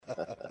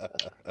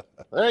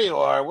There you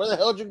are. Where the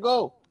hell did you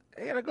go?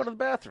 I gotta go to the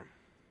bathroom.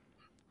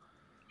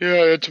 Yeah,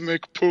 I had to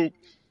make a poop.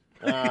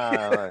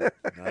 Nice.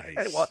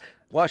 Hey,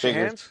 wash your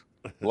hands.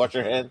 Wash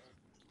your hands.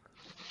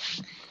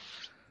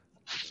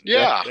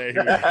 Yeah.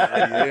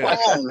 Yeah.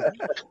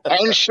 I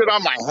didn't shit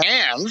on my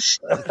hands.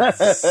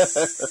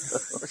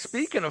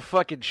 Speaking of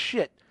fucking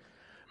shit,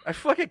 I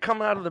fucking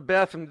come out of the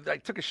bathroom. I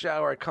took a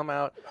shower. I come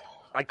out.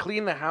 I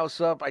cleaned the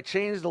house up. I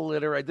changed the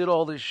litter. I did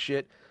all this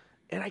shit.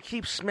 And I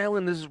keep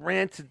smelling this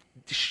rancid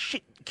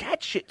shit,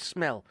 cat shit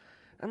smell.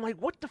 I'm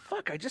like, what the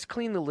fuck? I just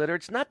cleaned the litter.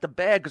 It's not the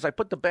bag because I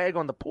put the bag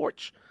on the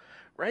porch,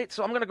 right?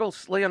 So I'm going to go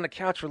lay on the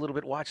couch for a little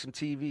bit, watch some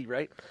TV,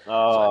 right?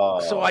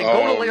 So I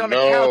go to lay on the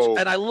couch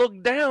and I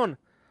look down.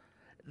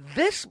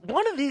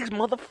 One of these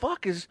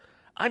motherfuckers,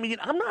 I mean,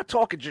 I'm not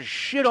talking just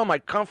shit on my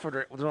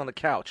comforter. It was on the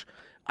couch.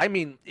 I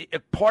mean,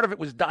 part of it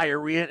was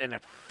diarrhea, and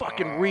it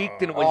fucking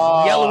reeked, and it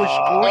was yellowish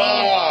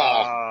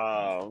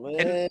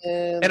green.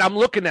 And I'm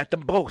looking at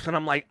them both, and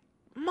I'm like,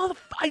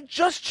 I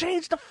just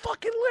changed the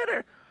fucking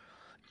litter.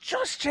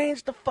 Just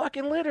changed the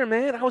fucking litter,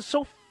 man. I was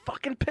so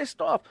fucking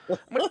pissed off.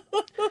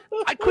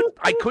 I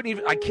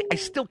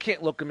still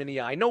can't look him in the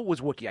eye. I know it was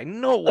Wookie. I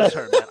know it was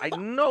her, man. I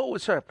know it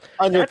was her.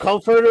 On your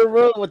comforter,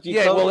 bro? What you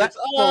yeah,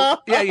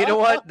 you know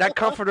what? That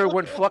comforter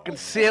went fucking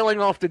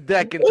sailing off the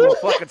deck into a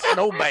fucking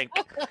snowbank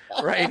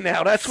right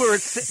now. That's where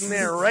it's sitting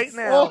there right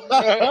now.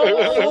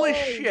 Holy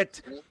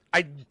shit.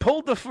 I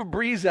pulled the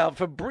Febreze out.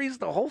 Febreze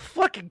the whole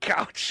fucking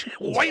couch.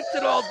 Wiped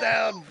it all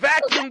down.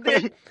 Vacuumed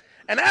it.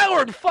 An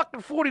hour and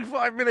fucking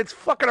 45 minutes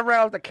fucking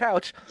around the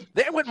couch.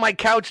 There went my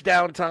couch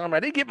downtime. I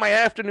didn't get my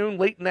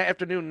late in the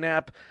afternoon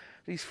nap.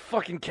 These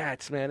fucking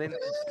cats, man. And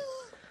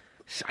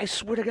I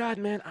swear to God,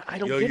 man, I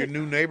don't get your it.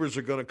 new neighbors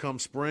are gonna come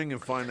spring and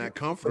find that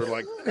comforter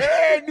like,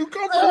 hey, new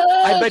comforter.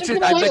 I bet you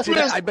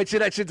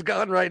that shit's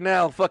gone right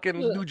now. Fucking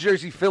New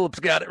Jersey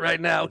Phillips got it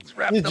right now. It's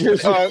wrapped up.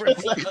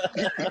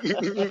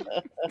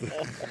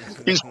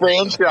 He's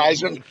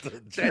franchising.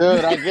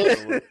 Dude, I get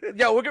it.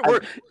 Yo,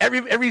 we're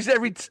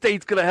every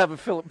state's gonna have a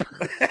Phillip.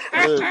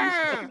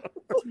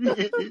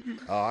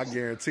 I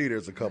guarantee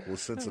there's a couple of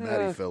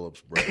Cincinnati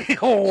Phillips, bro.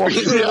 Oh, A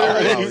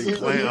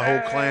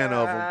whole clan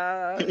of them.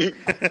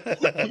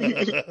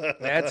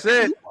 That's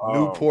it.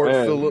 Newport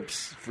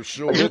Phillips, for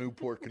sure.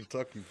 Newport,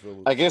 Kentucky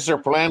Phillips. I guess their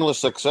plan was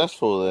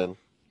successful then.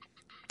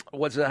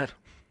 What's that?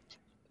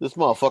 This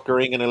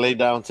motherfucker ain't gonna lay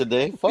down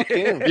today. Fuck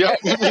him. Yeah.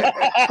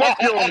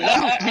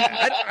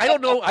 I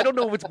don't know. I don't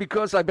know if it's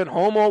because I've been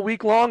home all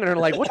week long and they're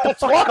like, "What the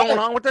fuck's going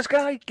on with this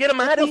guy? Get him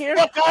out of here!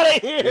 Fuck out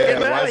of here!" Yeah,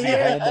 why is he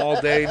home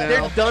all day now?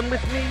 They're done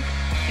with me.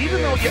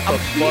 Even though Get the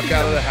fuck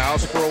out of the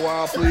house for a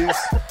while, please.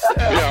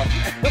 Yeah.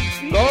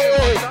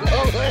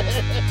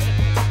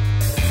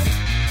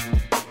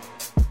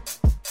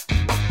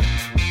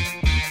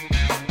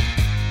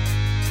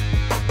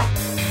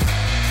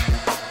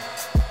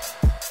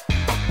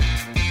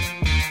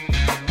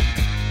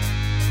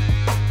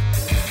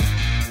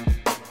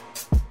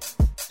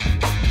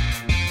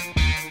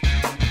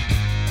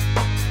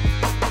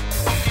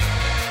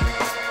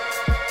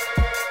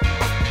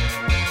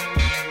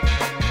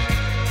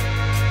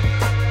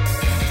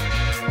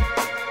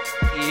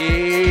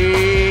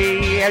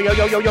 Yo,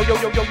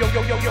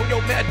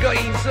 Mad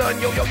Gain,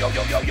 son. Yo,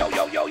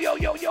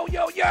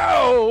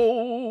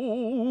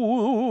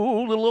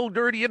 little old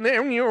dirty in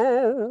there. Take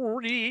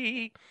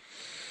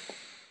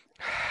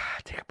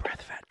a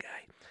breath, fat guy.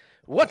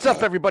 What's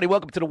up, everybody?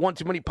 Welcome to the One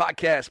Too Many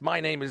Podcast. My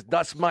name is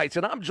Dust Mites,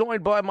 and I'm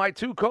joined by my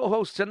two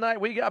co-hosts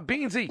tonight. We got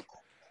Beansy.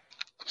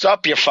 What's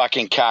up, you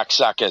fucking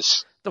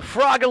cocksuckers? The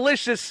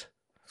Frogalicious.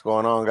 What's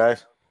going on,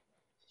 guys?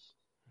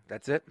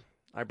 That's it?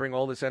 I bring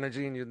all this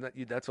energy, and you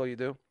that's all you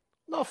do?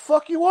 No,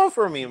 fuck you want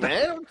from me,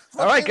 man?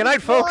 All right, good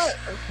night, folks.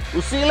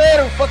 We'll see you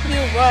later. Fuck you.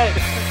 Bye.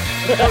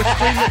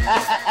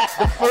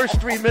 The first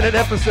 3-minute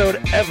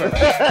episode ever.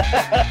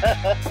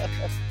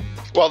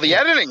 Well, the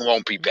editing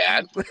won't be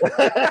bad.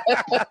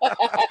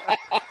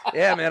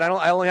 Yeah, man.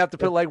 I only have to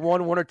put like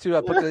one or two.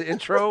 I put the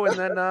intro and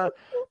then the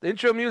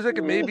intro music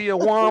and maybe a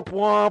womp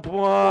womp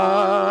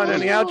womp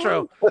and the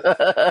outro,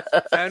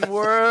 and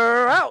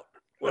we're out.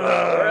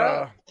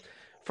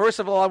 First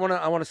of all, I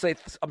want to say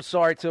I'm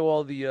sorry to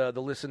all the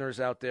listeners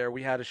out there.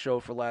 We had a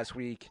show for last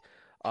week.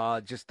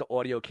 Just the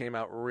audio came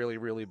out really,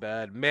 really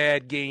bad,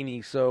 mad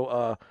gainy.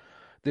 So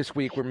this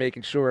week we're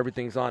making sure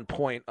everything's on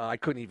point. I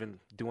couldn't even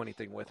do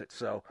anything with it,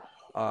 so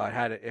it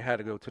had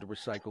to go to the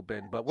recycle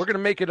bin. But we're gonna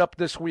make it up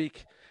this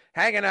week.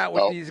 Hanging out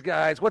with these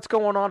guys. What's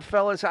going on,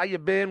 fellas? How you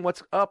been?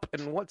 What's up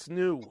and what's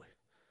new?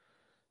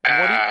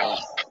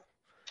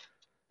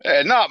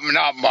 Not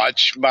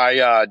much.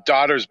 My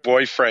daughter's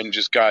boyfriend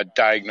just got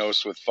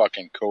diagnosed with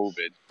fucking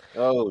COVID.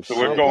 Oh, so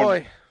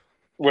shit.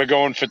 we're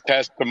going for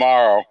test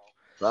tomorrow.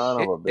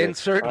 Son of a bitch.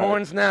 Insert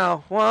horns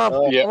now.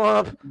 Womp, Yeah.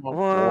 womp,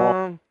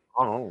 womp.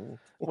 Oh.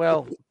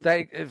 Well,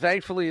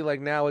 thankfully,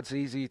 like now it's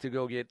easy to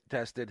go get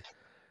tested.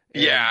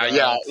 And,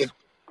 Yeah.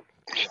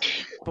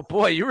 But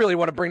boy, you really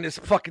want to bring this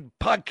fucking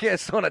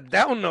podcast on a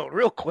down note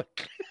real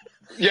quick.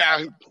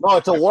 Yeah. No,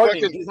 it's a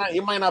warning. He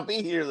might not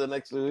be here the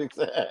next 2 weeks.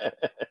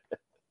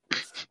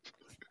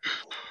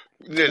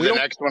 The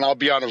next one I'll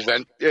be on a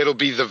vent. It'll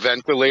be the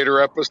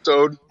ventilator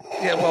episode.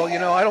 Yeah, well,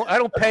 I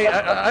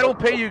don't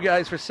pay you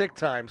guys for sick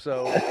time,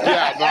 so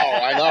Yeah, no,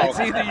 I know. it's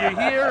either you're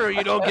here or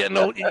you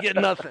get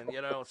nothing,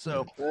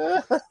 So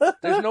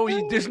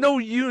there's no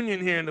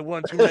union here in the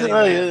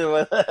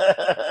 1-2.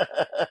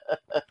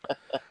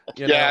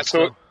 Yeah,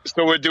 so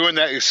we're doing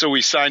that. So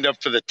we signed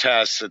up for the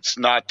tests. It's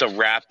not the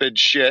rapid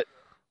shit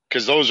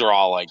because those are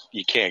all like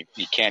you can't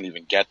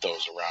even get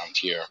those around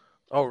here.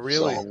 Oh,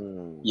 really?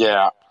 So,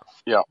 yeah.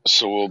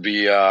 So we'll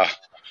be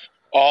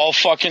all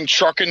fucking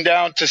trucking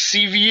down to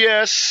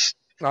CVS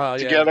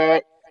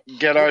to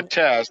get our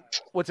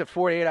test. What's it,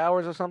 48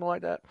 hours or something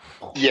like that?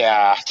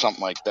 Yeah,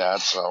 something like that.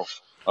 So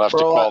I'll have to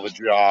call the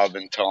job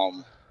and tell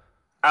them.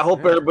 I hope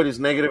everybody's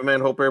negative, man.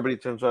 Hope everybody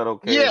turns out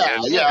okay.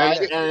 Yeah.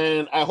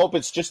 And I hope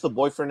it's just the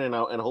boyfriend, and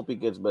I hope he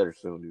gets better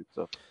soon, dude.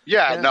 So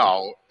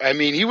no. I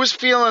mean, he was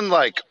feeling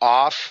like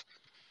off.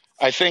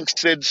 I think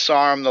Sid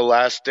saw him the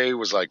last day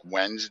was like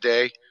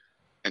Wednesday,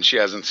 and she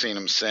hasn't seen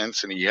him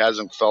since, and he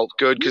hasn't felt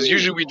good. Because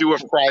usually we do a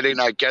Friday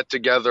night get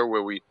together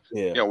where we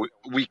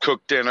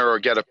cook dinner or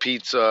get a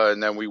pizza,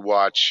 and then we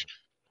watch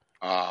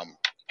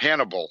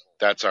Hannibal.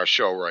 That's our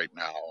show right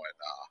now.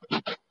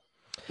 And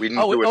we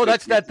didn't do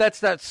it that's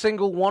that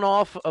single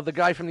one-off of the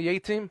guy from the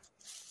A-Team?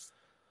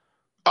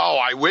 Oh,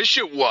 I wish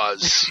it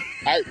was.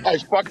 I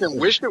fucking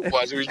wish it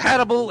was.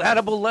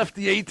 Hannibal left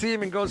the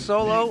A-Team and goes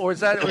solo, or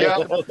is that,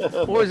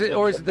 or is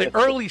it the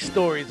early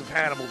stories of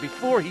Hannibal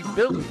before he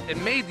built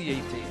and made the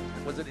A-Team?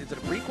 Is it a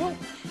prequel?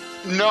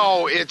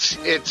 No, it's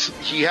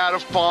he had a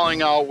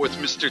falling out with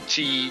Mr.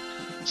 T,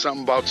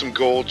 something about some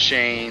gold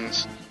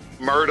chains.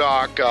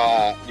 Murdoch,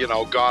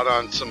 got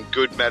on some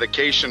good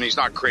medication. He's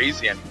not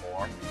crazy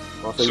anymore.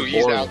 So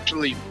he's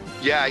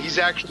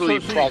actually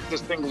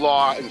practicing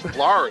law in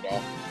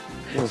Florida.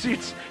 So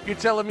you're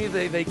telling me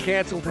they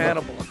canceled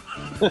Hannibal?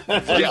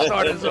 He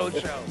started his own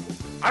show.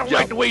 I don't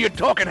like the way you're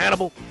talking,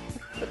 Hannibal.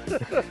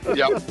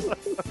 Yep.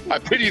 I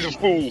pity the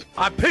fool.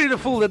 I pity the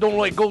fool that don't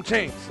like gold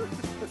chains.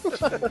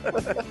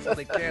 So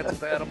they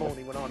canceled Hannibal and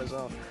he went on his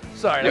own.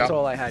 Sorry, that's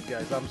all I had,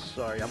 guys. I'm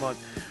sorry. I'm on.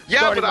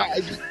 Yeah,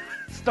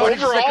 starting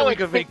overall, second week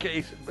of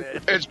vacation,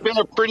 man. It's been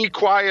a pretty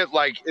quiet,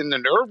 like in the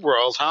nerd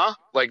world, huh?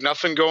 Like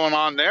nothing going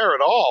on there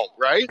at all,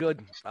 right?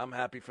 Good. I'm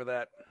happy for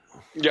that.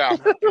 Yeah.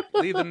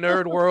 Leave the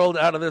nerd world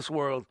out of this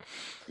world.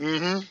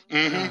 Mm-hmm.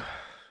 I'm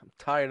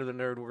tired of the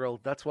nerd world.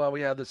 That's why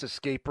we have this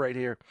escape right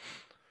here.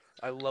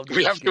 I love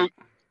this escape.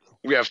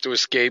 We have to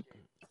escape.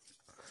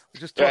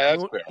 Just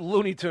talking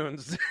Looney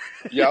Tunes.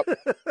 Yep.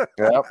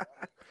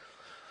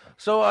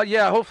 So,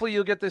 hopefully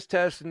you'll get this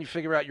test and you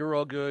figure out you're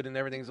all good and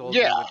everything's all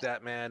good with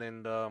that, man.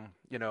 And,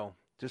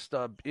 just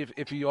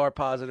if you are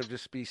positive,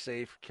 just be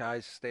safe,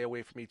 guys. Stay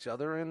away from each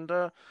other and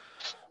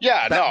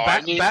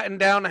batten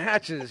down the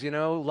hatches. A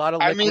lot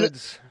of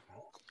liquids.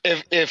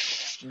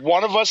 If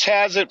one of us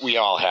has it, we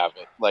all have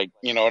it. Like,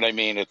 you know what I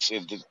mean? It's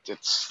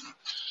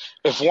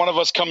if one of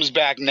us comes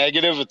back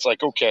negative, it's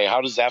like, okay, how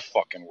does that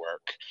fucking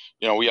work?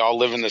 We all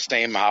live in the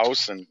same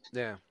house, and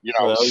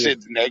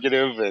Sid's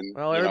negative, and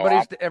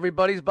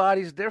everybody's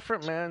body's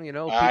different, man.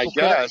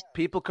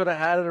 People could have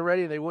had it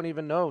already; they wouldn't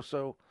even know.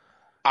 So.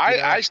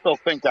 I still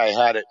think I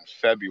had it in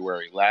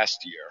February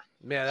last year.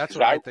 Yeah, that's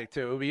what I think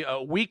too. It would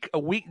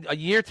be a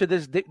year to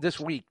this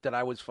week that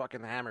I was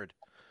fucking hammered.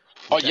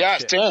 Oh yeah,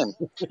 same.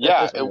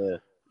 Yeah,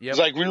 it's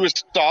like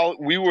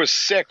we were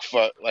sick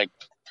for like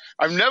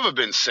I've never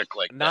been sick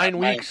like 9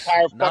 weeks.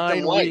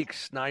 9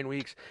 weeks. 9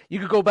 weeks. You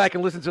could go back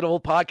and listen to the whole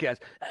podcast.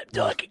 I'm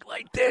talking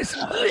like this.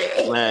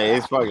 Man,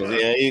 he's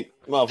fucking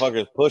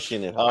motherfucker's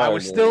pushing it hard. I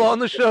was still on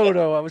the show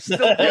though. I was still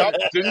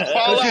didn't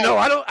fall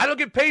out. I don't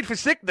get paid for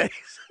sick days.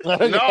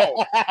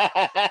 No.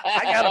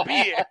 I gotta be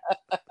here.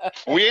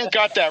 We ain't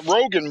got that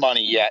Rogan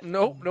money yet.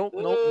 Nope.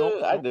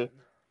 I do.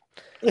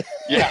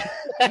 Yeah.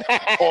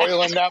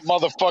 Oiling that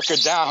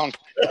motherfucker down.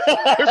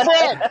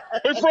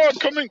 Hey Frog,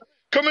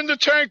 come in the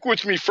tank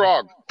with me,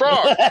 Frog.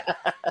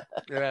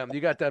 Yeah, you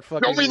got that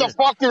fucking. Show me the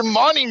fucking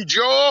money,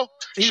 Joe.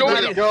 Show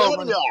me the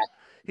money.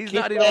 He's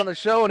not even on the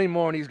show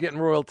anymore, and he's getting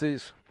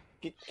royalties.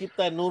 Keep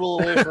that noodle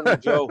away from me,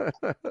 Joe.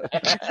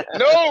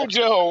 No,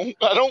 Joe.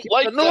 I don't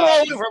like the noodle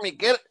away from me.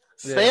 Get it.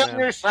 Stay on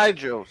your side,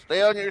 Joe.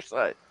 Stay on your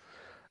side.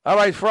 All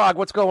right, Frog,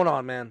 what's going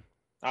on, man?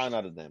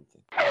 Not a damn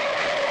thing.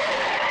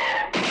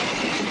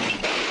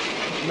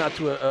 Not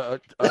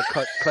to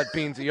cut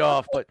Beansy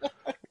off, but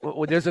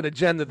there's an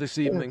agenda this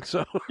evening.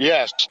 So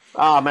yes.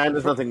 Man,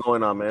 there's nothing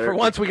going on, man. For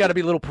once, we got to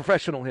be a little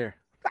professional here.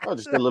 Oh,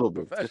 just a little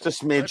bit,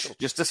 just a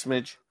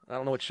smidge. I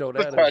don't know what show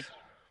that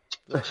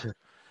is.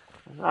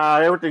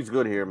 Everything's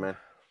good here, man.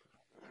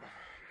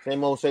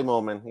 Same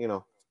old, man.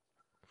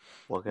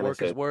 What can I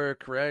say? Work is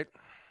work, right?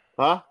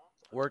 Huh?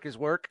 Work is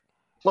work.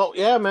 Well,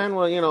 yeah, man.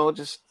 Well,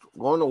 just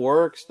going to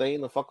work,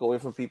 staying the fuck away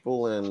from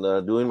people,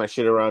 and doing my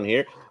shit around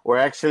here. We're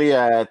actually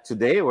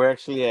today. We're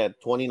actually at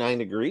 29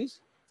 degrees.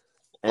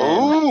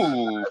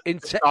 Ooh! In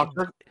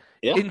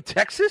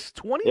Texas,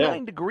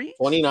 29 degrees.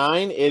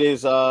 29. It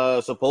is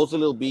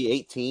supposedly it'll be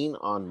 18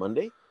 on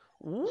Monday.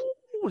 Ooh.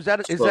 is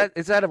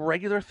that a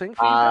regular thing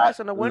for you guys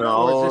in the winter?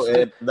 No, or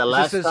is the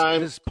last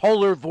time this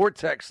polar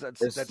vortex that's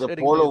the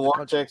hitting polar the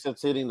country? vortex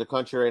that's hitting the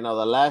country right now.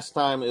 The last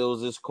time it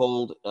was this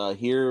cold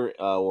here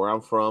where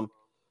I'm from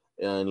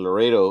in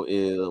Laredo,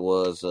 it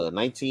was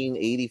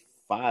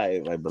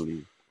 1985, I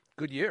believe.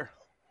 Good year.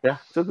 Yeah,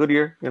 it's a good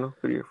year. Good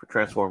year for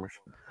Transformers.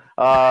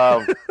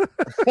 Um,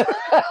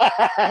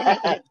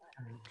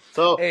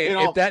 so Hey,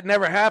 if that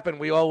never happened,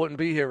 we all wouldn't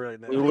be here right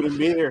now. we wouldn't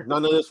be here.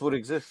 None of this would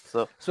exist.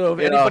 So if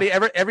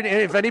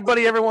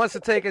anybody ever wants to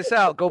take us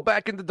out, go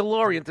back into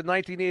DeLorean to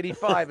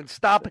 1985 and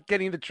stop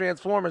getting the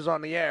Transformers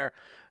on the air,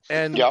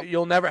 and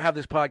you'll never have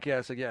this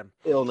podcast again.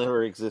 It'll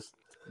never exist.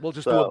 We'll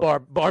just do a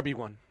Barbie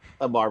one.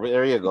 A Barbie.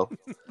 There you go.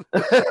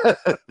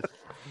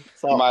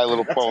 So, My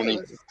Little Pony.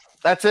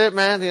 That's it,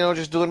 man.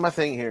 Just doing my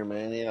thing here,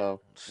 man.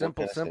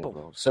 Simple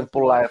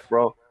life,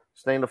 bro.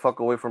 Staying the fuck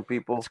away from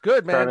people. It's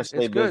good, man. Trying to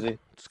stay busy.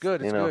 It's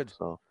good. It's good.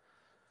 So,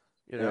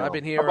 I've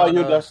been here. How about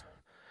you, Dust?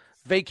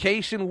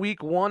 Vacation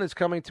week 1 is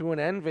coming to an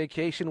end.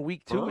 Vacation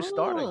week 2 is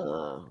starting.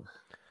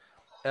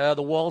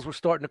 The walls were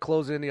starting to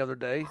close in the other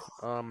day.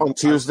 On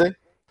Tuesday?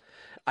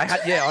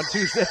 On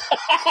Tuesday.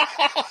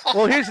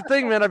 Well, here's the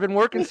thing, man. I've been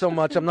working so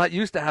much. I'm not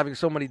used to having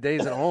so many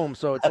days at home.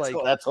 So it's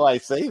that's why I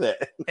say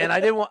that. And I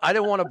didn't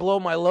want to blow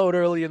my load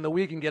early in the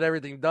week and get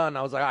everything done.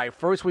 I was like, all right,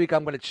 first week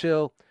I'm going to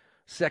chill.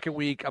 Second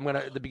week,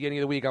 the beginning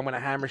of the week, I'm going to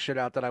hammer shit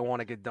out that I want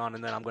to get done,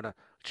 and then I'm going to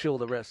chill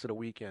the rest of the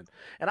weekend.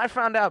 And I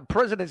found out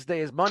President's Day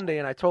is Monday,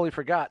 and I totally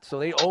forgot, so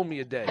they owe me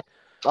a day.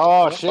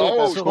 Oh, shit.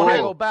 That's so cool. when I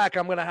go back,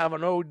 I'm going to have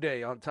an owed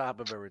day on top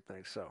of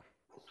everything. So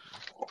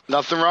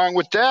Nothing wrong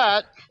with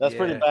that. That's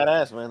pretty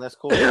badass, man. That's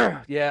cool.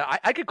 Yeah,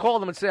 I could call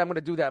them and say I'm going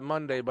to do that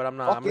Monday, but I'm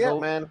not.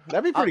 Man.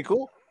 That'd be pretty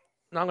cool.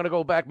 I'm going to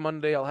go back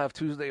Monday. I'll have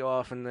Tuesday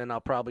off, and then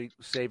I'll probably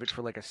save it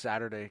for like a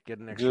Saturday, get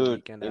an extra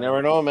weekend. You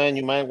never know, man.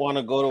 You might want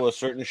to go to a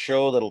certain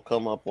show that'll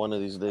come up one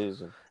of these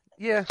days.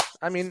 Yeah,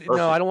 I mean,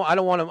 no, I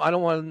don't want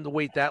them to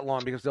wait that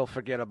long because they'll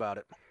forget about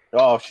it.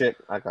 Oh shit,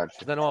 I got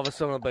you. Then all of a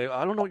sudden, I'll be,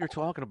 I don't know what you're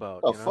talking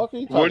about. Fuck are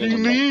you talking What do you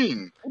about?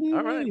 mean?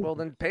 All right, well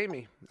then pay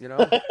me.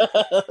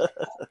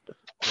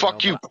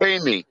 Fuck you, pay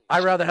me.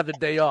 I'd rather have the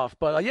day off,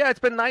 but it's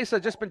been nice.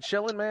 I've just been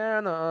chilling,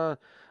 man. A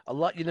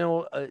lot,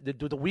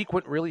 the week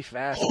went really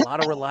fast. A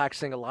lot of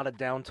relaxing, a lot of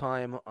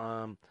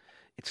downtime.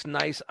 It's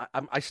nice.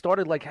 I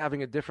started like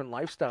having a different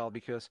lifestyle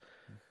because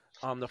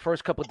the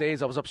first couple of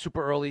days I was up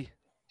super early.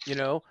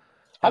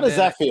 How does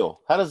that feel?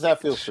 How does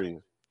that feel for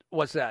you?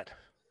 What's that?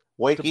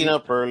 Waking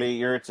up early.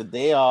 It's a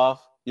day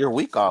off. Your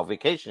week off,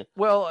 vacation.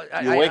 Well,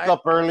 you wake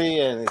up early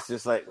and it's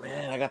just like,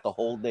 man, I got the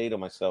whole day to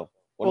myself.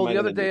 The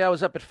other day I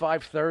was up at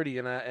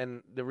 5:30,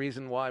 and the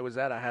reason why was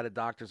that I had a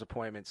doctor's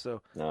appointment.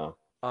 So no.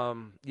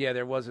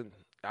 There wasn't.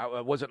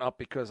 I wasn't up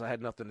because I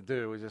had nothing to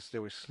do. It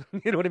was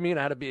you know what I mean.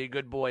 I had to be a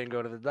good boy and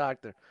go to the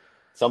doctor.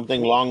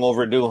 Something long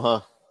overdue,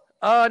 huh?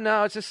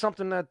 No, it's just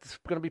something that's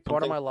going to be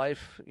part of my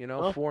life.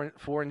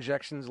 Four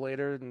injections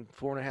later in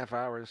 4.5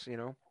 hours.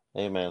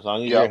 Hey man, as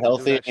long as you're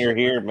healthy and you're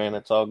here, man,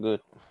 it's all good.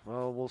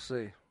 Well, we'll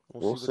see.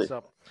 We'll see what's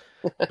up.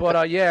 But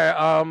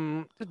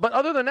but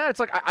other than that, it's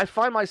like I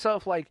find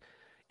myself like.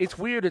 It's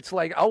weird. It's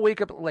like I'll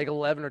wake up at like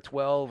 11 or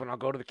 12, and I'll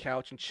go to the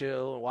couch and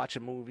chill, and watch a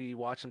movie,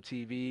 watch some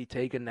TV,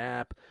 take a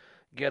nap,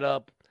 get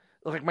up.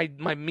 Like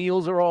my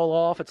meals are all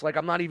off. It's like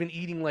I'm not even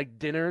eating like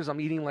dinners.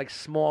 I'm eating like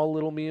small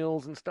little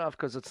meals and stuff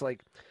because it's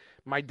like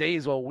my day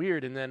is all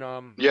weird. And then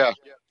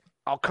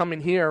I'll come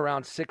in here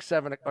around 6,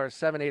 7, or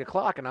 7, 8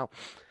 o'clock, and I'll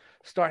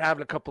start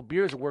having a couple of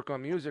beers and work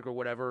on music or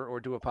whatever,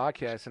 or do a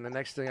podcast. And the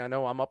next thing I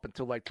know, I'm up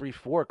until like 3,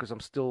 4 because I'm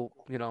still,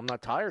 I'm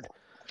not tired.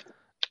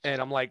 And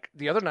I'm like,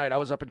 the other night I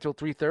was up until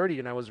 3:30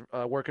 and I was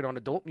working on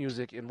adult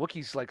music, and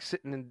Wookie's like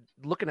sitting and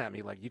looking at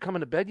me like, "You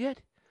coming to bed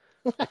yet?"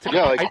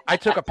 I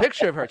took a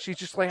picture of her. She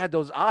just like had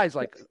those eyes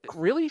like,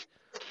 "Really?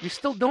 You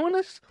still doing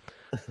this?"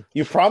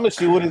 You promised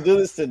you wouldn't do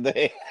this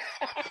today.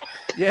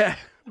 Yeah,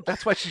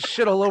 that's why she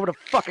shit all over the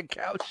fucking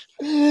couch.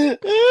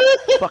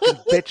 Fucking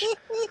bitch.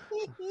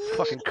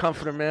 Fucking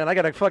comforter, man. I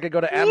gotta fucking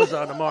go to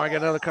Amazon tomorrow and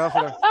get another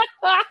comforter.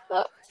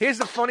 Here's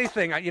the funny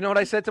thing. You know what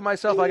I said to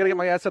myself? I got to get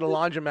my ass to the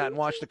laundromat and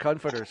watch the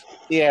comforters.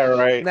 Yeah,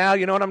 right. Now,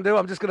 you know what I'm doing?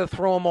 I'm just going to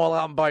throw them all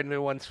out and buy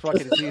new ones.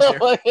 Fucking it's easier.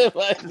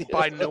 Just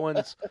buy new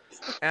ones.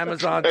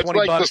 Amazon,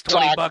 $20, like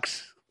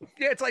 $20.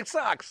 Yeah, it's like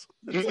socks.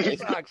 It's like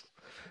socks.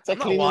 It's like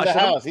cleaning the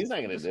house. He's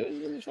not going to do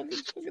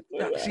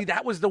it. See,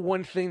 that was the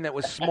one thing that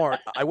was smart.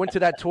 I went to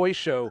that toy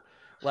show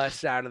last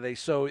Saturday,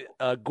 so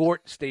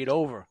Gort stayed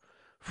over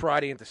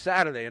Friday into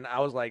Saturday, and I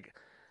was like,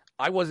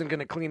 I wasn't going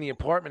to clean the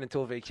apartment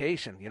until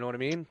vacation. You know what I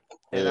mean?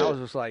 And I was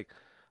just like,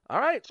 all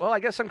right, well, I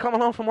guess I'm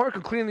coming home from work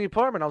and cleaning the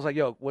apartment. I was like,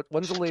 yo,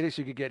 when's the latest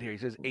you could get here? He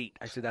says 8.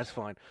 I said, that's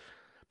fine.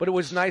 But it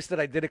was nice that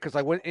I did it because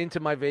I went into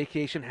my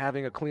vacation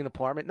having a clean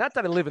apartment. Not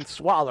that I live in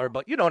Swaller,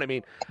 but you know what I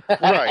mean.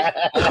 Right.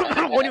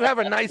 When you have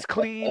a nice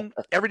clean,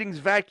 everything's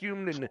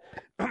vacuumed, and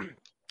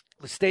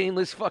the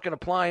stainless fucking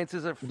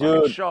appliances are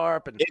fucking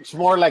sharp. And it's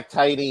more like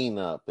tidying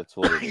up. That's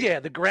what it is. Yeah,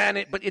 the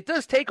granite. But it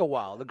does take a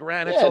while. The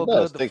granite's all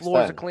good. The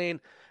floors are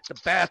clean. The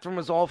bathroom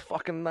was all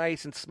fucking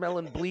nice and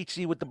smelling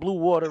bleachy with the blue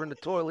water in the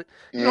toilet.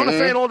 You know what I'm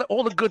saying?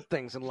 All the good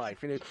things in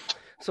life. You know?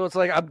 So it's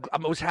like I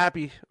was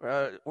happy.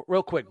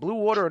 Real quick, blue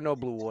water or no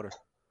blue water?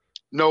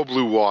 No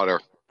blue water.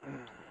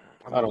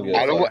 I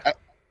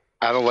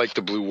don't like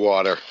the blue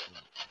water.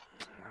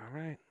 All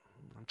right.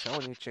 I'm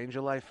telling you, change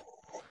your life.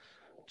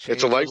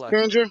 It's a life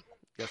changer?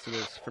 Yes, it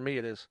is. For me,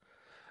 it is.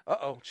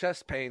 Uh-oh,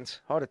 chest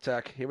pains, heart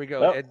attack. Here we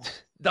go. Ed,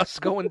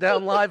 dust going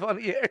down live on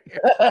the air.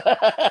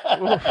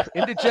 Ooh,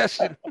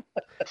 indigestion.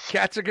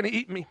 Cats are going to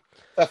eat me.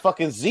 That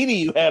fucking ziti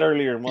you had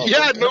earlier, motherfucker.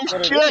 Yeah, no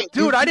shit.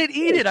 Dude, I didn't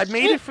eat it. I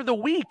made it for the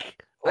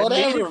week.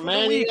 Whatever,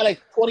 man. You got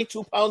like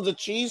 22 pounds of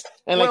cheese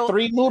and like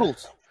 3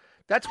 noodles.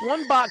 That's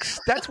one box.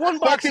 That's one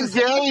box. Fucking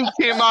Gary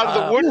came out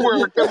of the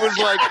woodwork and was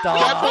like, that's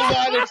a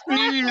lot of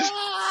cheese.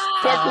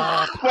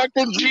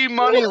 Fucking G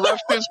Money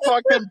left his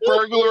fucking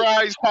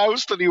burglarized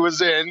house that he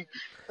was in.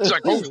 It's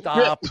like, oh,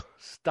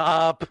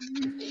 Stop.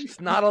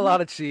 It's not a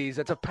lot of cheese.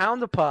 It's a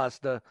pound of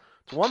pasta.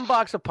 It's one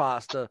box of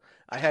pasta.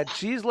 I had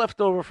cheese left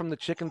over from the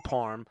chicken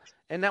parm,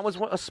 and that was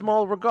a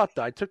small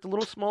ricotta. I took the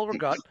little small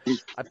ricotta,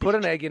 I put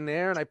an egg in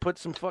there, and I put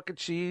some fucking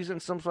cheese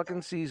and some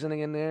fucking seasoning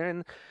in there,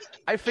 and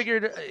I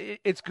figured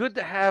it's good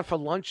to have for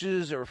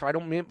lunches or if I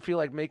don't feel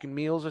like making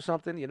meals or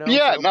something, you know?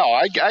 Yeah, no,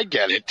 I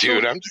get it,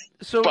 dude. I'm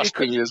just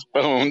busting his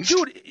bones.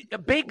 Dude, a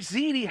baked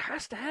ziti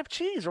has to have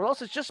cheese, or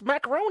else it's just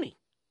macaroni.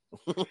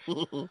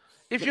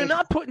 If you're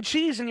not putting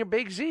cheese in your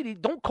baked ziti,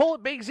 don't call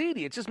it baked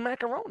ziti. It's just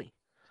macaroni.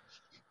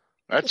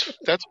 That's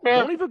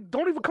fair.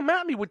 Don't even come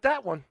at me with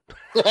that one.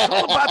 It's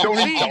all about the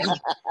cheese.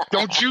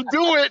 Don't you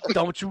do it.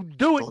 Don't you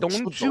do it.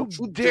 Don't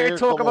you dare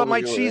talk about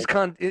my cheese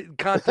content.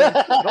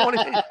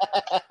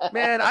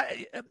 Man,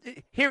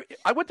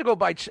 I went to go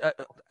buy.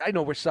 I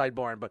know we're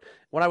sidebarring, but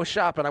when I was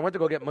shopping, I went to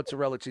go get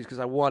mozzarella cheese because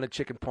I wanted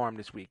chicken parm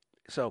this week.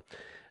 So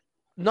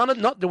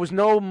there was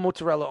no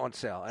mozzarella on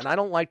sale, and I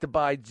don't like to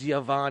buy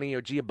Giovanni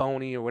or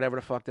Giaboni or whatever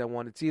the fuck that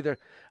one. It's either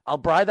I'll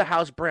buy the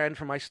house brand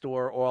from my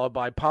store or I'll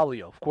buy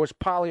Polio. Of course,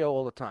 Polio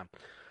all the time.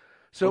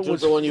 So Which it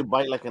was the one you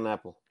bite like an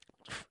apple.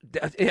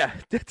 Yeah,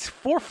 that's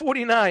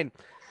 $4.49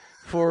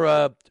 for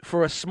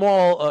a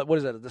small. What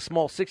is that? The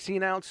small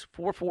 16-ounce,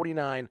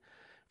 $4.49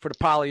 for the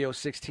Polio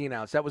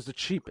 16-ounce. That was the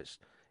cheapest.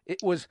 It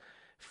was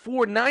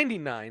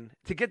 $4.99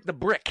 to get the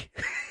brick.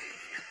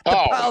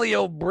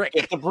 Polio brick.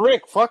 Get the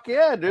brick. Fuck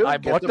yeah, dude. I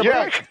bought the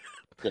brick.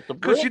 Get the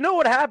brick. Because you know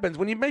what happens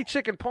when you make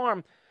chicken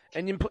parm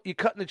and you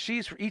cut in the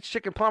cheese for each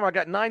chicken parm. I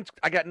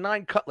got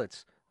nine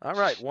cutlets. All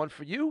right, one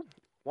for you,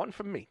 one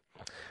for me,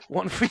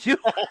 one for you,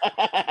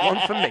 one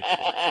for me,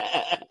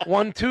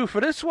 1, 2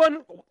 for this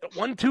one,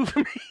 1, 2 for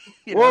me.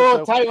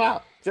 Whoa, time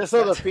out. Just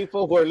so the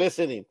people who are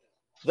listening,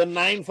 the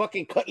 9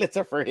 fucking cutlets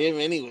are for him,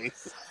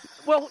 anyways.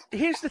 Well,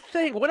 here's the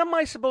thing. What am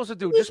I supposed to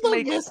do? There's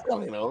no guest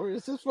coming over.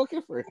 It's just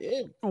fucking for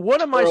him. What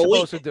am I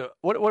supposed to do?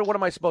 What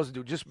am I supposed to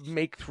do? Just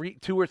make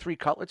 2 or 3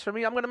 cutlets for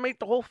me? I'm going to make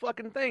the whole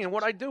fucking thing. And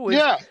what I do is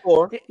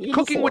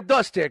cooking with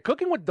dust here.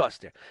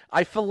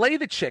 I fillet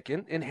the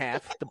chicken in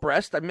half, the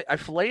breast. I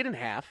fillet it in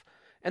half,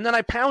 and then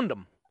I pound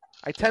them.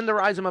 I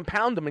tenderize them and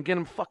pound them and get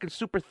them fucking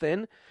super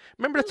thin.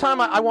 Remember the time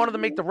I wanted to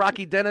make the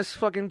Rocky Dennis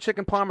fucking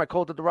chicken parm? I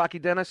called it the Rocky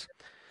Dennis.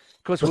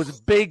 Because it was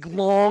big,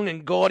 long,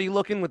 and gaudy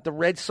looking with the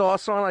red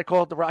sauce on. I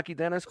call it the Rocky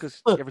Dennis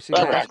because you ever seen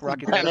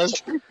Rocky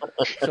Dennis?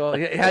 So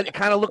it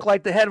kind of looked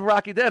like the head of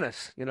Rocky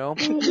Dennis, you know,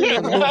 from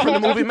the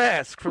movie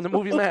Mask.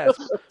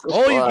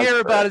 All you hear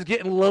about is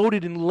getting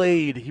loaded and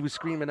laid. He was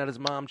screaming at his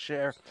mom's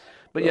chair.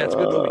 But yeah, it's a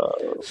good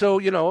movie. So,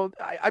 you know,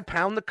 I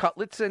pound the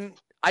cutlets and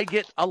I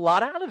get a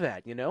lot out of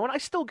that, you know, and I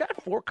still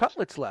got 4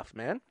 cutlets left,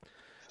 man.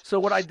 So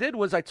what I did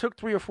was I took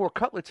 3 or 4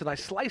 cutlets and I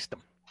sliced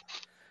them.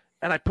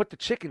 And I put the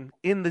chicken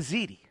in the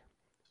ziti.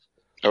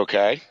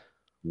 Okay.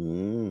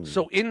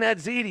 So in that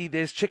ziti,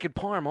 there's chicken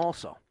parm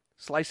also.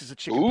 Slices of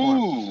chicken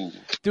parm.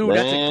 Dude,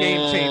 that's a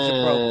game changer,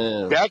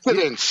 bro.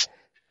 Decadence.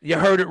 You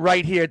heard it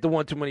right here at the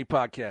One Too Many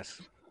podcast.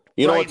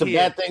 You know what's the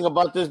bad thing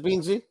about this,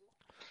 Beansy?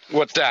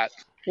 What's that?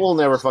 We'll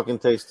never fucking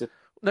taste it.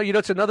 No, you know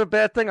it's another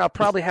bad thing? I'll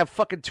probably have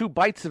fucking 2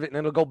 bites of it, and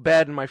it'll go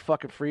bad in my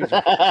fucking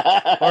freezer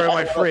or in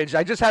my fridge.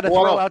 I just had to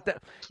throw out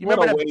that. You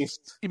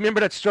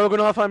remember that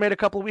stroganoff I made a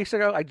couple of weeks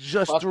ago? I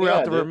just threw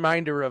out the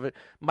reminder of it.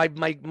 My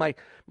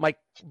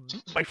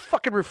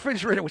fucking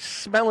refrigerator was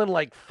smelling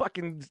like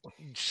fucking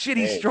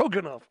shitty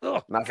stroganoff.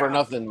 Ugh, Not for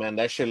nothing, man.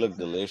 That shit looked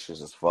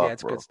delicious as fuck, yeah,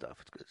 it's good stuff.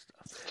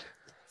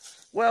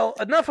 Well,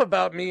 enough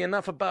about me.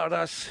 Enough about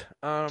us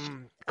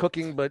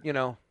cooking, but, you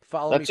know.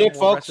 Follow me for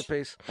more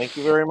recipes. Thank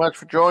you very much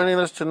for joining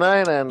us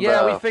tonight. And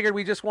we figured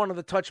we just wanted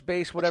to touch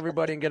base with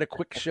everybody and get a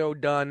quick show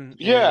done.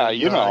 Yeah,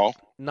 and,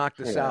 knock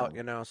this out,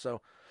 you know.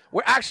 So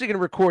we're actually going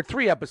to record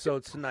 3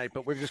 episodes tonight,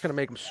 but we're just going to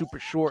make them super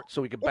short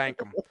so we can bank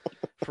them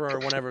for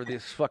whenever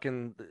these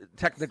fucking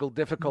technical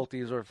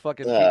difficulties or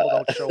fucking people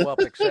don't show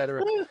up,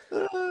 etc.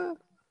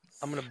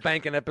 I'm going to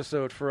bank an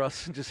episode for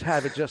us and just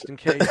have it just in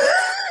case.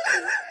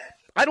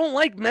 I don't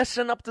like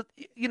messing up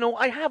you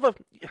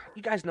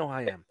guys know how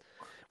I am.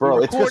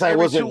 Bro, it's because I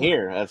wasn't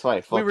here. That's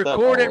why we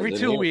record every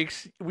 2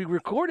 weeks. We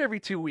record every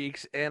 2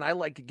 weeks, and I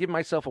like to give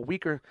myself a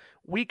week or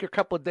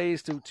couple of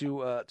days to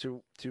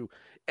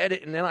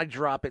edit, and then I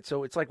drop it.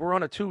 So it's like we're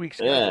on a 2-week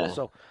schedule. Yeah.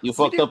 So You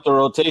fucked up the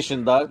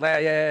rotation, dog.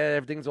 yeah,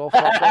 everything's all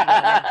fucked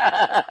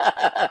up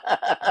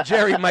now.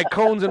 Jerry, my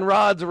cones and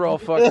rods are all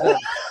fucked up.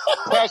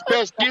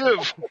 Pass,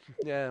 give.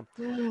 Yeah,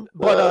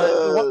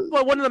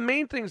 but one of the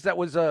main things that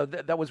was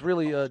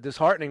really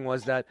disheartening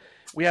was that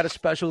we had a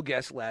special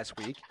guest last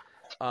week.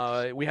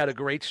 We had a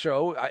great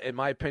show. In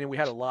my opinion, we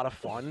had a lot of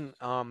fun.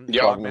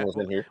 Frogman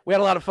wasn't here. We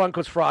had a lot of fun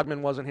because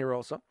Frogman wasn't here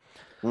also.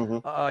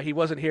 Mm-hmm. He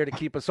wasn't here to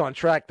keep us on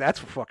track. That's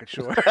for fucking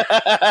sure.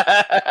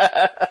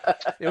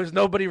 There was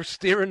nobody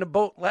steering the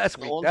boat last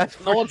week.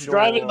 No one's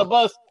driving the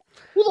bus.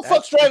 Who the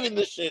fuck's driving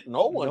this shit?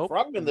 No one. Nope,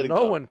 Frogman didn't no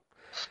come. one.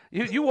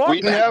 You are We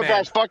didn't have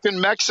Batman. that fucking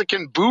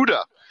Mexican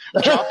Buddha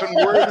dropping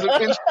words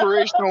of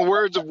inspirational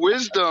words of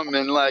wisdom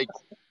and like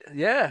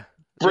Yeah.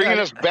 bringing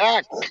us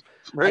back.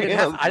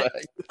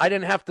 I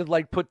didn't have to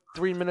like put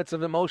 3 minutes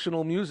of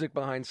emotional music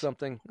behind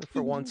something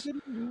for once.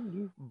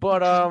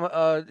 But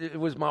it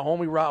was my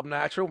homie Rob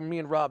Natural. Me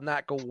and Rob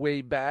Nat go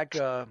way back.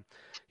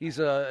 He's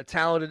a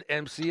talented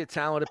MC, a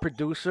talented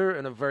producer,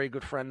 and a very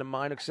good friend of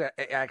mine.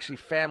 Actually,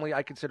 family.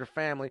 I consider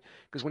family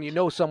because when you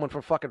know someone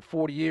for fucking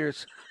 40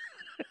 years.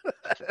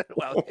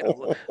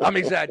 Well, I'm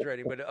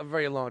exaggerating, but a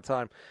very long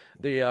time.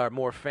 They are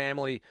more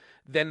family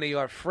than they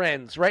are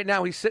friends. Right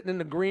now, he's sitting in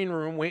the green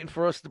room waiting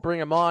for us to bring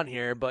him on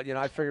here, but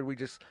I figured we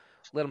just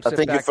let him sit I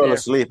think back he fell there.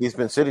 asleep. He's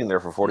been sitting there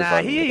for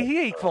 45 minutes. He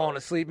ain't falling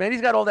asleep, man.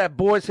 He's got all that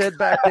boar's head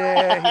back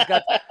there.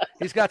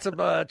 He's got some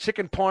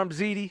chicken parm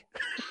ziti.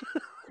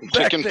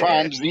 Chicken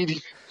palms.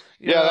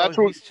 Yeah,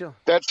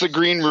 that's the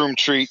green room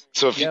treat.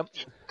 So if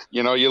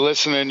you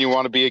listen and you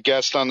want to be a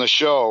guest on the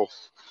show,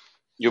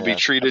 you'll be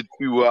treated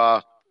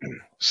to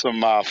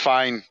some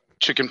fine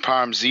chicken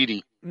parm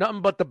ziti.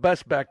 Nothing but the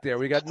best back there.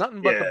 We got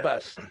nothing but the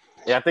best.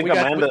 Yeah, I think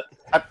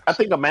I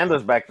think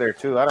Amanda's back there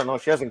too. I don't know.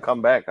 She hasn't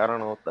come back. I don't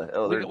know what the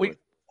hell they're doing.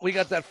 We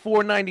got that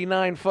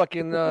 $4.99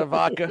 fucking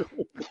vodka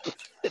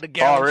in a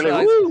gallon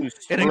size. Woo,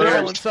 in a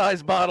gallon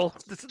size bottle.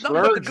 This is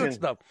nothing but the good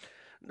stuff.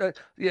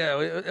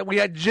 We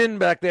had gin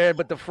back there,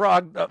 but the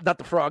frog, not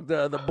the frog,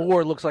 the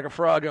boar looks like a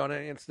frog on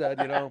it instead.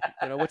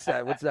 What's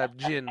that? What's that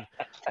gin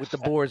with the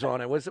boars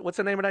on it? What's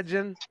the name of that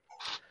gin?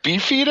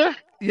 Beefeater?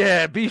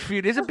 Yeah,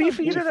 Beefeater. Is it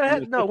Beefeater that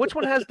has no? Which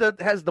one has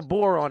the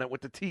boar on it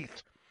with the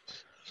teeth?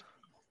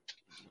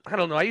 I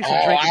don't know. I used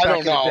to drink it back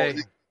in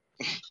the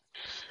day.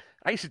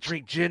 I used to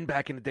drink gin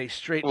back in the day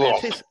straight. Man.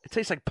 It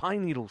tastes like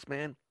pine needles,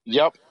 man.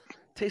 Yep.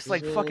 Tastes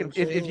like fucking.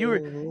 If you were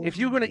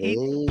gonna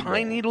eat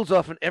pine needles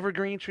off an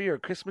evergreen tree or a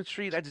Christmas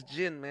tree, that's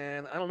gin,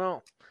 man. I don't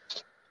know.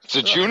 It's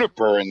a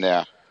juniper in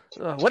there.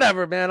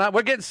 Whatever, man.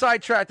 We're getting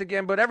sidetracked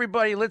again, but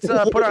everybody, let's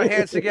put our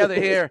hands together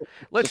here.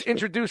 Let's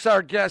introduce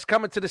our guest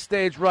coming to the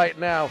stage right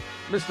now,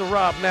 Mr.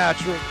 Rob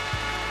Natural.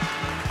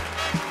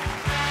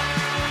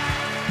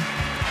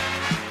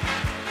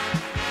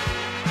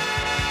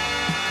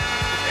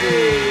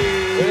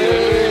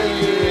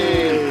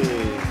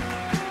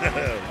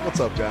 What's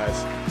up,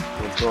 guys?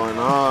 What's going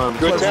on?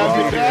 Good to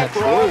have you back,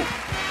 bro.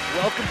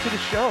 Welcome to the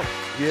show.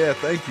 Yeah,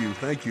 thank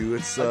you.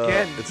 It's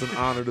an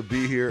honor to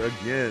be here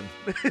again.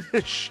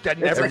 That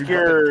never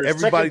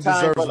Everybody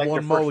deserves like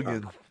one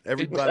mulligan.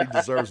 Everybody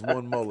deserves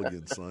one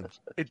mulligan, son.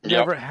 It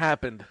never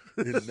happened.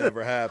 It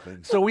never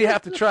happened. So we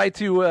have to try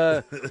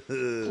to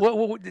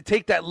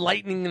take that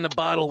lightning in the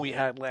bottle we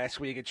had last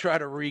week and try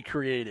to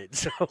recreate it.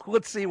 So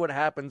let's see what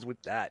happens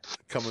with that.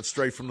 Coming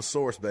straight from the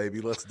source,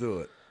 baby. Let's do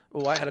it.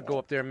 Oh, I had to go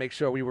up there and make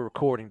sure we were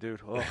recording, dude.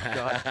 Oh,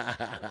 God.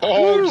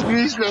 Oh,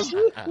 Jesus.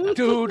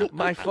 Dude,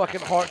 my fucking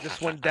heart just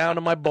went down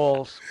to my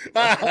balls.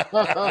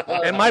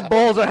 And my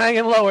balls are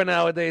hanging lower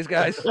nowadays,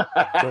 guys.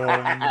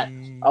 I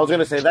was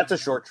going to say, that's a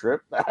short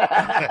trip.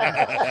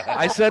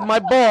 I said my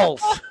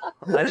balls.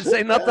 I didn't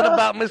say nothing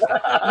about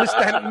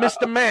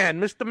Mr. Man.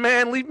 Mr.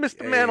 Man, leave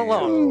Mr. Man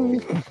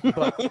alone.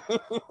 But,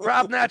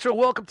 Rob Natural,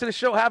 welcome to the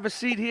show. Have a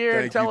seat here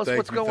and tell us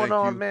what's going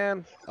on,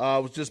 man. I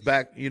was just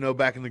back in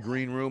the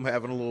green room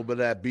having a little bit of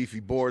that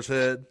beefy boar's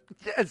head.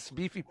 Yes,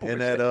 beefy boar's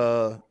and head.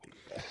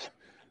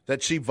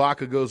 that cheap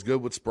vodka goes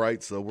good with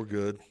Sprite, so we're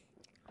good.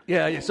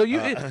 Yeah. So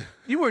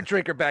you were a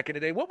drinker back in the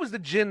day. What was the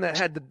gin that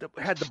had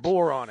the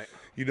boar on it?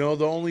 The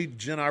only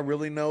gin I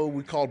really know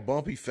we called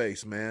Bumpy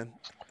Face, man.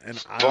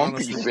 And I don't.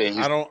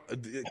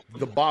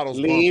 The bottle's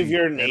Leave bumpy.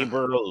 your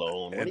neighbor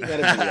alone. What do you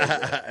gotta do like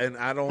that? And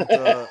I don't.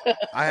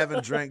 I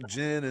haven't drank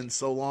gin in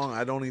so long.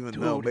 I don't even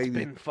know. Maybe it's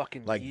been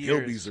fucking like years.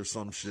 Gilby's or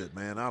some shit,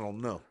 man. I don't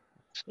know.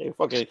 You're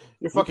fucking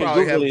We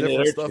probably have Googling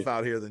different it. stuff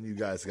out here than you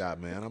guys got,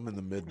 man. I'm in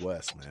the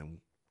Midwest, man.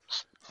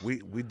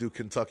 We do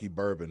Kentucky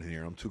bourbon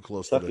here. I'm too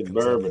close to the Kentucky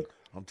Kentucky bourbon.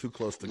 I'm too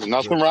close to There's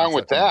nothing wrong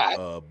with Kentucky,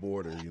 that.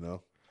 Border,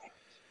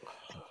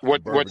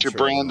 What's your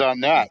brand on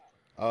that?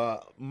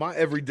 My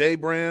everyday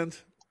brand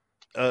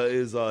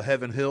is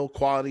Heaven Hill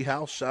Quality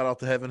House. Shout out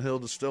to Heaven Hill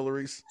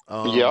Distilleries.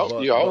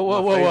 Whoa.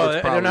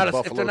 If they're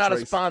not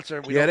a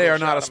sponsor, they are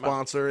not a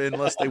sponsor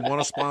unless they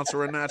want to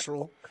sponsor a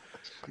natural.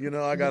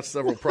 I got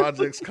several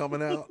projects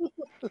coming out.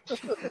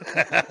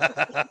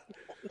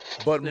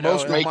 But You know,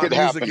 most of make my it music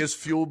happen. is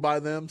fueled by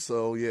them,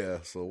 so yeah.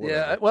 So whatever.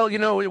 Yeah, well,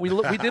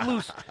 we did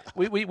lose.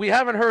 We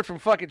haven't heard from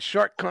fucking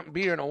Shark Cunt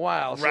Beer in a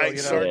while. So, Right,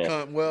 Shark Yeah.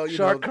 Cunt. Well,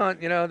 Shark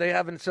Cunt, they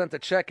haven't sent a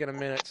check in a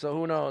minute, so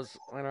who knows?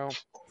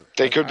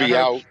 They could I be heard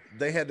out.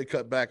 They had to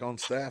cut back on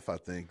staff, I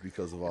think,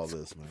 because of all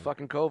this, man.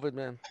 Fucking COVID,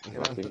 man.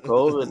 Fucking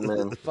COVID,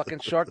 man. Fucking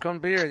Shark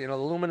Cunt Beer.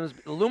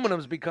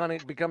 Aluminum's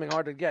becoming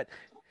hard to get.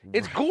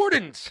 It's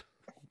Gordon's.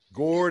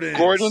 Gordon's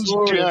Gordon's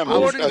Gym. I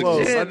was Gordon's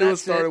close. Gym, I knew it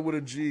that's started it. with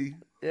a G.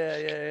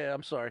 Yeah.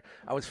 I'm sorry.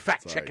 I was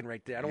fact checking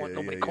right there. I don't want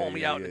nobody calling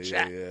me out in the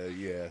chat.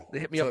 Yeah. They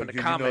hit me up in the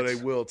 'cause comments. You know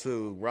they will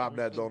too. Rob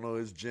that don't know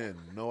his gin.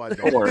 No, I don't.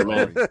 Don't worry,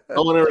 man.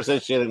 No one ever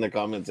says shit in the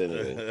comments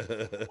anyway.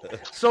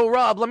 So,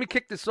 Rob, let me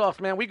kick this off,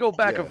 man. We go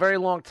back a Yeah. very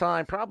long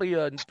time, probably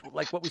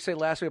like what we say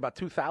last week, about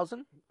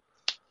 2000.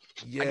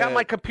 Yeah. I got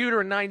my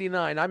computer in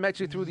 99. I met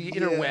you through the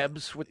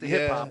interwebs with the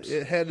hip hops.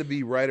 It had to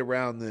be right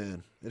around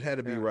then. It had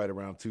to be right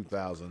around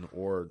 2000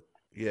 or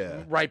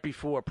Right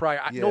before, prior.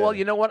 Yeah. No, well,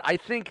 you know what? I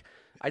think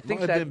Might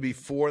have been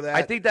before that.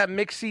 I think that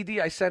mix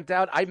CD I sent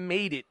out, I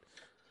made it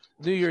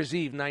New Year's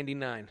Eve,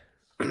 99.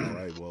 All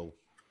right. Well,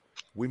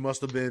 we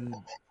must have been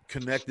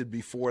connected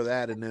before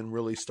that, and then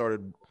really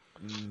started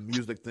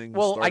music things.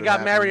 Well, I started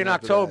got married happening in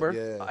after that.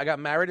 October. Yeah. I got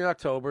married in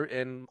October,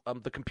 and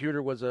the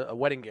computer was a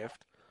wedding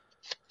gift.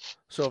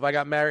 So if I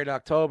got married in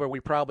October, we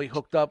probably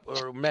hooked up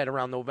or met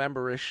around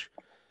November-ish.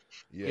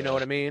 Yeah. You know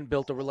what I mean?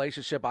 Built a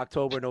relationship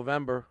October,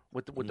 November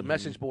with the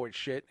message board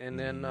shit, and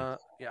then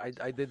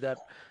I did that.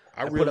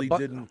 I put really a bu-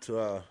 didn't.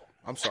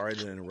 I'm sorry I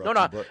didn't interrupt.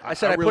 No, you, but I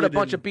said I put really a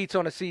bunch of didn't- beats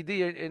on a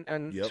CD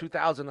in Yep.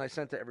 2000. I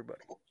sent to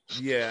everybody.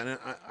 Yeah, and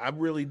I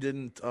really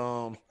didn't.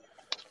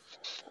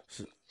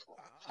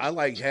 I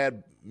like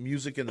had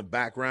music in the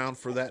background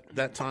for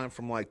that time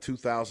from like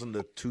 2000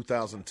 to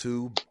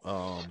 2002.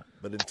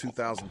 But in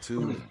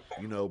 2002,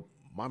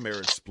 my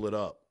marriage split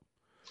up.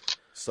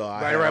 So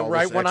I had all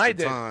right this when I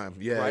extra did. time.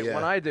 Yeah, right yeah.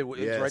 when I did, it was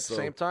Yeah, right at so-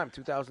 the same time,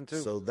 2002.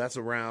 So that's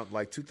around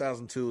like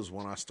 2002 is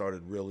when I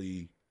started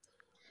really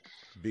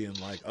being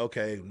like,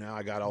 okay, now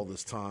I got all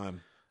this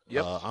time.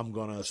 Yep. I'm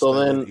gonna So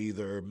spend then- it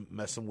either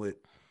messing with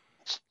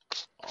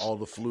all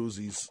the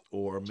floozies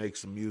or make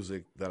some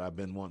music that I've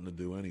been wanting to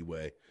do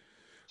anyway.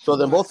 So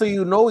then both of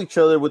you know each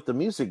other with the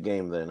music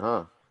game then,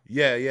 huh?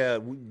 Yeah.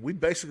 We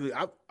basically,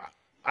 I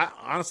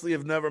honestly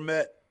have never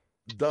met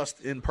Dust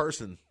in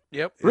person.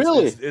 Yep.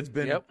 Really? It's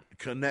been Yep.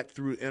 connect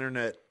through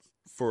internet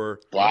for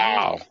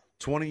Wow.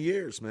 20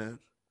 years, man.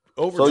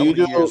 Over So 20 you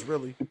do years,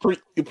 really.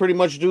 you pretty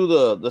much do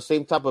the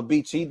same type of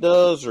beats he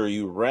does, or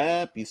you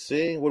rap, you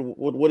sing.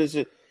 What is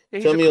it? Yeah,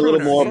 he's Tell me a little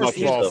crooner. more He's- about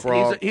he's- yourself.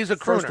 Frog. He's a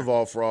First crooner. of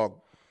all, Frog,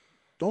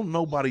 don't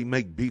nobody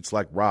make beats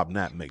like Rob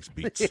Knapp makes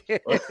beats.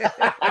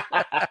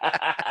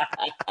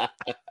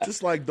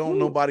 Just like don't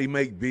nobody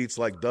make beats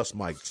like Dust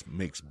Mike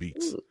makes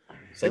beats.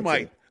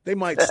 They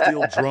might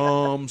steal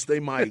drums. They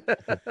might,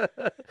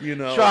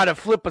 Try to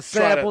flip a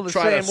sample the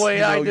same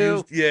way I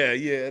do.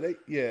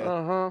 Yeah.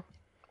 Uh-huh.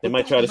 They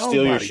might try to steal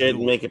your Nobody shit do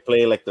and it. make it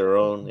play like their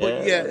own.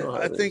 But I know how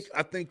I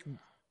it think is.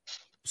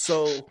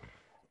 so.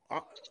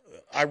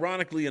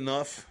 Ironically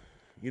enough,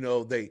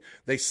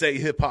 they say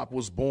hip hop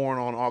was born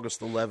on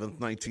August 11th,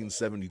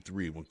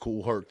 1973, when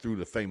Kool Herc threw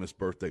the famous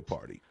birthday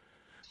party.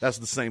 That's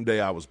the same day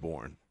I was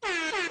born.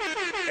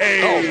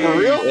 Hey, for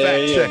real? There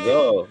Fact you check it.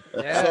 go.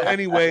 Yeah. So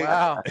anyway,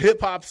 Wow. hip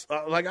hop's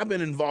like I've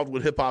been involved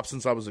with hip hop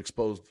since I was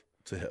exposed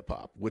to hip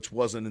hop, which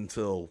wasn't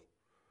until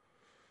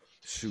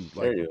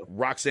There you go.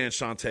 Roxanne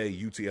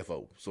Shante,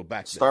 UTFO. So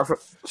back then.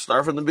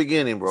 Start from the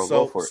beginning, bro.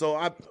 So go for it. so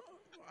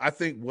I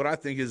think what I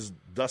think is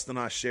Dustin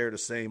and I share the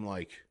same,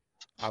 like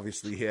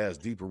obviously he has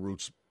deeper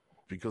roots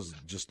because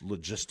just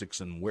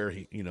logistics and where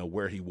he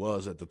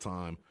was at the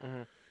time.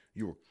 Mm-hmm.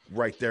 You were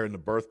right there in the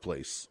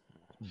birthplace.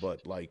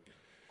 But like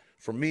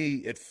for me,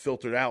 it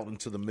filtered out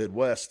into the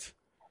Midwest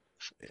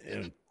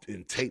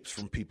in tapes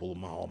from people.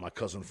 My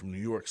cousin from New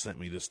York sent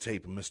me this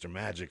tape of Mr.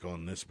 Magic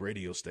on this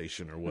radio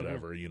station or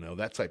whatever,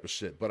 that type of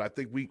shit. But I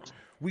think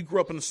we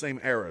grew up in the same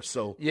era.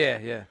 So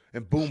Yeah.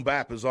 and boom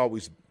bap is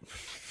always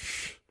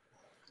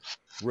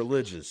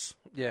religious.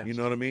 Yeah. You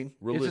know what I mean? It's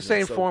Religious. the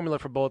same So- formula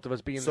for both of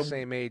us being the so-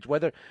 same age.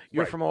 Whether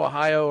you're Right. from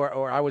Ohio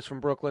or I was from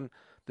Brooklyn,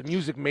 the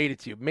music made it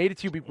to you. Made it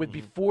to you with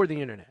before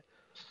the internet.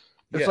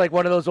 It's Yeah. like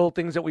one of those old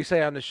things that we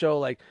say on the show,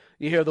 like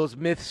you hear those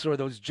myths or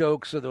those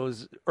jokes or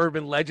those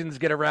urban legends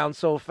get around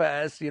so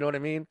fast, you know what I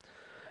mean?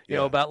 You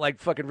know, about like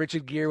fucking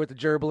Richard Gere with the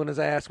gerbil in his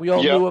ass. We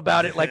all Yeah. knew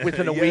about it like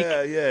within a week.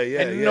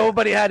 Yeah. And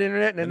nobody had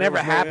internet, and it And there never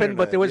was no happened.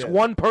 But internet, there was yeah.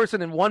 one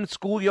person in one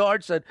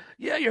schoolyard said,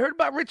 "Yeah, you heard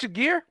about Richard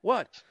Gere?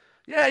 What?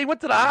 Yeah, he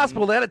went to the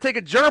hospital. They had to take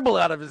a gerbil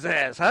out of his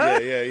ass, huh?"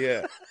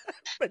 Yeah.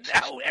 But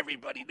now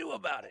everybody knew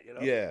about it.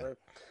 Yeah.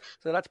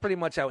 So that's pretty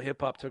much how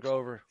hip hop took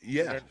over.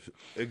 Yeah.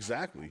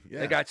 Exactly. Yeah.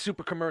 They got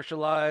super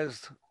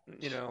commercialized,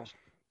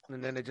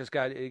 and then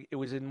it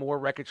was in more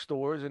record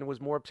stores and it was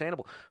more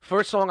obtainable.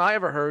 First song I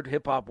ever heard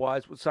hip hop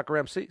wise was Sucker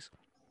MC's.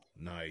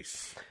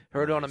 nice.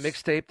 Heard it on a Nice.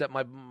 mixtape that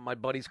my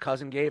buddy's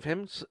cousin gave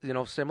him,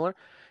 similar.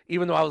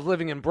 Even though I was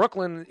living in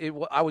Brooklyn,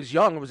 I was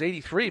young. It was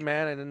 83,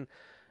 man. And then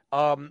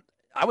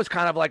I was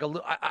kind of like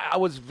I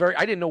was very,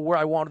 I didn't know where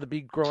I wanted to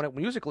be growing up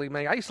musically,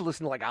 man. I used to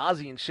listen to like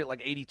Ozzy and shit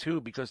like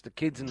 82 because the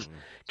kids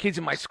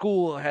in my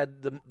school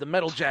had the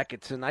metal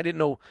jackets, and I didn't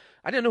know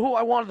who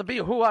I wanted to be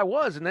or who I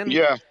was. And then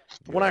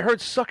when I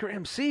heard Sucker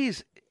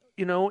MCs,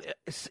 you know,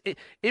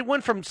 it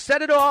went from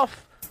Set It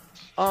Off,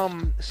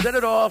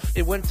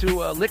 it went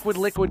to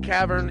Liquid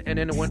Cavern, and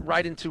then it went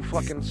right into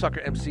fucking Sucker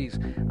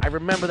MCs. I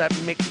remember that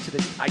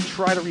mix I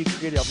try to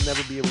recreate it, I'll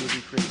never be able to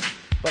recreate it.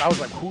 But I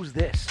was like, who's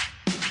this?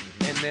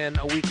 And then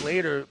a week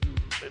later,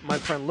 my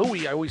friend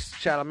Louie, I always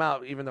shout him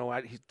out, even though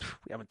we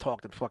haven't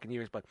talked in fucking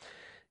years, but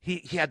he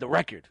had the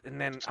record. And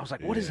then I was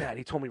like, what is that?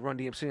 He told me Run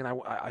DMC, and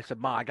I said,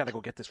 Ma, I got to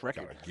go get this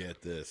record. Gotta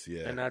get this,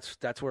 yeah. And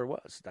that's where it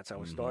was. That's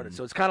how it started.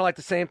 So it's kind of like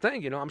the same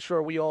thing, you know. I'm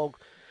sure we all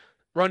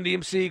Run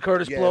DMC,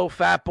 Curtis Blow,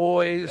 Fat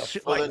Boys,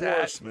 shit like that.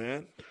 Course,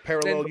 man.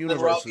 Parallel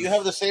universes. You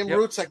have the same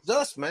roots like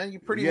us, man. You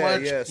pretty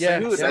much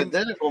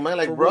identical, man,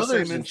 like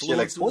brothers and shit,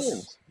 like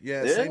twins.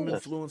 Yeah, same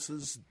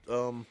influences.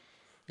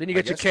 Then you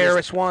get your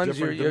KRS Ones,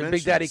 your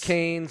Big Daddy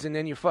Kanes, and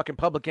then your fucking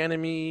Public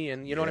Enemy,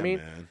 and you know what I mean?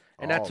 Man.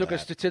 And that took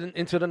us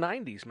into the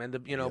 90s, man.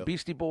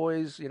 Beastie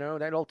Boys, you know,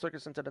 that all took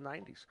us into the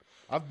 90s.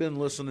 I've been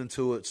listening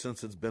to it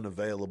since it's been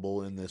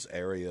available in this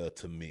area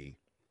to me,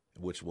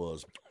 which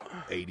was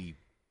 83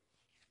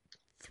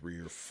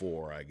 or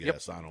 4, I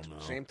guess. I don't know.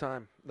 Same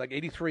time. Like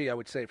 83, I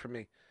would say, for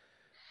me.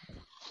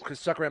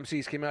 Because Sucker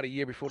MCs came out a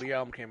year before the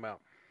album came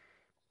out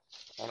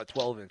on a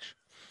 12-inch.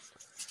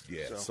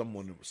 Yeah,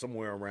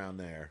 somewhere around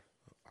there.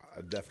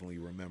 I definitely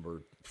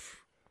remember.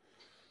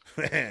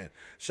 Man,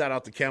 shout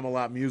out to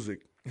Camelot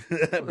Music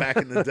back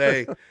in the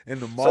day in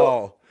the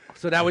mall.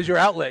 So that was your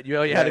outlet. You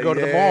had to go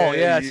to the mall.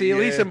 Yeah. See, at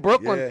least in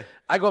Brooklyn,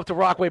 I go up to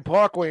Rockaway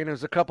Parkway, and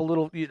there's a couple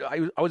little.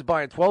 I was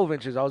buying 12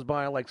 inches. I was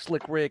buying like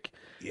Slick Rick,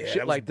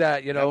 shit like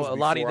that. You know,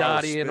 Lottie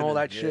Dottie and all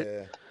that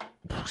shit.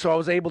 So I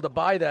was able to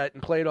buy that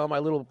and play it on my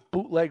little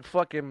bootleg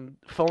fucking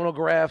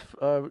phonograph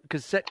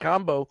cassette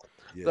combo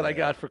that I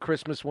got for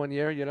Christmas one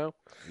year. You know.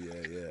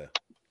 Yeah.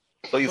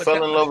 So you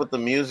fell in love with the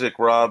music,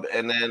 Rob,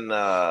 and then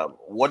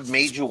what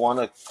made you want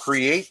to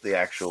create the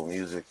actual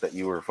music that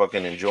you were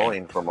fucking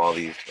enjoying from all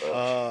these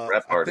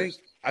rap artists?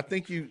 I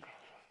think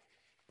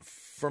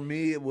for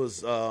me, it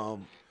was, I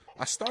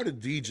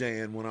started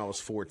DJing when I was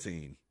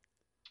 14.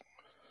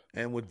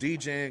 And with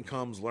DJing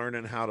comes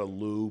learning how to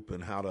loop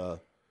and how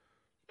to,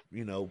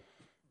 you know,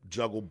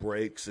 juggle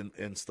breaks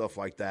and stuff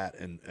like that,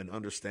 and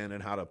understanding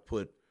how to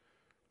put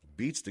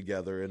beats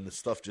together, and the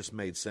stuff just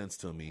made sense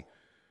to me.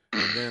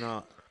 And then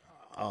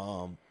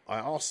I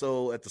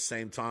also, at the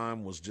same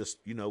time, was just,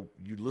 you know,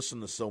 you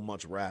listen to so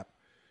much rap,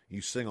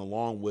 you sing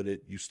along with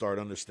it, you start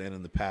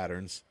understanding the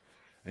patterns,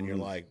 and you're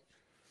like,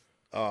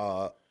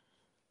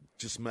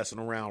 just messing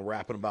around,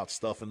 rapping about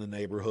stuff in the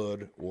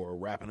neighborhood or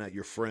rapping at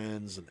your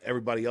friends, and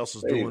everybody else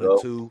is doing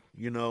it too,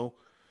 you know,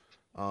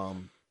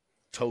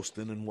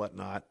 toasting and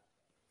whatnot.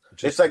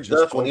 It's like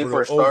Dust when he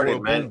first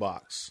started, man.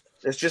 Boombox.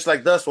 It's just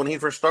like Dust when he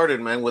first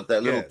started, man, with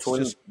that little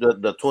twin,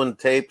 the twin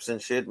tapes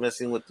and shit,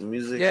 messing with the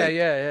music. Yeah.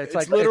 It's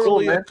like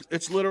literally,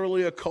 it's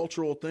literally a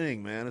cultural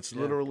thing, man. It's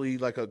literally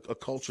like a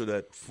culture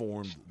that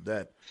formed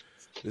that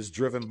is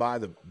driven by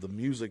the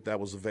music that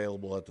was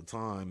available at the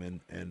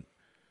time, and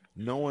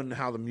knowing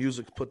how the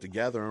music's put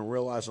together and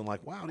realizing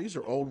like, wow, these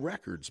are old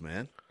records,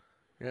 man.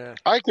 Yeah,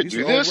 I could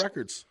do this. Old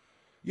records.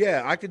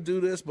 Yeah, I could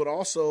do this, but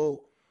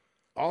also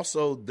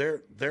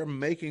they're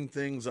making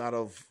things out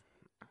of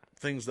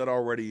things that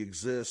already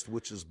exist,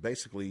 which is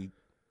basically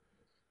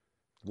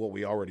what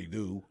we already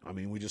do. I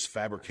mean, we just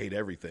fabricate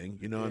everything,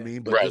 you know what I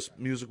mean? But this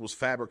music was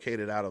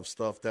fabricated out of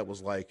stuff that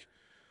was like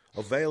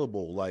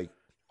available. Like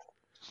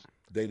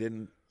they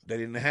didn't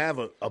have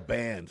a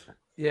band.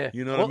 Yeah.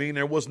 You know what I mean?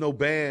 There was no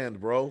band,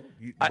 bro.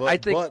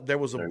 But there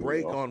was a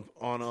break on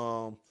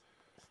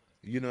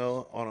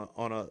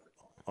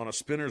a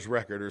Spinners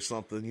record or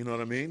something. You know what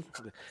I mean?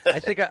 I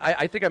think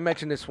I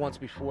mentioned this once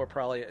before.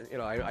 Probably, you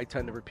know, I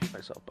tend to repeat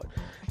myself, but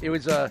it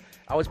was I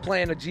was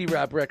playing a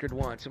G-Rap record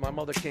once, and my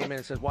mother came in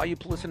and said, "Why are you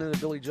listening to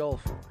Billy Joel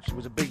for?" She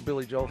was a big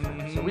Billy Joel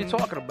fan. I said, "What are you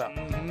talking about?"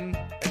 And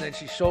then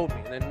she showed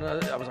me, and then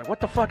I was like,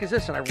 "What the fuck is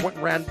this?" And I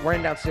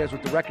ran downstairs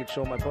with the record,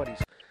 showing my buddies,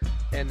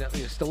 and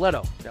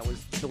Stiletto. That was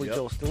Billy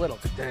Joel's Stiletto.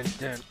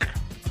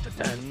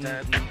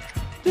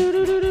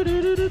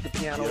 The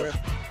piano riff.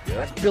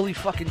 That's Billy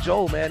fucking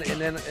Joel, man. And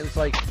then it's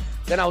like,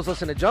 then I was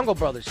listening to Jungle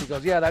Brothers. She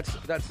goes, "Yeah, that's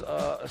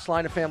Sly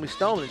and the Family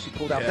Stone," and she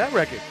pulled out that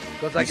record.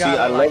 Because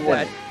I love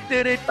when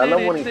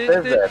he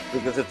says that,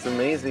 because it's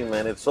amazing,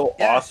 man. It's so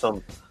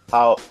awesome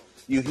how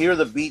you hear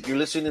the beat, you're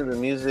listening to the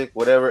music,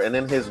 whatever, and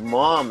then his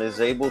mom is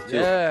able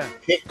to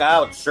pick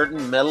out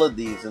certain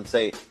melodies and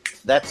say,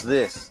 "That's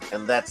this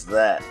and that's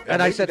that."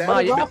 And I said, "Ma,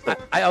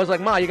 I was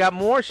like, "Ma, you got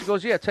more?" She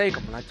goes, "Yeah, take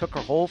them." And I took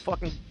her whole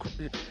fucking.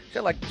 She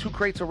had like 2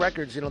 crates of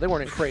records. You know, they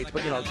weren't in crates,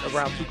 but you know,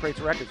 around 2 crates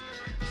of records.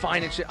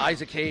 Fine and shit.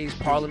 Isaac Hayes,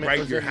 Parliament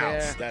was in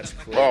there. That's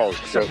cool.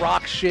 Some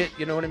rock shit.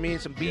 You know what I mean?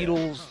 Some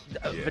Beatles,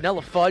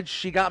 Vanilla Fudge.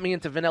 She got me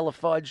into Vanilla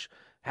Fudge,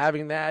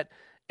 having that,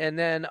 and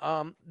then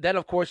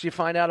of course you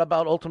find out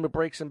about Ultimate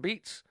Breaks and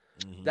Beats.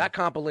 That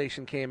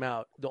compilation came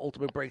out, the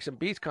Ultimate Breaks and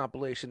Beats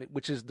compilation,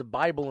 which is the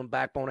Bible and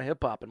backbone of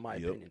hip hop, in my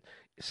opinion.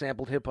 It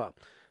sampled hip hop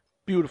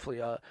beautifully.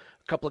 A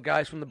couple of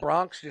guys from the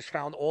Bronx just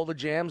found all the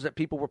jams that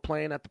people were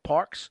playing at the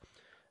parks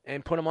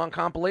and put them on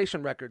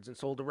compilation records and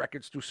sold the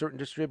records through certain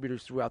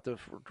distributors throughout the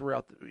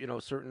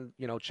certain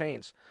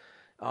chains.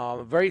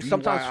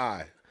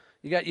 Sometimes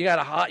you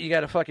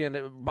gotta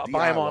fucking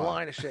buy them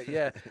online and shit.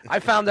 Yeah, I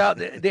found out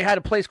they had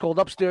a place called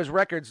Upstairs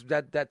Records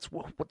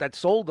that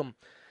sold them.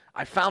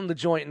 I found the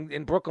joint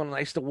in Brooklyn, and I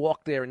used to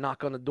walk there and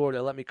knock on the door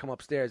to let me come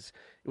upstairs.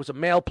 It was a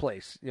mail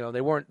place,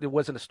 It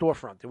wasn't a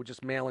storefront. They were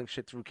just mailing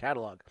shit through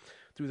catalog,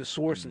 through the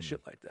source and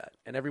shit like that.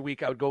 And every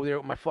week I would go there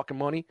with my fucking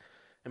money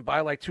and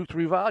buy like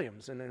 2-3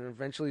 volumes, and then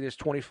eventually there's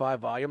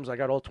 25 volumes. I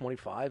got all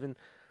 25, and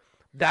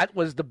that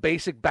was the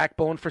basic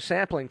backbone for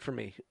sampling for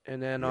me.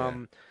 And then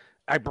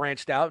I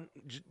branched out.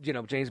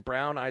 James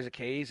Brown, Isaac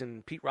Hayes,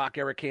 and Pete Rock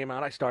era came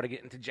out. I started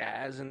getting into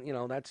jazz,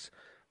 and that's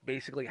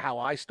basically how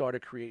I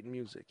started creating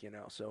music,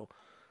 So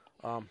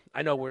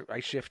I know where I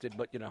shifted,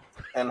 but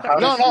And how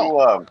did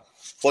you,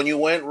 when you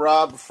went,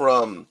 Rob,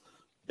 from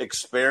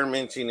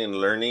experimenting and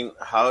learning,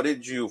 how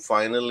did you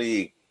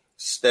finally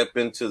step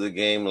into the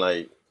game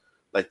like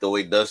the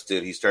way Dust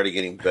did? He started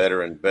getting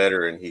better and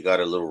better, and he got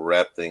a little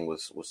rap thing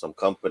with some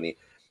company.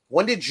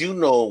 When did you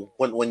know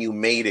when you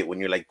made it? When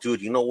you're like,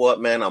 dude, you know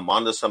what, man? I'm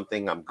onto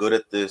something. I'm good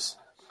at this.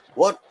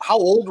 How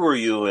old were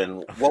you,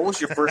 and what was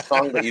your first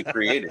song that you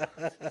created?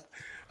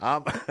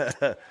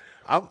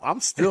 I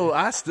still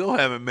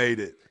haven't made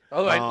it.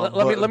 All right,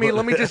 let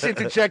me just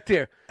interject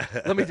here.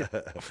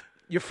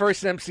 Your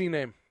first MC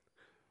name.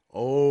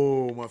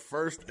 Oh, my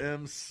first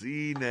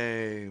MC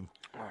name.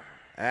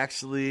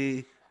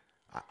 Actually,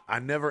 I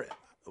never.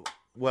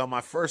 Well,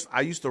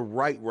 I used to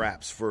write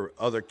raps for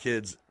other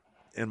kids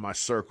in my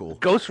circle.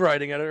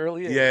 Ghostwriting at an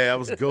early age. Yeah, I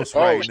was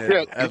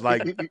ghostwriting at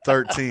like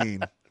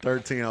 13.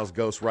 13, I was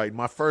ghostwriting.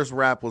 My first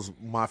rap was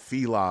My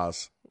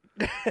Filas.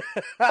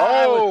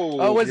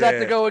 Was that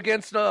to go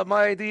against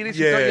my Adidas?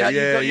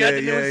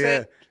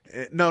 Yeah.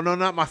 No,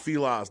 not My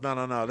Filas.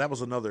 No. That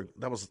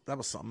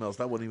was something else.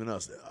 That wasn't even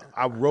us.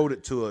 I wrote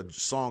it to a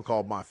song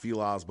called My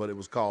Filas, but it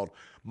was called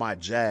My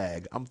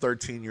Jag. I'm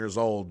 13 years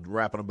old,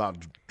 rapping about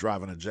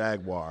driving a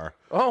Jaguar.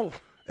 Oh.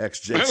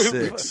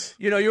 XJ6.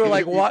 You were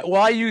like,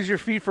 why use your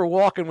feet for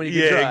walking when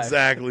you can drive?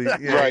 Exactly.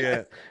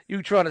 Yeah.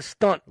 You trying to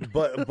stunt.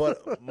 But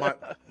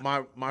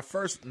my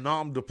first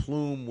nom de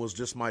plume was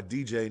just my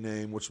DJ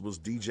name, which was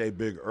DJ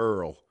Big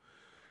Earl.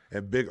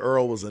 And Big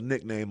Earl was a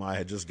nickname I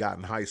had just got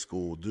in high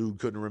school. Dude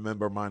couldn't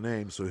remember my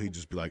name, so he'd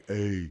just be like,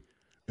 hey,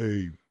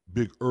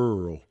 Big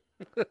Earl.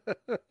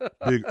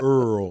 Big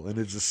Earl, and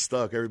it just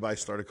stuck. Everybody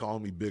started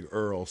calling me Big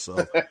Earl, so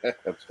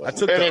I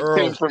took the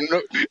Earl.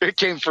 It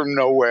came from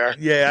nowhere.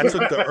 Yeah, I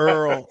took the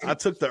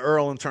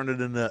Earl. And turned it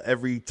into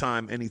Every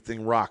Time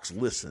Anything Rocks,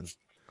 Listen.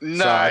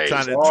 Nice. So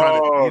I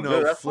trying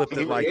to flipped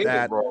it like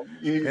that.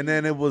 And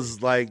then it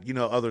was like,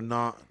 other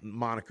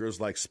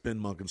monikers like Spin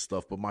Monk and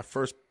stuff. But my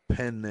first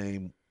pen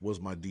name was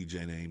my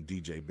DJ name,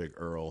 DJ Big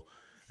Earl.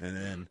 And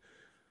then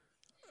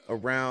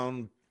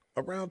around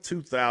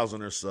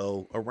 2000 or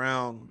so,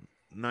 around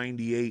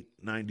 98,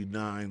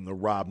 99, the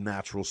Rob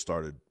Natural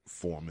started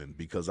forming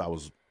because I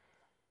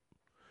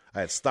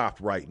had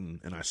stopped writing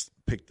and I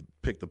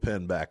picked the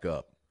pen back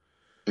up.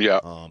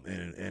 Yeah.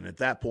 And at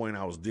that point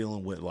I was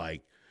dealing with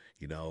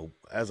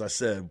as I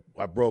said,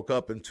 I broke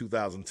up in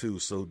 2002.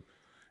 So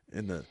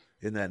in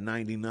that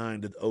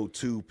 99 to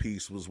 02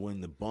 piece was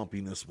when the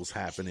bumpiness was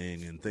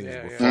happening and things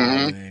were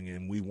falling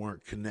and we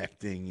weren't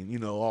connecting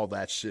and, all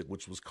that shit,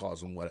 which was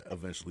causing what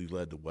eventually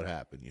led to what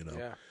happened,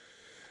 Yeah.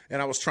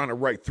 And I was trying to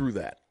write through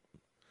that.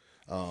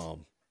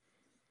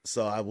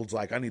 So I was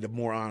like, I need a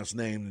more honest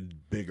name than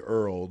Big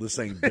Earl. This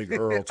ain't Big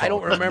Earl. I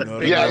don't remember.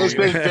 This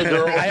Big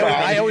Earl.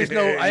 I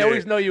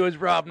always know you as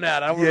Rob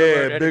Nat. I don't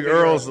remember Big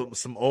Earl's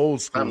some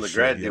old school. I'm the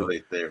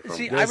graduate there.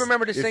 See, I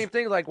remember the same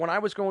thing. Like when I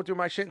was going through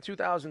my shit in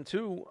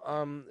 2002,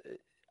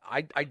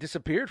 I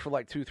disappeared for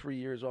like 2-3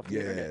 years off the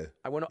internet.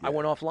 I went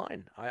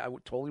offline. I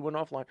totally went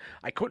offline.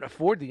 I couldn't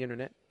afford the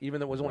internet,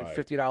 even though it was only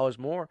 $50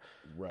 more.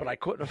 Right. But I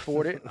couldn't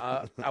afford it.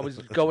 I was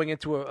going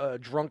into a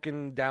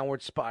drunken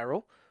downward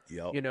spiral.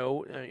 Yep.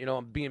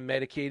 I'm being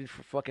medicated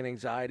for fucking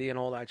anxiety and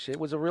all that shit.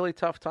 It was a really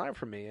tough time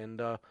for me.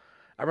 And I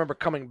remember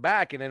coming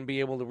back and then be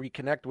able to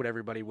reconnect with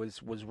everybody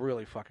was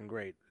really fucking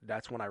great.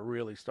 That's when I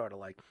really started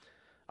like,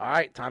 all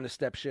right, time to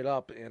step shit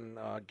up and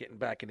getting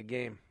back in the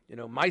game.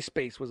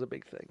 MySpace was a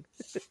big thing.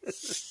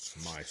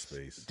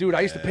 MySpace. Dude,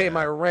 I used to pay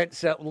my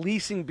rent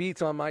leasing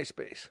beats on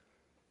MySpace.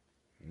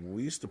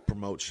 We used to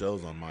promote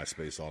shows on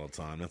MySpace all the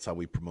time. That's how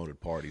we promoted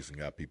parties and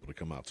got people to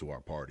come out to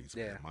our parties.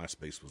 Yeah.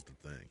 MySpace was the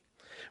thing.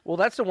 Well,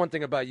 that's the one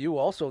thing about you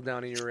also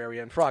down in your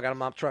area. And Frog, I'm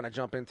not trying to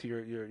jump into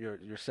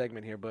your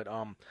segment here, but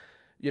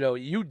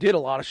you did a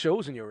lot of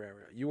shows in your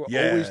area. You were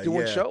always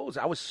doing shows.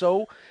 I was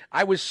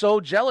so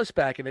jealous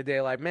back in the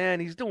day. Like, man,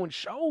 he's doing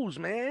shows,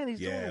 man. He's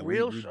doing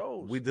real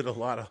shows. We did a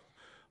lot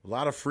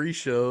of free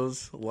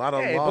shows, a lot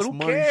of lost who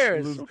money.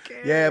 Cares? Who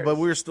cares? Yeah, but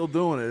we were still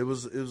doing it. It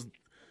was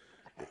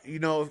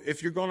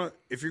if you're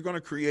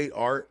gonna create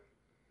art,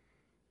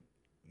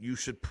 you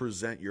should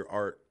present your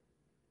art,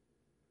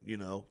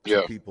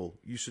 to people.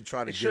 You should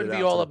try to it get shouldn't it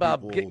be out all to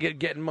about people.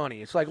 getting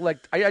money. It's like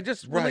I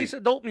just released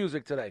adult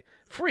music today,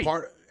 free.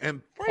 Part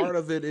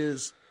of it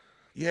is,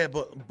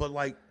 but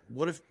like,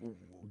 what if?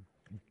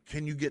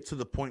 Can you get to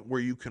the point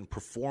where you can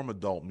perform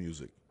adult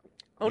music?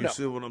 Oh, you no.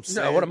 see what I'm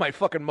saying? No, what am I,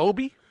 fucking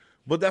Moby?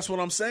 But that's what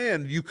I'm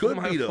saying. You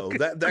could be, though.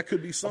 That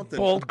could be something.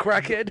 Bald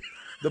crackhead.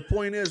 The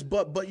point is,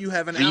 but you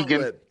have an Vegan.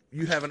 outlet.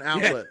 You have an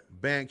outlet,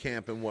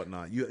 Bandcamp and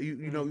whatnot.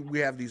 You know, we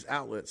have these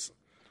outlets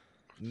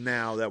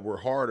now that were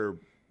harder.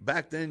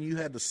 Back then, you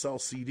had to sell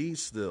CDs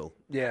still.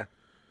 Yeah.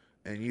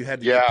 And you had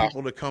to get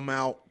people to come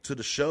out to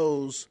the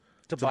shows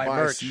to buy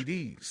merch.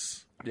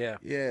 CDs. Yeah.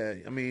 Yeah,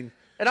 I mean...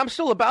 And I'm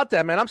still about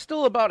that, man. I'm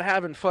still about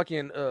having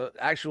fucking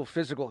actual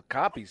physical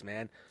copies,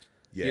 man.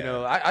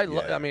 Yeah,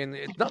 I mean,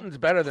 nothing's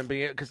better than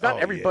being, because not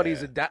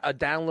everybody's a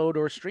download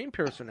or a stream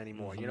person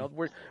anymore.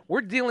 Mm-hmm.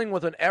 We're dealing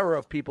with an era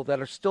of people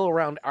that are still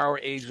around our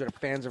age that are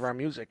fans of our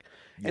music,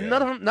 and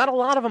not a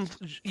lot of them,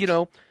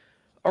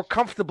 are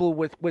comfortable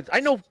with. I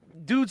know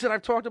dudes that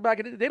I've talked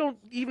about, they don't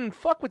even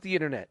fuck with the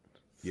internet.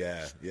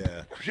 Yeah.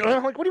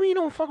 I'm like, what do you mean you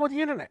don't fuck with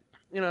the internet?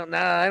 I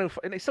don't.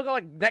 And they still got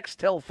like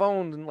Nextel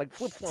phones and like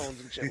flip phones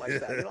and shit like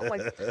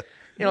that.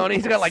 And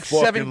he's got like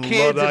seven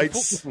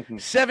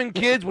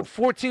kids with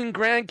 14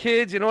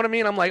 grandkids. You know what I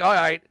mean? I'm like, all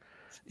right,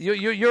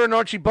 you're an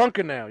Archie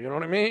Bunker now. You know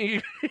what I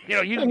mean?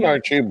 An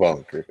Archie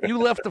Bunker. You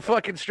left the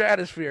fucking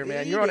stratosphere,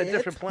 man. You're on a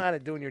different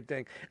planet doing your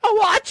thing.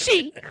 Oh,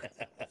 Archie!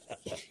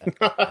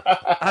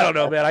 I don't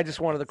know, man. I just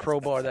wanted to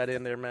crowbar that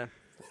in there, man.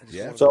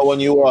 So when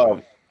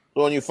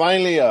you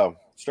finally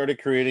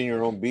started creating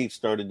your own beats,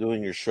 started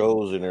doing your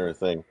shows and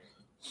everything,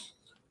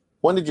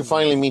 when did you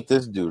finally meet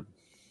this dude?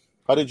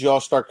 How did you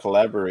all start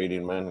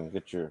collaborating, man, and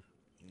get your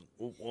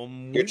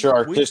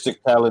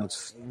artistic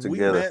talents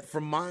together? We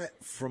met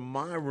from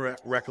my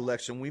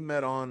recollection. We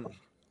met on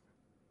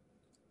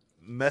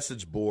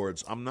message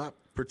boards. I'm not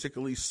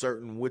particularly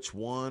certain which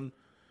one,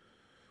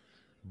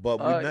 but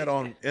we met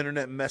on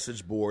internet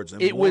message boards.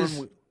 And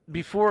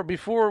before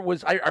it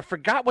was. I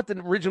forgot what the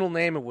original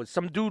name it was.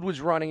 Some dude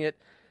was running it.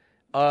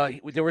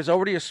 There was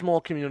already a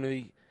small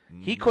community.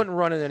 He couldn't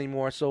run it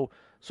anymore, so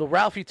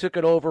Ralphie took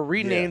it over,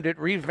 renamed it,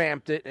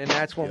 revamped it, and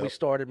that's when we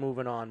started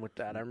moving on with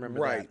that. I remember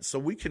that. Right. So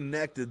we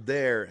connected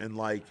there and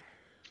like,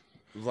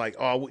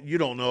 oh, you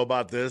don't know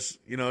about this.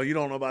 You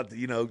don't know about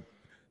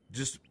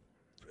just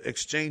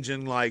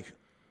exchanging like,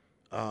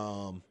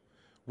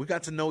 we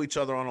got to know each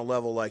other on a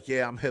level like,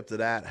 yeah, I'm hip to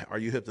that. Are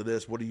you hip to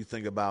this? What do you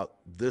think about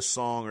this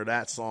song or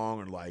that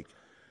song? Or like,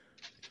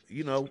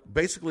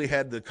 basically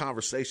had the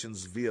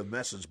conversations via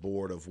message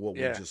board of what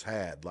we just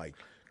had, like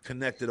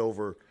connected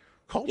over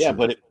culture. Yeah,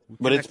 but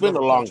it's been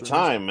a long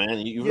time, man.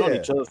 You've known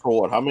each other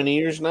for what? How many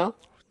years now?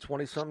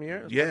 20-some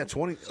years. Yeah,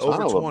 20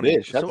 over 20.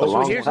 Bitch. That's a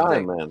long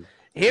time, man.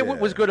 What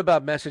was good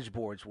about message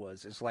boards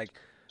was it's like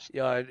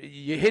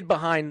you hid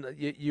behind,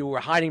 you were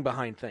hiding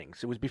behind things.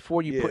 It was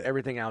before you put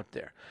everything out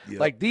there. Yep.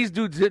 Like these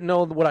dudes didn't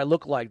know what I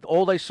looked like.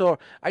 All they saw,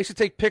 I used to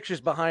take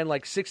pictures behind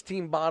like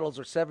 16 bottles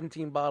or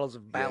 17 bottles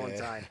of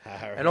Ballantine,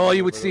 and all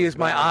you would see is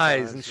my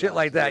eyes and shit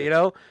like that. Did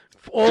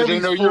they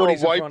know you were a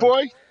white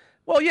boy?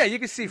 Well, yeah, you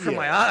can see from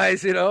my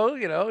eyes,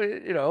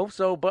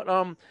 So,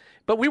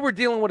 but we were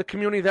dealing with a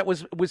community that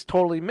was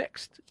totally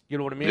mixed. You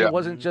know what I mean? It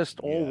wasn't just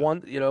all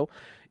one.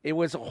 It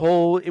was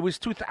it was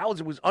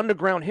 2000. It was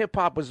underground hip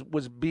hop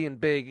was being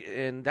big,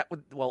 and that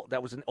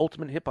was an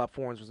Ultimate Hip Hop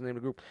Forums was the name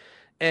of the group,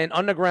 and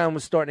underground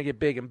was starting to get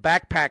big, and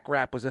backpack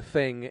rap was a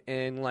thing,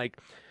 and like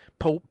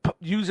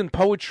using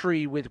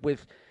poetry with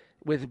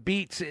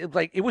beats.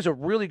 It was a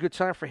really good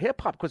time for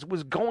hip hop because it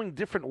was going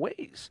different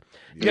ways.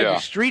 You had your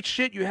street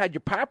shit, you had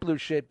your popular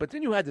shit, but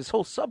then you had this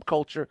whole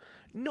subculture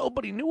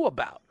nobody knew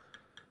about.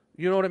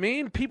 You know what I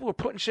mean? People were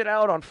putting shit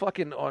out on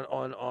fucking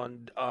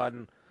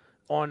on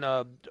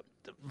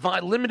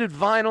limited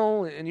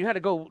vinyl, and you had to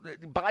go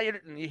buy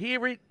it and you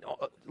hear it.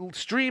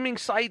 Streaming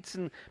sites,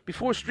 and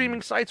before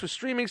streaming sites were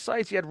streaming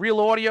sites, you had real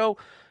audio.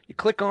 You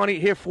click on it,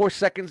 you hear 4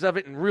 seconds of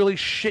it in really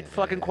shit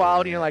fucking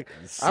quality. You're like,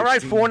 all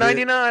right,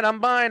 $4.99, I'm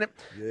buying it.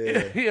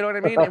 Yeah. You know what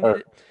I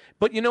mean?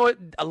 But you know what?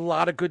 A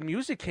lot of good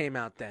music came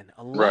out then.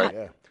 A lot.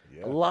 Right.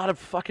 Yeah. A lot of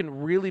fucking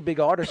really big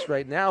artists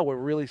right now were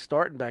really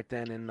starting back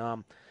then, and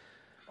a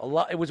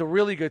lot. It was a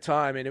really good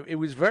time, and it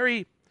was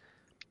very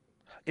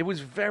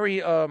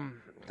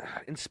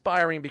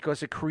inspiring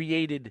because it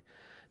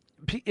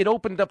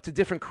opened up to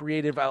different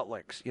creative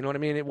outlets. You know what I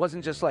mean? It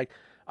wasn't just like,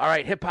 all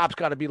right, hip hop's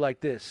got to be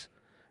like this.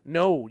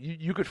 No,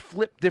 you could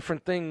flip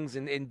different things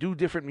and do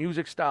different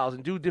music styles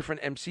and do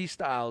different MC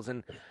styles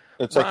and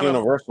it's like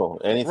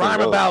universal. Anything rhyme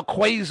goes. About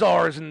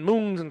quasars and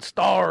moons and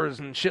stars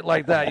and shit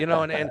like that,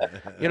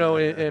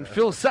 and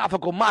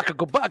philosophical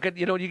makako bucket.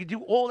 You could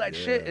do all that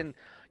shit, and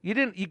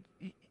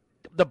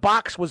the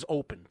box was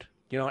opened,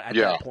 at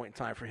that point in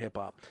time for hip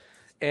hop,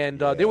 and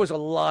there was a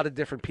lot of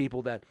different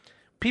people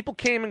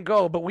came and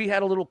go, but we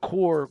had a little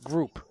core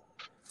group,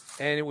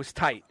 and it was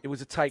tight. It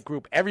was a tight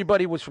group.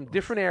 Everybody was from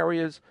different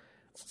areas.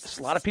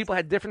 A lot of people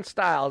had different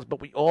styles,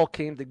 but we all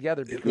came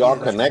together. You all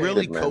connected,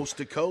 really man. coast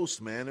to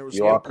coast, man. There was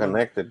you all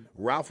connected.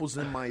 Ralph was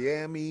in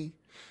Miami.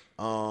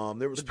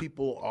 There was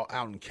people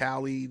out in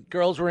Cali.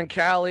 Girls were in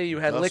Cali. You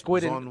had Gus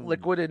Liquid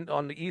was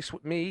on the east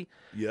with me.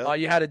 Yeah.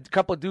 You had a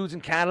couple of dudes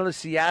in Canada,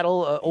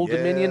 Seattle, Old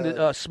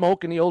Dominion.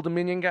 Smoke and the Old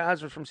Dominion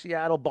guys were from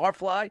Seattle.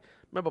 Barfly,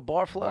 remember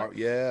Barfly?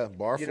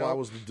 Barfly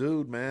was the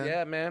dude, man.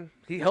 Yeah, man.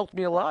 He helped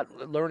me a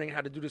lot learning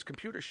how to do this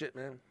computer shit,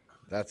 man.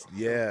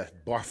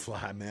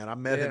 Barfly, man. I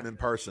met him in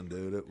person,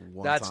 dude. At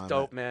one That's time,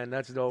 dope, man.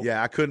 That's dope.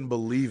 Yeah, I couldn't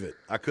believe it.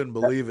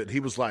 He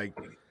was like,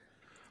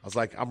 I was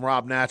like, I'm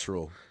Rob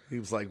Natural. He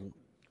was like,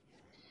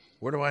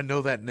 where do I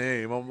know that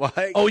name? I'm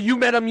like, oh, you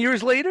met him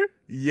years later?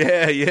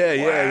 Yeah.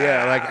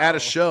 Like at a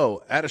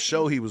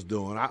show he was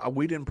doing.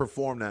 We didn't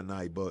perform that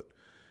night, but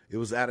it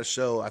was at a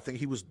show. I think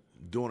he was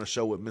doing a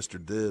show with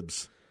Mr.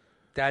 Dibbs.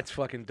 That's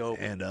fucking dope.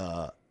 And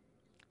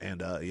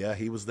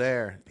he was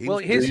there.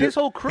 His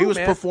whole crew. He was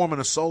man. performing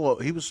a solo.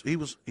 He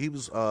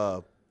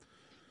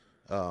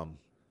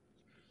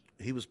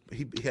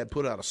had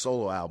put out a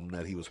solo album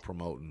that he was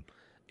promoting.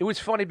 It was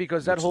funny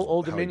because that whole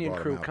Old Dominion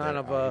crew kind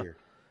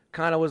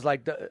of was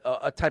like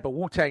a type of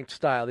Wu-Tang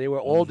style. They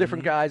were all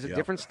different guys in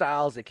different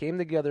styles. They came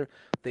together.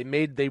 They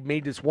made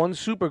this one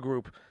super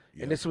group,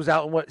 and this was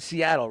out in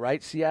Seattle,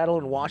 right? Seattle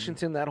and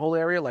Washington, that whole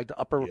area, like the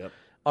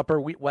upper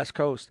West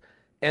Coast.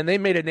 And they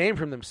made a name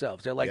for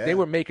themselves. They're like they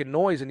were making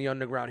noise in the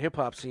underground hip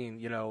hop scene,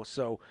 you know.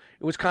 So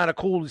it was kind of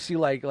cool to see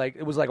like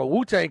it was like a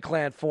Wu-Tang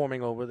clan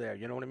forming over there.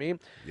 You know what I mean?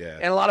 Yeah.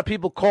 And a lot of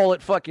people call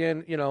it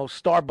fucking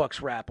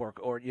Starbucks rap or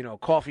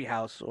coffee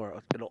house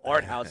or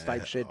art house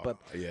type shit. But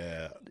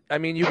I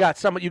mean, you got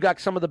some of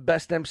the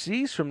best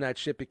MCs from that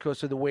shit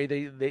because of the way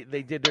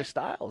they did their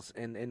styles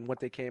and what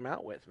they came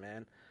out with,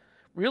 man.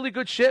 Really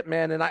good shit,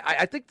 man, and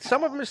I think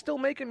some of them are still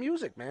making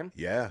music, man.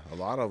 Yeah, a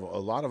lot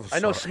of. I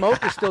know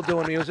Smoke is still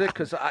doing music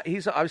because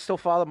I still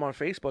follow him on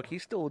Facebook.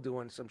 He's still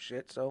doing some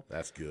shit. So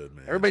that's good,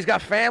 man. Everybody's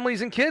got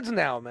families and kids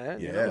now, man.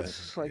 Yeah,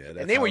 it's like,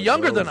 and they were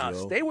younger than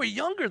us. They were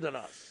younger than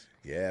us.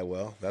 Yeah,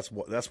 well, that's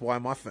why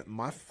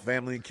my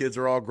family and kids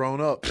are all grown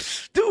up,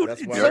 dude.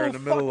 That's why they're in the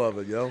middle of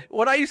it, yo.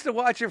 When I used to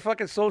watch your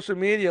fucking social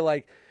media,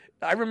 like.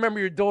 I remember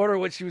your daughter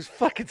when she was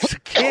fucking a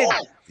kid.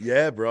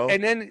 Yeah, bro.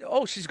 And then,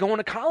 she's going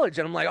to college.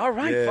 And I'm like, all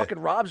right, fucking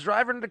Rob's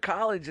driving her to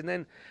college. And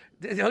then,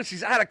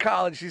 she's out of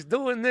college. She's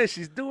doing this.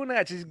 She's doing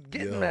that. She's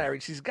getting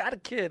married. She's got a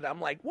kid. I'm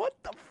like, what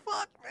the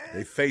fuck, man?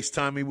 They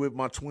FaceTimed me with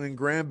my twin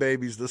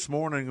grandbabies this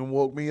morning and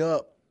woke me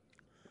up.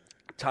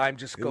 Time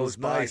just goes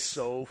by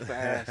so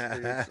fast,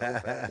 dude. So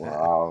fast.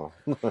 Wow.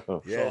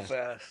 So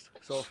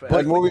fast.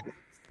 But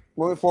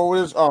moving forward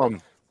is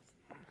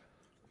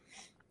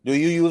do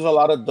you use a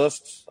lot of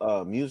Dust's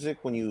music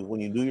when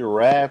you do your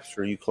raps,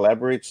 or you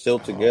collaborate still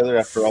together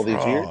after all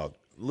these years?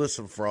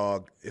 Listen,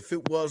 Frog, if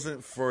it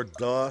wasn't for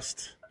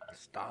Dust,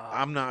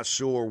 I'm not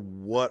sure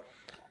what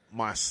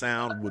my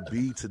sound would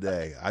be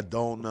today. I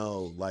don't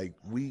know. Like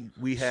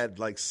we had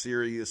like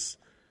serious,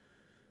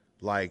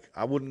 like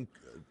I wouldn't.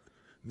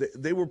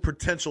 They were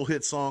potential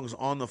hit songs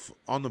on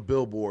the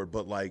Billboard,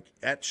 but like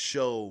at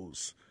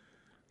shows.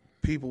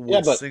 People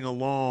would sing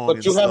along.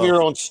 But you have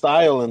your own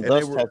style, and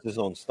Dust has his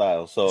own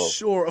style. So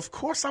sure, of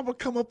course, I would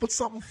come up with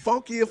something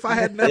funky if I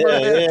had never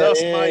had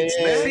Dust nights,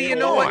 man. See, you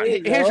know what?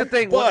 Here's the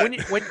thing.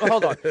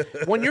 Hold on.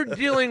 When you're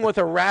dealing with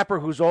a rapper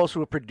who's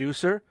also a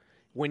producer,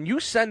 when you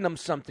send them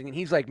something and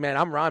he's like, "Man,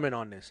 I'm rhyming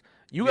on this,"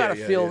 you got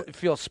to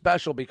feel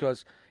special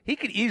because he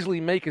could easily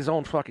make his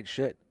own fucking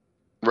shit.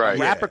 Right.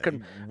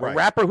 A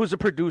rapper who's a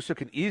producer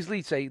can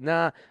easily say,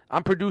 "Nah,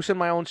 I'm producing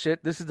my own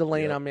shit. This is the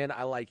lane I'm in.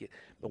 I like it."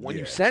 But when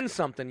you send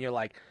something, you're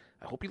like,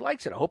 "I hope he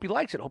likes it. I hope he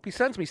likes it. I hope he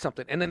sends me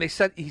something." And then he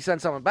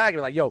sends something back. And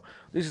you're like, "Yo,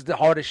 this is the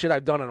hardest shit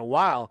I've done in a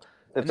while."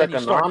 It's like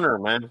an honor,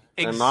 man.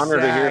 An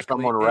honor to hear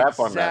someone rap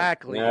on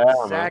that.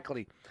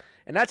 Exactly.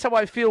 And that's how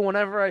I feel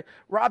whenever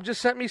Rob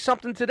just sent me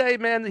something today,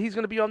 man. That he's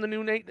going to be on the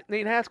new Nate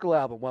Haskell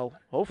album. Well,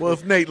 hopefully. Well,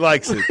 if Nate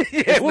likes it.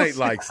 Nate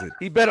likes it.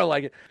 He better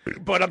like it.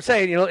 But I'm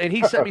saying, and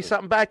he sent me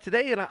something back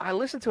today, and I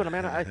listened to it,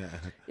 man.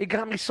 It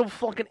got me so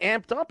fucking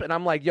amped up. And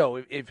I'm like,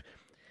 yo,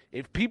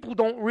 if people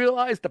don't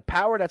realize the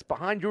power that's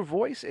behind your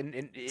voice,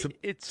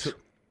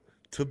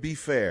 to be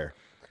fair,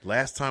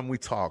 last time we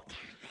talked,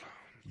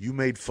 you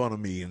made fun of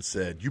me and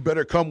said, "You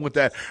better come with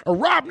that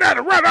Rob Nat,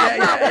 Rob."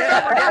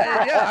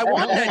 Yeah. I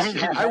want that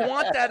shit. I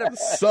want that.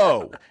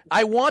 So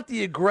I want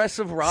the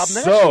aggressive Rob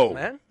Nat shit,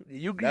 man.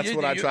 That's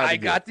what I tried to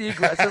do. I got the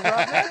aggressive Rob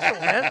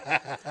Nat,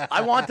 man.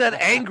 I want that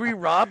angry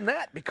Rob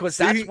Nat because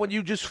that's when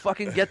you just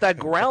fucking get that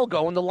growl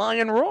going. The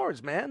lion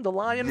roars, man. The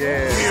lion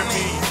roars. Hear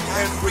me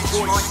and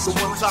rejoice. The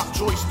one top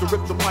choice to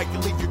rip the mic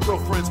and leave your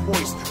girlfriend's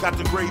voice. Got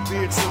the gray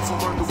beard since I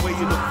learned the way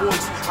of the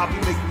voice. I'll be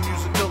making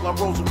music till I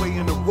rolls away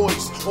in a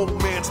Royce.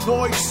 Old man's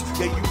noise.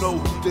 Yeah, you know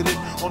who did it.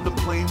 On the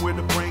plane where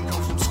the brain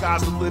comes from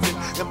skies of living.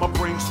 And my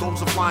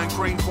brainstorms a flying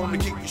crane form to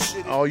get your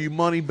shit. All you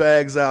money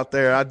bags out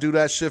there, I do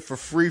that shit for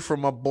free for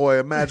my boy.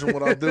 Imagine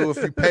what I'll do if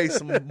you pay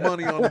some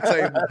money on the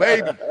table,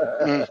 baby.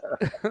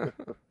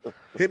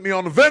 Hit me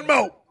on the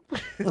Venmo.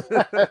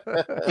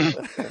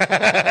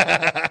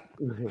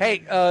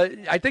 Hey,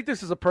 I think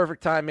this is a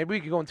perfect time. Maybe we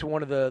could go into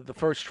one of the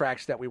first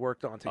tracks that we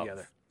worked on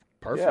together.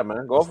 Perfect. Yeah,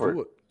 man, go for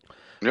it.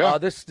 Yeah.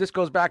 This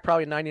goes back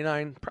probably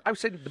 99. I would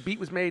say the beat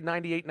was made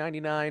 98,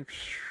 99.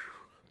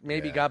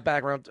 Maybe got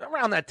back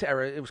around that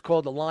era. It was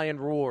called The Lion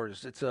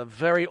Roars. It's a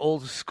very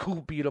old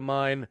school beat of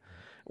mine.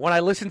 When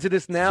I listen to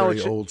this now,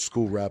 very old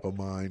school rap of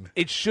mine.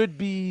 It should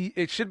be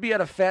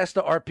at a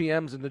faster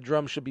RPMs, and the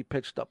drums should be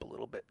pitched up a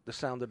little bit. The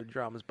sound of the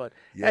drums, but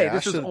hey,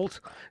 this is old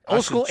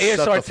school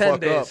ASR 10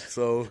 days. Up,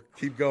 so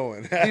keep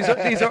going.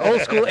 these are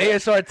old school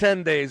ASR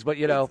 10 days, but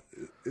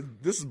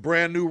this is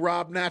brand new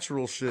Rob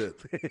Natural shit.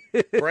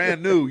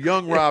 Brand new,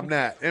 young Rob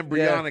Nat,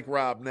 embryonic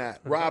Rob Nat,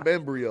 Rob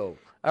Embryo.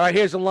 All right,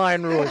 here's The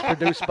Lion Rules,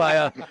 produced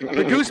by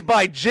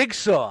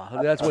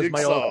Jigsaw. That was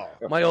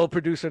my old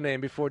producer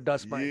name before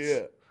Dust Mites. Yeah.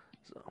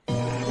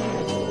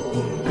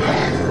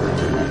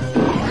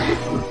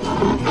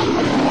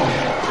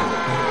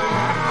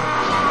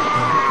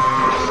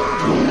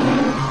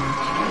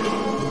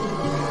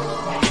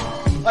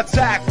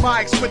 Attack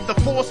mics with the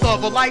force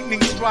of a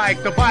lightning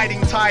strike. The biting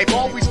type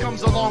always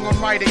comes along on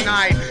writing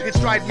night. It's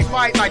drive we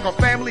fight like our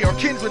family or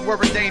kindred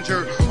were in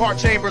danger. Heart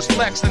chambers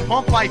flex and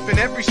pump life in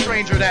every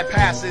stranger that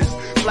passes.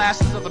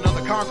 Flashes of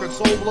another conquered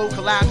soul blow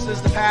collapses.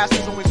 The past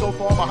is only so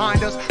far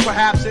behind us.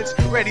 Perhaps it's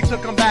ready to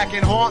come back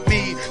and haunt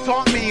me.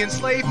 Taunt me,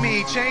 enslave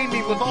me, chain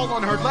me with all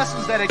unheard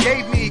lessons that it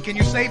gave me. Can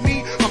you save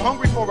me? I'm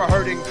hungry for a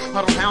hurting.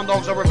 Huddled hound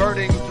dogs are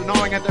reverting to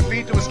gnawing at their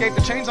feet to escape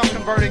the chains I'm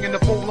converting into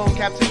full-blown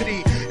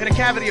captivity. In a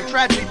cavity of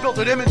tragedy,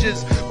 filtered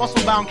images.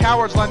 Muscle-bound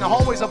cowards line the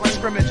hallways of my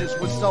scrimmages.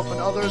 With self and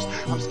others,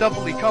 I'm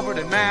stuffily covered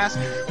in mask,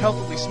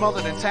 healthily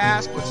smothered in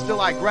task, but still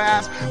I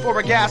grasp for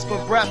a gasp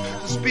of breath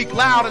to speak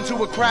loud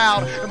into a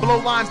crowd and blow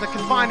lines that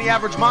confine the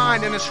average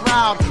mind in a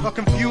shroud. A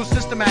confused,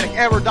 systematic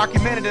error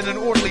documented in an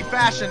orderly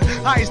fashion.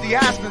 High as the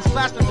aspens,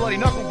 clasping bloody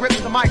knuckle grips,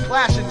 the mic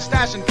clashing,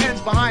 stashing pens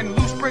behind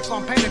loose bricks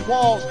on painted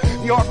walls.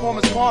 The art form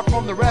is far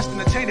from the rest in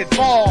the tainted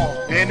fall.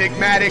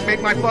 Enigmatic,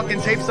 make my fucking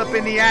tapes up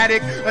in the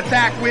attic.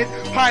 Attack with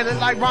pilot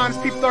light rhymes,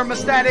 peep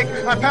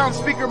thermostatic. I pound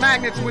speaker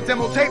magnets with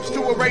demo tapes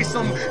to erase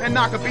them and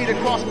knock a beat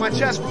across my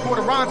chest, record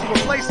a rhyme to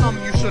replace them.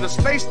 You should have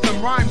spaced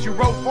them rhymes you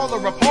wrote farther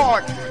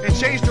apart and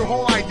changed your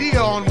whole idea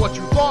on what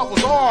you thought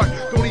was art.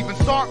 Don't even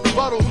start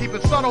rebuttal, keep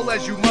it subtle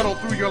as you muddle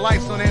through your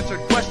life's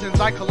unanswered questions.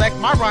 I collect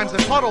my rhymes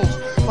in puddles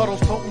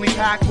potently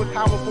packed with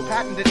powerful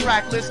patented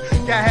track lists.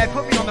 Yeah, head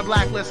put me on the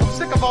blacklist. I'm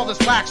sick of all this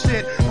black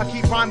shit. I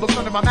keep rhyme books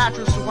under my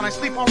mattress, so when I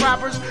sleep on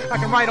rappers, I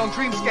can write on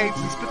dreamscapes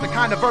and spit the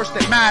kind of verse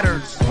that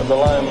matters. What the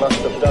lion must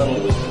have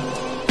done was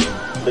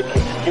lick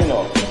his skin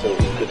off so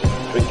he could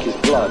drink his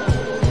blood.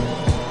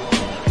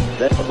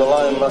 Then what the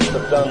lion must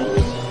have done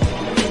was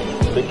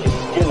lick his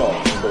skin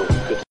off so he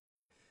could...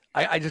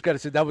 I just got to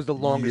say, that was the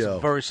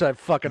longest verse I've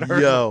fucking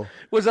heard.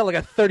 Was that like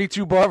a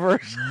 32-bar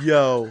verse?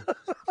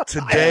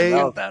 Today,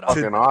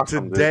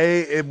 awesome,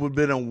 today it would have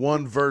been a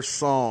one-verse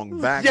song.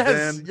 Back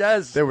then,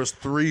 there was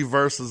 3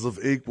 verses of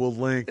equal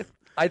length.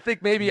 I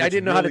think maybe I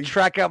didn't know how to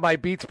track out my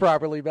beats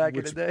properly back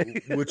in the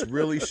day. Which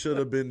really should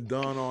have been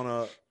done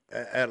on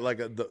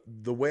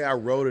the way I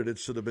wrote it. It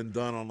should have been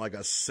done on like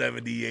a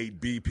 78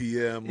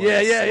 BPM.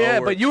 Yeah.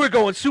 But you were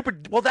going super.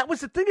 Well, that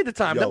was the thing at the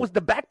time. That was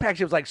the backpack.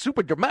 It was like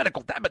super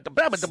dramatical.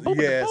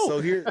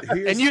 So here's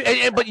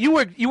but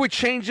you were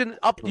changing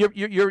up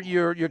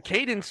your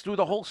cadence through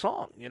the whole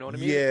song. You know what I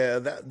mean? Yeah,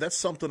 that's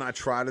something I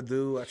try to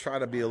do. I try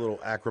to be a little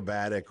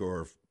acrobatic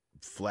or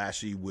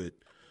flashy with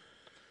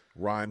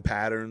rhyme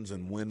patterns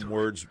and when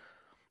words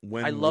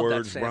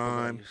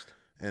rhyme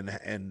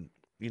and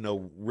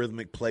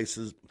rhythmic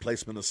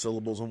placement of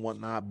syllables and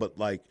whatnot. But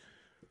like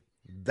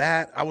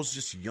that, I was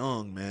just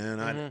young,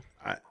 man.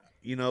 I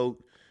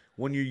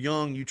when you're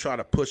young, you try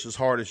to push as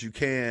hard as you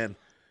can.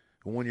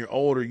 And when you're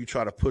older, you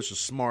try to push as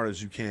smart as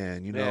you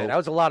can. Man, that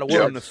was a lot of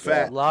words.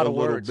 A lot of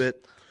words.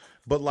 Bit.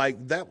 But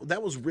like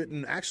that was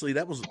written. Actually,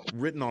 that was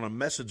written on a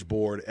message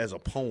board as a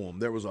poem.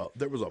 There was a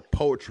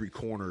poetry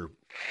corner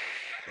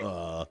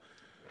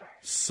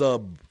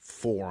sub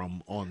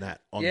forum on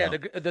that.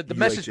 The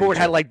message board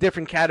had like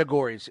different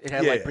categories. It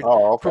had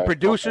for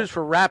producers,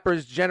 for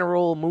rappers,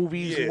 general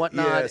movies and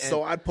whatnot. Yeah,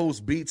 so I'd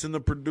post beats in the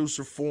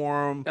producer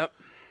forum. Yep.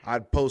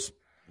 I'd post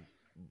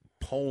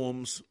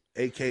poems,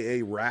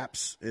 aka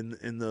raps,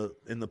 in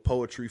the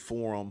poetry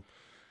forum.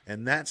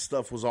 And that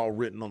stuff was all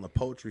written on the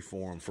poetry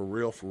forum for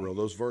real.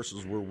 Those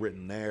verses were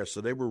written there,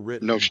 so they were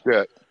written. No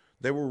shit.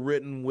 They were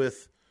written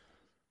with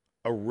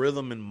a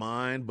rhythm in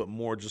mind, but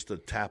more just a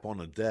tap on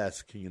the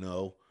desk,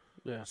 Yeah.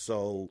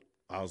 So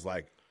I was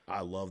like,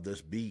 I love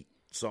this beat.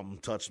 Something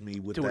touched me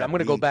with that. Dude, I'm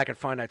gonna go back and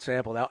find that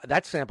sample.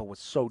 That sample was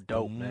so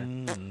dope,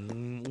 man.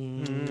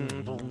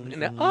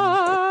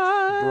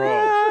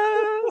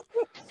 Bro.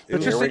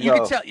 But you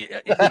can tell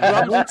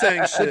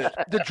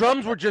the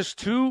drums were just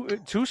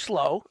too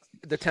slow.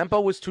 The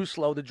tempo was too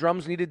slow. The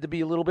drums needed to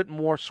be a little bit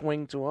more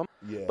swing to them.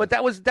 Yeah. But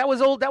that was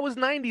old. That was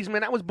 90s,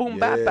 man. That was boom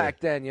bap back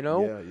then,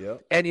 Yeah.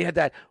 And you had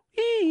that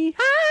and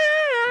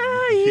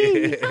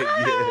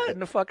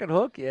the fucking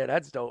hook. Yeah,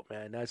 that's dope,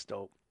 man. That's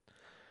dope.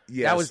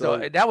 Yeah,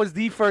 that was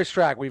the first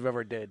track we've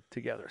ever did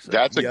together. So.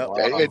 That's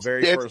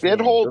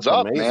it holds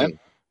up, man.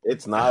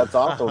 It's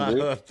awesome,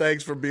 dude.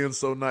 Thanks for being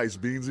so nice,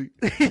 Beansy.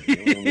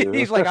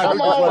 He's like,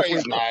 I'm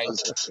always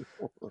nice.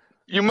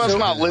 You must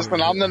not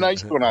listen. I'm the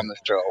nice one on this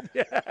show.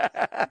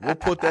 We'll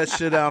put that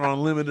shit out on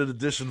limited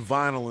edition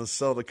vinyl and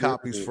sell the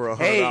copies for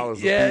 $100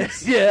 a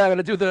piece. Yeah, I'm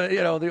gonna do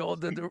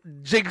the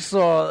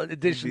jigsaw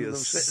edition. A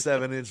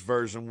 7-inch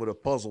version with a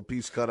puzzle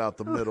piece cut out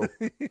the middle.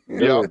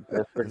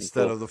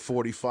 Instead of the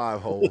 45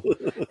 hole.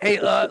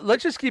 Hey,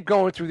 let's just keep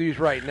going through these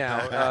right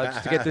now,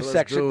 just to get this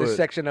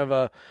section of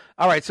all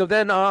right. So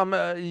then,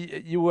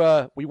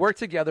 we worked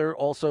together.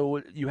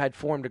 Also, you had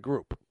formed a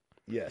group.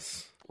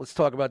 Yes. Let's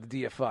talk about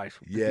the DFI.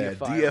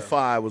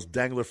 DFI was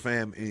Dangler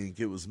Fam Inc.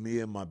 It was me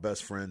and my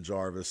best friend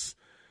Jarvis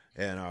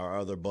and our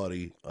other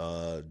buddy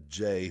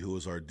Jay, who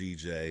was our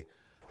DJ.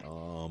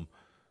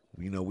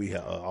 We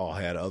all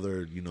had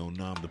other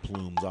nom de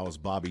plumes. I was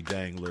Bobby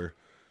Dangler.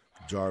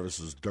 Jarvis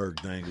is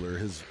Dirk Dangler.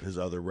 His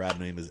other rap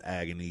name is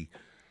Agony.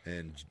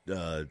 And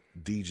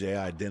DJ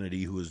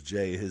Identity, who is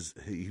Jay,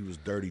 he was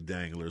Dirty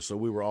Dangler. So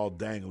we were all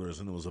Danglers,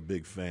 and it was a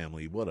big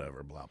family.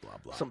 Whatever, blah blah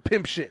blah. Some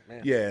pimp shit,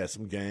 man. Yeah,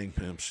 some gang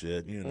pimp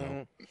shit,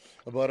 Mm-hmm.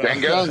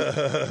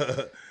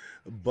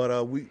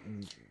 But me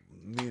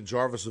and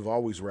Jarvis have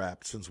always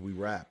rapped since we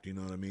rapped. You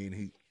know what I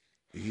mean?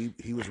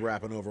 He was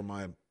rapping over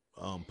my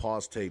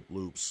pause tape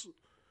loops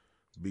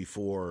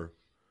before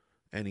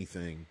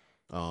anything.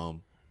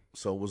 So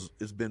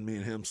it's been me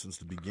and him since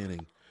the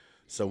beginning.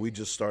 So we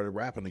just started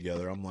rapping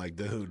together. I'm like,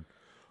 dude,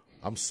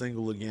 I'm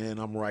single again.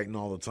 I'm writing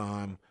all the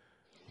time.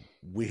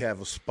 We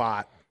have a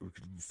spot.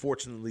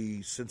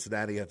 Fortunately,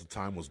 Cincinnati at the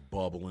time was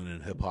bubbling in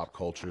hip-hop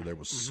culture. There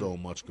was so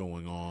much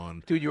going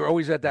on. Dude, you were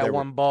always at that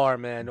one bar,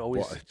 man.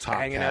 Always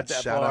hanging out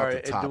that bar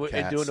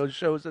and doing those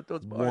shows at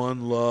those bars.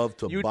 One love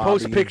to You'd Bobby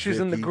post pictures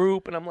and in the Vicky.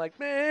 group, and I'm like,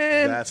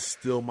 man. That's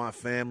still my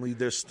family.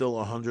 There's still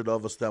 100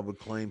 of us that would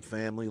claim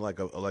family, like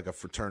a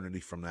fraternity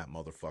from that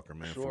motherfucker,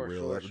 man. For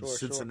real.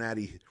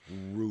 Cincinnati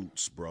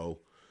roots, bro.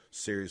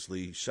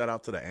 Seriously. Shout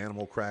out to the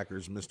Animal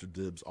Crackers, Mr.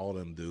 Dibs, all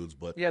them dudes.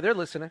 But yeah, they're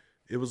listening.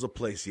 It was a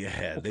place,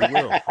 yeah, they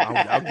will.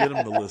 I'll get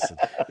them to listen.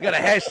 You gotta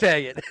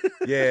hashtag it.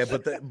 Yeah,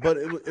 but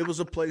it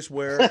was a place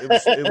where it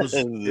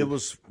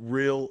was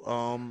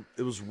real.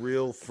 It was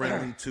real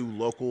friendly to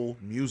local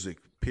music.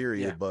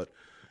 Period. Yeah. But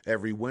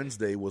every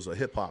Wednesday was a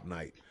hip hop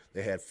night.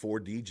 They had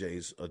 4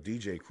 DJs, a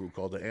DJ crew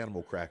called the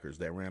Animal Crackers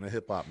that ran a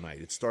hip hop night.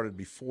 It started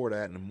before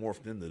that and it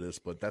morphed into this,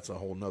 but that's a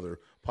whole nother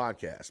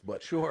podcast.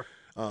 But sure.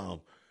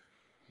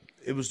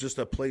 It was just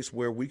a place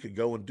where we could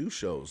go and do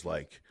shows.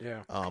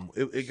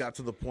 It got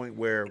to the point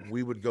where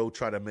we would go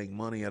try to make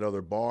money at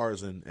other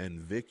bars, and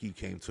Vicky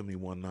came to me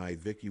one night.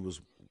 Vicky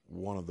was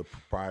one of the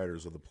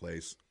proprietors of the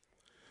place.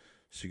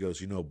 She goes,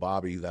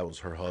 Bobby, that was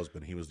her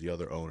husband. He was the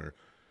other owner.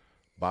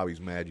 Bobby's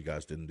mad you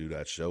guys didn't do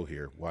that show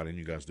here. Why didn't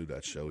you guys do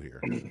that show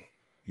here?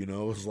 It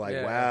was like,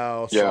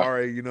 wow,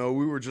 sorry. We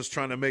were just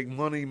trying to make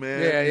money,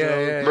 man.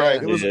 Yeah.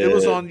 Right.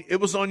 It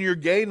was on your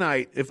gay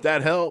night, if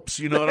that helps.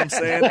 You know what I'm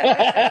saying? you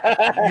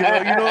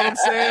know what I'm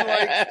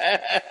saying?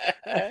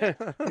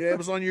 It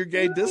was on your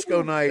gay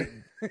disco night.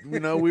 We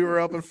were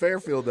up in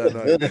Fairfield that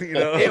night.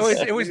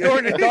 It was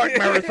during the dark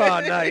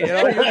marathon night.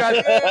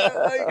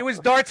 It was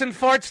darts and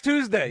farts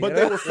Tuesday. But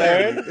they were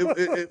family.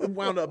 It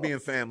wound up being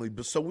family.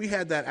 But so we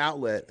had that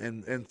outlet,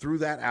 and through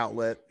that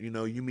outlet,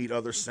 you meet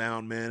other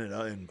sound men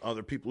and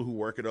other people who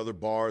work at other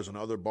bars, and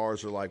other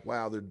bars are like,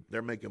 wow,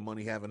 they're making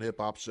money having hip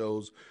hop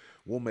shows.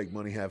 We'll make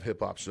money have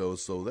hip hop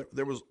shows. So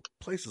there was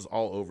places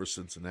all over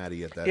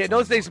Cincinnati at that time. Yeah,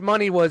 those days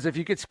money was if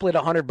you could split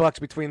 $100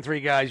 between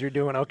 3 guys, you're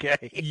doing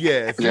okay.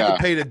 Yeah, if you could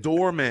pay the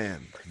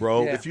doorman,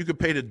 bro. Yeah. If you could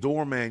pay the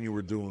doorman, you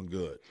were doing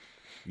good.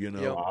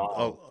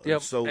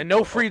 Yep. So, and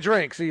no free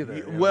drinks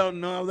either. Well,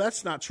 no,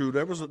 that's not true.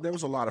 There was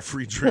a lot of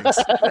free drinks.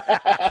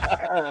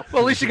 Well,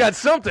 at least you got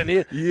something.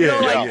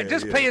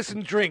 Just pay us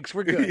some drinks.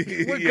 We're good.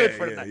 We're good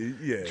for tonight.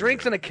 Yeah,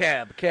 drinks and a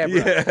cab ride.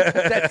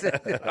 That's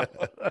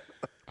it.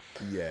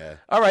 Yeah.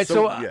 All right.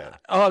 So,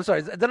 I'm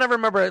sorry. Then I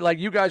remember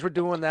you guys were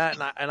doing that,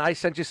 and I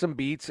sent you some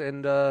beats,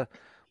 and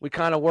we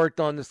kind of worked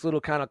on this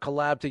little kind of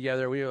collab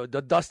together.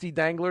 The Dusty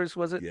Danglers,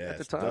 was it at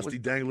the time? Dusty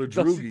Dangler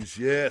Droogies.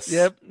 Yes.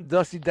 Yep.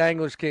 Dusty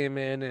Danglers came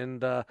in,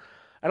 and I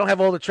don't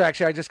have all the tracks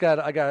here. I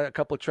got a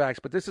couple of tracks,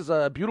 but this is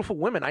Beautiful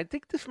Women. I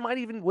think this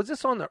was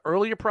this on the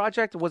earlier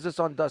project, or was this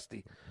on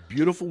Dusty?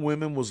 Beautiful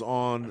Women was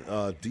on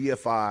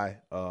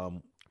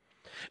DFI.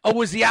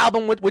 Was the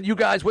album with you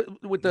guys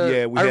with the?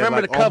 Yeah, I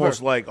remember the cover,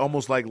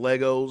 almost like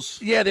Legos.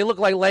 Yeah, they look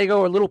like Lego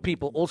or Little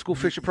People, old school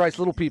Fisher Price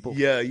Little People.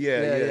 Yeah.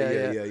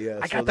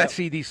 I got that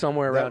CD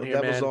somewhere around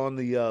here. That was on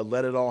the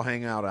Let It All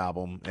Hang Out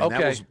album.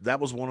 And that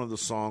was one of the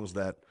songs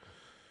that,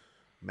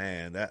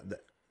 man, that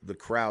the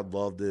crowd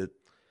loved it.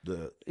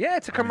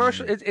 It's a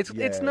commercial.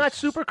 It's not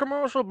super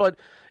commercial, but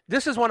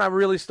this is when I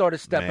really started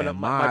stepping up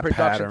my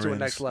production to a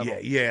next level.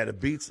 Yeah. The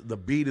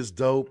beat is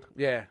dope.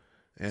 Yeah.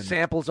 And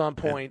samples on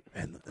point,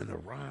 and the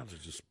rhymes are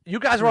just. You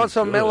guys were on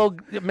some mellow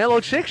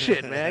chick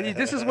shit, man.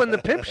 This is when the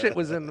pimp shit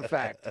was in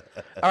effect.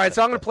 All right,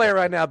 so I'm gonna play it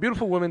right now.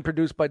 Beautiful Women,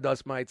 produced by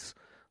Dust Mites.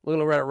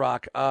 Little Red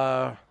Rock.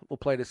 We'll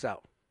play this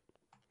out.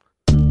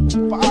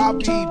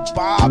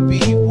 Bobby,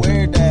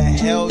 where the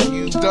hell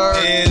you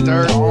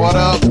Dirt, what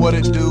up? What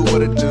it do?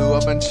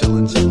 I've been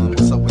chilling.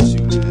 What's up with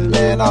you, man?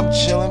 Man, I'm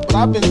chilling, but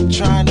I've been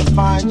trying to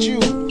find you.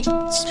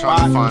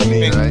 Trying to find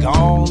me, right?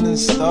 Gone and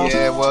stuff.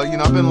 Yeah, well,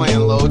 I've been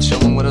laying low,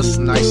 chilling with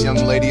a nice young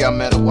lady I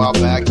met a while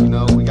back.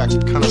 We got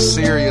kind of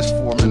serious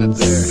for a minute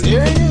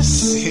there.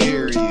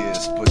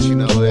 Serious, but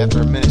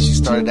after a minute she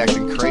started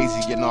acting crazy,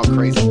 getting all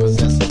crazy,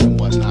 possessive and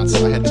whatnot.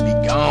 So I had to be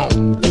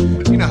gone.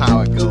 You know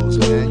how it goes,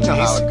 man. You know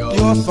how it goes.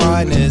 You're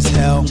fine as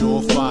hell.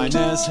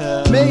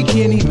 Make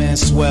any man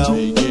swell.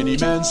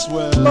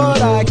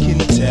 But I can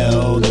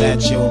tell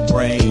that your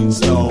brains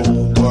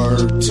don't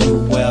work too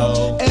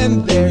well.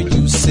 And there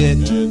you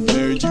sit.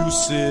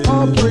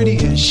 All pretty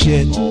and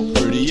shit.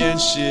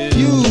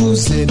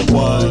 Using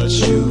what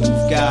you've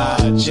got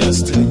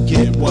just to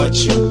get what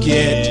you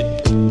get.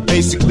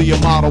 Basically a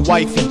model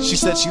wifey. She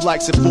said she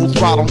likes it full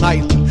throttle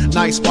nightly.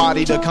 Nice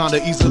body to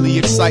kinda easily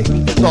excite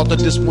me. Thought that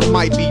this one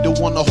might be the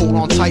one to hold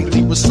on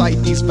tightly.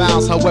 Recite these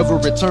vows, however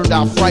it turned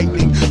out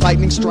frightening.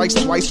 Lightning strikes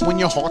twice when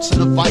your heart's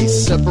in a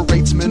vice.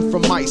 Separates men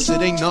from mice,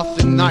 it ain't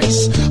nothing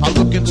nice. I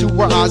look into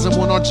her eyes and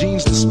want our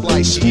jeans to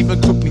splice. She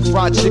even cooked me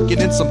fried chicken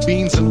and some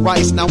beans and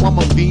rice. Now I'm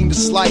a fiend to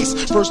slice.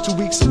 First 2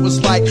 weeks it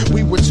was like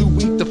we were too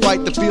weak to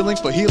fight the feeling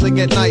for healing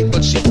at night.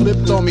 But she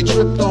flipped on me,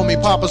 tripped on me.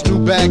 Papa's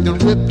new bag then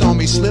ripped on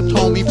me. Slipped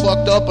on me,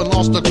 fucked up and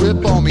lost a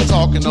grip on me.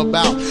 Talking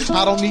about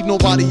I don't need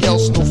nobody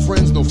else, no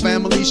friends, no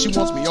family. She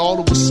wants me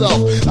all to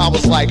herself. I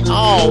was like,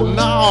 oh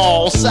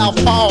no,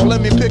 Southpaw,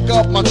 let me pick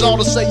up my jaw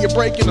to say you're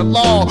breaking the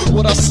law.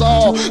 What I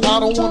saw, I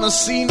don't want to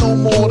see no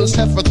more. This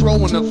heifer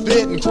throwing a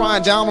fit and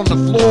crying down on the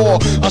floor.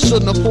 I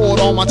shouldn't have poured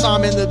all my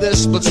time into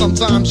this, but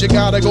sometimes you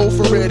gotta go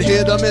for it,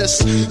 hit or miss.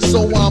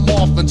 So I'm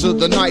off into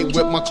the night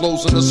with my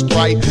clothes in a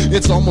Sprite.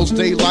 It's almost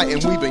daylight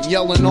and we've been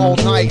yelling all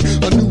night.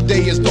 A new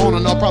day is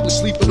dawning, I'll probably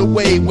sleep it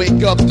away.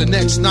 Wake up the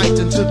next night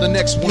until the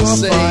next one You're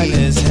say fine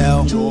as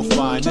hell.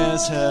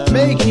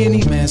 Make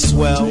any man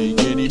swell.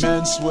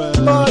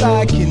 But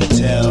I can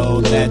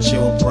tell that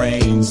your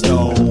brains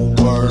don't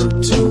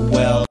work too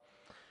well.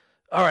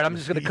 All right, I'm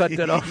just gonna cut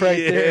that off right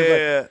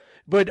there.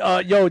 But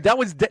yo,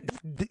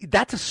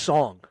 that's a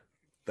song.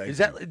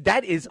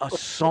 That is a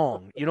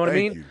song? You know what I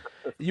mean?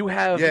 You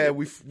have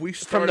we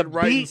started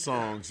writing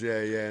songs.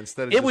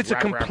 Instead of it was a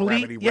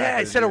complete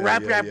instead of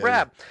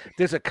rap.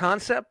 There's a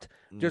concept.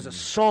 There's a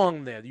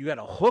song there. You got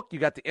a hook. You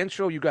got the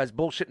intro. You guys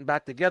bullshitting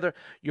back together.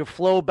 Your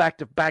flow back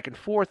and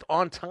forth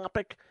on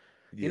topic.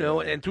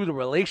 And through the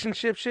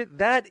relationship shit.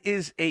 That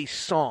is a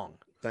song.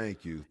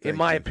 Thank you. In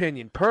my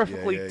opinion,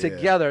 perfectly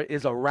together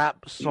is a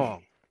rap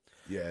song.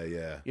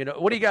 Yeah.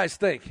 What do you guys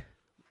think?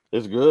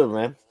 It's good,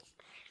 man.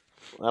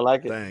 I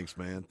like it. Thanks,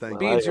 man. Thank you.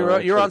 Beans,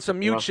 you're on some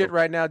mute shit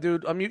right now,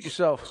 dude. Unmute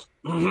yourself.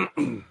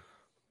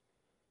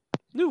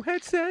 New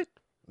headset.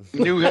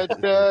 New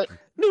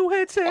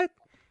headset.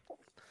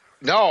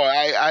 No,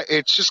 I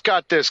it's just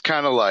got this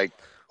kind of like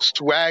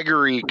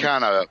swaggery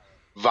kind of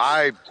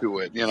vibe to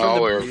it,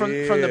 From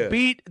the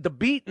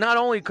beat, not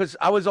only because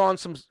I was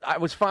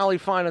finally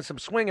finding some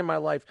swing in my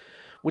life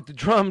with the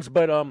drums,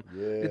 but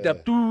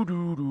the doo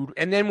doo doo,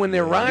 and then when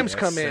their rhymes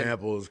come in,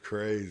 sample is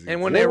crazy,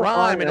 and when they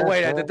rhyme in a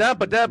way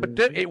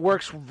it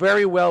works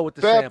very well with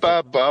the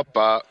sample.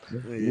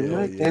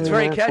 It's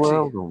very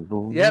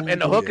catchy. Yep,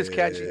 and the hook is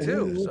catchy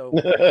too. So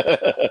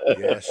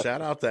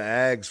shout out to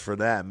Ags for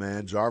that,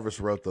 man. Jarvis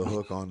wrote the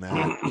hook on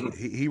that.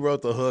 He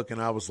wrote the hook,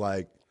 and I was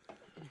like,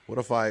 what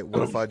if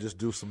I just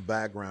do some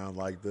background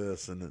like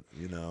this, and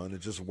and it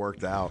just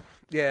worked out.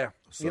 Yeah,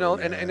 so,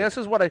 and this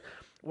is what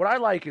I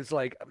like is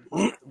like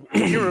when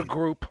you're a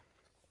group,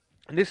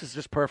 and this is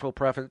just personal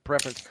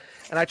preference,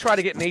 and I try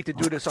to get Nate to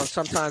do this on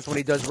sometimes when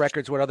he does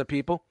records with other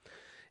people,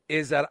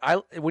 is that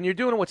when you're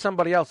doing it with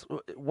somebody else,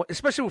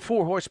 especially with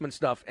Four Horsemen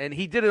stuff, and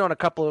he did it on a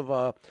couple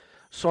of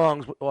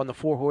songs on the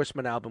Four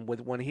Horsemen album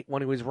when he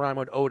was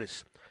rhyming with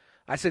Otis.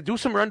 I said, do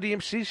some Run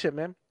DMC shit,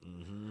 man.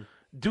 Mm-hmm.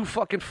 Do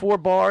fucking 4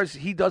 bars.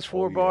 He does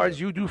 4 bars.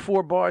 You do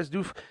 4 bars.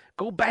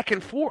 Go back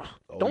and forth.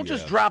 Don't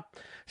just drop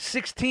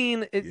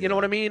 16. You know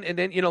what I mean? And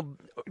then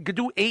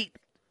do 8.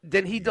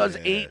 Then he does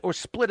 8, or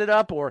split it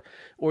up, or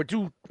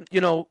do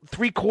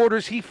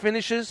 3/4. He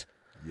finishes.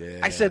 Yeah.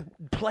 I said,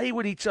 play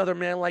with each other,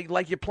 man.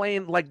 Like you're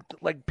playing like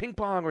ping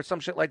pong or some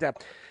shit like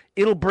that.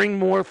 It'll bring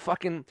more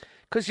fucking.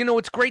 Because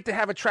it's great to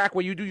have a track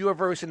where you do your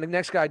verse and the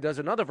next guy does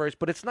another verse,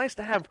 but it's nice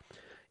to have,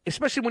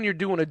 especially when you're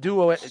doing a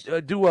duo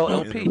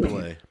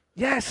LP.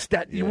 Yes,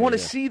 that you want to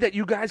see that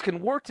you guys can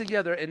work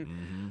together,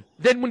 and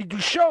then when you do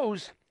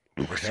shows,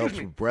 it helps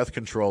with breath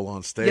control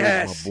on stage.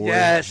 Yes, my boy.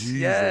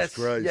 yes,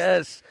 Christ.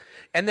 yes.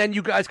 And then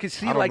you guys can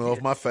see I don't know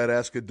if my fat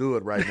ass could do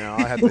it right now.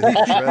 I have to hit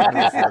the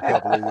treadmill for a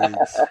couple of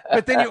weeks.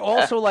 But then you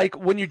also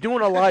when you're doing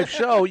a live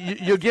show,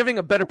 you're giving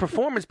a better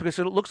performance because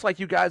it looks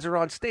like you guys are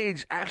on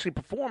stage actually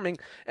performing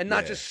and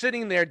not just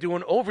sitting there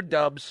doing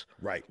overdubs,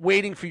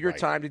 waiting for your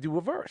time to do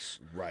a verse.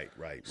 Right.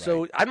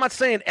 So I'm not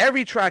saying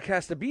every track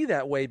has to be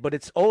that way, but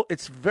it's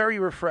very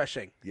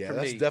refreshing. Yeah,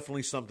 that's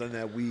definitely something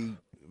that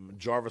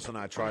Jarvis and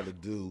I try to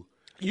do.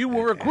 You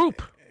were a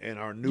group. And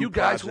our new you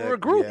guys project, were a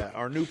group. Yeah,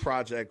 our new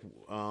project,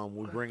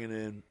 we're bringing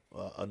in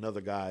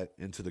another guy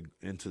into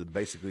the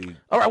basically.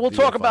 All right, we'll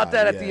talk about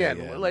that at the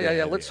end.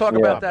 Let's talk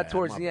about that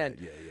towards the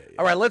end.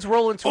 All right, let's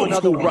roll into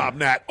another one.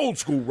 Old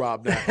school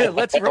Rob Nat.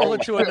 Let's roll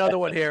into another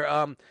one here.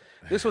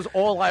 This was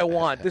All I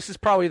Want. This is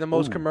probably the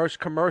most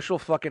commercial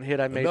fucking hit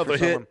I made for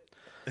someone.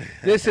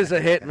 This is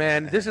a hit,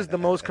 man. This is the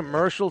most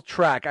commercial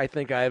track I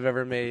think I've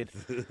ever made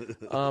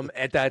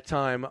at that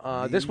time.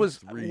 This was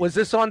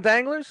this on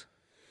Danglers?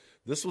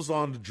 This was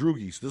on the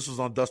Droogies. This was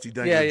on Dusty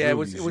Danglers. Yeah, it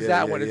was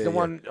that one. It's the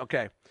one.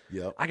 Okay.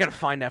 Yep. I gotta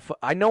find that.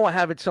 I know I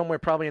have it somewhere,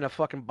 probably in a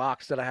fucking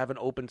box that I haven't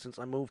opened since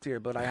I moved here.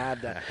 But I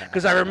have that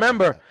because I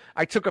remember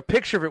I took a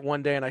picture of it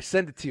one day and I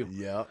sent it to you.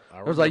 Yeah,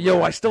 I was like,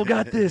 "Yo, I still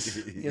got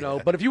this," you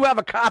know. But if you have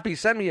a copy,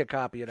 send me a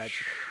copy of that.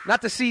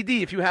 Not the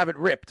CD. If you have it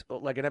ripped,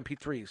 like an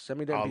MP3, send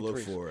me the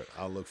MP3s.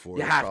 I'll look for it.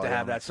 You have to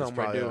have that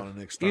somewhere,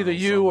 dude. Either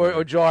you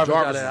or Jarvis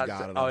got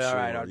it. Oh, yeah, all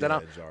right.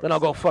 Then I'll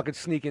go fucking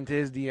sneak into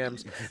his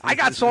DMs. I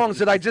got songs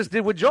that I just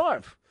did with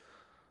Jarv.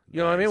 You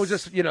know what I mean? It was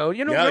just, you know,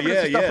 stuff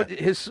with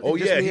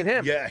me and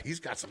him. Yeah, he's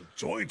got some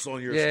joints on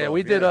your stuff. Yeah,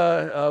 we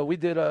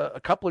did a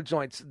couple of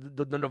joints,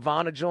 the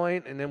Nirvana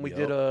joint, and then we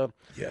did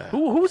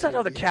who's that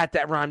other cat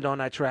that rhymed on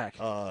that track?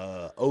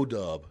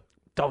 O-Dub.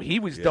 Oh, he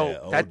was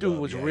dope. That dude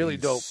was really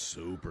dope.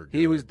 Super good.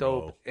 He was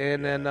dope.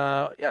 And then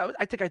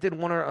I think I did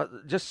one or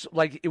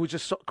it was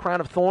just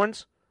Crown of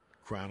Thorns.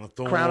 Crown of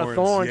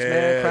Thorns,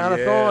 man. Crown of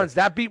Thorns.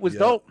 That beat was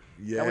dope.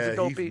 Yeah, that was a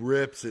dope he beat.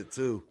 Rips it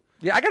too.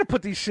 Yeah, I got to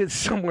put these shits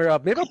somewhere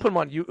up. Maybe I'll put them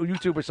on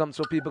YouTube or something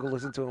so people can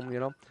listen to them, you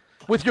know?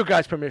 With your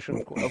guys' permission,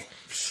 of course.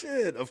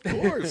 Of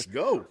course.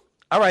 Go.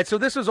 All right, so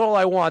this is All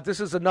I Want.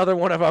 This is another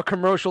one of our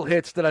commercial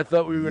hits that I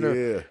thought we were going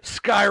to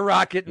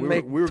skyrocket and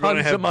make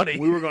tons of money.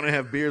 We were going to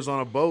have beers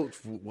on a boat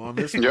on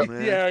this one,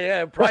 man.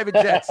 Yeah, private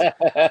jets.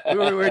 we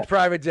were in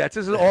private jets.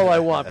 This is All I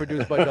Want,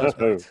 produced by Gus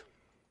Bates.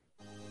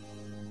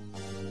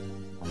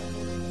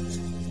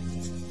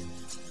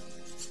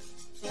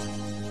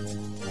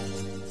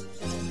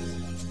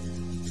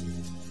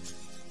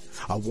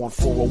 I want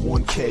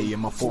 401k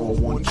in my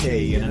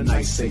 401k and a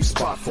nice safe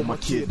spot for my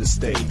kid to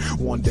stay.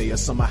 One day a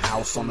summer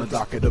house on the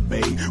dock of the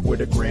bay where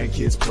the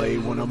grandkids play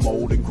when I'm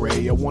old and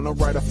gray. I want to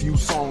write a few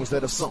songs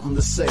that have something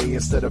to say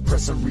instead of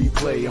pressing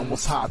replay on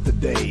what's hot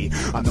today.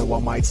 I know I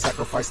might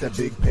sacrifice that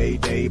big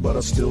payday, but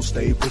I'll still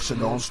stay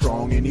pushing on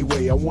strong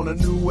anyway. I want a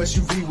new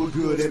SUV with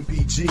good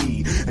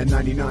MPG and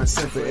 99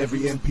 cents for every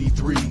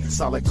MP3.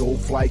 Solid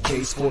gold flight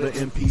case for the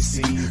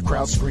MPC.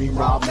 Crowd scream,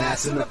 Rob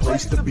Matt's in a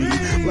place to be.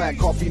 Black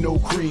coffee, no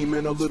cream,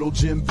 and a little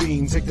Jim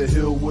Beam. Take the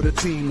hill with a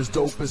team as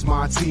dope as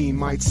my team.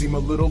 Might seem a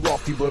little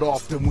lofty, but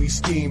often we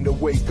scheme to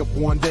wake up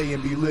one day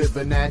and be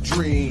living that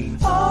dream.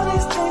 All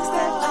these things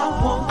that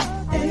I want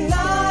in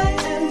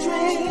life and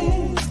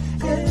dreams,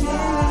 good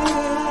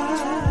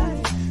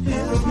night,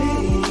 live with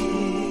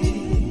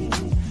me.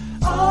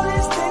 All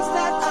these things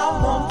that I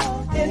want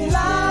in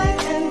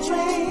life and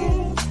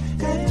dreams,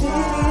 good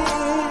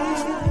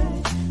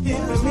night,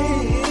 live with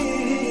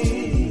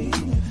me.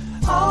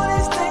 All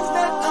these things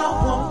that I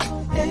want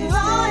in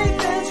life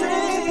and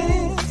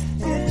dreams,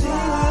 good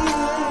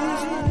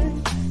night,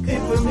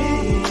 live with me.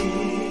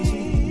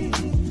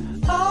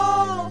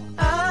 All I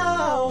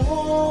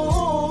want,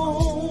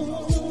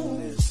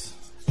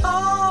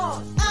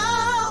 all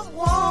I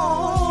want.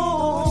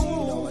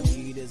 All I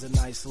need is a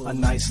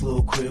nice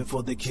little crib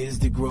for the kids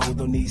to grow.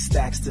 Don't need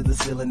stacks to the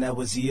ceiling, that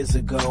was years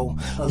ago.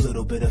 A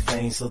little bit of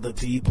fame so the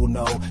people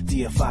know.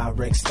 DFI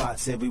rec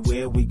spots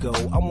everywhere we go.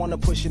 I wanna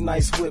push a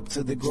nice whip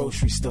to the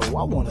grocery store.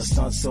 I wanna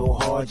stunt so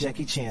hard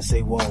Jackie Chan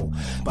say whoa.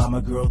 Buy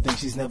my girl things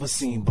she's never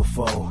seen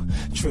before.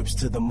 Trips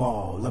to the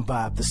mall and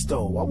buy up the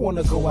store. I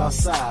wanna go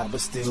outside but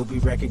still be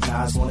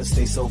recognized. Wanna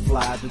stay so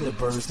fly that the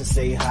birds can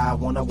say hi.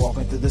 Wanna walk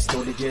into the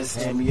store to just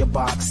hand me a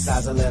box.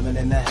 Size 11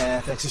 and a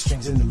half, extra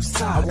strings and new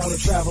socks. I wanna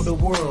travel the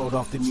world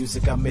off the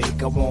music I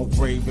make. I want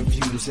rave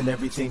reviews and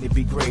everything to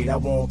be great. I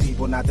want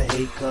people not to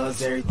hate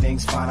cause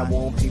everything's fine. I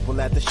want people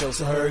at the show,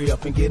 so hurry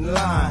up and get in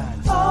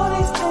line. All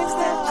these things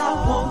that I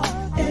want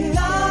in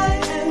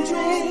life and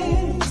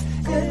dreams,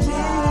 good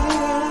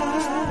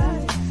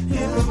night,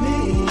 live with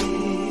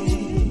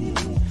me.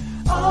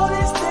 All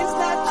these things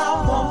that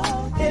I want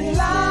in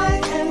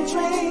life and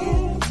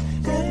dreams,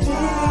 good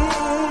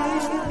night,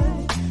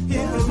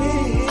 live with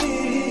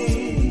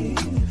me.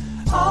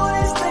 All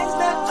these things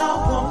that I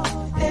want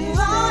in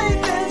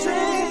life and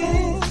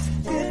dreams,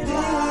 good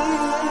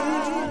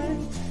night,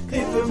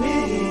 live with me.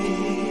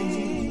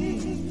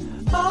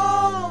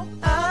 All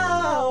I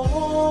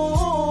want.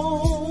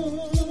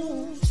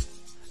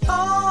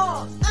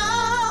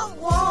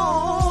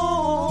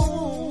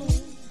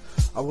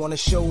 I wanna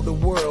show the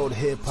world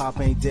hip-hop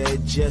ain't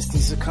dead, just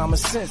needs a common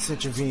sense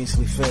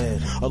intravenously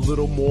fed. A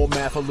little more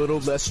math, a little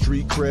less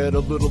street cred, a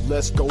little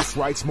less ghost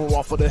rights, more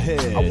off of the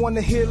head. I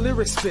wanna hear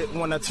lyrics spit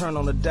when I turn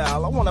on the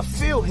dial. I wanna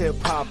feel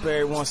hip-hop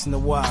every once in a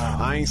while.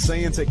 I ain't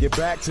saying take it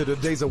back to the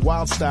days of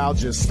wild style,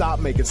 just stop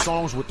making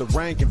songs with the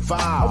rank and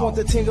file. I want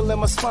the tingle in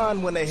my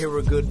spine when I hear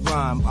a good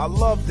rhyme. I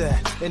love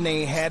that, and they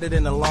ain't had it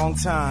in a long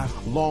time.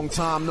 Long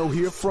time no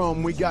hear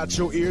from, we got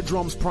your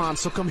eardrums primed,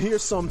 so come here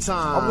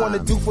sometime. I wanna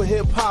do for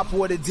hip-hop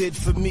what it did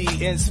for me.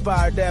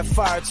 Inspired that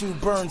fire to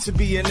burn to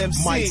be an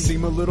MC. Might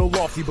seem a little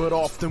lofty, but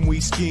often we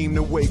scheme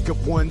to wake up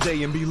one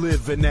day and be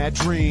living that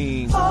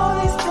dream. All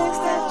these things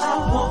that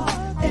I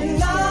want and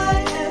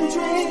lie and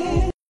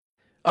dream.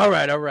 All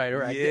right.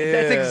 Yeah.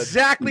 That's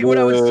exactly what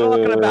I was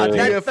talking about.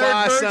 That third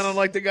TFI verse, sounding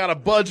like they got a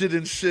budget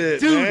and shit.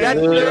 Dude, man. that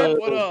third-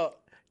 what up?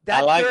 that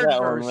I like third that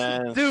verse, one,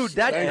 man. dude.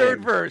 That Dang.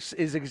 third verse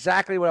is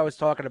exactly what I was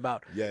talking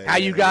about. Yeah, How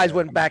you yeah, guys yeah.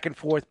 went back and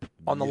forth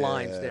on the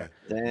lines there.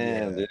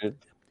 Damn, dude.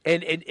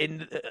 And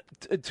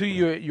to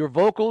your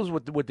vocals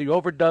with the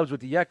overdubs, with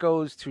the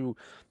echoes, to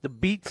the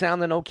beat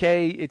sounding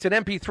okay. It's an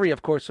MP3,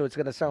 of course, so it's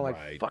gonna sound like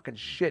Right. fucking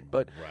shit.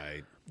 But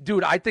Right.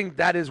 dude, I think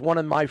that is one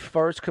of my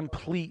first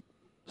complete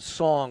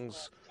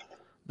songs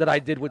that I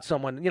did with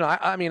someone. You know,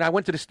 I mean, I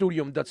went to the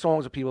studio and did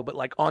songs with people, but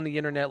like on the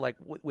internet, like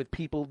with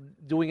people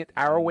doing it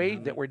our way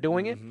that we're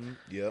doing it.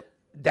 Yep.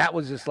 That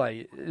was just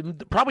like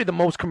probably the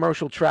most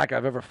commercial track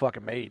I've ever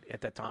fucking made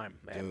at that time,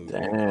 man. Dude,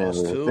 Damn,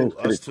 us dude. too. That's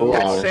pretty Us too. cool.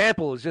 That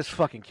sample is just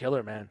fucking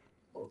killer, man.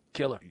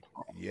 Killer.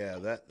 Yeah,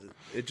 that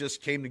it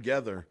just came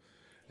together,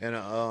 and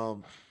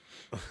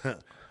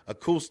a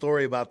cool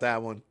story about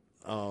that one.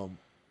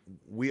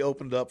 We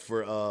opened up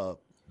for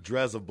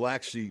Drez of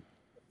Black Sheep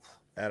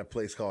at a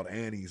place called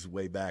Annie's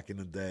way back in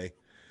the day,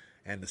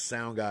 and the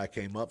sound guy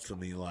came up to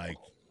me like,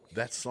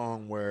 that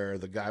song where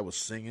the guy was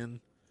singing,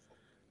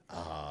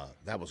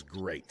 that was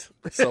great.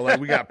 So like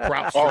we got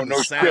props from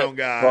the sound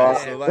guy.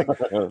 So like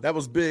that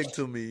was big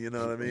to me, you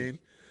know what I mean?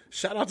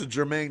 Shout out to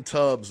Jermaine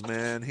Tubbs,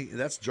 man.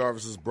 That's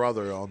Jarvis's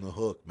brother on the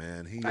hook,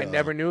 man. I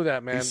never knew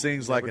that, man. He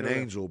sings like an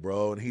angel,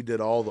 bro, and he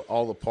did all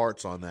the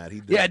parts on that.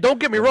 He did Yeah, don't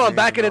get me wrong.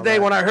 Back in the day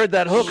when I heard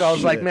that hook, I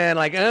was like, Shit. man,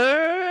 like, I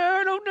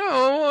don't know.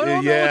 I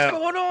don't know what's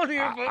going on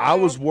here. I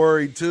was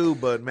worried too,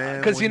 but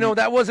man, Because, when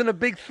that wasn't a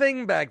big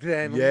thing back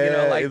then.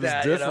 yeah, like it was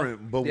that,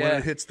 different. But when Yeah.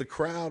 it hits the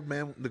crowd,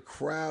 man, the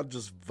crowd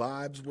just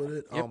vibes with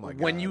it. Yep, Oh my god!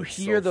 when you it's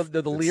hear so, the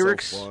it's so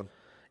lyrics, fun.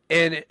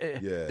 and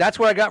that's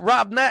where I got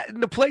Rob Nat in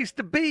the place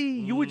to be.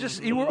 You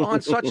were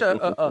on such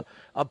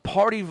a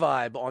party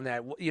vibe on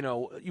that.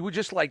 You were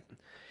just like,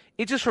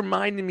 it just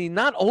reminded me,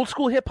 not old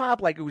school hip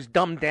hop, like it was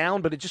dumbed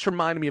down, but it just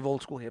reminded me of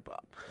old school hip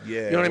hop.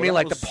 Yeah, you know what I mean,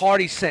 well, like the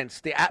party sense,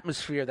 the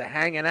atmosphere, the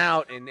hanging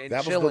out and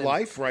that chilling. was the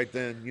life right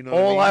then. You know,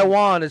 all what I I mean?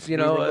 want is we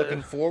were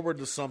looking forward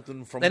to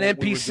something from an what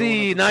we were doing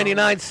MPC, at the time.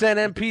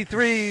 99-cent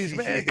MP3s,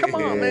 man. Come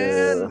on,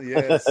 man.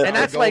 Yes, And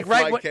that's like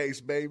right when, case,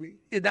 baby.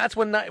 that's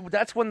when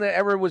the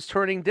era was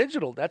turning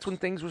digital. That's when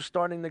things were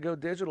starting to go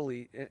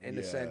digitally in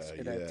a sense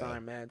at that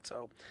time, man.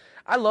 So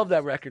I love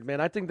that record, man.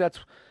 I think that's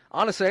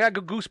honestly, I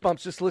got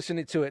goosebumps just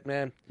listening to it,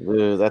 man.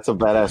 Dude, that's a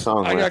badass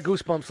song. I man. got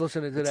goosebumps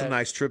listening to It's that. a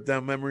nice trip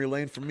down memory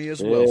lane for me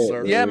as well,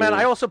 sir. Yeah, man.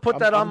 I also put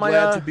that on I'm my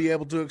glad to be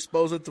able to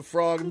expose it to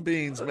Frog and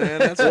Beans, man.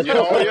 That's what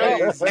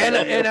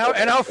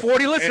and our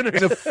 40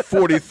 listeners. the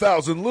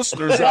 40,000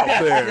 listeners out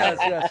there.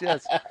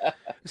 Yes.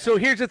 So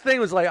here's the thing: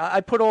 was like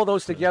I put all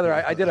those together.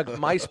 I did a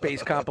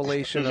MySpace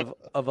compilation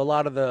of a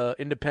lot of the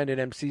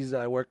independent MCs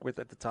that I worked with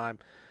at the time,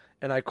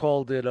 and I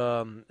called it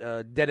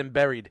 "Dead and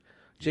Buried."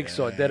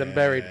 Jigsaw, Dead and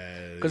Buried,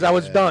 because I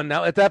was done.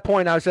 Now at that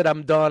point, I said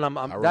I'm done.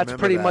 That's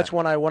pretty much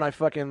when I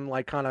fucking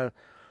like kind of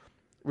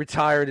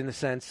retired in a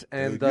sense.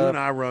 And Dude, you and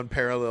I run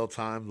parallel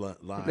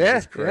timelines. Yeah,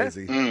 It's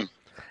crazy. yeah.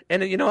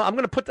 And I'm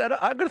gonna put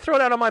that. I'm gonna throw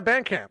that on my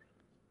Bandcamp.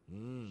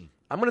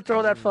 I'm gonna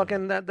throw that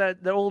fucking that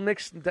old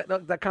mix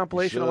that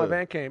compilation on my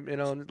Bandcamp.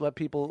 And let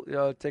people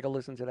take a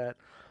listen to that,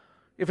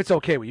 if it's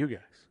okay with you guys.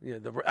 Yeah,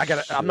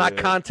 I'm not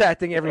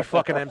contacting every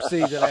fucking MC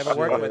that I ever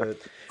worked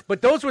with.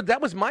 But that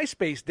was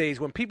MySpace days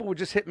when people would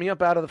just hit me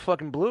up out of the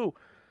fucking blue.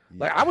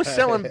 Like I was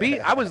selling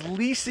beats, I was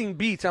leasing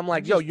beats. I'm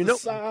like, yo,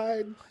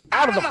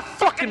 out of the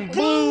fucking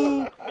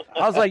blue.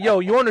 I was like, yo,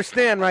 you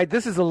understand, right?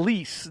 This is a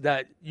lease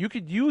that you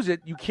could use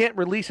it. You can't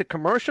release it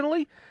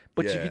commercially,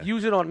 but you could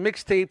use it on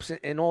mixtapes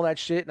and all that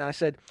shit. And I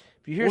said,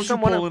 if you hear What's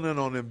someone pulling in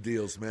on them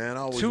deals, man?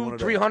 I always wanted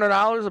to-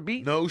 $200-$300 a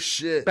beat. No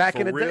shit. Back for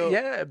in the real? day,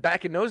 yeah,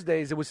 back in those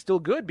days, it was still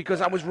good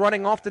because I was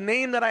running off the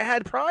name that I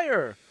had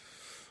prior.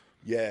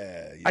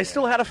 Yeah. I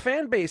still had a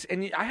fan base,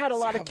 and I had a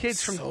lot of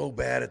kids from. So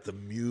bad at the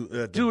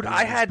Dude,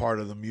 I had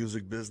part of the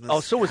music business. Oh,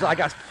 so was I.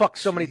 Got fucked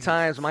so many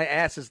times. My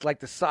ass is like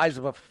the size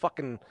of a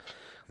fucking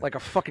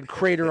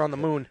crater on the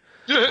moon.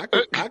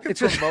 I can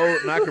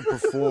promote and I can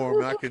perform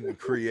and I can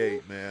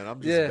create, man.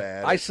 I'm just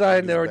bad. I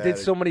signed there or did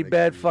so many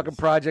bad fucking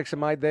projects in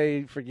my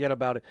day. Forget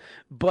about it.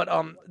 But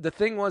the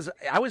thing was,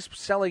 I was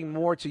selling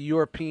more to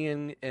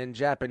European and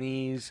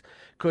Japanese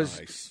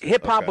because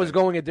hip hop was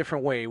going a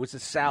different way. It was the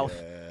South.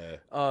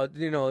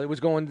 It was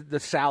going the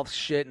South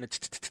shit and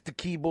the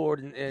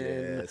keyboard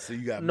and so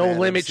you got No mad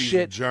Limit MCs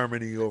shit. in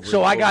Germany over.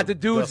 So I got over the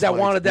dudes Dust that Mike's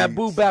wanted that beats.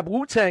 boo bap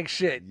Wu Tang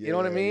shit. You know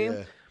what I mean?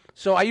 Yeah.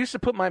 So I used to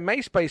put my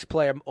MySpace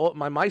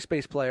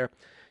player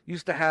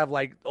used to have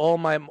like all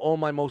my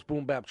most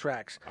boom bap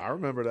tracks. I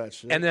remember that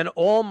shit. And then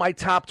all my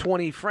top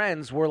 20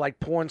 friends were like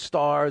porn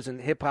stars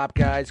and hip hop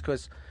guys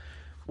because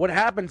what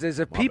happens is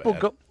if people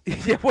bad. go,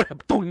 yeah, what?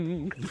 All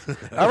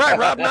right,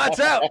 Rob knocks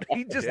out.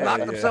 He just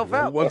knocked himself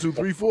out. 1, 2,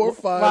 3, 4,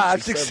 5,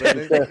 5, 6,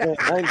 6, 7,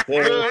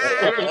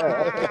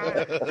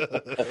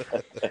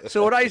 8.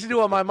 So what I used to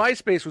do on my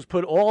MySpace was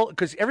put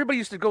because everybody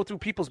used to go through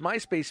people's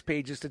MySpace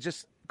pages to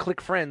just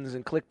click friends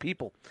and click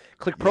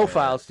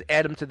profiles to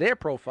add them to their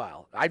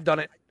profile. I've done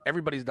it.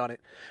 Everybody's done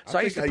it. So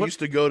I used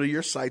to go to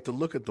your site to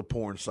look at the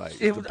porn site.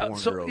 The porn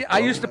girls. I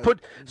used to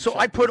put. So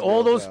I put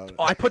all those.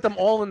 I put them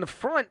all in the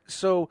front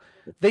so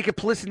they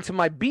could listen to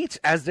my beats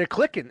as they're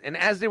clicking, and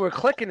as they were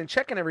clicking and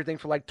checking everything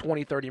for like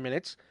 20, 30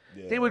 minutes,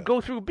 they would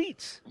go through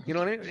beats. You know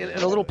what I mean?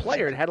 In a little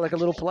player. It had like a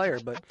little player,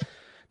 but.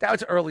 That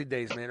was early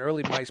days, man.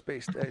 Early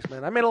MySpace days,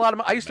 man. I made a lot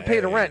of. I used to pay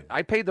the rent.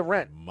 I paid the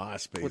rent.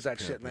 MySpace with that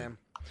pimping. shit, man.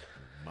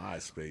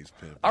 MySpace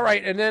pimp. All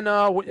right, and then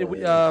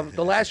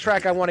the last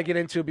track I want to get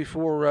into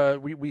before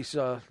we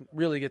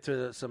really get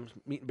to some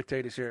meat and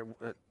potatoes here,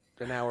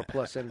 an hour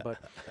plus in, but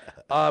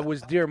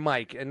was Dear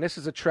Mike, and this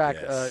is a track.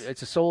 Yes.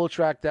 It's a solo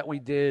track that we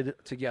did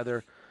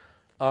together.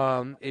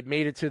 It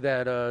made it to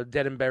that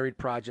Dead and Buried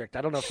project.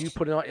 I don't know if you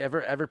put it on,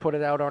 ever put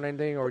it out on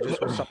anything or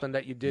just was something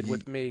that you did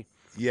with me.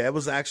 Yeah, it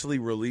was actually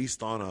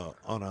released on a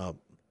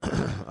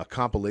a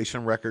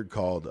compilation record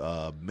called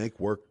 "Make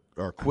Work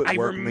or Quit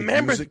Work." I remember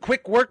Make Music.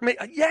 Quick Work.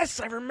 Yes,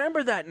 I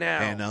remember that now.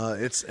 And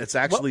it's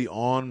actually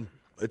on.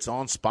 It's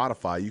on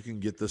Spotify. You can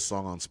get this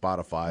song on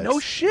Spotify. No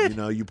shit.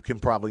 You can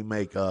probably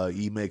make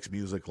E Makes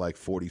Music like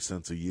 40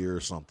 cents a year or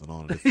something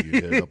on it if you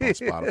hit it up on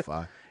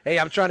Spotify. Hey,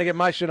 I'm trying to get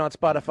my shit on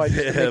Spotify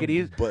just to make it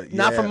easy.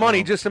 Not for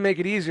money, just to make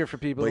it easier for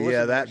people. But to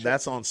yeah, listen to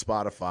that's on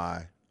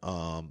Spotify.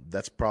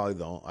 That's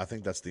probably I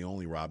think that's the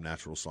only Rob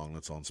Natural song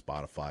that's on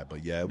Spotify.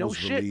 But yeah, it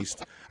was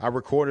released. I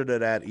recorded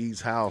it at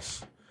E's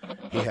house.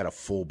 He had a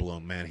full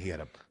blown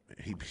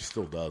he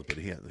still does, but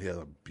he had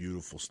a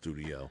beautiful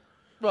studio.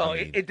 Well,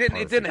 it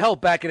didn't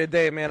help back in the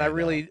day, man. I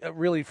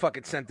really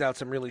fucking sent out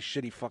some really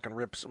shitty fucking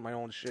rips of my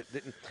own shit.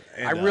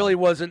 I really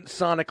wasn't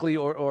sonically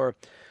or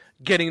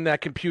getting that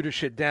computer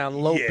shit down,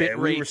 low bit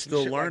rate. We were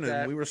still learning.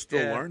 Like we were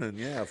still learning.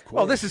 Yeah, of course.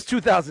 Well, this is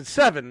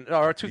 2007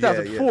 or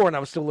 2004, and I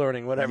was still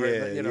learning.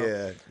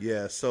 Whatever.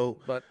 Yeah. So,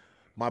 but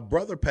my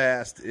brother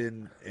passed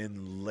in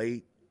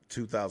late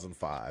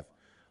 2005.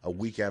 A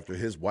week after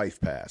his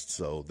wife passed,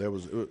 so there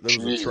was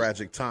a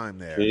tragic time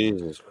there.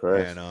 Jesus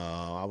Christ! And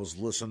I was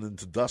listening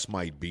to Dust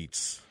Mite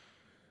beats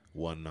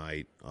one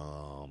night,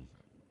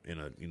 in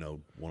a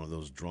one of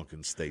those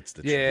drunken states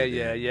that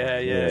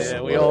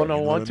yeah. We all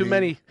know one too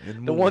many.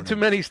 The one too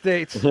many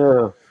states.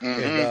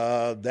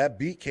 And that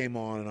beat came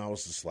on, and I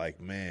was just like,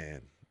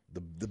 man,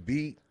 the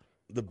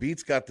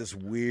beat's got this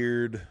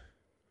weird,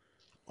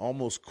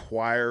 almost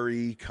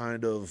choiry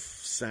kind of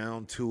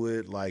sound to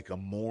it, like a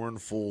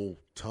mournful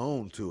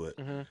tone to it,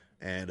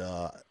 and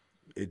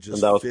it just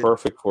and that was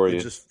perfect for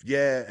you.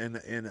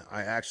 And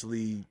I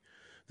actually,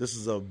 this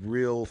is a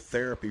real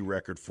therapy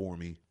record for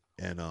me,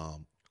 and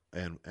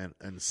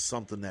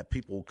something that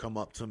people come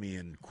up to me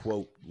and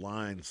quote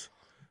lines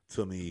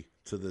to me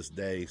to this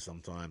day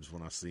sometimes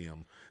when I see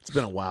them. It's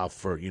been a while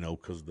for,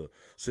 because of the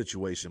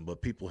situation, but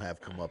people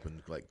have come up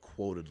and like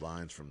quoted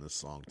lines from this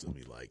song to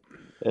me, like,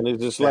 and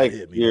it's just like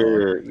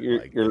you're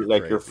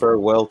like your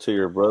farewell to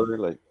your brother,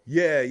 like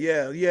yeah.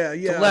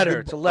 It's a letter.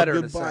 It's a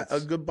letter.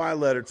 A goodbye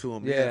letter to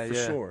him. Yeah, for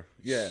yeah. sure.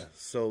 Yeah.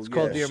 So it's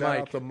called Dear shout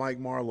Mike. out to Mike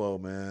Marlowe,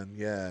 man.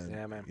 Yeah.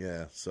 Yeah, man.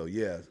 Yeah. So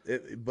yeah,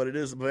 but it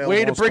is available.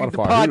 Way to on bring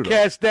Spotify. the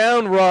podcast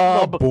down,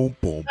 Rob. Boom,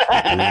 boom.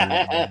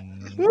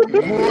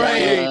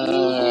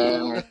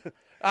 Great.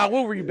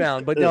 We'll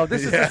rebound, but no,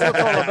 this is what it's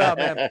all about,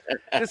 man.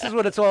 This is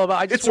what it's all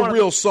about. It's a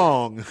real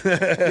song.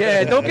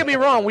 Yeah, don't get me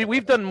wrong.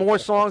 We've done more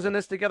songs than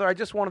this together. I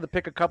just wanted to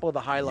pick a couple of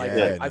the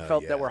highlights I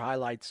felt that were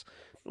highlights,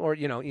 or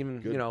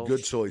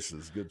good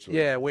choices. Good choices.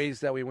 Yeah, ways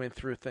that we went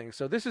through things.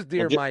 So this is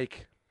Dear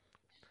Mike.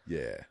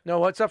 Yeah. No,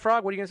 what's up,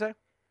 Frog? What are you gonna say?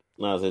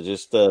 No, so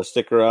just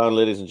stick around,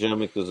 ladies and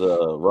gentlemen, because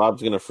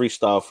Rob's going to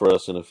freestyle for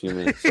us in a few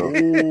minutes. So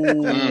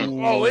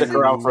stick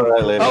around for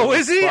that later. Oh,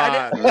 is he?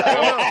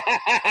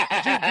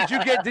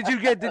 Did you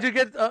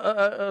get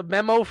a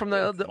memo from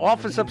the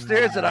office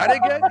upstairs that I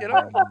didn't get?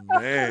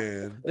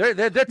 Man,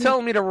 they're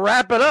telling me to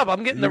wrap it up.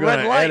 I'm getting the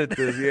red light. Edit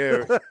this,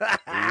 yeah.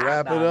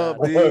 Wrap it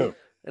up, dude.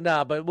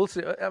 Nah, but we'll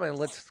see. I mean,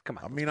 come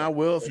on. I mean, I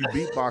will if you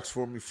beatbox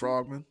for me,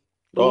 Frogman.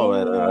 Oh,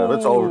 man,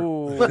 it's over.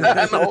 No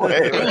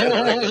way.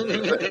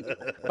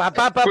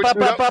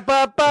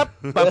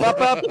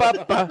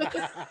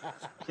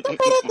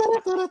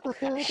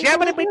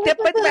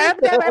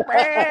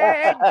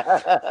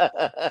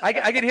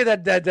 I can hear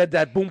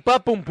that boom pa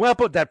boom pa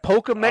that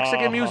polka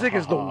Mexican music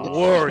is the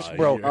worst,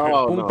 bro.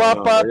 Boom pa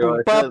pa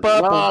boom pa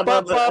pa boom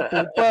pa pa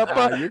boom pa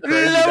pa.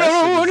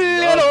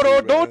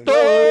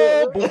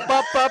 Boom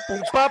pa pa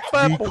boom pa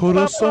pa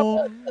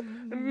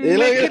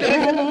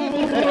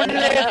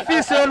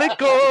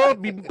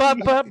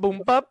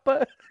boom pa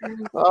pa.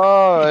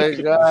 Oh my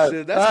God!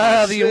 Shit,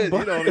 that's my shit.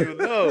 You don't even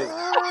know.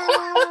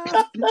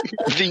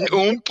 The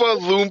Oompa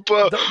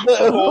Loompa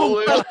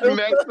Polish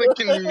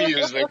Mexican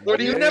music. What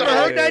do you never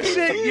heard that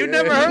shit? You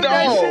never heard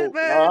that shit,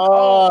 man?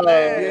 Oh,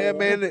 man. Yeah,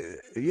 man.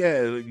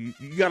 Yeah,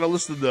 you gotta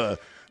listen to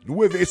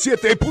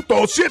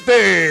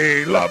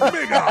 97.7 La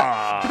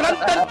Mega.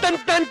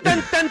 It'd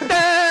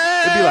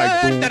be like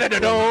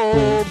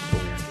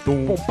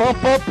boom, boom,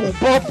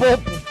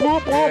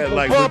 boom. Yeah,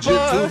 like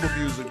legit tuba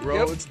music, bro.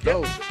 Yep. It's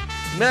dope.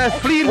 Well,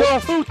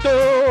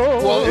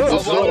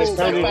 it's almost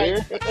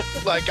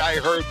like I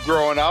heard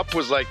growing up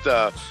was like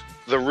the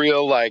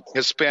real like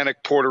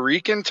Hispanic Puerto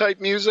Rican type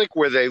music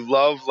where they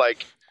love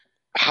like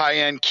high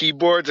end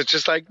keyboards. It's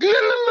just like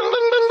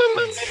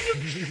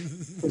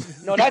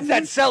no,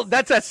 that's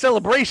that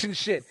celebration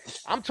shit.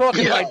 I'm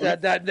talking like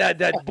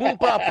that boom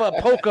pop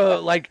polka.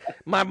 Like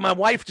my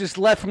wife just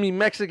left me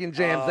Mexican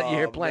jams that you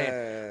hear playing.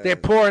 Man. They're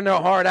pouring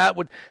their heart out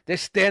they're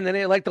standing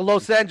there like the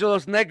Los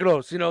Angeles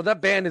Negros. You know that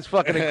band is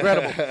fucking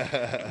incredible,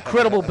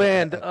 incredible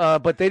band.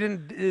 But they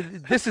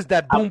didn't. This is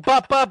that boom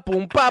pop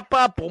boom pop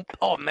boom.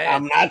 Oh man,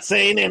 I'm not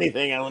saying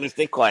anything. I want to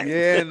stay quiet.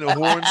 Yeah, and the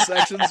horn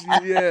sections.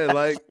 Yeah,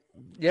 like.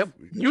 Yep,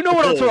 you know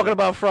what I'm talking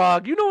about,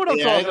 Frog. You know what I'm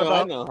talking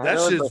about. I know. That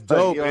shit's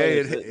dope. Hey,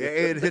 it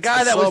hits the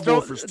guy that was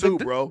subwoofers too,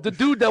 bro. The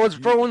dude that was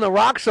throwing the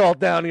rock salt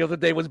down the other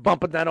day was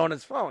bumping that on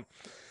his phone.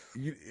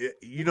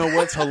 You know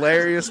what's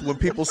hilarious? When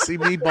people see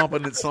me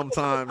bumping it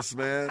sometimes,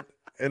 man,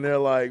 and they're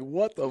like,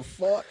 "What the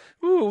fuck?"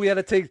 Ooh, we had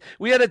to take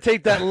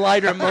that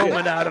lighter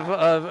moment out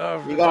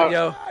of you got,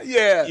 yo.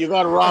 Yeah, you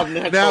got Rob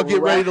next. Now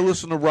get ready to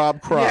listen to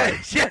Rob cry.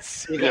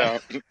 Yes. Yeah.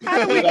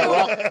 How do we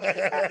go?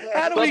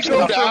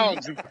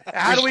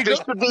 This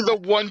would be the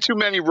one too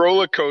many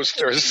roller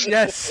coasters.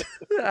 Yes.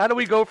 How do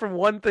we go from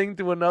one thing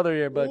to another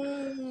here? But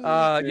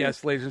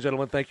yes, ladies and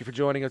gentlemen, thank you for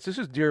joining us. This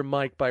is Dear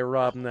Mike by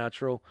Rob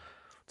Natural.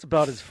 It's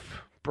about his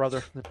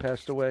brother that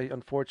passed away,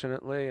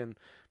 unfortunately, and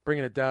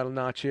bringing it down a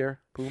notch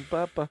here. Boom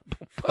papa,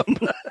 boom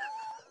papa.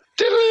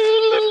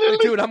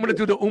 Dude, I'm gonna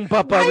do the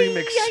Papa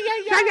remix.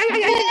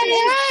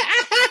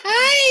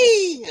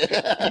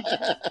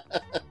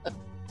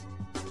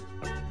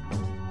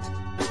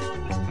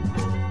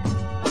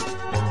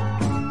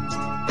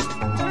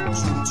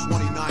 June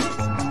 29th,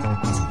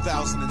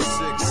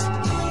 2006.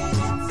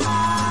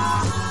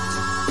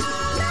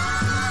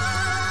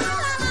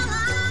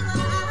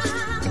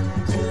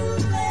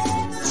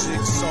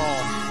 Jigsaw,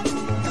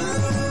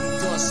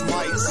 dust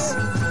mites.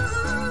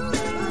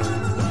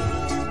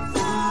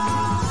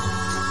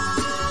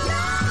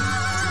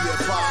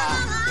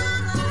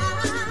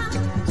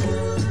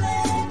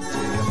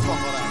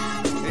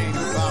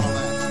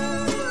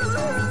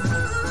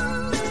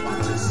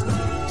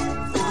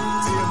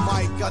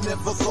 I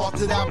never thought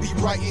that I'd be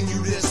writing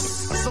you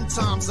this.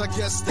 Sometimes I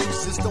guess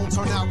things just don't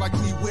turn out like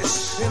we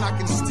wish. And I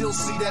can still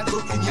see that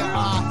look in your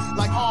eye.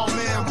 Like, oh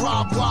man,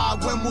 Rob, why?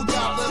 When will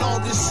God let all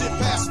this shit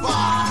pass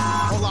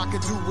by? All I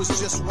could do was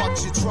just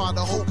watch you try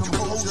to hold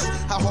composure.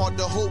 How hard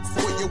to hope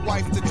for your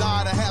wife to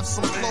die to have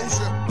some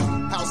closure.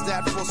 How's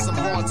that for some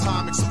hard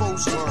time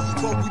exposure?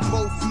 But we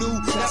both knew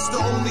that's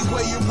the only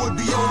way it would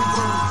be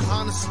over.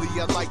 Honestly,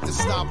 I'd like to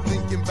stop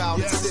thinking about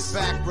it. Sit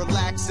back,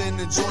 relax, and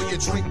enjoy your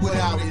drink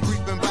without it.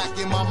 Creeping back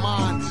in my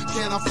mind,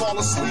 can I fall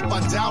asleep?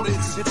 I doubt it.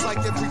 It's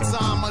like every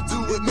time I do,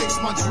 it makes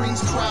my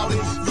dreams crowded.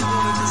 You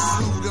wanted to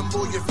sue, them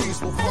lawyer fees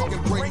will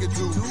fucking break a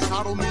dude.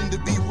 I don't mean to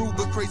be rude,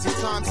 but crazy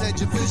times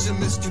had your vision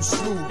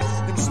misconstrued.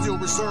 Them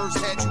still reserves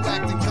had you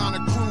acting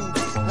kinda crude.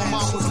 My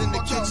mom was in the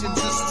kitchen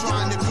just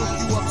trying to cook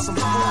you up some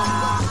food. I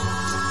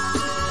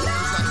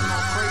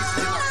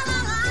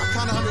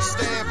kinda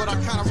understand, but I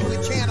kinda really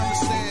can't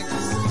understand.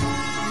 Cause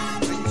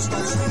man, you just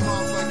don't treat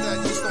moms like that.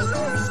 You just don't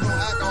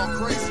act all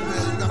crazy,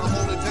 man. You gotta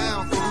hold it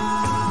down.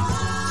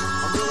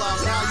 I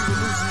realize now you were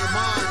losing your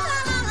mind.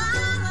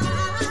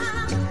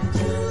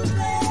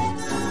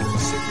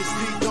 Shit gets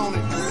deep, don't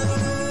it?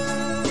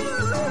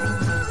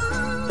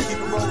 Keep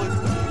it rolling.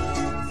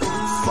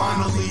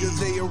 Finally, the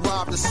day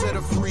arrived to set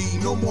her free.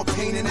 No more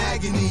pain and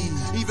agony.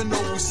 Even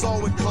though we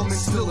saw it coming,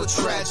 still a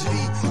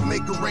tragedy.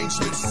 Make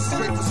arrangements,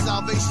 pray for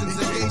salvation's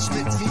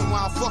engagement.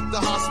 Meanwhile, fuck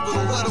the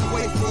hospital, let them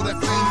wait for that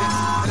payment.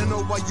 And I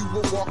know while you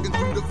were walking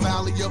through the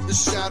valley of the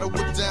shadow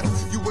of death,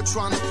 you were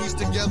trying to piece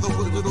together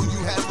what little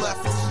you had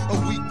left. A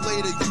week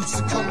later, you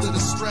succumbed to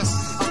the stress.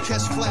 I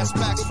catch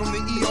flashbacks from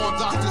the ER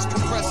doctors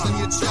compressing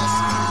your chest.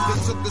 They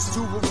took us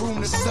to a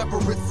room that's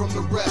separate from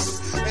the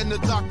rest. And the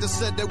doctor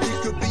said that we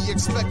could be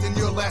expecting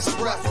your last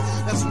breath.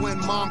 That's when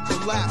mom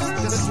collapsed.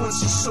 That's when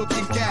she shook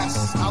and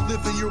gasped.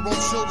 Outliving your own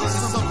children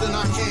is something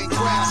I can't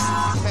grasp.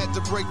 Had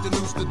to break the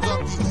news to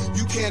Ducky.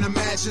 You can't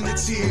imagine the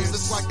tears.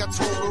 It's like I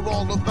told her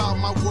all about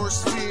my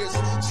worst fears.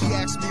 She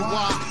asked me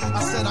why.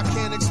 I said I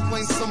can't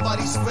explain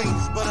somebody's fate,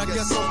 but I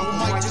guess Uncle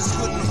Mike just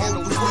couldn't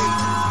hold the weight. You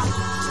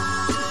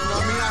know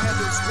what I mean? I had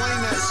to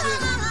explain that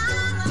shit.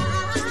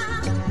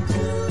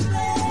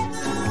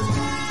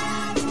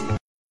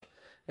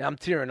 Yeah, I'm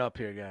tearing up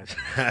here, guys.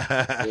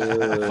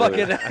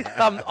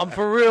 I'm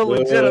for real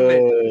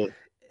legitimate.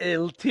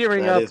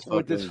 Tearing up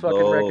with this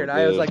fucking record.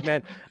 I was like,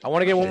 man, I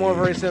want to get one more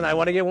verse in. I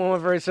want to get one more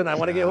verse in. I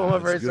want to get one more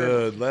verse in.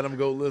 Good. Let them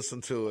go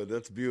listen to it.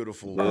 That's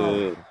beautiful.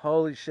 Oh,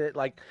 holy shit!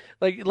 Like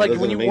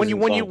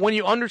when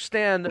you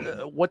understand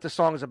what the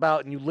song is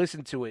about and you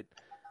listen to it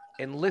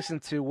and listen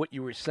to what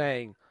you were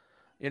saying.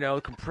 You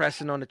know,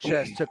 compressing on the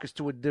chest took us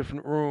to a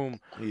different room.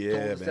 Yeah,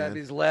 told us man. to have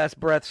his last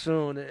breath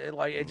soon.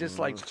 It just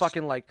like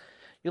fucking like.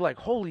 You're like,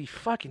 holy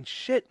fucking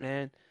shit,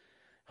 man.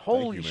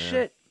 Holy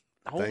shit.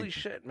 Holy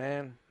shit,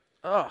 man.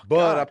 Oh, but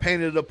God. I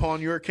painted it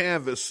upon your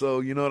canvas,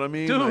 so you know what I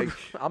mean? Dude, like,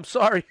 I'm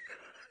sorry.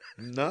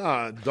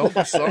 Nah, don't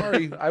be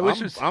sorry.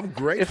 I'm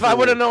grateful. If I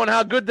would have known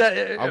how good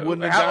that... I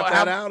wouldn't have got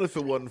that out if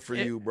it wasn't for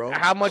you, bro.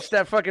 How much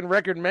that fucking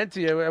record meant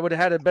to you, I would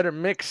have had a better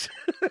mix.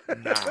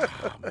 Nah,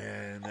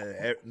 man.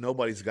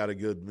 Nobody's got a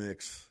good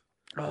mix.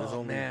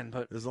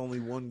 There's only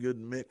one good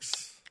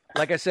mix.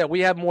 Like I said,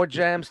 we have more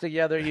jams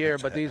together here,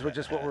 but these were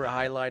just what we were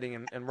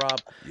highlighting. And Rob,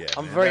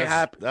 I'm very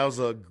happy. That was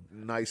a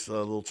nice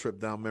little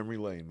trip down memory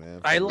lane, man.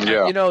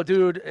 You know,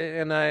 dude,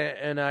 and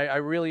I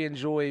really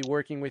enjoy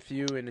working with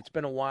you. And it's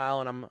been a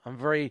while, and I'm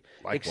very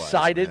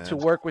excited to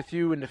work with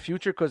you in the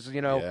future because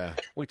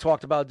we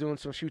talked about doing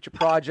some future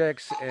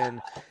projects,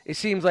 and it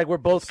seems like we're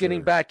both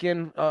getting back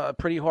in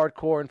pretty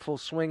hardcore and full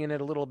swing in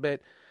it a little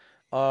bit.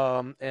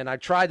 And I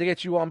tried to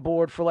get you on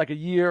board for like a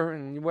year,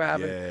 and you were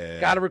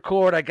got to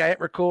record. I got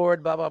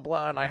record, blah blah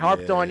blah, and I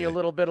harped on you a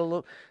little,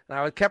 and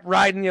I kept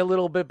riding you a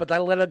little bit, but I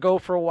let it go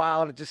for a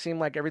while, and it just seemed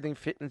like everything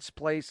fit in its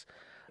place.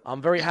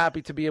 I'm very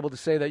happy to be able to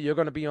say that you're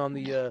going to be on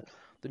the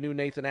new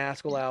Nathan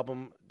Askell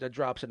album that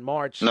drops in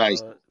March.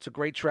 Nice. It's a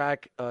great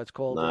track. It's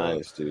called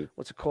dude.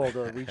 What's it called?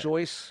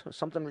 Rejoice or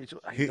something.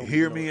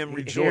 Hear me and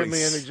rejoice. Hear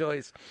me and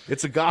rejoice.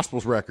 It's a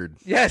gospels record.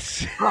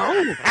 Yes.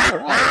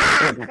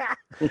 I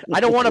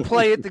don't want to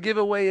play it to give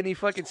away any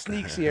fucking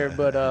sneaks here,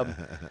 but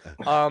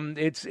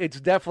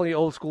it's definitely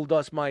old school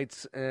Dust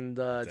Mites, and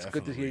it's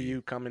good to hear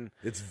you coming.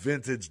 It's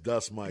vintage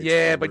Dust Mites.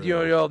 Yeah, but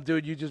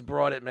dude, you just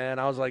brought it, man.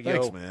 I was like,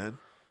 thanks, man.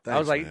 I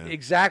was like,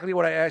 exactly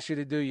what I asked you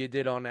to do, you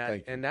did on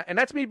that. And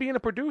that's me being a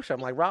producer. I'm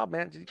like, Rob,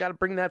 man, you got to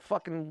bring that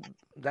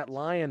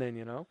lion in,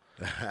 you know?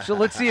 So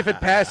let's see if it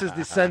passes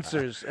the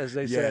censors, as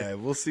they say. Yeah,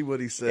 we'll see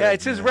what he says. Yeah,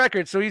 it's his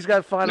record, so he's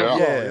got final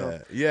call.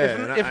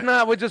 If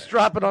not, we'll just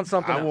drop it on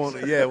something else.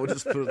 We'll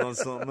just put it on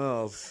something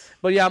else.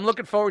 But yeah, I'm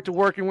looking forward to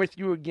working with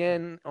you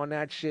again on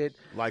that shit.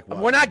 Likewise.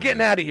 We're not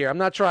getting out of here. I'm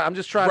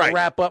just trying to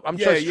wrap up. I'm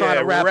just trying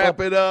to wrap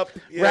it up.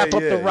 Wrap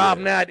up the Rob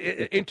Nat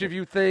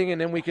interview thing, and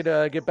then we could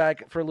get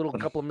back for a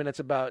couple of minutes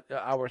about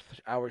our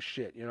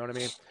shit. You know what I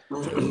mean?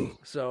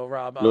 So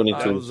Rob, Looney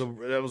Tunes.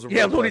 That was a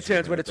Looney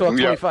Tunes. We're going to talk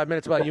 25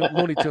 minutes about you,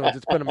 Looney Tunes.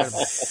 It's been a minute.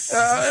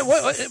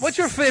 What's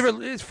your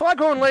favorite? Is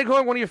Foghorn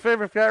Leghorn one of your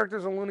favorite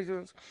characters on Looney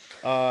Tunes?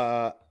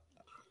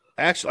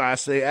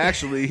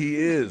 Actually, he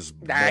is.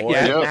 No,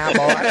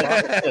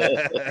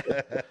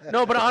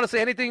 but honestly,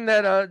 anything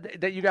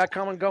that you got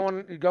going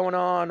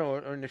on,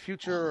 or in the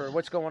future, or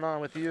what's going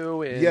on with you?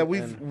 We're getting. I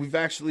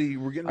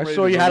ready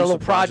saw to you had a release little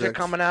project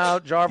coming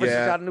out. Jarvis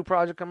has got a new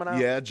project coming out.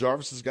 Yeah,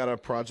 Jarvis has got a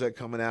project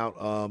coming out.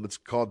 It's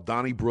called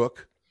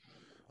Donnybrook.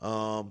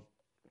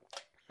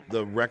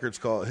 The record's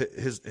called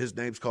his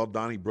name's called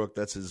Donnybrook.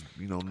 That's his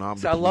nom.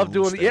 So I love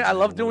doing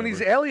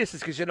these aliases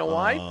because you know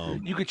why?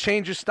 You could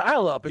change your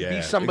style up and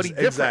be somebody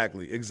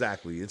different.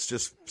 Exactly. It's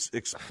just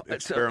experimental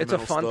it's a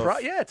fun stuff.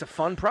 it's a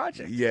fun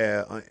project.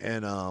 Yeah,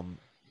 and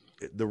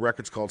the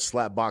record's called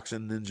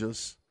Slapboxing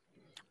Ninjas.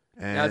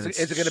 And now,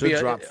 is it going to be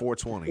drop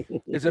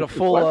 420? Is it a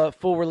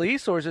full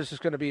release, or is this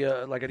just going to be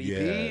like an EP?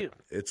 Yeah,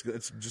 it's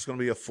just going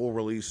to be a full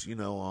release.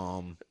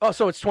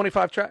 So it's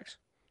 25 tracks.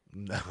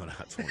 No,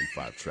 not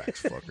 25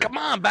 tracks, fucker. Come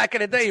on, back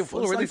in the day, it's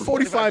like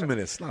 45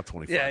 minutes, not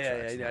 25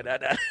 tracks. Yeah.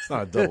 It's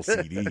not a double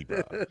CD,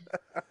 bro.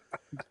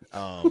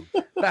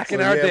 Back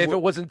in our day, if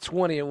it wasn't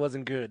 20, it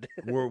wasn't good.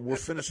 We're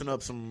finishing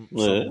up some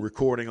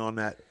recording on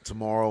that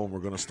tomorrow, and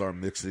we're going to start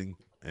mixing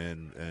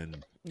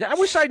and. Yeah, I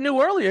wish I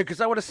knew earlier because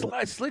I would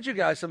have slid you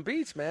guys some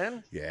beats,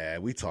 man. Yeah,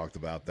 we talked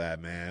about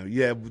that, man.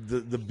 Yeah,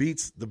 the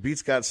beats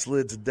got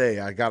slid today.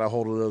 I got a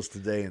hold of those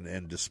today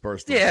and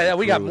dispersed them. Yeah,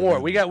 we got more.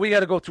 We got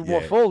to go through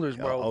more folders,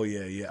 bro. Oh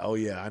yeah.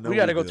 I know. We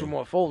got to go through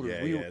more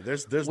folders.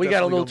 We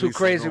got a little too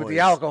crazy with the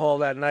alcohol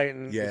that night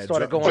and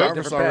started going on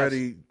different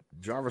paths.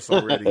 Jarvis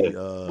already.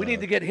 We need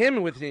to get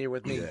him with me.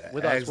 With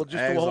us. We'll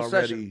just do a whole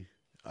session.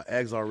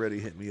 Eggs already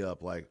hit me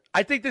up.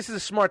 I think this is a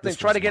smart thing. Let's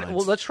try to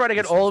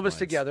get all of us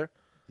together.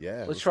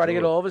 Yeah, let's try to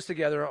get all of us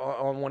together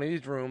on one of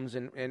these rooms,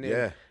 and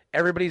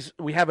everybody's.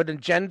 We have an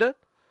agenda.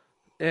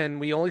 and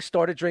we only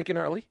started drinking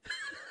early.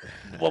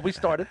 Well, we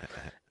started,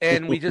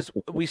 and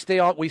we stay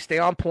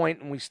on point,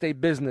 and we stay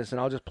business,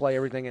 and I'll just play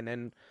everything, and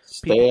then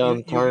Stay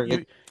on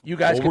target. You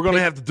guys, we're gonna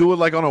have to do it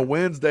like on a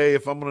Wednesday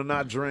if I'm gonna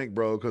not drink,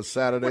 bro. Because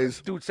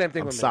Saturdays, dude, same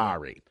thing. I'm with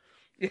sorry.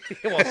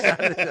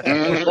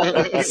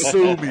 Well,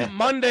 Sue me.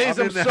 Mondays,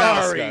 I'm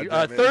sorry.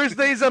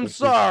 Thursdays, I'm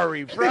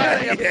sorry.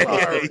 Friday, I'm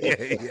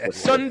sorry.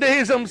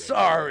 Sundays, I'm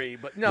sorry.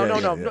 But no,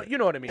 you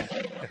know what I mean.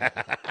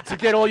 To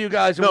get all you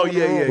guys in one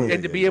room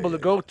and to be able to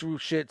go through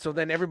shit, so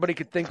then everybody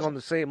could think on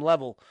the same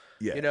level.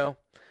 Yeah. You know,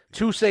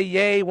 two say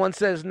yay, one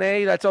says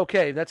nay. That's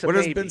okay. That's a But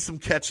there's maybe. been some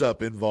catch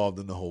up involved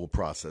in the whole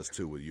process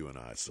too with you and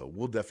I, so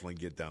we'll definitely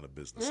get down to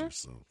business here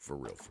soon, for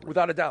real.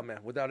 Without a doubt, man.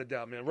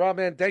 Rob,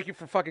 man, thank you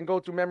for fucking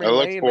going through memory I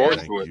look lane, forward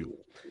man. to it.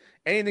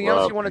 Anything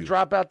else you want to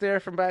drop out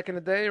there from back in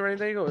the day, or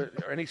anything, or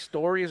any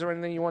stories or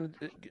anything you want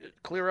to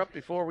clear up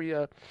before we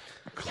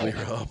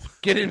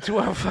get into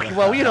our fucking?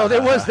 Well, you know,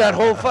 there was that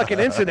whole fucking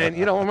incident.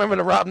 You don't remember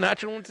the Rob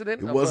Natural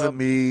incident? It wasn't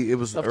me. It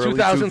was early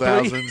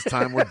 2003. 2000s.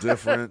 Time was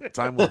different.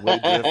 Time was way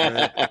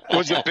different.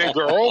 Was it Big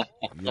Earl?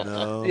 You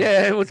know.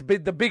 Yeah, it was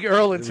the Big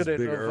Earl incident.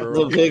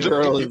 The Big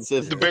Earl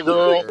incident. The Big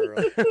Earl.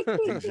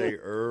 DJ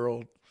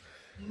Earl.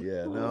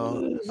 Yeah,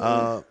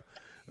 no.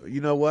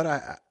 You know what?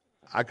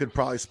 I could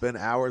probably spend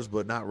hours,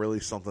 but not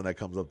really something that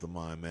comes up to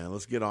mind, man.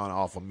 Let's get on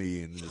off of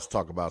me and just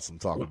talk about,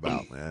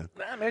 man.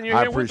 Nah, man, you're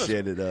I here with us.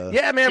 appreciate it.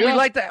 Yeah, man, we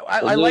like that.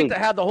 I like to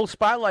have the whole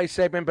spotlight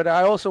segment, but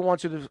I also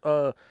want you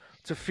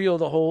to feel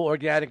the whole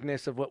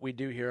organicness of what we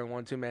do here on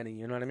One Too Many.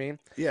 You know what I mean?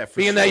 Yeah, for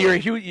Being sure.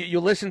 that you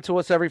listen to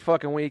us every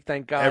fucking week,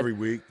 thank God. Every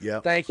week,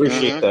 yeah. Thank you.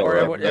 Appreciate that, Or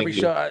Rob. every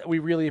Thank show, we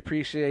really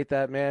appreciate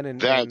that, man. And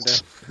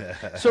That's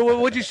so,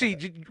 what'd you see?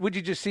 Would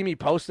you just see me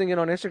posting it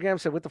on Instagram?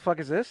 Said, "What the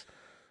fuck is this?"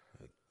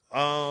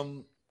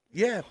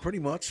 Yeah, pretty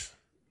much.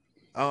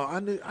 I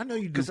know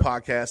you do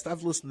podcasts.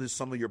 I've listened to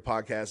some of your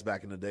podcasts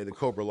back in the day. The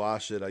Cobra Law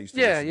shit I used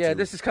to listen to.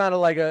 This is kind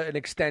of like an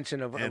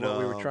extension of what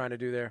we were trying to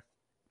do there.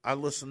 I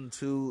listened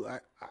to.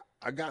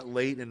 I got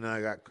late and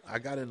I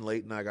got in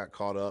late and I got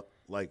caught up.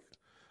 Like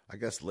I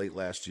guess late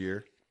last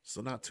year,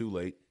 so not too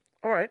late.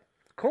 All right,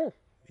 cool.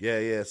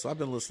 Yeah. So I've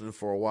been listening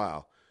for a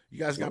while. You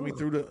guys got me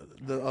through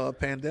the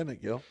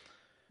pandemic, yo.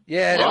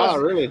 Yeah. Wow,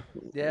 really?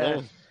 Yeah.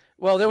 Man.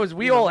 Well,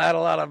 we all had a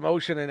lot of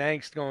emotion and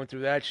angst going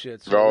through that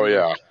shit. So oh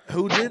yeah.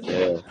 Who didn't?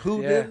 Yeah.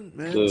 Who didn't?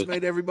 Man, it's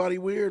made everybody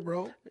weird,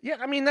 bro. Yeah,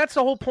 I mean that's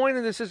the whole point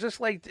of this. Is just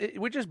like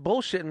we're just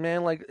bullshitting,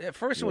 man. Like at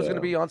first it was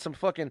gonna be on some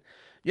fucking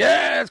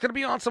it's gonna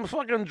be on some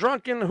fucking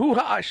drunken hoo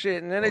ha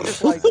shit, and then it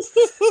just like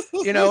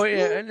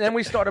and then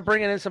we started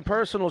bringing in some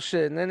personal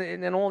shit, and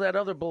then all that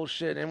other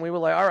bullshit, and we were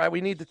like, all right,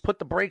 we need to put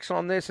the brakes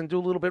on this and do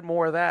a little bit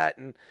more of that,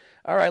 and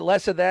all right,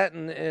 less of that,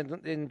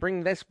 and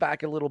bring this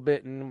back a little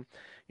bit, and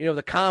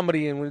the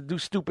comedy, and we do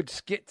stupid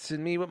skits,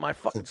 and me with my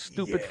fucking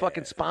stupid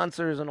fucking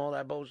sponsors and all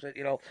that bullshit.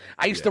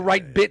 I used to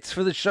write bits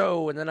for the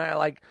show, and then I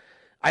like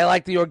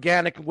the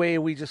organic way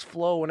we just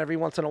flow, and every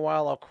once in a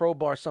while I'll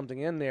crowbar something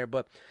in there.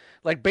 But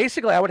like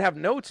basically, I would have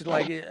notes, and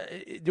like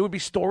there would be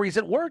stories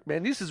at work,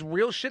 man. This is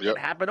real shit that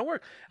happened at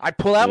work. I'd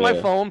pull out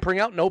my phone, bring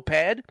out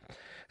notepad,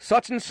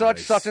 such and such,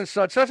 such and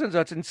such, such and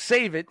such, and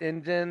save it,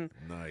 and then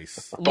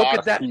look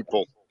at that.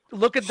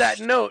 Look at that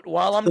note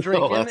while I'm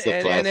drinking,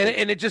 and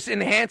it just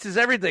enhances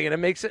everything, and it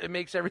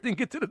makes everything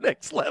get to the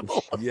next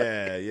level.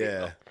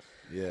 Yeah.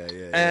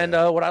 And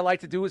what I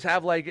like to do is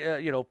have like I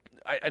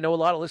know a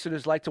lot of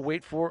listeners like to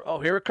wait for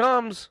here it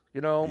comes,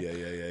 out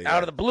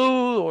of the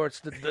blue, or it's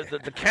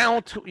the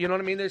count. You know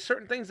what I mean? There's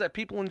certain things that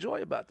people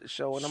enjoy about this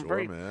show, and I'm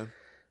very man.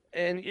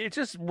 And it's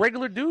just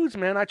regular dudes,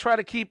 man. I try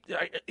to keep,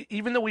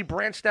 even though we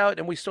branched out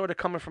and we started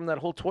coming from that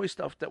whole toy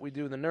stuff that we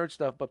do, the nerd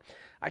stuff, but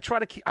I try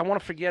to keep, I want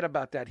to forget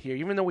about that here,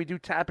 even though we do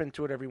tap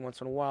into it every once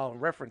in a while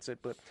and reference it,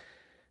 but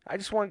I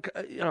just want,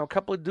 a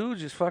couple of dudes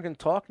just fucking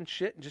talking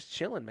shit and just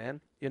chilling, man.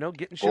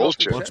 Getting shit off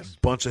their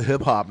chest. Bunch of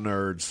hip-hop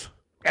nerds.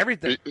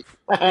 Everything,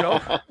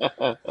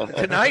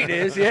 tonight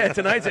is,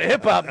 tonight's a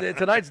hip hop.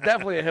 Tonight's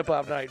definitely a hip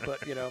hop night, but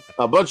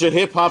a bunch of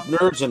hip hop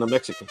nerds and a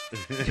Mexican.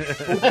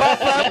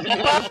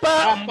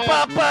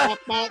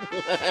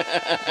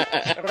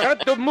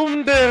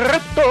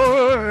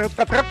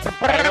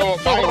 I know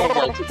what my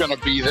homework's gonna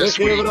be this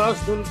week.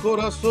 Ron's rocking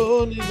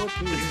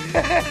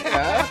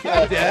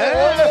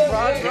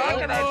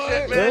that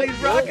shit, man.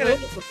 He's rocking it.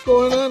 What's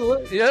going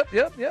on?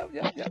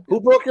 Yep. Who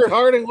broke your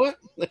heart and what?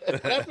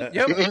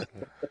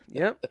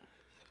 Yep.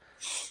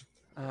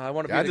 I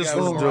want to be I the just guy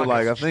listened who's to it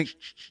like rocking. I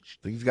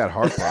think he's got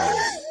heart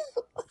problems.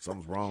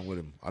 Something's wrong with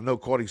him. I know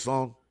Cordy's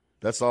song.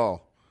 That's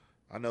all.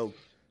 I know.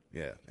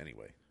 Yeah.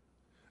 Anyway.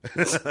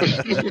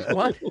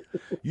 What?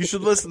 You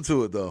should listen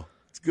to it though.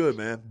 It's good,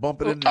 man.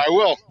 Bump it in. I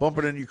will. Bump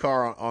it in your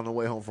car on the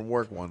way home from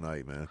work one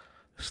night, man.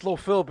 Slow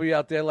Phil be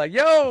out there like,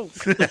 yo.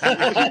 See, when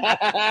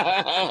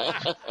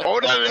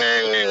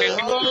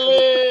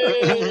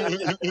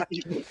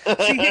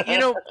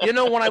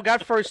I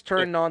got first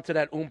turned on to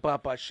that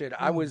Papa shit,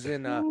 I was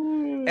in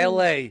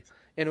L.A.,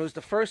 and it was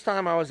the first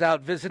time I was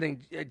out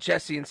visiting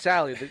Jesse and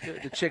Sally,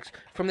 the chicks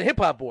from the hip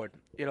hop board,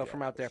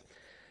 from out there.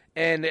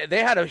 And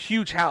they had a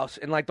huge house,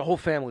 and like the whole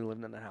family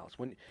lived in the house.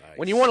 When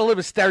you want to live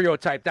a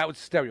stereotype, that was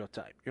a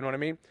stereotype. You know what I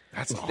mean?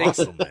 That's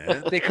awesome,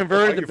 man. They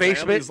converted the basement.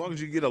 Family, as long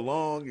as you get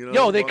along,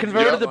 They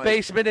converted the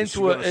basement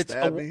into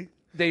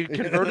They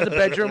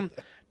converted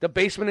the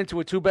basement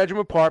into a 2-bedroom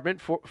apartment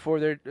for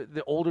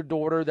the older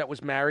daughter that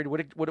was married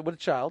with a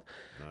child.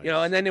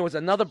 Nice. And then there was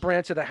another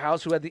branch of the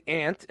house who had the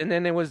aunt, and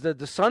then there was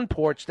the sun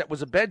porch that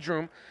was a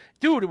bedroom.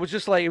 Dude, it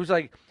was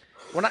like.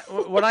 When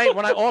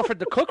I offered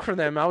to cook for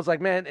them, I was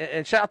like, man,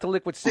 and shout out to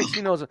Liquid Six.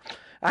 He knows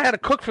I had to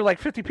cook for like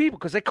 50 people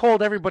because they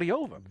called everybody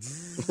over.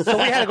 So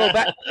we had to go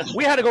back.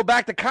 We had to go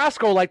back to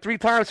Costco like 3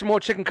 times for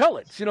more chicken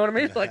cutlets. You know what I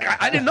mean? Like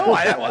I didn't know.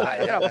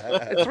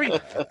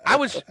 I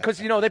was because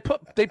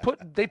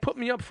they put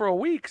me up for a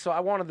week, so I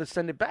wanted to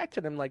send it back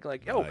to them. Like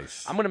yo,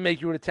 nice. I'm gonna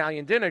make you an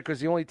Italian dinner because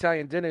the only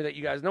Italian dinner that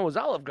you guys know is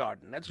Olive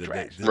Garden. That's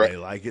trash. Did they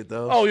like it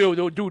though? Oh,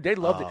 yo, dude, they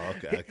loved it.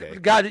 Okay.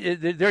 God,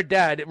 their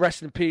dad,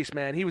 rest in peace,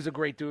 man. He was a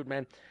great dude,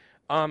 man.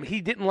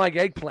 He didn't like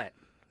eggplant.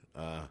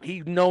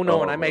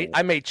 And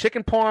I made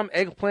chicken parm,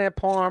 eggplant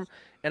parm,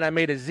 and I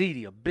made a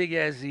ziti, a big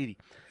ass ziti.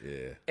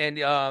 Yeah. And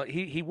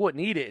he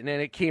wouldn't eat it, and then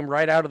it came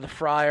right out of the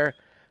fryer.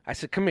 I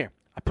said, "Come here."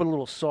 I put a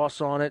little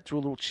sauce on it, threw a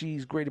little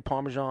cheese, grated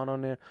Parmesan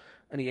on there,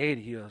 and he ate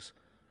it. He goes,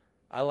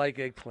 "I like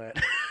eggplant."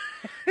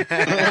 He just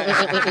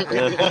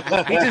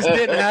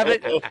didn't have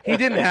it. He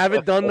didn't have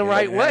it done the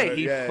right way.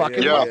 He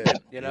fucking loved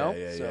it,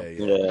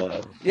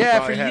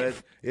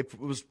 It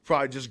was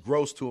probably just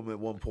gross to him at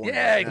one point.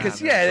 Yeah, because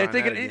they're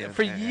thinking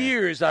for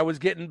years I was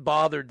getting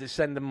bothered to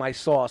send them my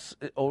sauce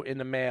in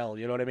the mail.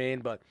 You know what I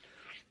mean? But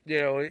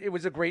it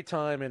was a great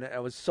time, and I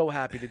was so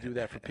happy to do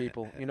that for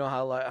people. You know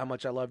how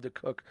much I love to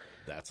cook.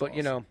 That's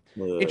awesome.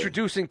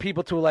 Introducing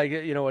people to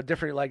a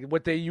different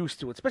what they used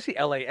to, especially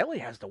LA. LA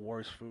has the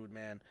worst food,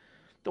 man.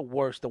 The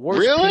worst.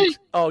 Really? Pizza.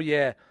 Oh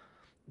yeah,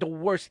 the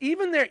worst.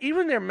 Even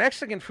their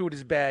Mexican food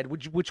is bad,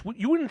 which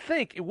you wouldn't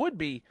think it would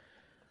be,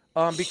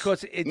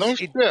 because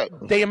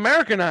they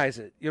Americanize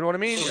it. You know what I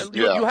mean?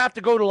 You have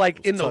to go to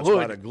in the hood.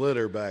 By the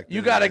glitter back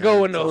you got to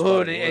go in the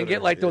hood and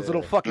get those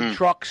little fucking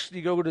trucks.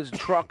 You go to those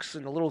trucks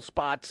and the little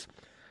spots.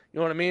 You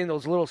know what I mean?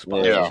 Those little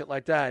spots and shit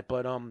like that.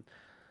 But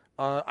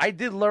I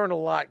did learn a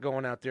lot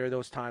going out there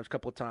those times.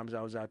 Couple of times I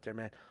was out there,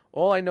 man.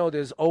 All I know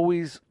there's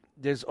always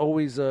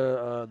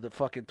the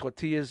fucking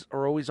tortillas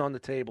are always on the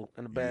table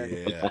in the bag.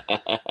 Yeah.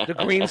 The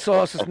green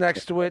sauce is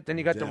next to it. Then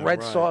you got the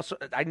red sauce.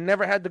 I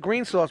never had the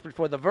green sauce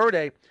before. The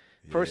Verde,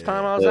 first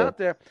time I was out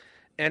there,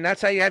 and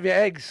that's how you have your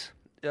eggs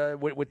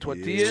with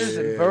tortillas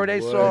and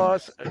Verde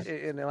sauce.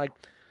 And I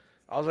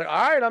was like,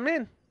 all right, I'm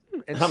in.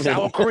 And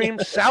sour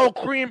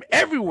cream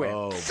everywhere.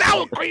 Oh,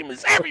 sour cream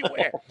is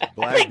everywhere.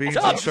 Black beans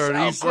and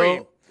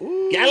chorizo.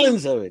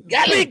 Gallons of it.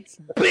 Gallons.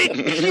 Big,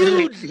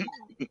 huge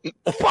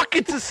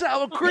buckets of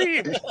sour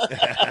cream.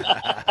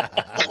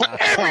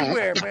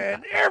 Everywhere,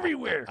 man.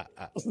 Everywhere.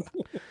 I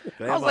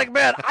was like,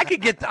 man, I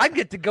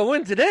get to go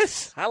into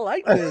this. I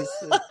like this.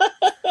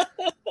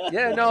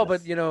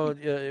 But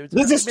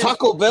this is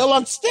Taco Bell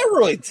on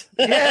steroids.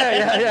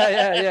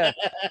 Yeah.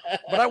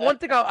 But one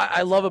thing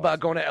I love about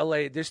going to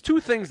LA, there's 2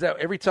 things that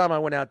every time I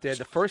went out there.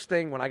 The first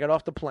thing when I got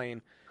off the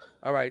plane,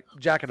 all right,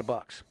 Jack in the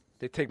Box.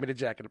 They take me to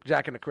Jack in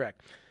the Crack.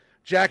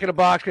 Jack in the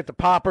Box, get the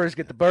poppers,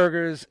 get the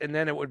burgers, and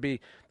then it would be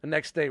the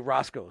next day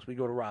Roscoe's. We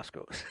go to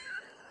Roscoe's.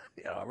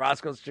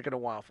 Roscoe's chicken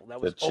and waffle.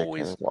 That was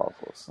always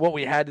what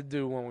we had to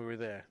do when we were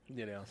there.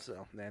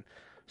 So man,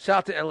 shout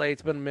out to LA.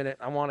 It's been a minute.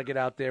 I want to get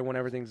out there when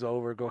everything's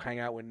over. Go hang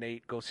out with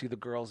Nate. Go see the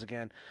girls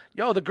again.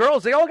 The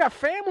girls, they all got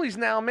families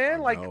now,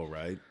 man.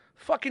 Right?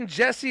 Fucking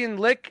Jesse and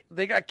Lick,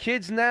 they got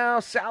kids now.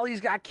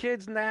 Sally's got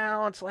kids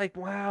now. It's like,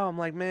 wow. I'm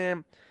like,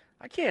 man,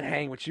 I can't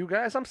hang with you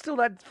guys. I'm still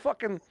that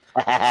fucking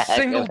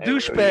single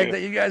douchebag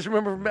that you guys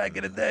remember from back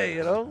in the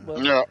day,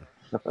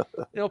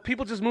 But,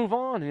 people just move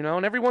on,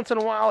 and every once in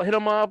a while hit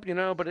them up,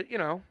 but,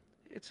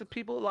 it's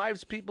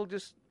lives people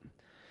just,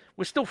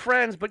 we're still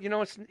friends, but,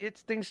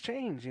 it's things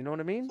change, you know what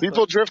I mean?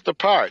 People drift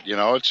apart,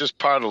 it's just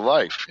part of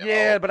life.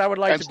 Yeah, but I would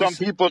like to. And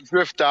some people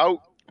drift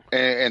out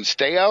and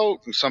stay out,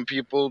 and some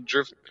people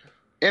drift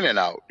in and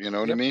out, you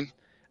know what I mean?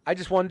 I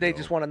just one day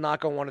just want to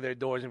knock on one of their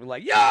doors and be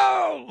like,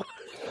 yo,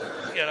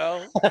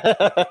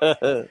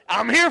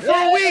 I'm here for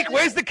a week.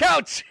 Where's the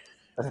couch?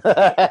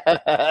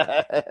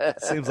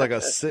 Seems like a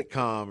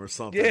sitcom or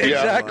something. Yeah,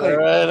 exactly.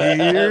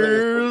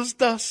 Here's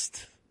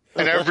Dust.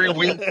 And every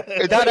week,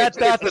 that's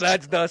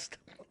Dust.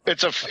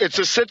 It's a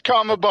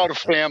sitcom about a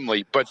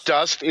family, but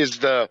Dust is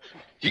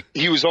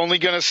he was only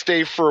going to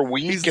stay for a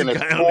week. He's and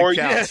it's 4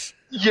 years.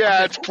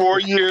 Yeah, it's 4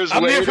 years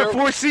I'm later. here for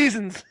 4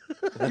 seasons.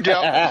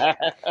 Yeah.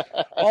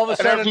 All of a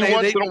sudden, every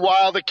once in a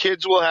while, the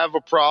kids will have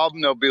a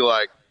problem. They'll be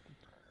like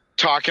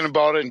talking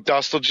about it, and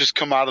Dust will just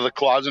come out of the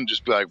closet and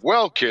just be like,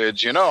 "Well,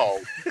 kids, it's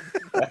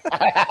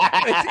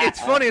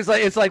funny.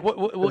 It's like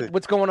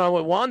what's going on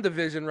with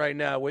WandaVision right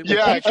now? With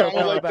kind of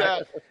like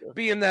that.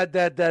 Being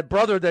that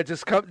brother that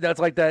just that's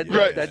like that.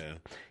 Right.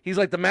 He's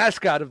like the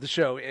mascot of the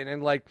show,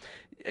 and like.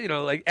 you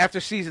know, like after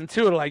season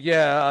 2, they're like,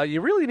 yeah,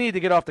 you really need to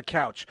get off the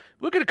couch.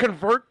 We're going to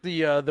convert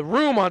the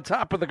room on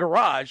top of the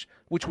garage,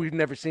 which we've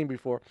never seen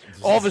before.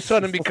 All of a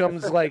sudden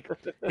becomes like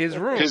his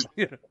room.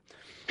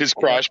 His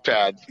crash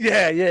pad.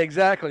 Yeah,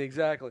 exactly.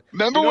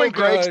 Remember when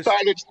Greg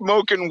started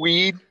smoking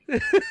weed?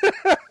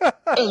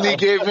 And he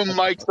gave him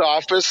Mike's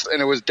office,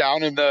 and it was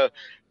down in the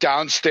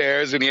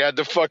downstairs, and he had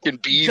the fucking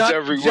beads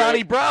everywhere.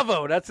 Johnny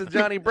Bravo. That's the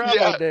Johnny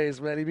Bravo days,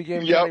 man. He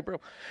became Johnny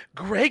Bravo.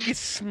 Greg is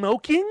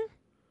smoking?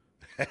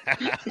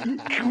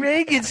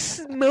 Greg is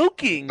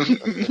smoking.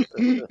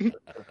 Good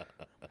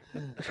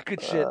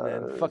shit,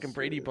 man. Fucking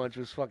Brady Bunch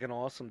was fucking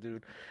awesome,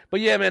 dude.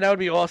 But yeah, man, that would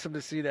be awesome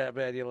to see that,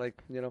 man. You're like,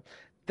 you know,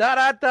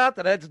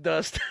 that's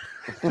dust.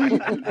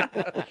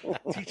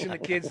 Teaching the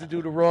kids to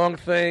do the wrong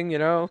thing, you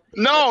know?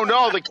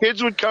 No, the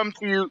kids would come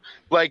to you,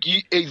 like,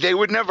 they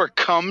would never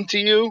come to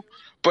you,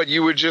 but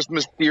you would just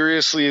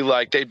mysteriously,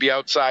 like, they'd be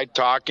outside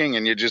talking,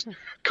 and you'd just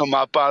come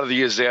up out of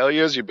the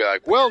azaleas. You'd be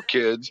like, well,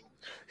 kids,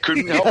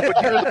 couldn't help but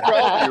hear the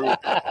problem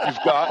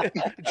you've got.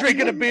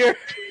 Drinking a beer.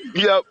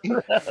 Yep.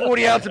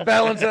 40 ounce of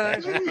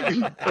Ballantine.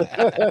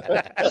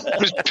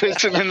 Just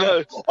pissing in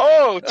the,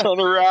 turn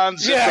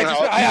around. Yeah,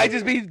 I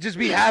just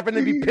be happen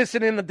to be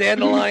pissing in the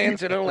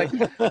dandelions, you know, like,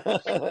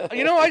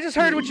 you know, I just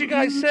heard what you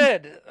guys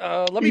said.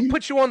 Let me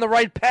put you on the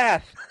right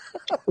path.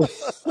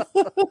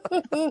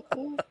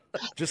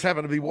 Just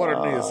happened to be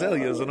watering the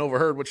azaleas and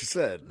overheard what you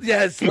said.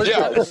 Yes,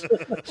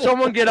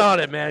 someone get on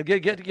it, man.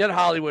 Get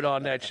Hollywood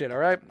on that shit. All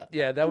right?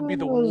 Yeah, that would be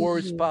the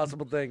worst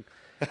possible thing.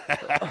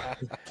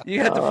 You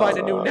have to find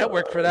a new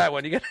network for that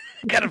one. You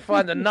got to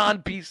find a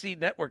non-PC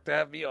network to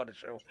have me on the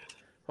show.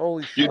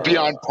 Holy shit! You'd be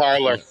on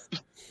Parler.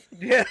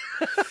 Yeah.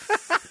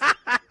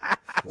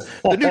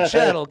 The new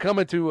channel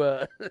coming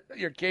to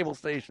your cable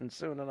station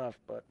soon enough,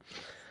 but.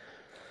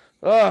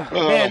 Oh,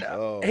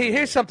 man. Hey,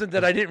 here's something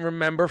that I didn't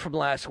remember from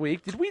last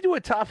week. Did we do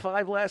a top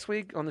 5 last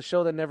week on the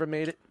show that never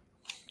made it?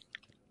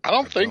 I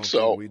don't think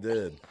so. We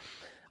did.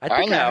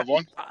 I have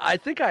one. I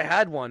think I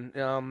had one.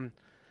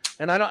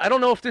 And I don't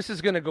know if this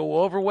is going to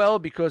go over well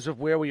because of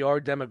where we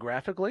are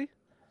demographically.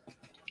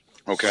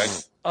 Okay.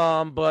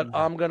 But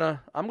I'm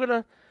gonna.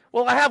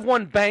 Well, I have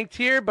one banked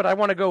here, but I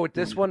want to go with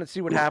this one and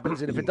see what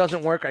happens. And if it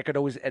doesn't work, I could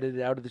always edit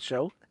it out of the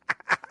show.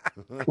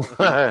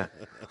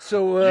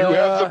 So you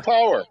have the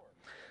power.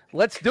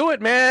 Let's do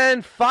it,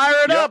 man. Fire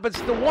it up. It's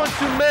the one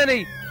too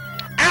many.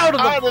 Out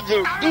of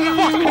the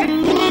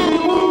fucking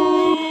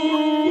blue.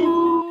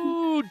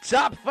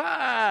 Top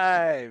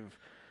 5.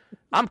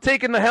 I'm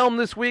taking the helm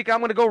this week. I'm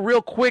going to go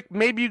real quick.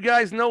 Maybe you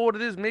guys know what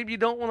it is. Maybe you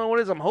don't know what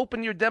it is. I'm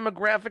hoping you're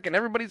demographic and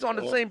everybody's on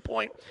the same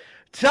point.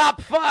 Top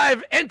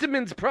 5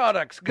 Entenmann's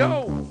products.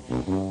 Go.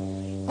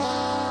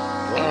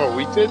 Oh,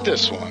 we did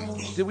this one.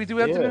 Did we do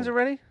Entenmann's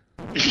already?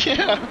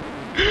 Yeah.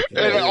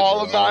 And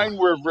all of mine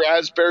were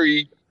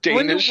raspberry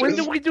Danish. When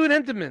did we do an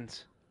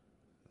Entenmann's?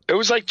 It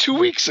was like 2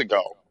 weeks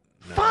ago.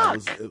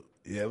 Fuck.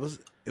 It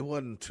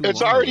wasn't too.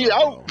 It's already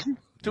out.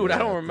 Dude, I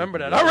don't remember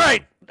that. All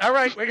right.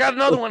 We got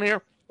another one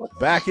here.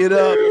 Back it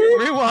up.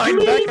 Rewind.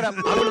 Back it up.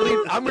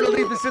 I'm gonna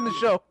leave this in the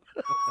show.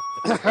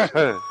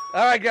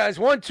 All right, guys.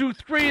 1, 2,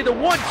 3. The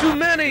one too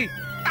many.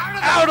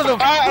 Out of the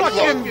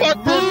fucking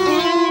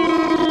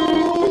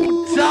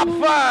blue. Top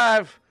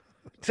 5.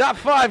 Top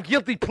 5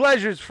 guilty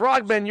pleasures.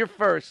 Frogman, you're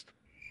first.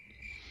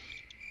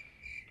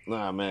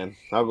 Nah, man.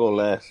 I'll go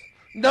last.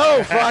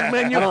 No,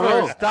 Frogman, you're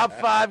first. Top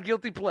 5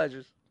 guilty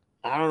pleasures.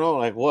 I don't know.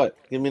 Like what?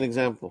 Give me an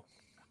example.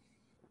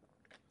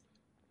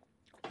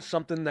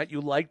 Something that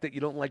you like that you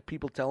don't like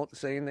people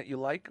saying that you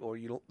like, or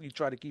you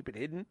try to keep it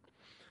hidden.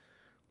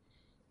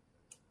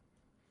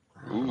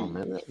 Ooh,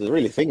 man. I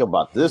really think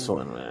about this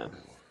one, man.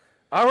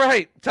 All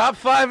right. Top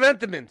 5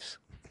 Entenmann's.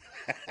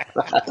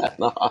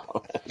 No.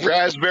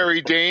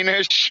 Raspberry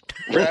Danish.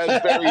 Dude,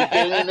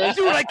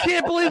 I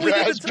can't believe we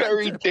did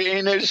Raspberry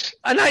Danish.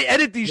 And I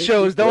edit these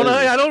shows, don't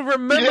I? I don't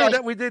remember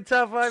that we did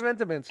top 5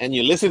 Entenmann's. And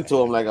you listen to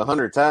them like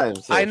 100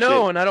 times. So I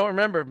know, and I don't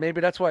remember.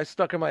 Maybe that's why I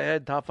stuck in my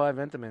head top 5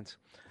 Entenmann's.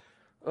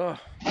 Ugh.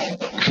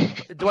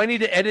 Do I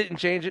need to edit and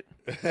change it?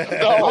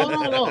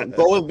 No.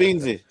 Go with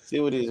Beansy. See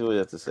what he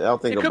has to say. I'll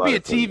think about it.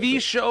 It could be a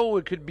TV show.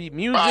 It could be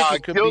music.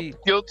 It could be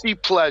guilty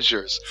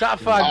pleasures. Top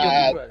 5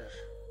 guilty pleasures.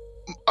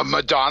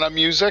 Madonna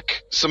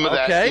music, some of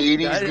that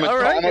 80s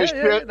Madonna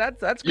shit.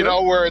 That's good. You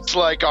know, where it's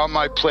like on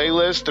my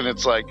playlist and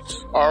it's like,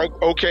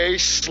 okay,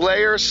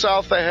 Slayer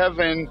South of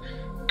Heaven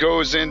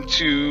goes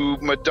into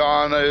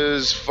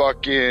Madonna's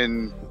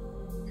fucking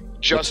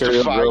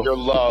Justify Your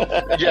Love.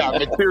 Yeah,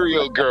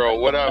 Material Girl,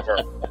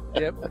 whatever.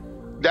 Yep.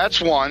 That's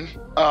one.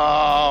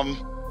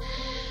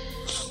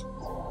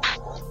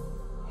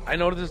 I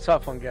know this is a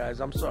tough one,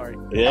 guys. I'm sorry.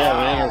 Yeah,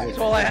 man.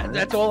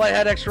 That's all I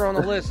had extra on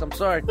the list. I'm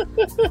sorry.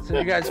 So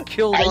you guys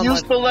killed. I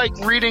used to like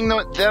reading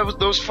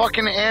those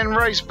fucking Anne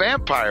Rice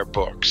vampire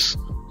books.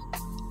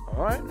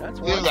 All right, that's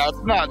one.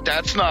 Yeah,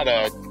 that's not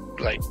a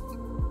like.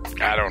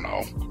 I don't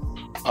know.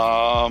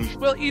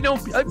 Well, you know,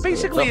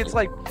 basically, it's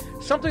like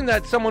something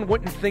that someone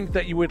wouldn't think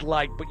that you would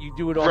like, but you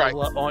do it on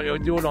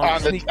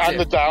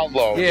the down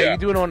low. Yeah, you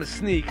do it on the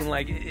sneak, and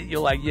like you're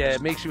like, yeah,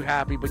 it makes you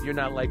happy, but you're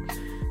not like.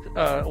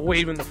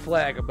 waving the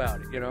flag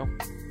about it, you know?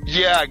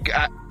 Yeah,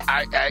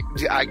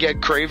 I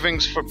get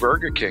cravings for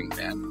Burger King,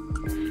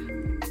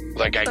 man.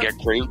 Like, I get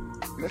cravings.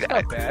 That's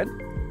not bad.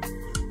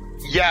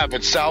 Yeah,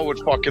 but Sal would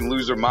fucking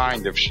lose her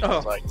mind if she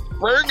was like,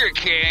 Burger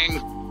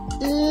King?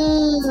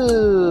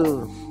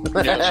 Ooh.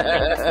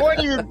 Yeah, what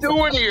are you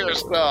doing to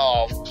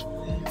yourself?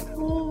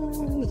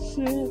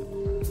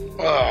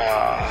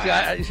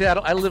 See,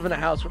 I live in a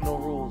house with no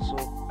rules,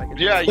 so I can.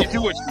 Yeah, you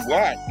do what you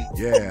want.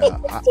 Yeah,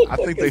 I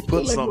think they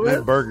put something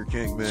in Burger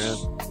King, man.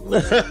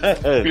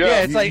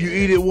 Yeah, it's like you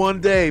eat it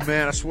one day,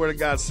 man. I swear to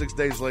God, 6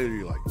 days later,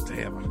 you're like,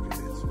 damn, I could eat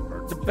this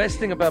burger. The best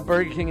thing about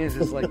Burger King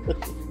is like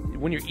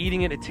when you're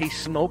eating it, it tastes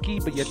smoky,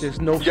 but yet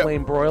there's no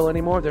flame broil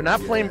anymore. They're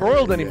not flame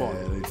broiled anymore.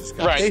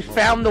 They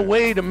found the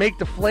way to make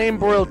the flame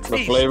broiled taste.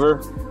 The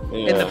flavor?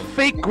 And the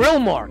fake grill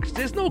marks.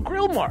 There's no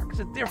grill marks.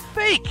 They're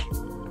fake.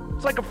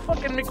 It's like a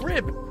fucking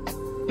McRib.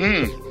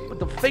 With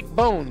the fake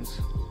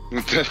bones.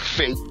 The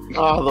fake.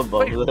 Oh,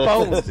 the fake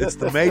bones. It's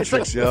the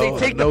Matrix, yo.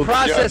 They take the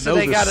process and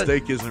they got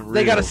steak isn't real.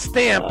 They got a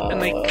stamp and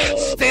they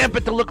stamp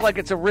it to look like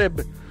it's a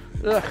rib.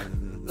 Ugh.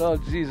 Oh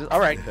Jesus! All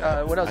right,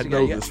 what else I you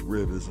know got? this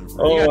rib isn't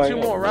real. You got two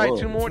more, right?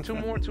 Two more.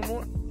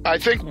 I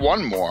think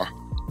one more.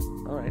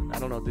 All right, I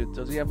don't know, dude.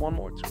 Does he have one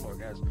more? Two more,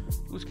 guys.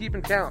 Who's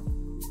keeping count?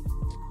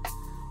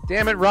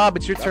 Damn it, Rob!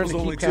 It's your turn to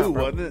keep count. That was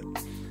only two, wasn't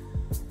it?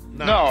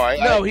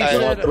 No, he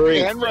said three.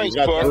 Henry's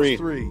You got book.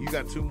 Three. You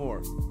got two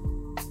more.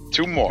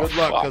 Two more. Good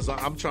luck, because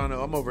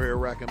I'm over here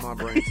racking my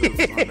brain too.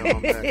 So I know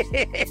I'm next.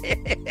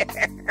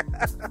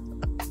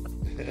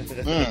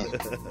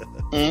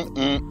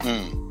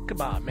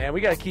 Come on, man.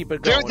 We got to keep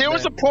it going. There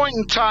was a point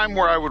in time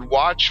where I would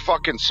watch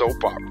fucking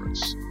soap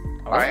operas.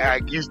 Oh.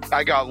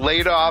 I got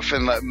laid off,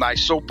 and my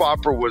soap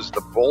opera was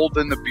The Bold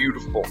and the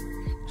Beautiful,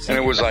 and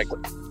it was like,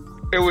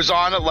 it was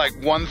on at like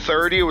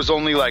 1:30. It was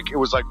only like, it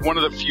was like one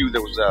of the few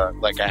that was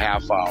like a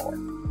half hour.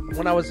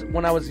 When I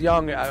was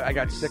young, I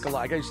got sick a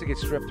lot. I used to get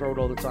strep throat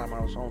all the time.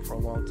 I was home for a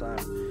long time,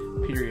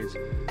 periods.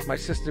 My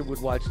sister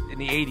would watch in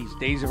the 80s,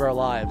 Days of Our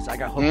Lives. I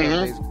got hooked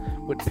on Days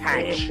with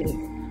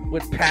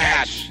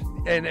Patch.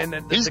 And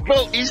he's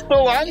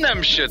still on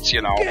them shits,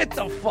 you know. Get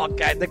the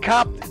fuck out! The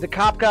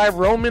cop guy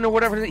Roman or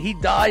whatever, he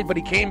died, but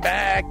he came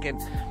back,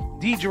 and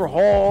Deidre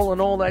Hall and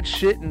all that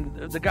shit, and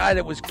the guy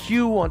that was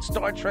Q on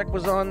Star Trek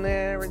was on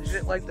there and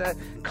shit like that.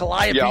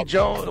 Calliope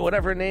Jones,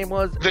 whatever her name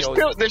was. There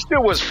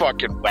still was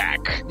fucking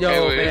whack.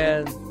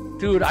 Man,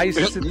 dude, I used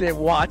to sit there and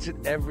watch it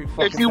every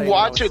fucking. If you day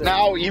watch it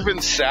now, even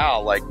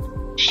Sal, like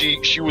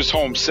she was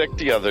homesick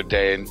the other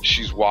day, and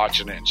she's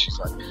watching it, and she's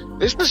like,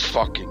 "This is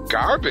fucking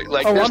garbage."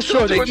 Like, I'm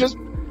sure they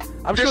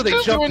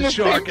jump the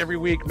shark thing. every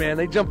week, man.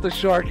 They jump the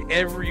shark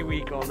every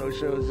week on those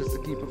shows just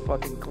to keep it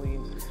fucking clean.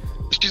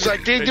 She's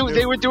like,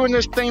 they were doing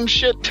this same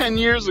shit 10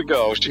 years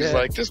ago. She's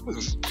like, this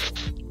was.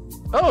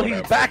 Oh,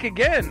 he's back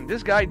again.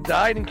 This guy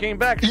died and came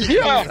back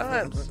 16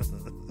 times.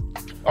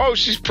 Oh,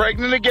 she's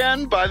pregnant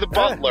again by the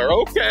butler.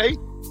 Okay.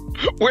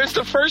 Where's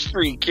the first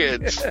three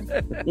kids?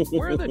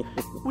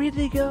 Where'd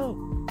they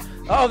go?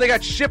 Oh, they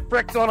got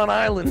shipwrecked on an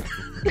island.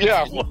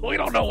 Yeah. We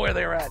don't know where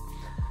they're at.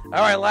 All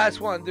right,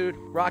 last one, dude.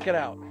 Rock it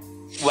out.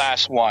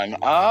 Last one.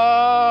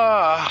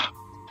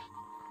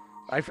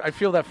 I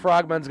feel that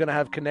Frogman's going to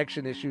have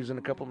connection issues in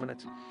a couple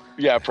minutes.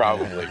 Yeah,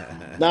 probably.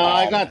 No,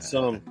 I got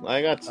some.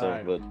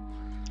 Right. But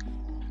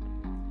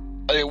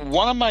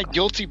one of my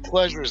guilty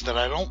pleasures that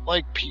I don't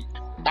like.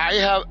 I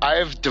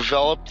have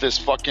developed this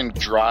fucking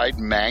dried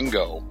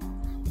mango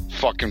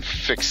fucking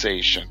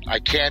fixation. I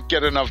can't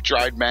get enough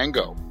dried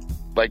mango.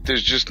 Like,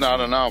 there's just not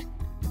enough.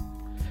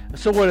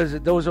 So what is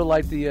it? Those are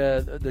like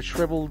the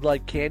shriveled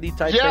like candy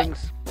type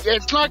things.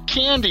 It's not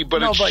candy,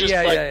 but it's just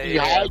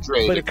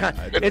dehydrated.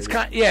 But it's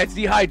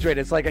dehydrated.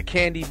 It's like a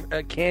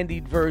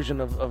candied version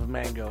of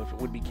mango. If it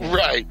would be candy,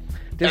 right?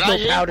 There's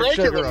and no powdered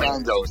sugar on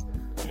mangoes.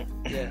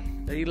 Yeah,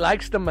 he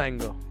likes the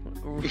mango.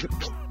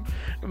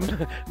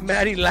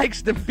 Matty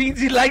likes the beans.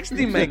 He likes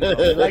the mango.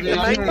 You like the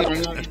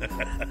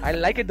mango? I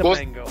like it, the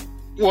mango.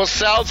 Well,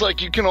 sounds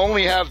like you can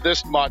only have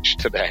this much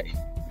today.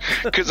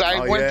 Because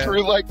I went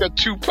through like a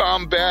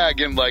 2-pound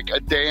bag in like a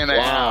day and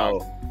a half.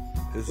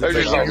 Is it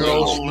your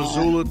old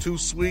Missoula too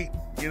sweet?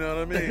 You know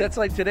what I mean? That's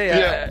like today.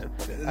 Yeah.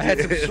 I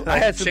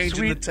had some changing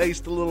sweet the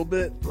taste a little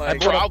bit. Like,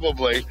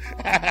 probably.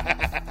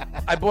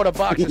 I bought a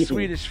box of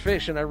Swedish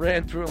fish and I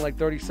ran through it in like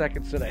 30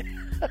 seconds today.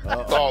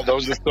 Oh,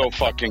 those are so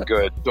fucking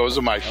good. Those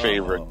are my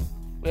favorite.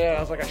 Yeah, I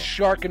was like a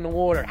shark in the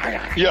water.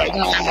 Yeah.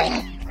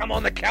 I'm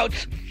on the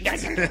couch.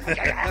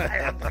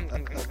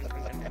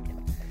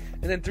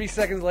 And then 3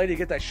 seconds later, you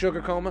get that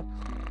sugar coma.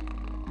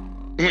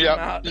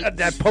 Yeah.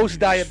 That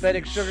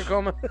post-diabetic sugar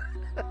coma.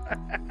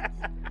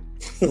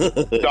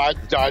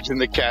 Dodging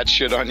the cat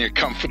shit on your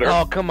comforter.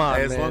 Oh, come on,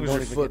 as man. long as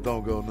your foot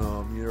don't go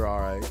numb, you're all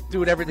right.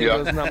 Dude, everything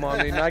goes numb on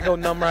me. And I go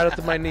numb right up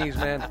to my knees,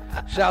 man.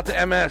 Shout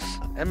to MS.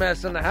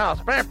 MS in the house.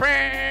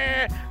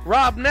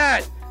 Rob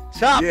Nat.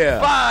 Top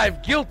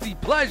 5 guilty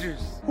pleasures.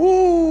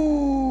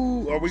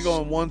 Woo! Are we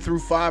going 1 through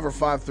 5 or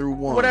 5 through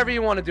 1? Whatever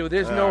you want to do.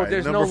 There's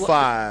number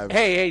 5.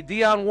 Hey,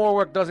 Dionne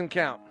Warwick doesn't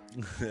count.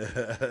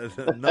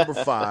 Number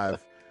 5.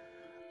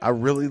 I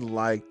really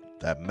like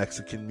that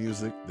Mexican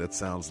music that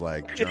sounds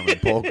like German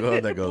polka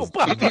that goes.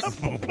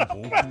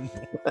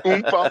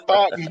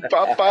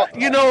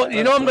 You know,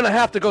 I'm gonna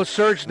have to go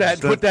search that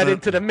and put that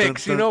into the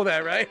mix. You know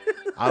that, right?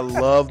 I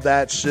love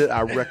that shit.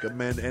 I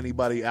recommend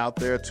anybody out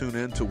there tune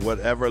in to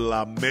whatever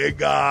La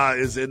Mega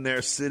is in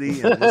their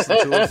city and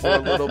listen to it for a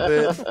little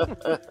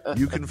bit.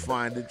 You can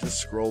find it. Just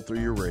scroll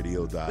through your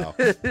radio dial.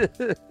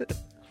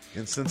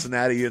 In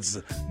Cincinnati, it's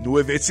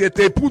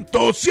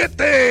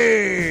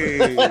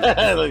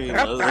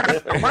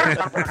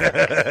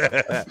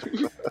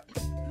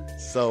 97.7.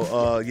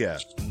 So, yeah,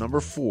 number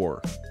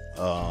 4.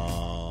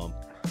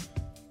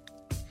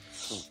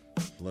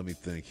 Let me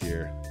think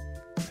here.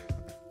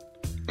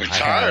 It's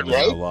hard,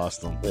 right? I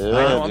lost them.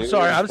 Yeah, I'm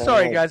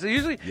sorry, guys.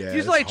 Usually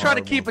I try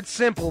to keep it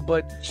simple,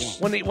 but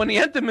when the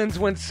Entenmann's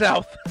went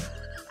south.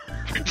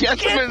 The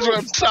Entenmann's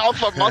went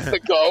south a month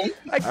ago.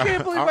 I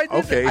can't believe I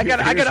did that. I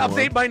got to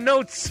update my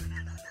notes.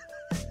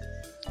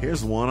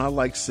 Here's one. I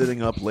like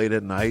sitting up late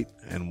at night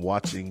and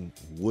watching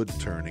wood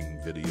turning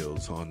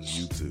videos on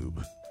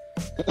YouTube.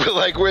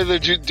 Like where the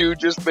dude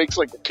just makes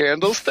like a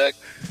candlestick?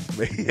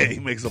 Yeah, he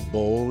makes a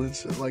bowl and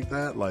shit like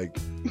that. Like,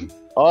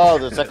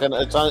 it's like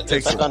on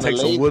takes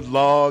the a wood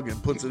log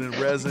and puts it in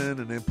resin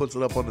and then puts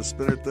it up on the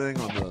spinner thing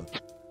on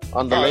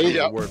the lathe.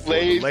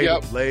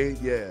 Yep.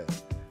 Lathe, yeah.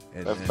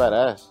 And, that's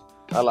badass.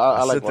 I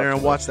like sit there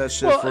and watch that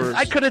shit first.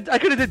 I could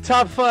have did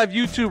top 5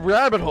 YouTube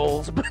rabbit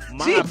holes, but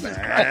my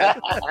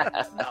bad.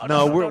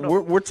 No,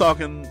 we're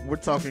talking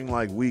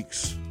like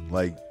weeks.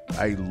 Like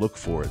I look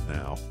for it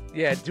now.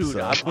 Yeah, dude. So.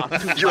 My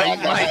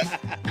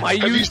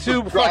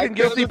YouTube fucking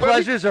guilty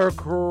pleasures are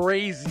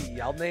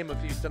crazy. I'll name a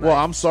few tonight. Well,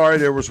 I'm sorry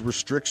there was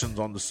restrictions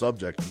on the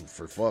subject.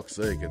 For fuck's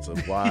sake, it's a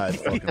wide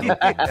fucking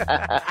open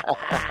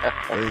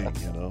thing,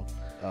 you know.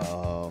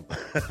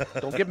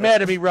 Don't get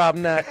mad at me, Rob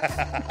Nat.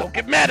 Don't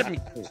get mad at me.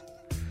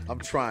 I'm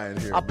trying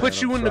here. I'll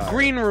put you in the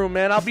green room,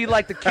 man. I'll be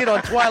like the kid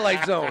on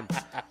Twilight Zone.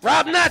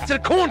 Rob Nat to the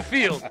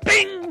cornfield.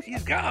 Bing!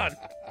 He's gone.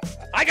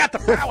 I got the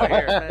power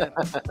here, man.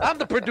 I'm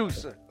the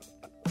producer.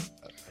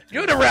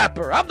 You're the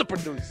rapper. I'm the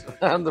producer.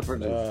 I'm the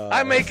producer.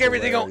 I make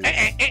everything go.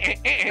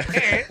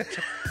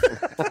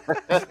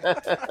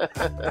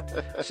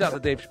 Shout out to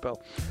Dave Chappelle.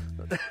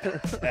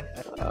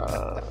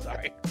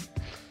 Sorry.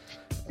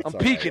 I'm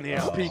peeking here.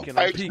 I'm peeking.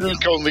 I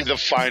drink only the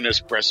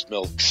finest breast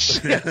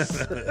milks.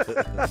 Yes.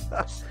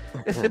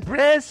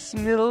 Breast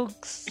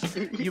milks.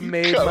 You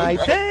made my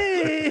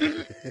day.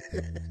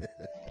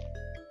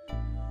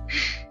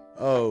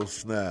 Oh,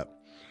 snap.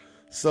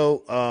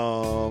 So,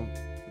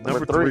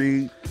 number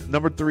three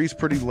is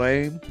pretty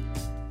lame,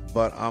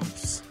 but I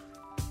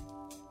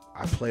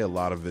play a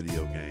lot of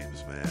video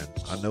games, man.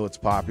 I know it's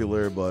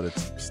popular, but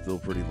it's still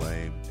pretty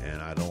lame,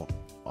 and I don't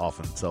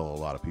often tell a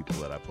lot of people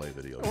that I play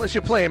video games. Unless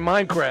you're playing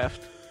Minecraft.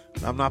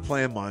 I'm not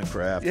playing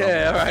Minecraft.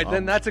 Yeah, all right,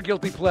 then that's a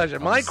guilty pleasure.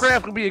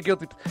 Minecraft will be a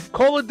guilty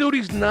Call of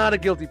Duty's not a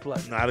guilty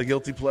pleasure. Not a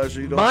guilty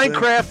pleasure, you don't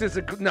Minecraft think? is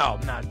a... No,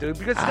 not, dude,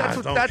 because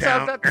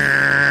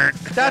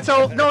that's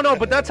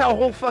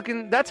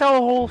how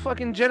whole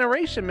fucking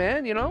generation,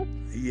 man, you know?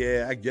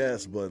 Yeah, I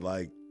guess, but,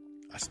 like,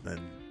 I spend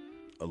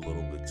a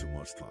little bit too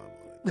much time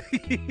on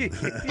it.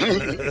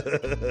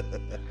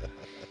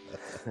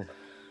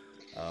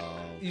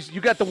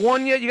 You got the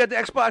one yet? You got the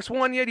Xbox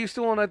One yet? You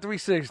still on that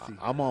 360?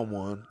 I'm on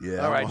one. Yeah.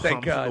 All right.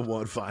 Thank God. I'm on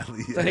one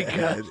finally. Yeah. Thank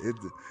God.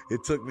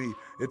 It took me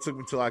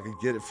till I could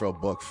get it for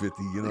 $1.50.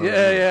 You know.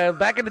 Yeah.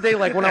 Back in the day,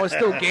 like when I was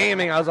still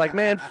gaming, I was like,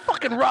 man,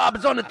 fucking Rob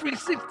is on the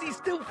 360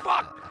 still.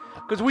 Fuck.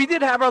 Because we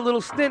did have our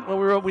little stint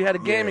when we had a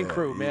gaming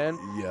crew, man.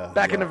 Yeah.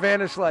 Back in the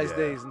Vanderslice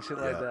days and shit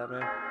like that,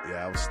 man.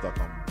 Yeah, I was stuck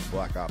on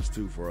Black Ops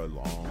 2 for a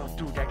long. Oh,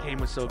 dude, that game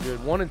was so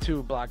good. 1 and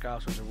 2 Black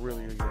Ops was a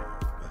really good game.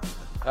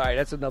 All right,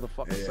 that's another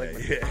fucking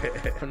segment.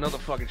 Yeah. Another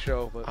fucking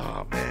show. But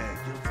oh, man,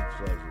 guilty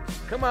pleasures. Man.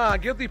 Come on,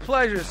 guilty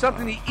pleasures.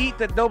 Something to eat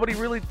that nobody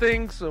really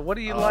thinks, or what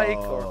do you like,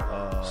 or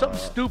something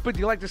stupid.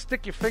 You like to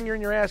stick your finger in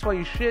your ass while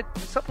you shit?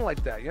 Something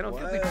like that, you know,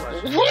 guilty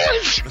pleasures.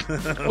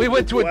 What? We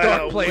went to a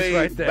dark place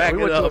right there.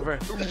 We went to a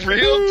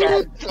real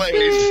dark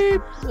place.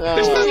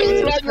 This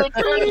doesn't like your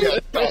turn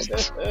yet.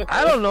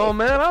 I don't know,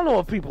 man. I don't know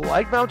what people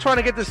like, man. I'm trying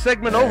to get this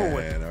segment over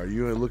with. Are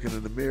you looking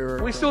in the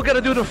mirror? We still got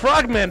to do the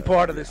Frogman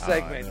part of this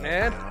segment,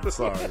 man. I'm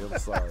sorry.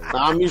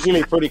 I'm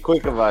usually pretty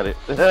quick about it.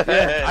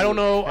 Yeah, I don't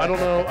know.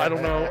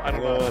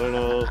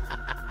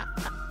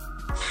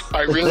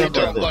 I really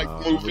don't like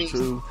movies.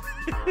 Wow.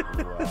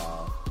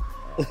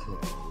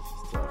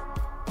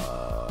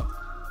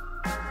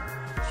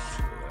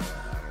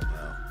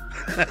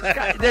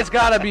 There's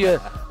got to be a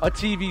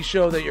TV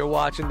show that you're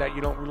watching that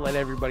you don't let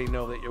everybody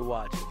know that you're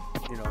watching.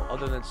 You know,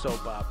 other than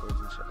soap operas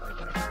and shit like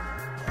that.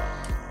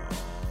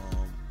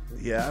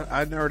 Yeah,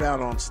 I nerd out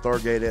on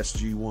Stargate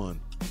SG-1.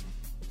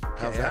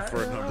 How's that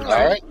for a number?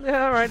 All right.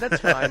 Yeah, all right,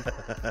 that's fine.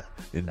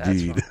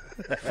 Indeed.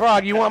 Fine.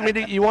 Frog, you want me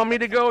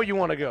to go or you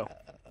want to go?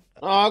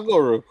 Oh, I'll go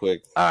real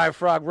quick. All right,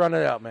 Frog, run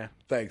it out, man.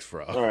 Thanks,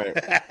 Frog. All right.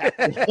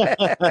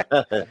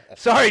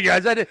 Sorry,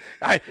 guys.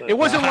 It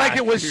wasn't like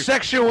it was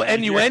sexual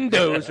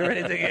innuendos or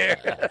anything here.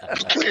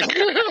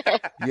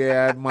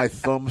 Yeah, my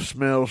thumb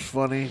smells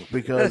funny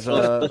because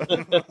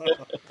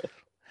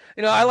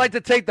You know, I like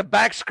to take the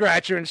back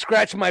scratcher and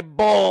scratch my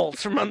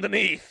balls from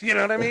underneath. You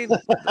know what I mean?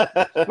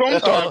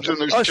 Sometimes in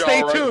the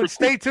shower.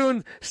 Stay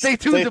tuned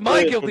to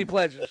my guilty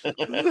pleasures.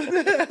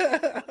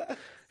 If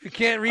you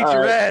can't reach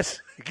your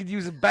ass, you could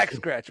use a back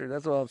scratcher.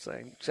 That's all I'm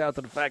saying. Shout out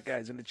to the fat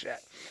guys in the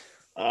chat.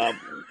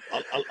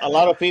 A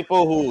lot of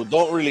people who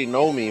don't really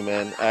know me,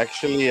 man,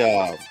 actually,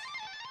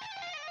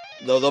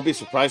 they'll be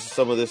surprised at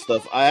some of this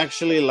stuff. I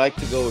actually like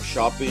to go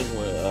shopping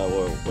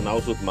when I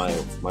was with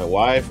my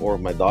wife or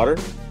my daughter.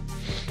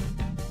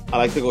 I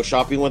like to go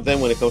shopping with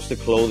them when it comes to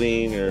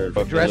clothing or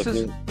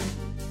dresses.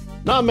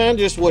 No, man,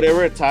 just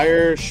whatever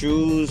attire,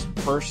 shoes,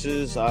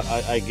 purses.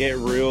 I get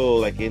real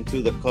like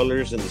into the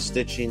colors and the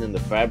stitching and the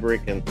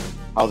fabric and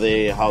how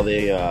they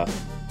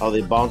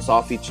bounce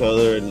off each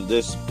other, and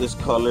this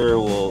color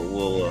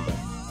will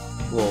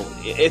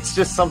it's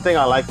just something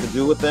I like to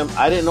do with them.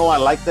 I didn't know I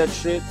liked that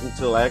shit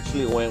until I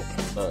actually went.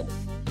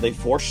 They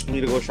forced me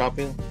to go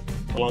shopping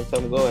a long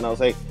time ago, and I was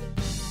like,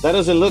 that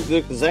doesn't look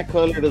good because that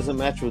color doesn't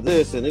match with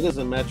this, and it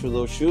doesn't match with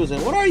those shoes.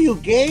 And what are you,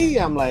 gay?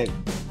 I'm like,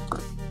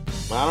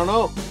 I don't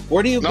know.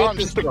 Where do you get I'm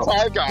this just a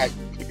car guy.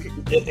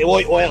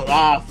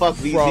 Fuck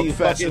these. You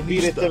fucking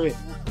beat it to me.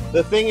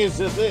 The thing is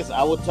just this.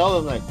 I would tell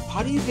them, like,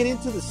 how do you get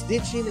into the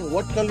stitching and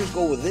what colors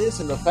go with this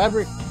and the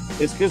fabric?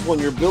 It's because when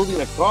you're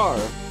building a car,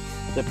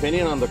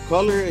 depending on the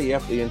color,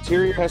 the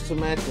interior has to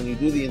match. When you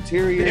do the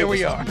interior, here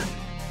we are.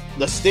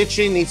 The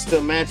stitching needs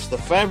to match the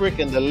fabric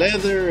and the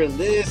leather and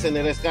this, and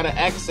then it's got to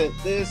accent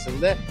this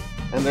and that.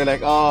 And they're like,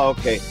 oh,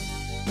 okay.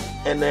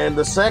 And then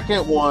the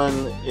second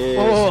one is...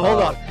 Oh,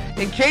 hold on.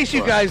 In case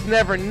you guys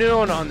never knew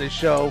on this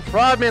show,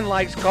 Frogman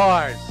likes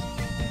cars.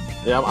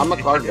 Yeah, I'm a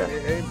car guy.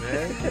 Hey,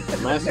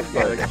 man. Massive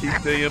car guy.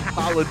 Keep the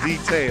Impala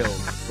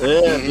details.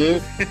 Yeah,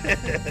 dude.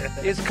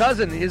 His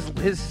cousin,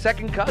 his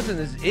second cousin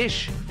is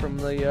Ish from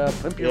the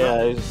Pimp Your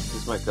Ride. Yeah,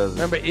 he's my cousin.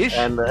 Remember Ish?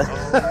 And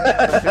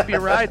from Pimp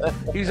Your Ride?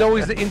 He's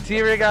always the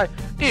interior guy.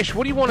 Ish,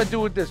 what do you want to do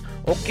with this?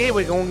 Okay,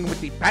 we're going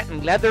with the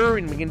patent leather,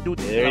 and we can do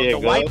the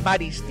white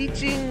body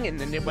stitching, and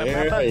then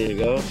there you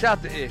go. Shout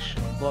out to Ish.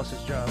 Lost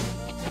his job.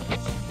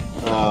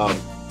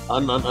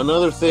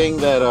 Another thing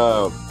that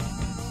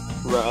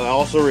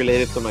also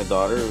related to my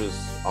daughter is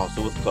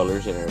also with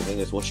colors and everything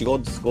is when she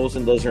goes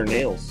and does her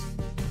nails.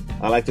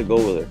 I like to go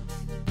with her.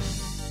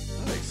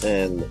 Nice.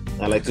 And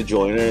I like to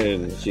join her,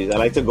 and I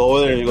like to go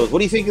with her, and she goes, "What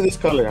do you think of this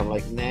color?" I'm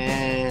like, "Nah,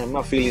 I'm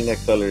not feeling that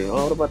color."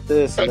 Oh, what about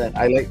this and that?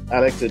 I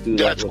like to do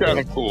that. That's kind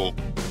of cool.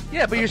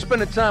 Yeah, but you're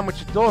spending time with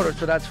your daughter,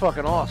 so that's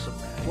fucking awesome,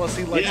 man. Plus,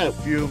 he likes the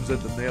fumes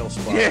at the nail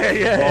spot.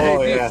 Yeah.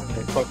 Oh yeah,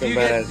 fucking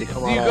badass.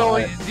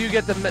 Do you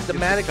get the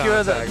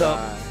manicure,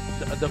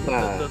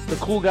 the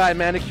cool guy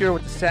manicure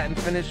with the satin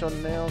finish on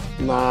the nails?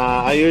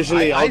 Nah, I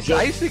usually I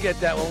used to get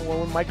that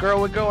when my girl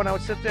would go and I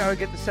would sit there. I would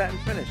get the satin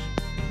finish.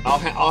 I'll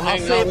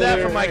save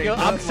that for my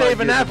guilty. I'm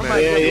saving that for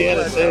my guilty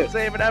pleasure. I'm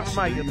saving that for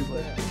my guilty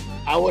pleasure.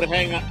 I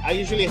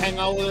usually hang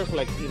out with her for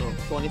like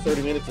 20,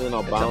 30 minutes, and then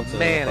I'll bounce.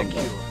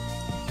 Manicure.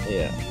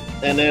 Yeah.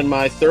 And then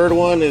my third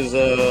one is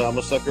I'm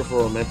a sucker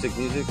for romantic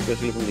music,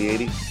 especially from the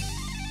 80s.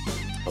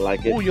 I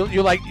like it. Oh,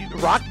 you like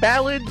rock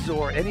ballads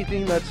or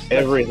anything that's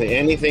everything,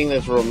 anything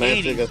that's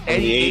romantic 80s, that's from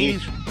the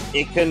 80s.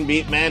 It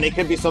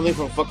can be something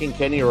from fucking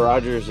Kenny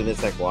Rogers, and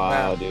it's like,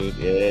 wow, dude,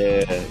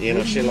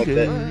 yeah, shit like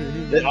that.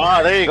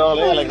 Oh, there you go,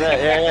 like that,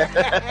 yeah.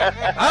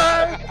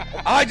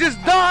 I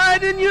just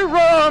died in your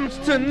arms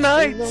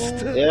tonight.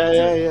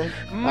 Yeah.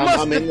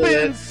 Must have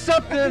been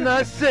something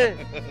I said.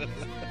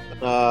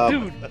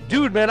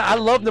 Dude, man, I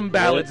love them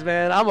ballads,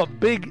 man.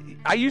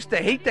 I used to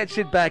hate that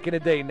shit back in the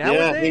day.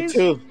 Nowadays,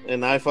 yeah, me too.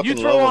 And I fucking you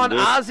throw love on them,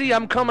 Ozzy,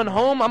 I'm coming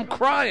home, I'm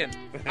crying.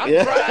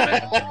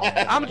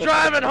 I'm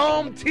driving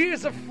home,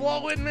 tears are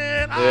flowing,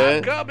 man. Yeah.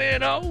 I'm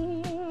coming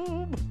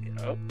home.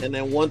 And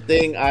then one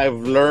thing I've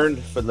learned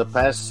for the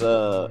past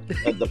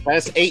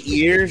 8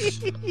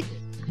 years,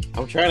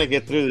 I'm trying to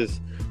get through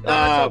this.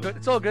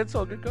 It's all good.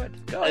 Go ahead.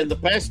 In the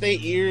past 8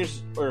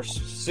 years, or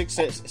 6,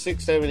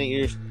 7, 8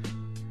 years,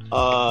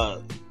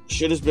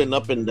 shit has been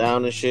up and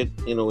down and shit,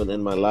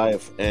 within my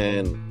life,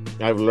 and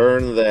I've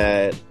learned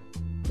that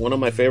one of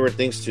my favorite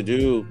things to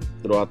do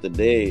throughout the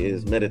day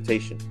is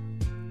meditation.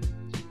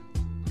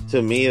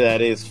 To me,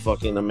 that is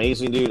fucking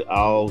amazing, dude.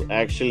 I'll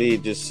actually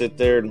just sit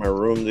there in my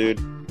room,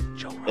 dude,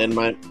 and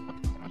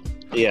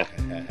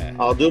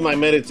I'll do my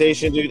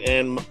meditation, dude,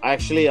 and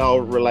actually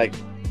I'll relax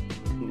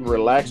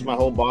my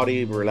whole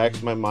body,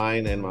 relax my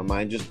mind, and my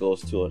mind just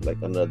goes to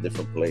another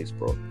different place,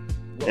 bro.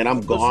 And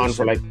I'm gone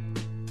for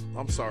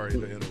I'm sorry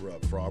to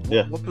interrupt, Frog.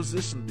 What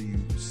position do you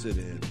sit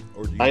in?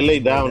 Or do you I lay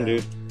down,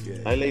 dude.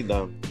 Yeah. I lay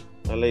down.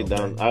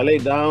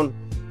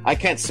 I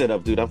can't sit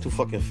up, dude. I'm too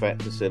fucking fat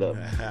to sit up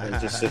and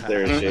just sit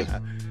there and shit.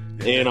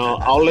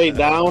 I'll lay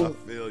down. I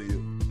feel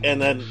you. And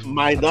then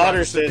my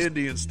daughter says,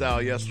 Indian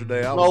style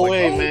yesterday. I no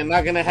way, man.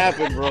 Not going to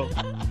happen, bro.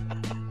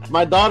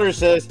 My daughter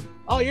says,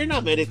 oh, you're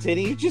not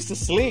meditating. You're just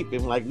asleep.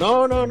 I'm like,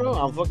 no.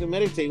 I'm fucking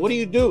meditating. What do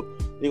you do?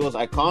 He goes,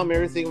 I calm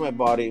everything in my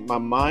body. My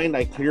mind,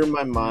 I clear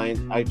my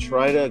mind. I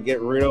try to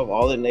get rid of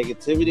all the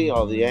negativity,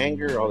 all the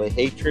anger, all the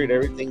hatred,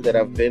 everything that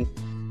I've been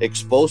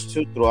exposed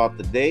to throughout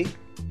the day.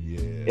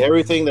 Yeah.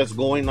 everything that's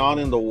going on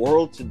in the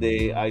world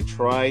today, I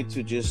try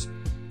to just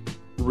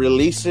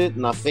release it,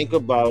 not think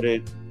about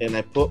it, and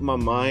I put my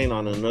mind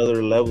on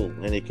another level.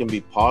 And it can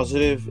be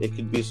positive, it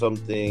could be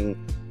something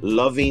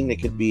loving,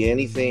 it could be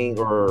anything,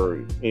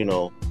 or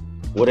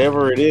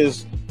whatever it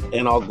is,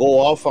 and I'll go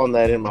off on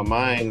that in my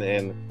mind.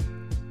 And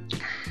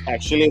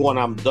actually, when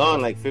I'm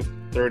done, like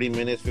 30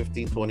 minutes,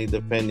 15, 20,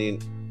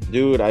 depending,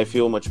 dude, I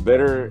feel much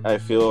better. I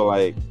feel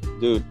like,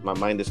 dude, my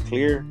mind is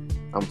clear,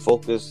 I'm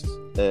focused,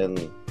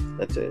 and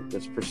that's it.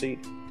 Let's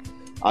proceed.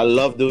 I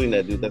love doing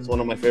that, dude. That's one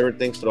of my favorite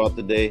things throughout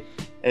the day.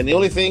 And the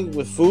only thing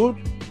with food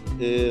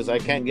is I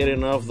can't get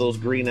enough of those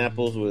green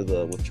apples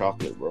with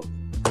chocolate, bro.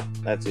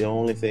 That's the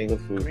only thing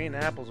with food. Green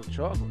apples with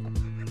chocolate.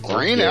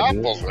 Green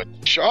apples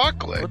with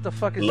chocolate. What the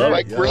fuck is that?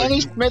 Like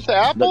Granny Smith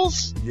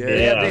apples?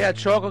 Yeah, they had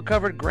chocolate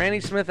covered Granny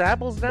Smith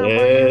apples down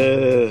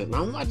there.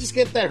 No, I just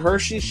get that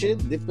Hershey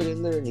shit, dip it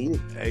in there, and eat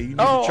it. Hey, you need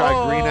to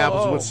try green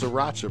apples with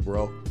sriracha,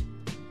 bro.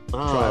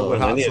 Try it with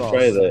hot sauce.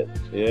 Try that.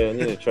 Yeah, I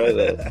need to try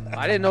that.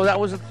 I didn't know that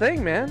was a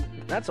thing, man.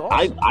 That's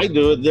awesome. I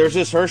do it. There's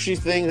this Hershey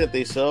thing that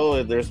they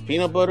sell. There's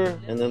peanut butter,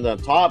 and then on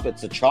top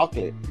it's a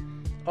chocolate.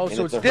 Oh,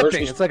 so it's dipping.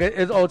 Hershey's... It's like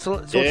a like a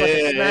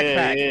snack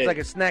pack. It's like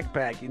a snack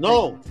pack.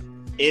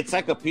 It's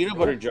like a peanut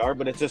butter jar,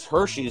 but it's just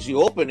Hershey's.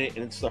 You open it,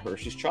 and it's the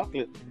Hershey's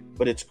chocolate,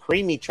 but it's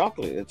creamy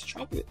chocolate. It's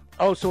chocolate.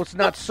 Oh, so it's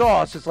not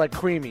sauce. It's like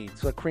creamy.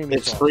 It's like creamy.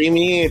 It's sauce.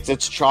 creamy.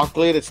 It's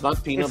chocolate. It's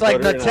not peanut butter.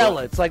 It's like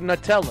Nutella. It's like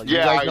Nutella. You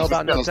guys know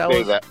about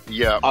Nutella?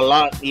 Yeah, a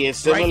lot. Yeah,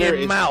 similar. Right in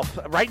your mouth.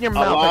 Right in your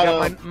mouth.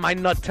 I got my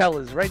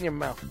Nutellas right in your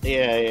mouth.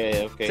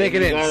 Yeah. Okay. Take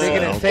it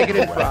in. Take it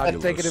in,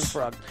 Frog. Take it in,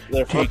 Frog.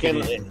 They're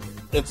fucking.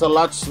 It's a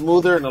lot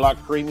smoother and a lot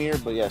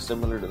creamier, but yeah,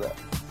 similar to that.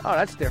 Oh,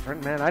 that's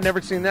different, man. I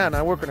never seen that, and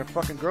I work in a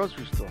fucking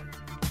grocery store.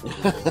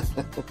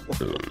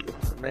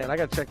 Man, I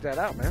gotta check that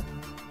out, man.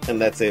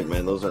 And that's it,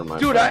 man. Those are my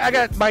dude. I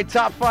got my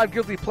top 5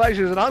 guilty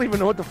pleasures, and I don't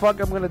even know what the fuck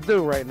I'm gonna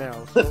do right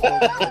now. So,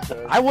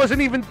 I wasn't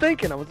even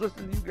thinking. I was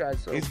listening to you guys.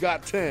 So. He's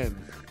got 10.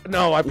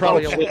 No, I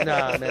probably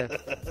nah, man.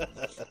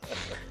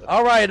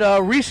 All right.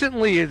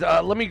 Recently,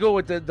 let me go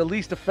with the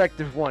least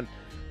effective one.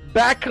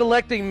 Back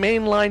collecting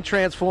mainline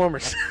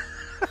Transformers.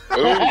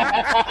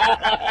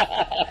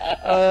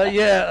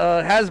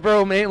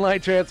 Hasbro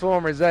mainline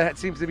Transformers. That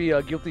seems to be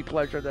a guilty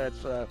pleasure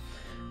that's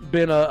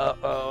been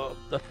a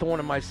thorn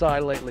in my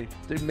side lately.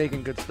 They're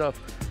making good stuff.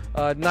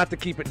 Not to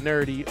keep it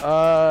nerdy.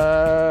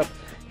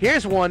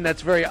 Here's one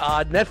that's very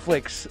odd.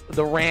 Netflix,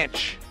 The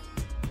Ranch.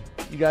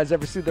 You guys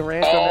ever see The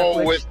Ranch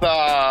on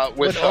Netflix?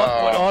 With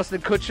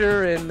Austin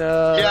Kutcher and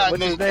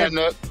what's his name?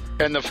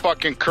 And the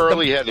fucking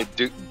curly-headed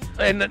dude.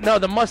 And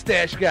the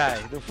mustache guy,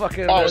 the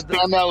fucking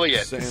Sam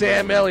Elliott.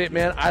 Sam Elliott,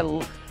 man.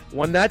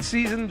 When that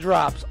season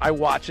drops, I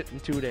watch it in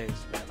 2 days,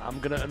 man. I'm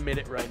gonna admit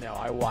it right now.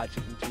 I watch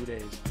it in 2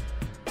 days.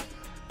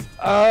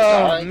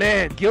 Oh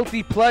man,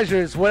 guilty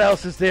pleasures. What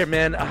else is there,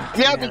 man? Oh,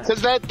 yeah, man.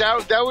 Because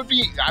that would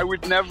be. I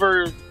would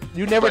never.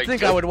 You never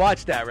think I would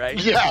watch that, right?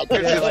 Yeah,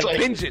 because it's like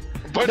binge it.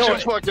 Bunch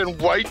of fucking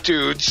white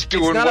dudes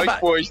doing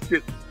white boy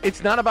shit.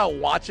 It's not about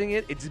watching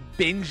it. It's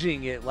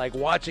binging it, like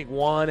watching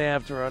one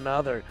after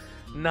another.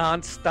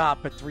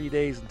 Non-stop for 3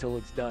 days until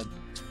it's done.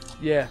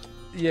 Yeah.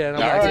 And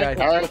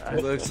I'm all right.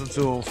 Listen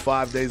to him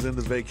 5 days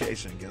into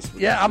vacation. Guess what?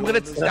 Yeah, I'm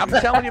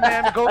telling you,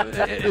 man. Go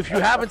if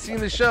you haven't seen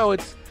the show.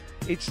 It's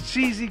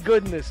cheesy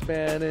goodness,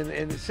 man.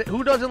 And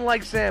who doesn't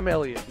like Sam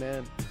Elliott,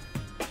 man?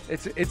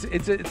 It's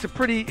a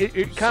pretty.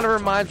 It kind of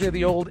reminds me of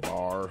the old.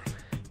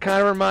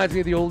 Kind of reminds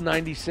me of the old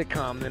 '90s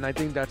sitcom, and I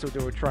think that's what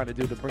they were trying to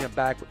do to bring it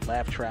back with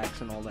laugh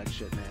tracks and all that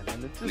shit, man.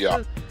 And it's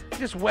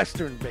just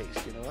Western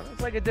based, you know. It's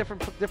like a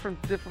different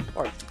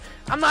parts.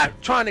 I'm not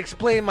trying to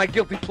explain my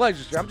guilty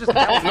pleasures here. I'm just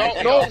telling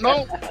you.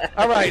 No.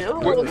 All right,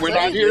 we're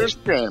not here to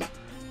scream.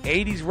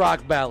 80s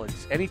rock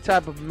ballads, any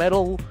type of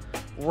metal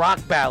rock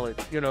ballad,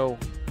 you know.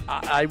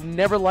 I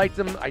never liked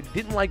them. I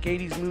didn't like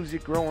 80s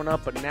music growing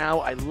up, but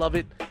now I love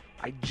it.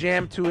 I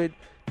jam to it.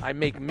 I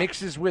make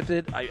mixes with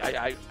it.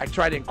 I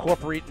try to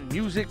incorporate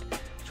music,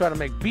 try to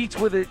make beats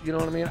with it. You know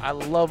what I mean? I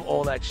love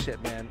all that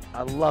shit, man.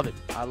 I love it.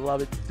 I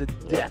love it to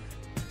death.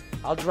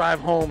 I'll drive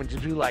home and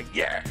just be like,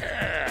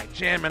 yeah,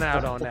 jamming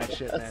out on that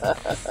shit,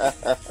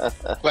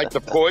 man. Like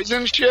the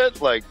Poison shit?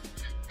 Like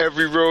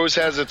every rose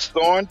has its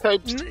thorn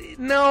type?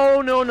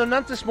 No,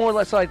 not just more or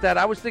less like that.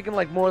 I was thinking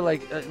like more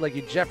like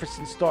a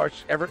Jefferson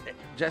Starch, what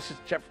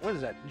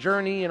is that?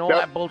 Journey and all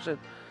that bullshit.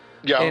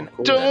 Yeah, and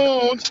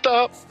don't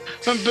stop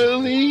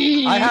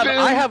believing. I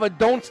have a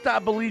Don't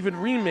Stop Believing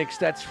remix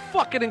that's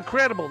fucking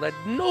incredible. That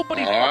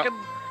nobody fucking.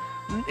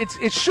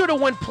 It should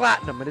have went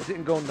platinum and it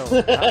didn't go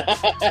nowhere.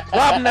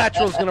 Rob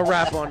Natural's gonna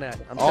rap on that.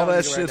 All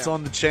that shit's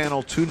on the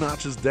channel 2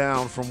 notches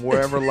down from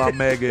wherever La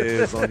Mega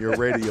is on your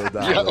radio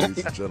dial,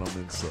 ladies and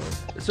gentlemen. So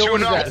what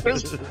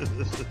is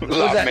that?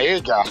 La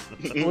Mega.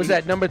 What was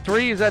that? Number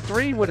 3? Is that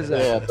 3? What is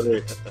that? Yeah,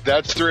 3.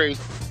 That's 3.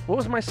 What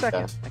was my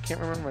second? I can't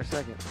remember my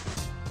second.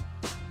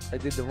 I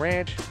did The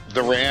Ranch.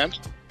 The Ranch.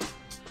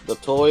 The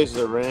Toys,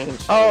 The Ranch.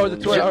 Oh, the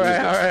Toys. All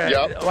right.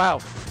 Yep. Wow.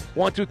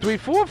 1, 2, 3,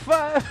 4,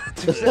 5.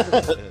 2,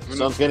 7.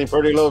 Sun's getting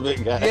pretty low,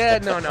 big guy. Yeah,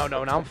 no,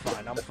 I'm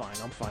fine. I'm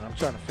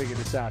trying to figure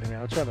this out,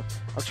 man. I'm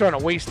trying to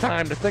waste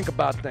time to think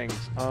about things.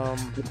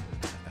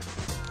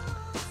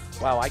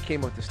 Wow, I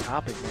came up with this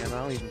topic, man.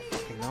 I don't even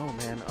fucking know,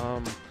 man.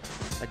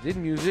 I did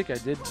music. I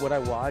did what I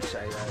watched.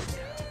 I don't know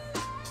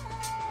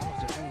if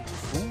there's any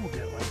food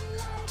that, like,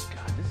 oh,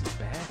 God, this is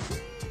bad.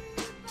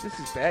 This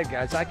is bad,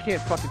 guys. I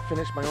can't fucking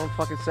finish my own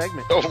fucking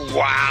segment. Oh,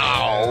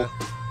 wow.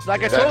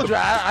 Like I told you,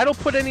 I don't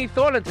put any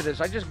thought into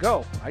this. I just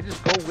go. I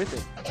just go with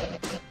it.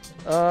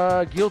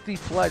 Guilty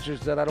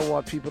pleasures that I don't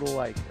want people to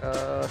like.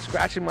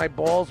 Scratching my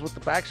balls with the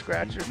back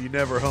scratcher. You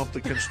never humped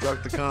the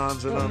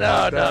Constructicons and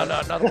No,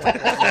 nothing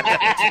like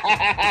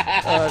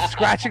that.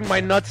 Scratching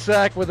my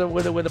nutsack with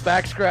a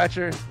back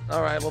scratcher.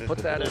 All right, we'll put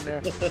that in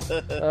there.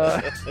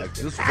 Like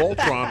this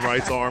Voltron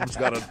right's arm's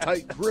got a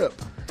tight grip.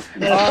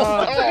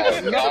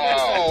 Oh,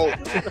 no.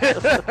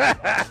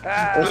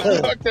 The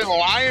fucking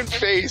lion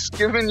face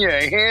giving you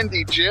a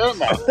handy gym.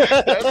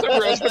 That's a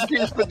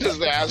recipe for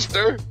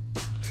disaster.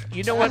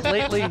 You know what?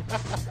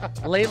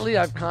 Lately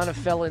I've kind of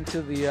fell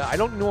into the. I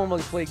don't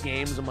normally play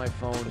games on my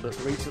phone, but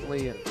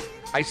recently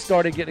I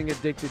started getting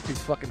addicted to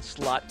fucking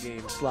slot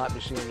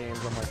machine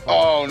games on my phone.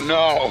 Oh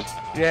no!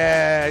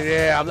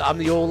 Yeah. I'm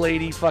the old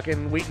lady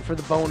fucking waiting for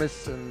the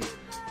bonus and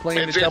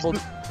playing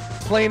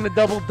the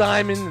double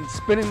diamond and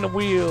spinning the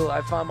wheel.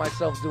 I find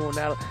myself doing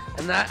that,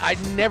 and I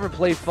never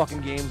play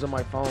fucking games on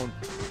my phone.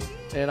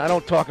 And I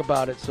don't talk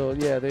about it, so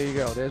yeah, there you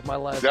go. There's my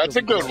last. That's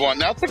a good one.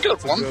 That's a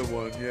good one.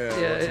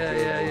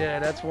 Yeah.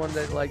 That's one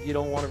that like you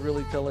don't want to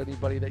really tell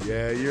anybody that.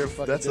 Yeah,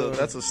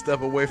 that's a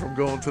step away from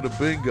going to the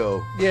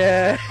bingo.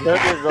 Yeah. There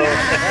you go.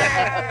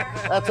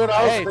 That's what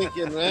I was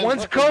thinking, man.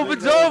 Once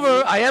COVID's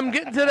over, I am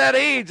getting to that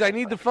age. I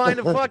need to find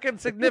a fucking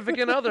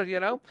significant other.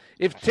 You know,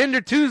 if Tinder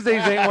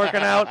Tuesdays ain't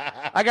working out,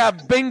 I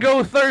got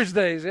Bingo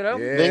Thursdays. You know.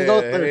 Yeah, Bingo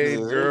Thursdays.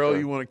 Hey, girl,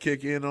 you want to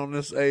kick in on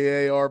this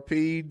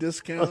AARP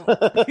discount?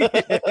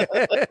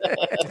 Hey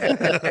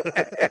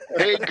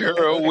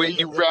girl, are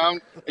you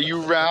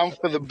round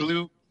for the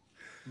blue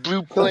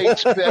plate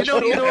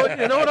special? You know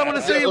what I'm going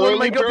to say? One of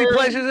my guilty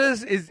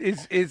pleasures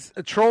is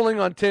trolling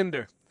on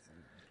Tinder.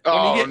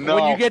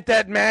 When you get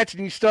that match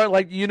and you start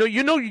like you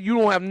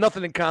don't have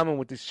nothing in common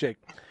with this chick,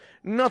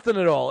 nothing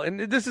at all. And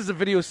this is a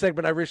video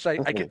segment I wish I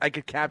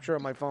could capture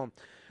on my phone.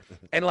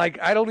 And, like,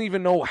 I don't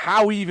even know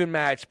how we even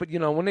match. But, you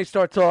know, when they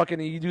start talking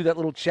and you do that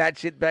little chat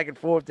shit back and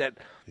forth, that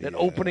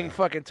opening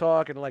fucking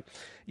talk, and, like,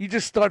 you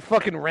just start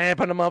fucking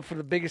ramping them up for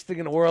the biggest thing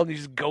in the world, and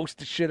you just ghost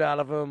the shit out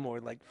of them, or,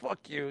 like,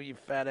 fuck you, you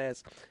fat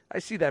ass. I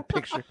see that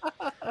picture.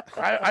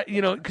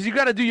 Because you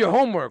got to do your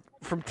homework.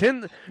 From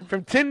Tinder,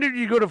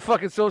 you go to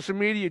fucking social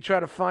media, you try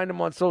to find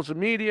them on social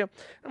media.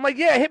 I'm like,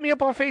 yeah, hit me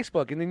up on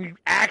Facebook. And then you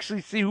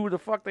actually see who the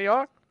fuck they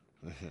are.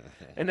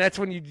 And that's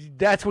when you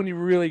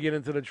really get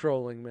into the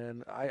trolling,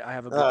 man. I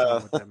have a good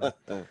time with that,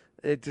 man.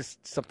 It's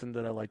just something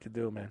that I like to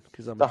do, man,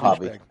 because I'm a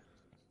douchebag.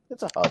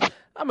 It's a hobby.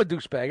 I'm a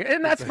douchebag,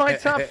 and that's my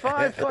top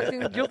 5 fucking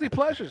guilty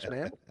pleasures,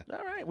 man.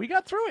 All right, we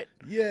got through it.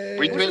 Yeah,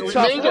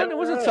 It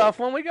was a tough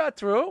one. We got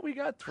through it.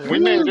 We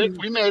made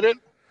it.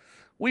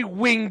 We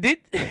winged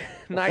it.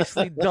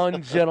 Nicely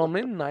done,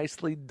 gentlemen.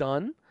 Nicely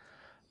done.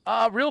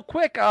 Real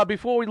quick,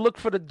 before we look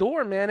for the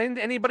door, man,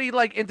 anybody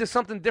like into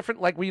something different?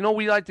 Like we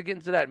like to get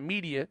into that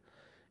media.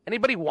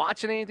 Anybody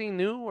watching anything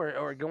new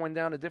or going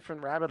down a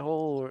different rabbit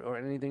hole or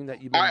anything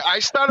that you've been... I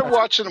started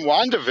watching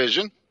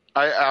WandaVision.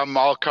 I'm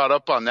all caught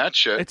up on that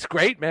shit. It's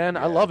great, man.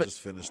 I love it. Just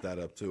finished that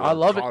up too. I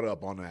love it. Caught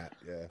up on that.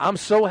 Yeah. I'm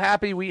so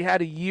happy we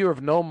had a year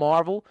of no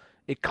Marvel.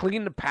 It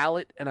cleaned the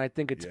palette, and I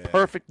think it's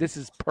perfect. This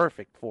is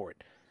perfect for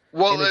it.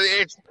 Well,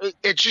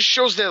 it just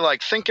shows they're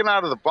like thinking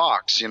out of the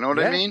box. You know what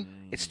I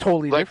mean? It's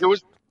totally like different. it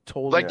was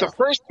totally like the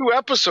first 2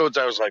 episodes.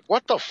 I was like,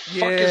 "What the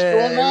fuck is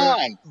going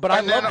on?" But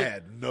and I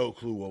had no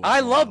clue what was I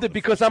going loved on it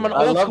because I'm an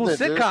old school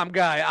sitcom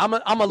guy. I'm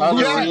a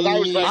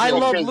Lucy. I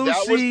love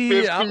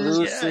Lucy.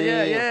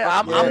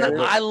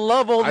 I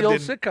love all the old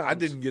sitcoms. I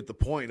didn't get the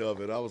point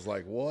of it. I was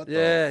like, "What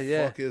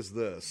the fuck is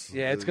this?"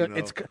 Yeah, it's good.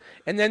 It's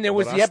and then there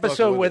was the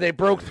episode where they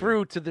broke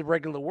through to the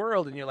regular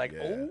world, and you're like,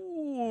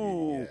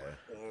 "Ooh."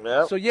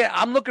 Yep. So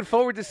I'm looking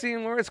forward to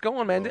seeing where it's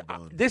going, man.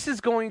 This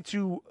is going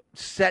to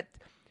set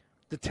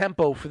the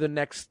tempo for the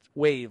next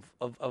wave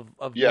of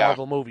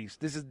Marvel movies.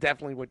 This is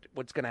definitely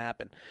what's going to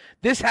happen.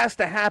 This has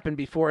to happen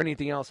before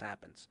anything else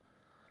happens.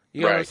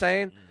 You know what I'm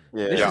saying?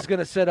 Yeah. This is going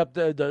to set up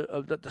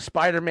the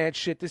Spider-Man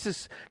shit. This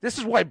is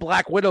why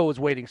Black Widow is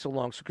waiting so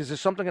long, because there's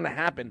something going to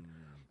happen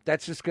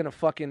that's just going to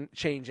fucking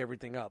change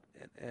everything up.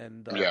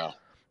 And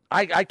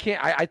I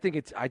think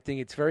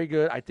it's very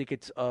good. I think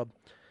it's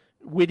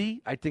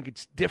witty. I think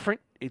it's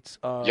different. It's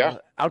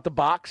out the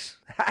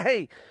box.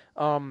 Hey,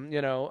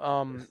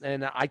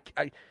 and I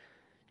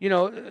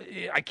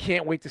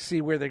can't wait to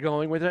see where they're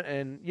going with it.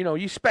 And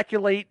you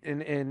speculate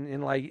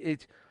and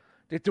like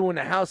they're doing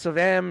the House of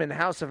M, and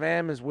House of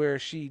M is where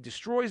she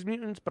destroys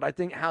mutants. But I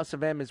think House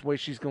of M is where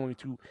she's going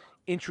to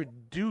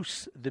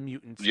introduce the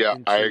mutants.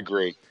 I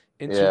agree.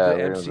 Into the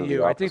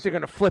MCU. I think they're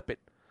going to flip it.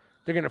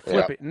 They're going to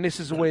flip it, and this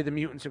is the way the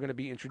mutants are going to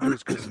be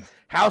introduced. Because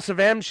House of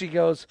M, she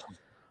goes,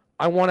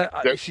 I want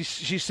to.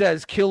 She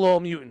says, kill all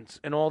mutants,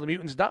 and all the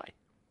mutants die.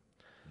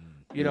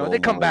 You know, they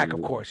come back,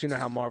 of course. You know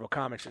how Marvel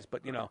Comics is,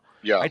 but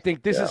I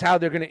think this is how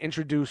they're going to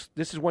introduce.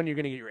 This is when you're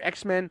going to get your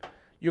X-Men.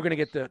 You're going to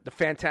get the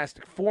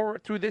Fantastic Four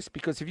through this,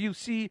 because if you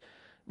see,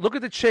 look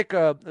at the chick,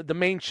 the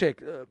main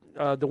chick,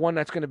 the one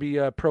that's going to be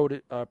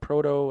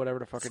Proto, whatever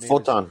the fucking name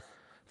is.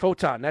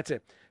 Photon, that's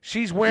it.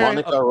 She's wearing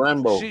Monica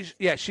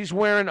Rambeau. She's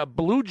wearing a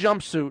blue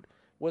jumpsuit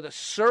with a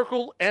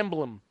circle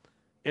emblem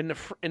in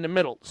the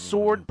middle,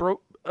 sword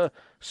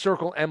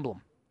circle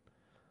emblem.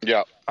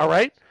 Yeah. All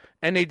right,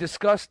 and they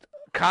discussed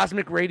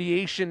cosmic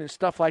radiation and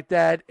stuff like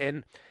that,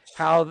 and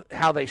how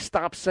they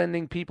stopped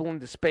sending people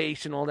into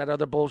space and all that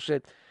other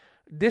bullshit.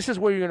 This is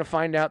where you're going to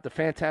find out the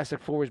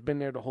Fantastic Four has been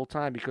there the whole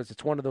time, because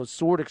it's one of those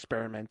sword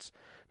experiments.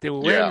 They were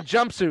wearing a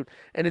jumpsuit,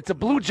 and it's a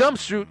blue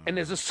jumpsuit, and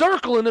there's a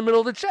circle in the middle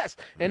of the chest,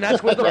 and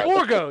that's where the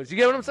four goes. You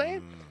get what I'm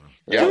saying?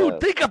 Yeah.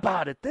 Dude, think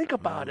about it. Think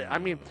about it. I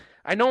mean,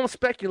 I know I'm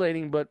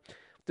speculating, but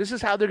this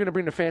is how they're going to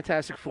bring the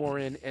Fantastic Four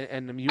in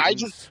and the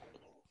mutants.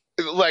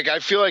 I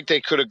feel like they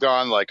could have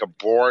gone like a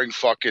boring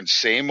fucking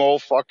same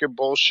old fucking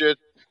bullshit.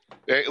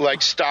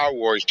 Like Star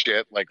Wars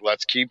shit, like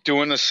let's keep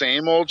doing the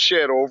same old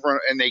shit over,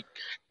 and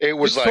it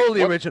was it's like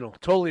totally original.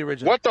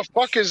 What the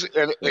fuck is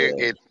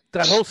it?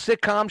 That whole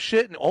sitcom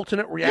shit and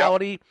alternate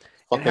reality,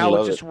 and how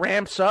it just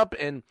ramps up,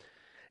 and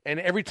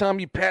every time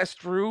you pass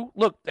through,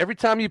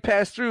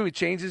 it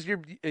changes your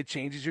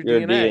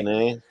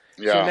DNA.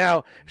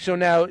 Yeah. So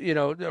now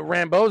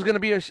Rambo's going to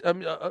be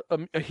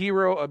a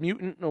hero, a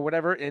mutant or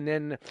whatever, and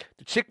then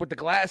the chick with the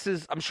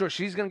glasses, I'm sure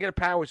she's going to get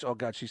powers. Oh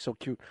God, she's so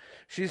cute.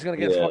 She's going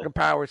to get fucking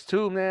powers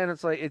too, man.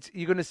 It's like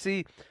you're going to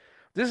see.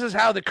 This is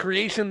how the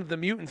creation of the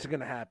mutants are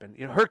going to happen.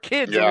 You know, her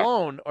kids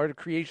alone are the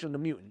creation of the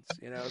mutants.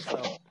 You know,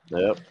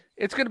 so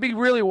it's going to be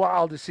really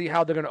wild to see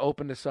how they're going to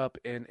open this up.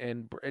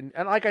 And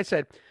like I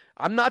said,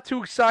 I'm not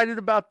too excited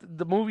about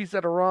the movies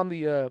that are on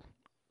the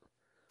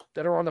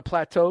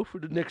plateau for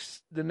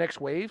the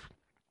next wave.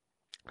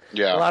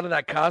 Yeah, a lot of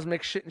that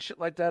cosmic shit and shit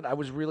like that, I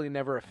was really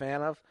never a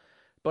fan of.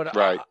 But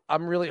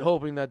I'm really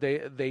hoping that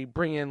they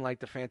bring in like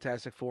the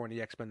Fantastic Four and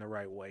the X-Men the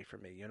right way for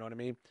me. You know what I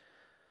mean?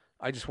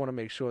 I just want to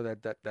make sure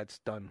that's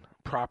done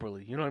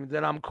properly. You know what I mean?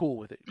 That I'm cool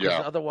with it. Yeah.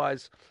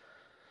 Otherwise,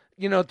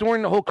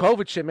 during the whole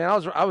COVID shit, man,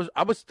 I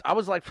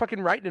was like fucking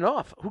writing it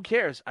off. Who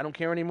cares? I don't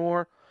care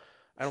anymore.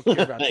 I don't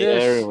care about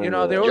this.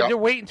 They're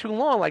waiting too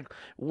long. Like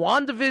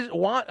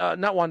WandaVision,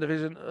 not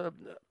WandaVision.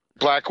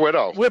 Black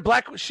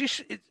Widow. She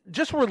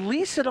just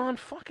release it on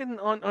fucking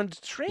on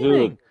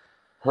streaming. Dude.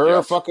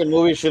 Her fucking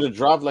movie should have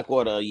dropped like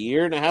a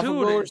year and a half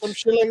ago or some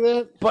shit like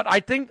that. But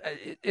I think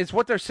it's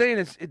what they're saying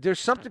is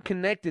there's something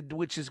connected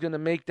which is going to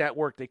make that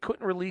work. They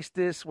couldn't release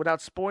this without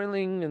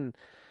spoiling, and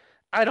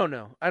I don't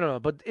know.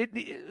 But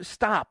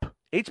stop.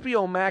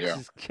 HBO Max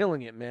is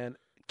killing it, man.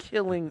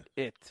 Killing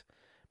it.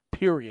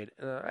 Period.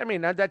 I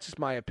mean, that's just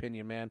my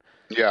opinion, man.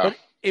 Yeah.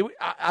 But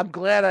I'm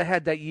glad I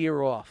had that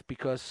year off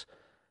because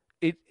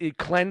it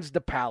cleansed the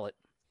palate.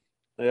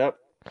 Yep.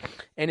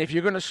 And if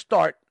you're going to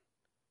start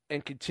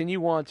and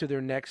continue on to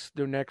their next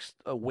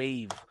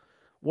wave,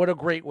 what a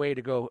great way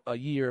to go, a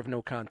year of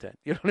no content.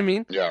 You know what I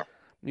mean? Yeah.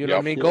 You know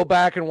what I mean? Go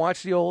back and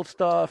watch the old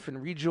stuff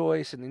and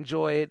rejoice and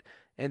enjoy it,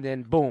 and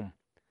then boom,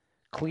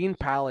 clean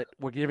palette.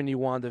 We're giving you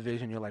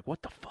WandaVision. You're like,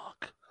 what the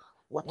fuck?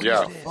 What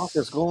the fuck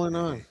is going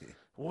on?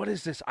 What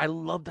is this? I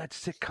love that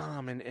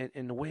sitcom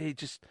and the way it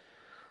just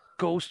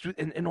goes through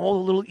and all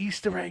the little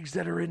Easter eggs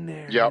that are in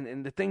there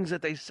and the things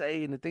that they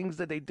say and the things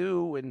that they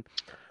do and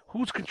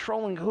who's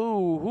controlling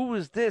who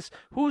is this,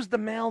 who's the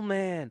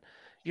mailman,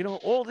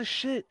 all this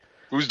shit.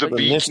 Who's the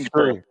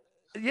beekeeper?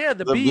 Yeah,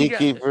 the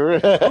beekeeper.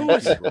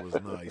 Who's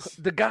was nice.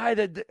 The guy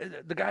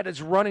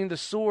that's running the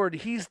sword?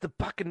 He's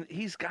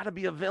got to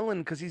be a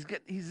villain because he's a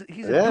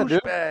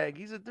douchebag.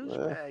 He's a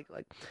douchebag.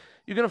 Like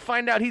you're gonna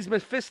find out he's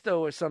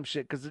Mephisto or some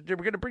shit because they're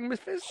gonna bring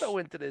Mephisto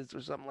into this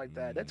or something like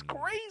that. That's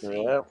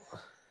crazy. Yep.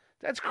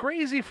 That's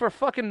crazy for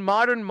fucking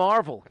modern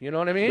Marvel. You know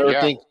what I mean?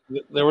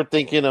 They were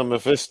thinking of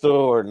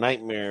Mephisto or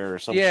Nightmare or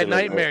something. Yeah,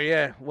 Nightmare.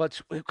 Yeah,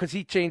 because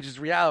he changes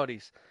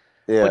realities.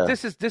 Yeah. But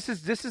this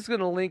is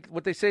going to link.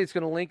 What they say it's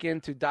going to link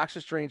into Doctor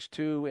Strange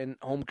 2 and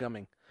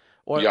Homecoming,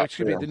 or it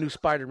should be the new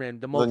Spider-Man,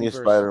 the multiverse, new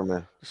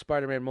Spider-Man, the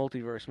Spider-Man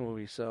multiverse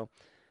movie. So,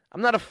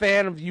 I'm not a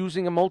fan of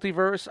using a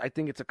multiverse. I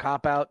think it's a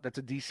cop out. That's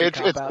a DC cop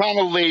out. It's kind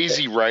of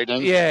lazy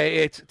writing.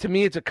 Yeah, to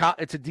me it's a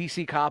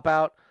DC cop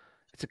out.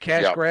 It's a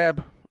cash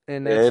grab,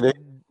 and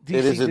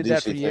DC did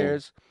that for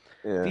years.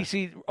 Yeah.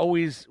 DC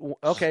always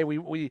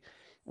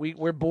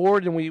we're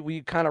bored and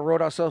we kind of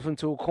wrote ourselves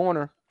into a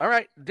corner. All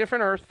right,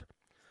 different Earth.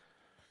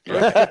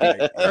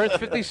 Earth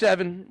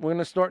 57. We're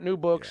gonna start new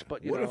books,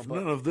 but what if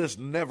none of this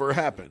never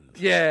happened?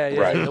 Yeah.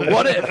 Right.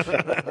 What if?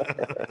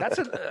 That's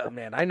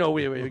man. I know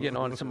we're getting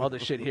on some other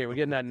shit here. We're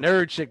getting that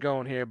nerd shit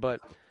going here, but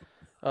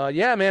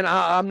yeah, man.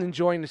 I'm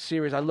enjoying the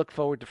series. I look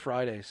forward to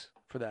Fridays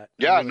for that.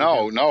 Yeah,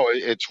 no.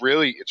 It's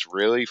really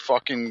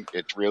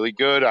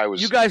good.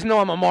 You guys know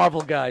I'm a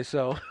Marvel guy,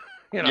 so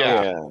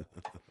Yeah.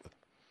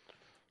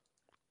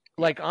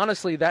 like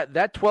honestly,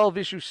 that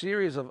 12-issue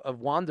series of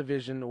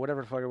WandaVision or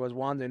whatever the fuck it was,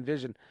 Wanda and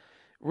Vision,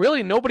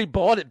 really nobody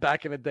bought it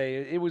back in the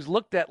day. It was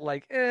looked at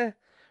like,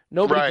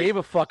 nobody gave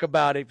a fuck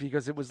about it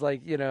because it was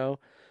like,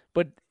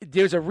 but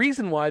there's a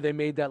reason why they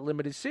made that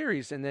limited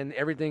series, and then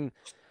everything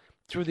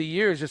through the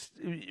years, just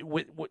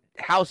with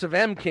House of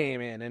M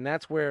came in, and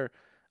that's where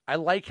I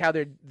like how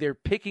they're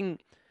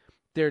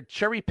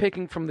cherry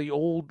picking from the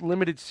old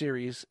limited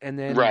series, and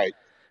then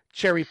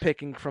cherry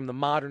picking from the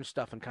modern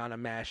stuff and kind of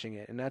mashing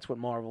it, and that's what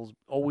Marvel's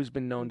always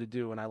been known to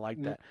do, and I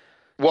like that.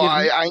 Well,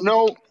 I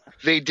know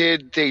they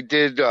did.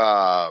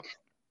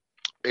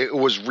 It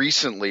was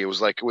recently. It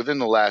was like within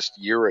the last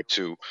year or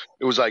two.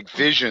 It was like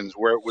Visions,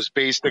 where it was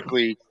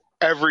basically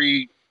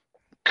every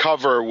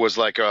cover was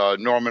like a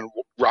Norman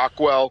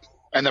Rockwell,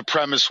 and the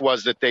premise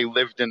was that they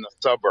lived in the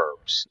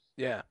suburbs.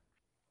 Yeah.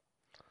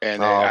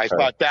 And I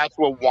thought that's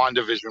what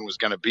WandaVision was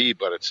going to be,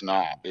 but it's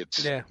not.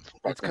 It's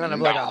kind of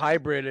like a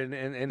hybrid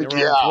and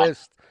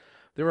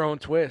their own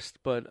twist.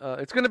 But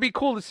it's going to be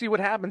cool to see what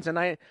happens.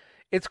 And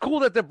it's cool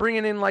that they're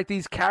bringing in like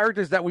these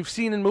characters that we've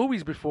seen in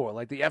movies before,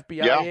 like the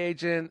FBI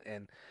agent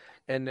and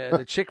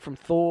the chick from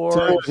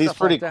Thor. He's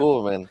pretty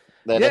cool, man.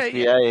 That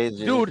FBI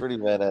agent is pretty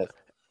badass.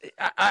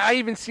 I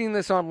even seen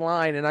this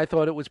online, and I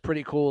thought it was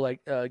pretty cool, like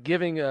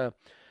giving the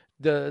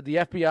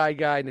FBI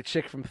guy and the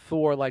chick from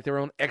Thor like their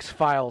own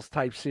X-Files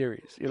type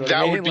series. You know what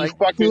I mean? Would be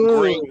fucking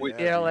great.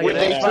 Like an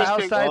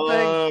X-Files type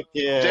thing.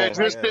 Yeah. They're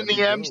just in the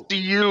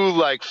MCU,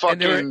 like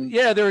fucking.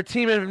 They're a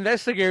team of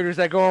investigators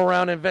that go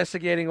around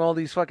investigating all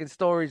these fucking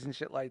stories and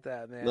shit like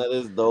that, man. That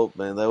is dope,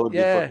 man. That would be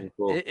fucking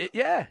cool.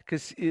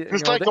 Because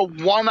it's like a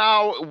 1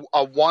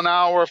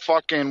 hour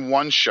fucking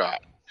one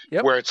shot.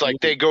 Yep. Where it's like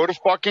they go to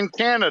fucking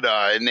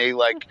Canada and they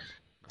like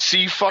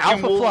see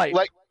fucking Alpha Flight.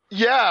 like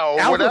or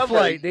Alpha whatever.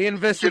 Flight. They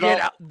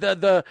investigate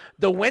the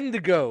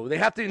Wendigo. They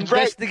have to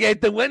investigate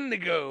the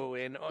Wendigo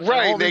and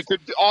they could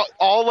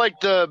all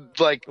like the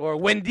or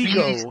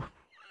Wendigo.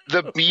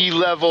 The B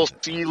level,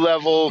 C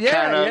level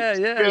kind of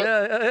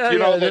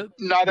that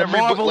not the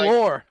everybody Marvel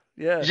lore.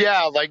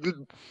 Yeah, like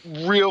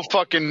real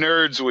fucking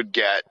nerds would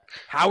get.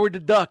 Howard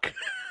the Duck.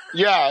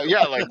 Yeah,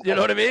 like you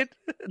know what I mean?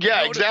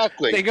 Yeah,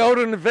 exactly. They go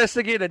to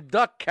investigate a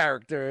duck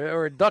character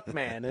or a duck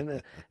man,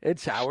 and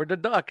it's Howard the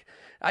Duck.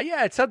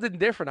 It's something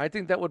different. I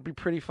think that would be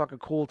pretty fucking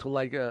cool to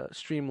like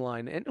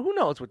streamline. And who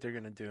knows what they're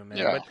gonna do, man?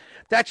 Yeah. But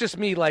that's just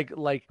me, like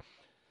one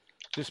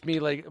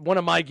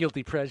of my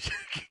guilty pleasures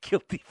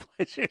would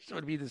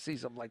be to see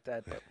something like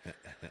that.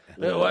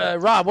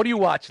 Rob, what are you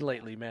watching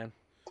lately, man?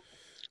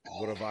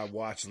 What have I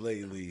watched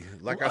lately?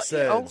 Like I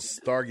said,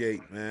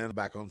 Stargate, man.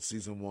 Back on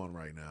season 1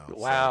 right now.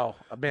 Wow,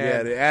 man.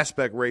 Yeah, the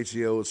aspect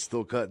ratio is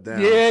still cut down.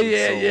 Yeah.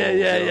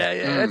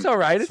 It's all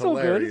right. It's all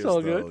good. It's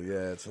all good.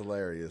 Yeah, it's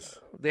hilarious.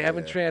 They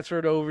haven't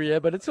transferred over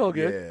yet, but it's all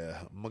good.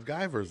 Yeah,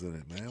 MacGyver's in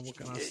it, man. What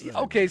can I say?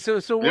 Okay, so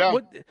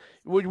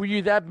what were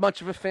you that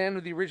much of a fan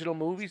of the original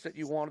movies that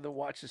you wanted to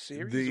watch the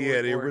series?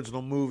 The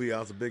original movie, I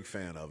was a big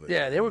fan of it.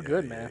 Yeah, they were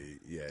good, man.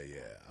 Yeah.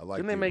 I like.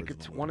 Didn't they make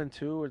it 1 and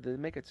 2, or did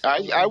they make it?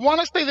 I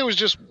want to say there was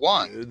just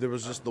one. There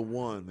was just the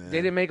one, man. They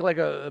didn't make like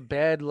a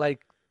bad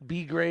like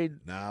B grade.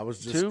 Nah, it was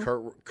just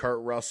Kurt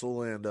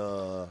Russell and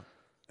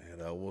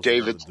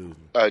David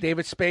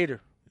Spader.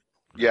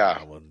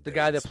 Yeah, the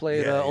guy that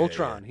played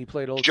Ultron. He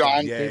played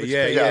Ultron. John.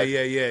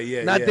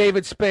 Yeah. Not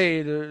David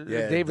Spade.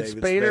 David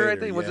Spader, I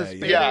think. Was it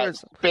Spader? Yeah,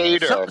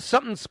 Spader.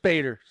 Something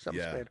Spader.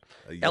 Spader.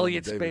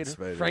 Elliot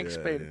Spader. Frank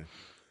Spader.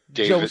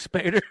 Joe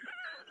Spader.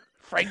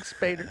 Frank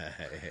Spader.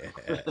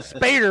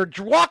 Spader,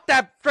 walk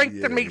that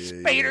Frank to me,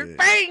 Spader.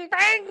 Bang,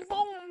 bang,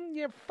 boom,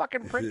 you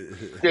fucking prick.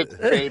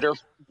 Spader.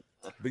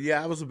 But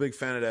yeah, I was a big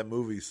fan of that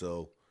movie,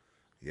 so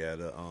yeah,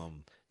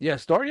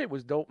 Stargate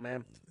was dope,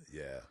 man.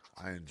 Yeah,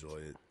 I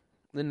enjoyed it.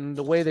 And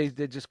the way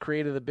they just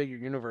created a bigger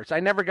universe.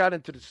 I never got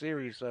into the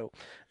series, so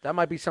that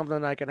might be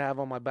something I can have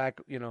on my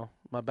back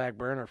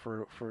burner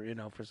for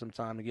some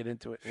time to get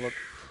into it. Look.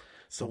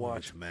 To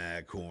watch. It's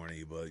mad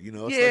corny, but it's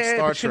like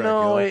Star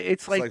Trek.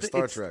 It's like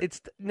Star Trek. It's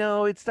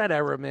that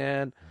era,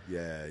 man.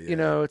 Yeah.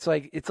 It's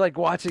like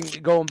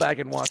going back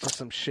and watching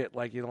some shit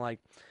like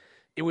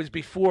it was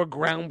before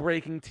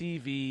groundbreaking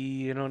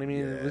TV. You know what I mean?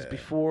 Yeah. It was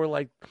before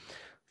the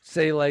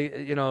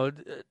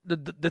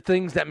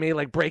things that made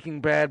like Breaking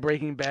Bad,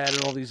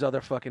 and all these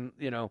other fucking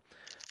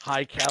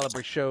high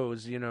caliber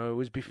shows. It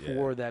was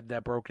before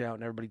that broke out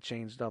and everybody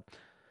changed up.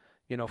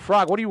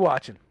 Frog, what are you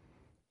watching?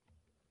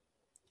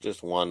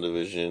 Just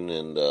WandaVision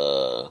and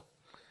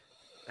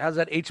how's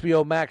that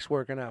HBO Max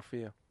working out for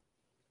you?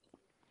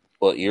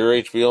 What, your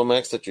HBO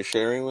Max that you're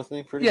sharing with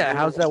me?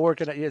 How's that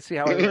working out? Yeah, see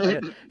how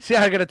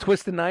I got to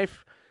twist the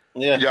knife?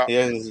 Yeah.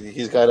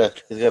 He's got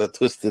a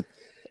twisted.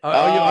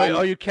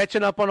 Are you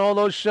catching up on all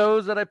those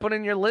shows that I put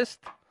in your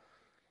list?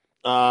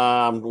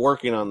 I'm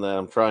working on that.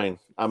 I'm trying.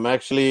 I'm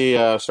actually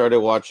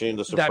started watching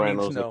The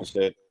Sopranos, like you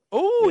said.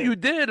 Oh, you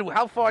did?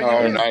 How far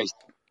are you in? Nice.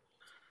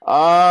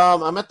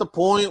 I'm at the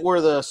point where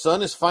the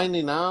son is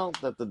finding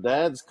out that the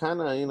dad's kind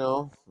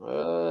of,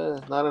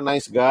 not a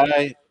nice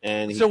guy,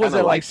 and so was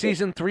it like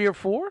season 3 or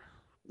 4?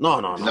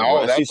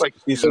 No. That's like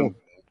season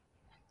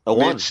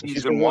 1.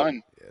 Season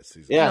 1. Yeah,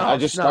 I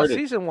just started.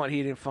 Season 1,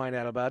 he didn't find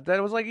out about that.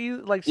 It was like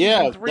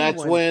season 3.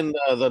 That's when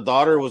the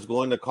daughter was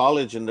going to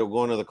college, and they're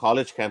going to the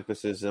college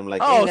campuses. And I'm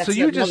like, oh, hey, so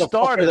you just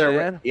started,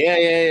 man?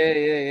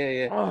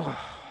 Yeah. Oh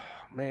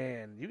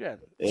man, you got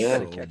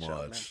to catch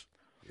up, man.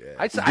 Yeah.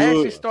 I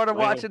actually started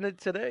watching it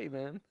today,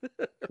 man.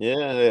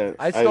 yeah.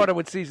 I started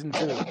with season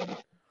 2.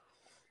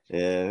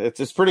 Yeah,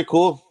 it's pretty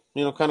cool.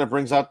 Kind of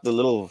brings out the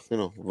little,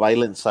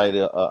 violent side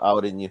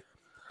out in you.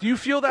 Do you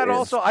feel that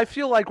also? I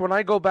feel like when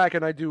I go back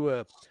and I do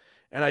a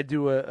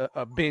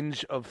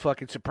binge of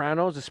fucking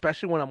Sopranos,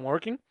 especially when I'm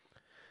working,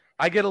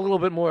 I get a little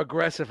bit more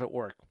aggressive at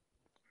work.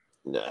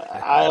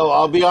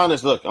 I'll be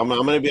honest. Look, I'm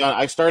going to be honest.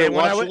 I started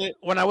watching it.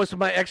 When I was with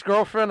my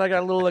ex-girlfriend, I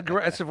got a little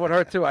aggressive with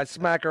her, too. I'd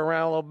smack her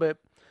around a little bit,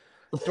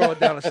 throw it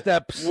down the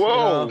steps.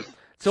 Whoa.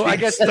 So I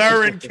guess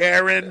stirring,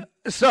 Karen.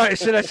 Sorry, I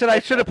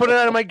should have put it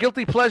out of my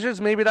guilty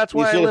pleasures. Maybe that's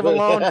why I live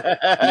alone. No,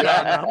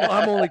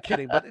 I'm only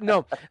kidding. But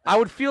no, I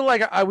would feel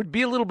like I would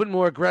be a little bit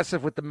more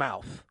aggressive with the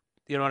mouth.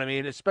 You know what I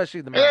mean?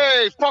 Especially the mouth.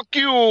 Hey, fuck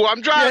you!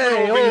 I'm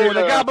driving over here.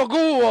 The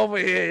gabagoo over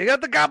here. You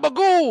got the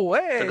gabagoo.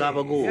 Hey, the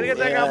gabagoo. You get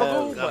that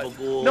gabagoo.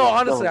 Gabagoo. No,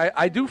 honestly,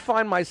 I do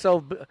find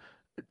myself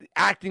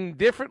acting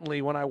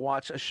differently when I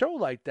watch a show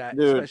like that,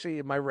 especially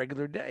in my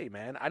regular day,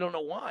 man. I don't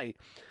know why.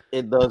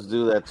 It does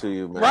do that to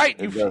you, man. Right?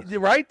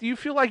 Right? Do you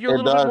feel like you're a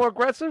little bit more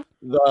aggressive?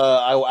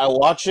 I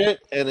watch it,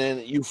 and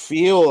then you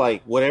feel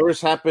like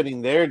whatever's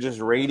happening there just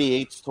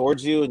radiates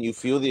towards you, and you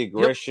feel the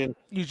aggression.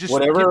 Yep. You just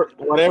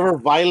whatever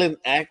violent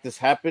act is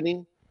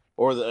happening,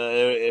 or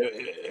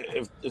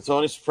if it's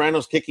Tony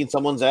Soprano's kicking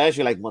someone's ass,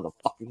 you're like,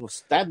 motherfucker,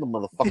 stab the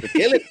motherfucker,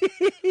 kill it.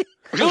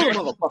 Kill the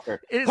motherfucker.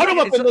 Put him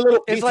up in the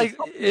little It's like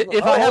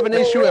if I have an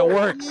issue at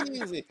work.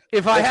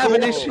 If I have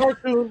an issue,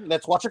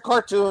 let's watch a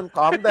cartoon.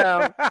 Calm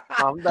down.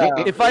 Calm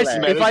down. If I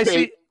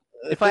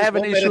have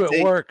an issue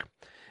at work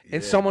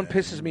and someone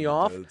pisses me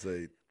off,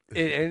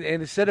 and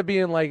instead of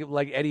being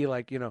like Eddie,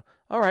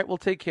 all right, we'll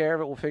take care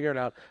of it, we'll figure it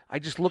out. I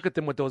just look at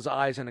them with those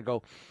eyes and I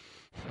go.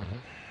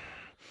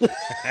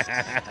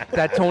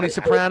 That Tony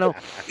Soprano.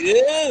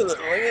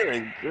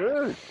 Yeah,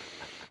 good.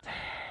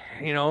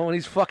 When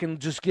he's fucking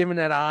just giving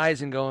that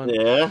eyes and going,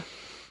 yeah.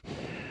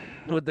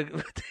 With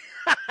the,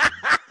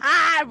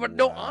 but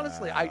no,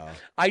 honestly,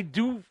 I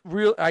do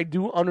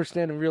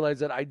understand and realize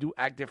that I do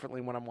act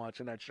differently when I'm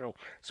watching that show.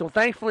 So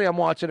thankfully, I'm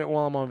watching it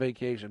while I'm on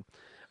vacation.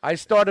 I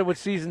started with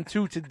season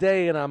 2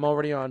 today, and I'm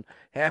already on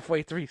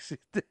halfway through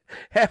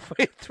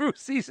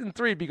season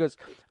 3 because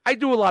I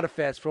do a lot of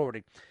fast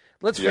forwarding.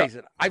 Let's face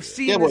it. I've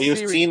seen this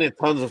series. You've seen it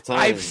tons of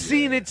times. I've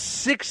seen it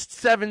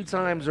 6-7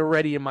 times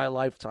already in my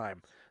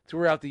lifetime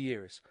throughout the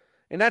years.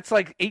 And that's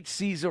like 8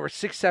 seasons or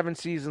 6-7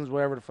 seasons,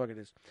 whatever the fuck it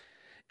is.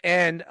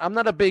 And I'm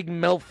not a big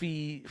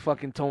Melfi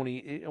fucking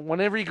Tony.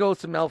 Whenever he goes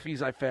to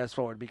Melfi's, I fast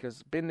forward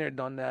because been there,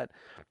 done that.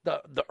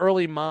 The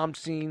early mom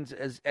scenes,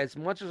 as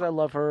much as I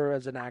love her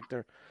as an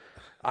actor,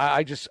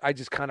 I just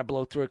kind of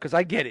blow through it because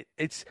I get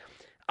it.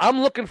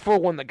 I'm looking for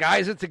when the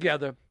guys are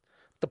together,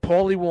 the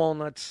Paulie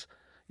Walnuts.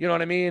 You know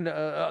what I mean?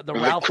 The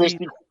Ralphie.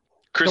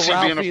 Chrissy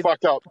being a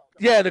fuck up.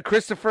 Yeah, the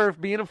Christopher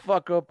being a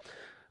fuck up.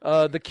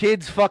 The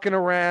kids fucking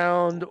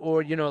around.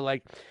 Or,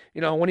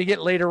 when you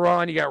get later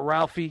on, you got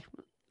Ralphie.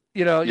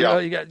 You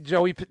got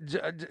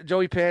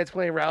Joey Pants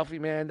playing Ralphie,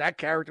 man. That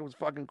character was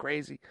fucking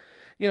crazy.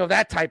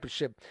 That type of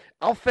shit.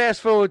 I'll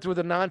fast forward through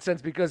the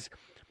nonsense because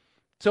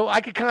so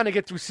I could kind of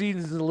get through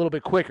seasons a little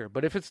bit quicker.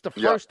 But if it's the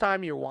first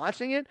time you're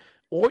watching it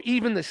or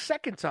even the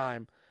second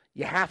time,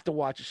 you have to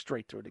watch it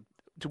straight through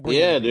to bring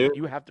it in. Dude.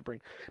 You have to bring.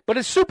 But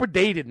it's super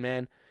dated,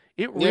 man.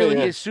 It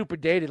really is super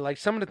dated. Like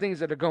some of the things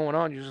that are going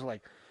on, you're just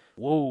like,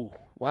 whoa,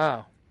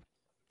 wow.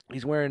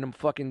 He's wearing them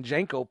fucking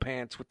Janko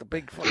pants with the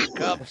big fucking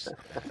cuffs.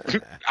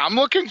 I'm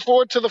looking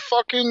forward to the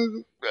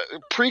fucking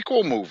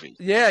prequel movie.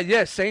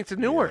 Yeah, Saints of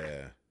Newark.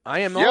 Yeah. I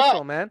am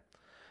also,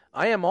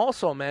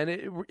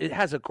 man. It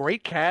has a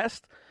great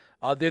cast.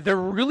 They're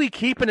really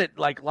keeping it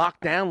like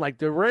locked down. Like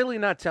they're really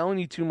not telling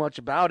you too much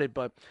about it,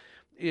 but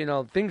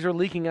things are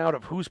leaking out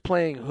of who's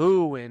playing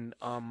who, and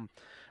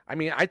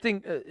I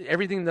think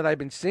everything that I've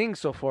been seeing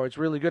so far is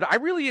really good. I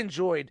really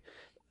enjoyed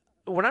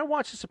when I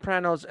watched The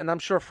Sopranos, and I'm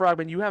sure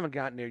Frogman, you haven't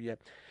gotten there yet,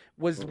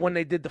 was when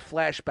they did the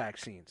flashback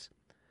scenes.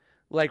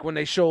 Like when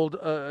they showed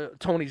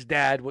Tony's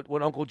dad with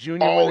Uncle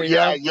Junior. Oh,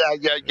 yep.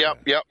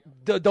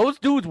 Those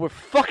dudes were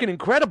fucking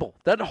incredible.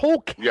 That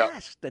whole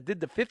cast that did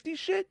the 50s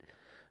shit,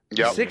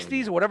 the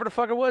 60s, or whatever the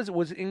fuck it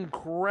was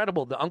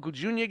incredible. The Uncle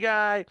Junior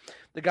guy,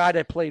 the guy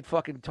that played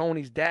fucking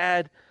Tony's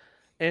dad.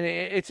 And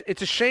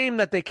it's a shame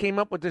that they came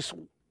up with this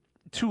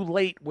too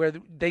late where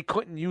they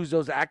couldn't use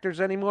those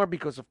actors anymore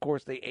because, of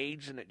course, they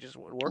aged and it just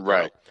wouldn't work.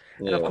 Right.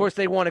 And, of course,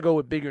 they want to go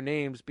with bigger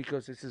names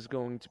because this is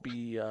going to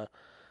be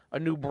a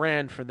new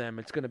brand for them.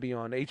 It's going to be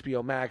on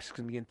HBO Max. It's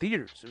going to be in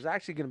theaters. It's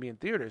actually going to be in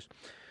theaters.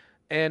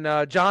 And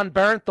John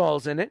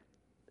Bernthal's in it.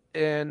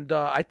 And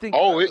I think...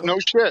 no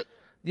shit.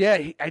 Yeah,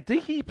 I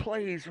think he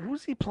plays...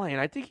 Who's he playing?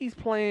 I think he's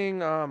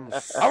playing... All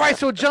right,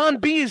 so John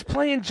B. is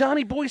playing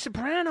Johnny Boy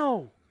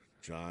Soprano.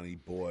 Johnny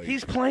Boy.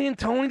 He's playing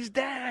Tony's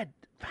dad.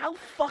 How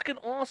fucking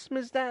awesome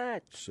is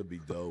that? Should be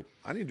dope.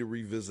 I need to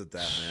revisit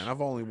that, man.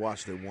 I've only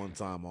watched it one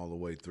time all the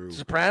way through.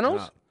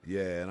 Sopranos?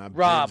 And I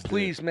Rob, binged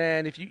please, it.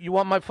 man. If you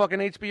want my fucking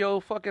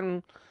HBO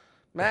fucking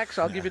Max,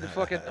 I'll give you the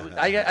fucking.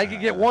 I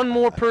could get one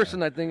more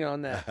person, I think,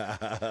 on that.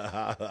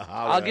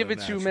 I'll give it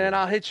to you, man.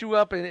 I'll hit you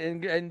up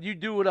and you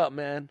do it up,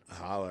 man.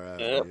 Holler at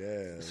me,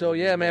 yeah. So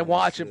yeah, man,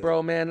 watch it,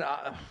 bro, man.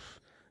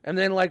 And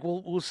then like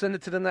we'll send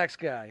it to the next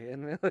guy,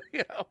 and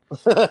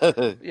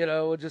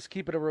we'll just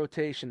keep it a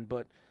rotation.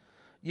 But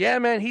yeah,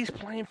 man, he's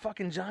playing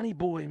fucking Johnny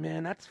Boy,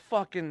 man. That's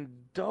fucking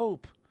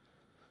dope.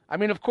 I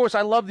mean, of course,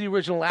 I love the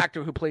original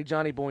actor who played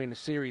Johnny Boy in the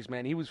series,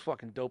 man. He was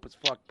fucking dope as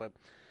fuck, but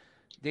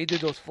they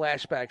did those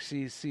flashback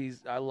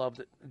scenes. I loved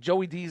it.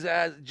 Joey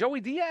Diaz,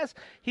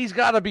 he's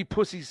got to be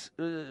Pussy's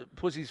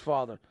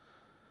father.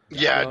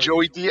 Yeah,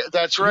 Joey Diaz.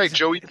 That's right.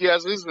 Joey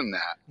Diaz is in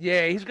that.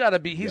 Yeah, he's got to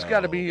be. He's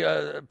got to be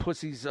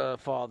Pussy's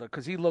father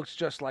because he looks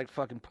just like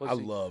fucking Pussy. I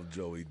love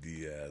Joey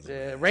Diaz.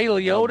 Yeah, Ray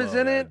Liotta's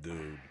in it.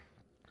 Dude.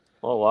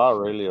 Oh wow,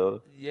 Ray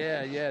Liotta.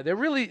 Yeah.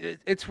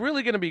 It's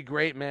really gonna be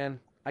great, man.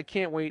 I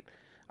can't wait.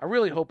 I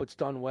really hope it's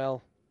done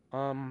well.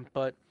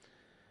 But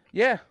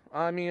yeah,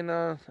 I mean,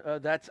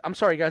 that's. I'm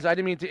sorry, guys. I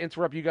didn't mean to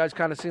interrupt. You guys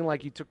kind of seemed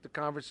like you took the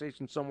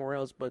conversation somewhere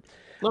else, but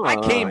I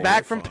came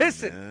back from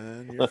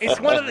pissing. It's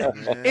one of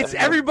the. It's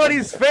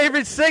everybody's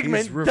favorite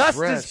segment.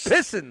 Dust is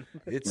pissing.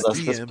 It's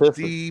the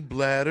empty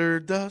bladder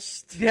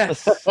dust.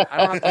 Yes,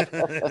 I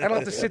don't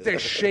have to sit there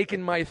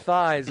shaking my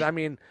thighs. I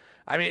mean,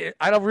 I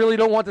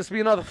don't want this to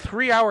be another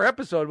 3-hour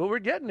episode, but we're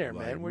getting there,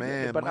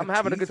 man. But I'm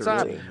having a good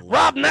time.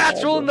 Rob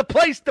Natural in the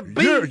place to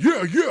be.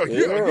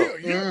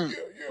 Yeah.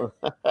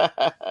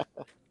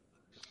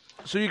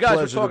 So you guys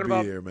Pleasure were talking to be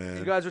about here, man.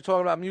 You guys were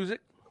talking about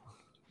music?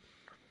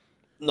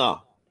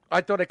 No.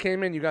 I thought I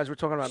came in. You guys were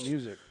talking about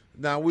music.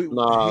 It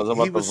was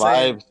about the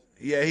vibes.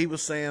 Yeah, he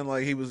was saying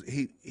like he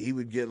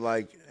would get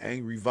like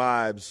angry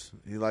vibes.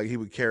 He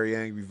would carry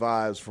angry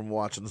vibes from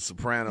watching The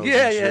Sopranos.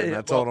 Yeah, and shit. yeah. And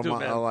I told him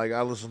dude,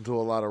 I listen to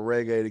a lot of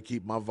reggae to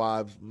keep my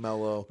vibes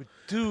mellow.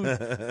 Dude,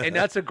 and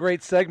that's a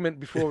great segment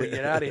before we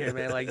get out of here,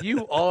 man. Like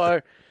you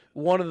are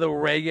one of the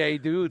reggae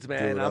dudes,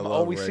 man. Dude, I'm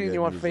always seeing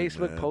you on music,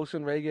 Facebook man.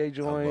 posting reggae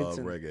joints.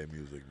 I love reggae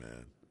music,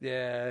 man.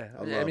 Yeah,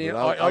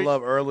 I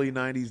love early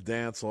 '90s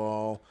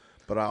dancehall.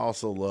 But I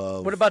also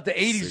love. What about the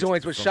 '80s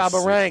joints with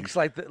Shabba Ranks,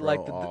 like the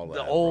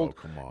old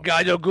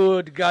 "Got Yo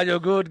Good," "Got Yo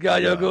Good,"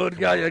 "Got Yo Good,"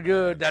 "Got Yo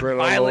Good"? That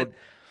violent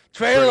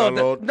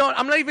trailer. No,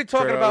 I'm not even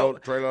talking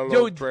about.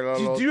 Yo,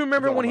 do you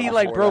remember when he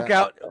broke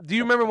out? Do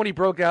you remember when he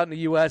broke out in the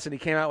U.S. and he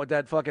came out with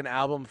that fucking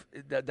album,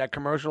 that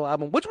commercial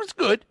album, which was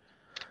good,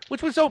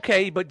 which was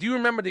okay? But do you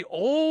remember the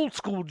old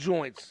school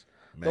joints,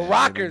 the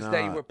rockers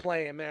that you were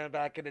playing, man,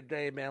 back in the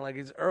day, man? Like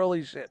his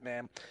early shit,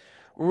 man.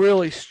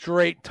 Really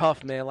straight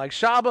tough, man. Like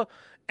Shabba.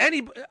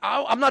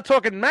 I'm not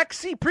talking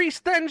Maxi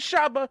Priest and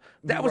Shabba.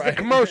 That was the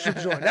commercial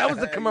joint. That was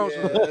the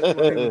commercial.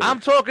 Yeah. I'm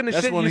talking the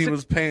That's shit. when he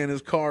was paying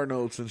his car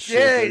notes and shit.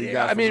 Yeah, that he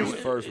got from his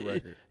first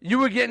record. You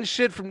were getting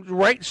shit from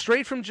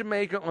straight from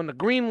Jamaica on the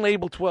green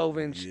label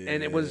 12-inch,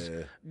 and it was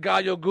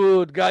 "Got Yo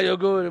Good," "Got Yo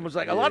Good." It was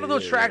like a lot of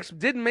those tracks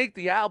didn't make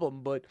the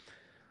album, but.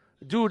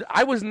 Dude,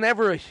 I was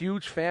never a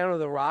huge fan of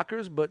the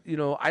rockers, but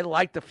I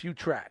liked a few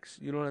tracks.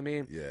 You know what I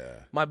mean? Yeah.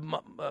 My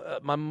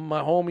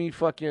homie,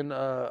 fucking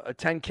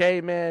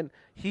 10K, man,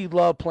 he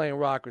loved playing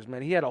rockers,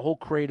 man. He had a whole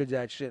crate of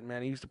that shit,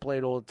 man. He used to play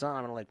it all the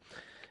time, and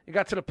it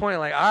got to the point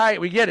like, all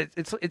right, we get it.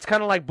 It's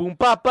kind of like boom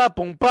papa,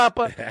 boom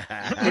papa.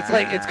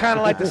 it's kind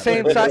of like the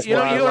same time. You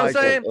know what I'm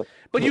saying?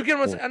 But you get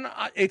and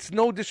it's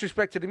no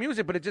disrespect to the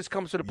music, but it just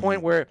comes to the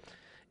point where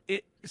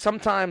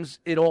sometimes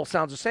it all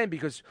sounds the same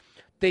because.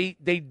 They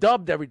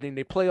dubbed everything.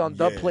 They play on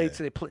dub plates.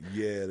 They play.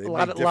 Yeah, they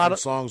make different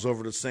songs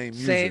over the same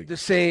music. The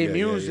same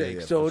music.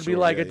 Yeah, so it'd be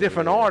like a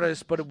different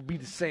artist, but it would be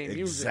the same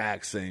music.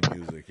 Exact same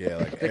music. Yeah,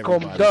 like they call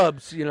them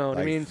dubs. You know what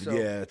I mean?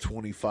 So,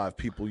 25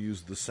 people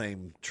use the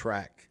same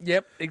track.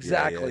 Yep,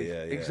 exactly,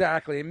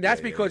 exactly. And that's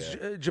because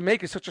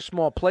Jamaica is such a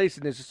small place,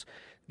 and there's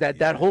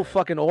that whole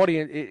fucking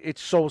audience.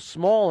 It's so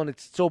small and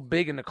it's so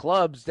big in the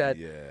clubs that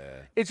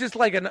it's just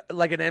like an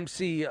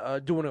MC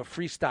doing a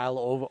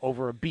freestyle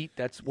over a beat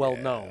that's well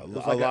known.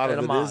 A lot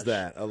of it is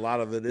that. A lot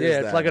of it is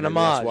that. It's like an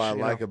homage. That's what I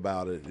like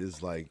about it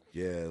is like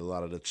a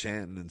lot of the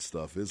chanting and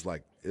stuff is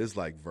like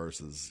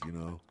verses.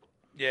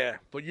 Yeah,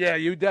 but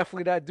you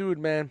definitely that dude,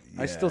 man.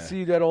 I still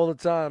see that all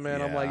the time,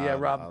 man. I'm like,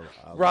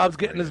 Rob's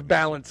getting his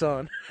balance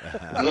on.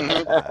 I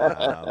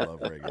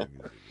love reggae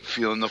music.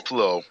 Feeling the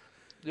flow.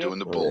 Doing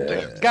the bull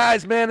dance.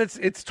 Guys, man,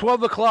 it's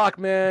 12 o'clock,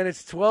 man.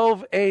 It's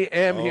 12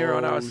 a.m. here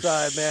on our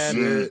side, man.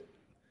 Shit.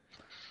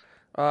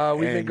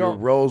 We've been going. Your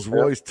Rolls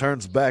Royce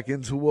turns back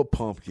into a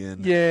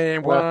pumpkin. Yeah,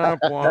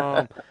 womp,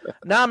 womp.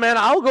 Nah, man,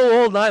 I'll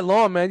go all night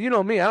long, man. You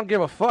know me. I don't give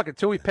a fuck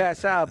until we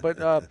pass out.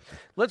 But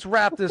let's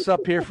wrap this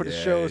up here for the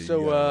show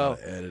so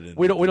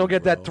we don't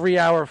get that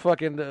 3-hour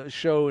fucking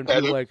show and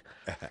feel like,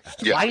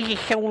 why is it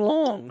so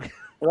long?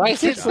 Why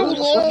is it so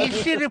long? You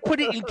should have put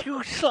it in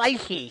 2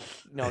 slices.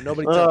 No,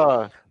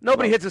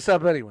 nobody hits us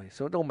up anyway,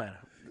 so it don't matter.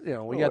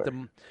 We got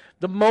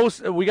the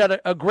most. We got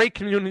a great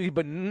community,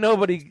 but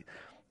nobody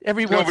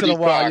Every once in a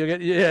while, you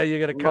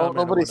get a comment.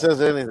 Nobody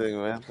says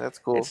anything, man. That's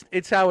cool.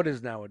 It's how it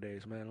is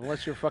nowadays, man.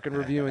 Unless you're fucking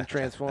reviewing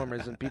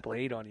Transformers and people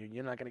hate on you,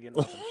 you're not going to get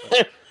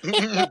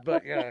nothing.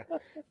 But yeah,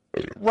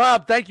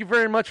 Rob, thank you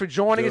very much for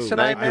joining us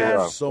tonight,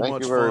 man. So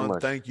much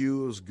fun. Thank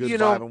you. It was good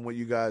vibing with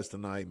you guys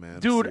tonight, man.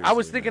 Dude, seriously, I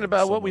was thinking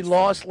about what we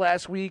lost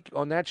last week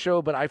on that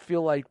show, but I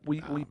feel like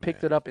we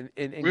picked it up and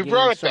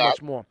gained so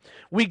much more.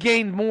 We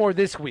gained more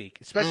this week,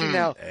 especially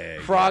now.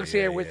 Frog's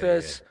here with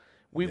us.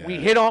 We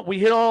hit on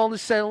all the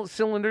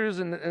cylinders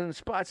and the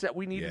spots that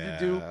we needed to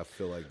do. I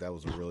feel like that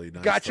was a really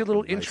nice. Got your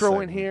little intro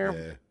in here.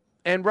 Yeah.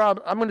 And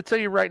Rob, I'm going to tell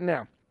you right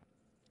now,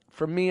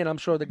 for me, and I'm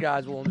sure the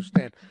guys will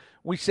understand,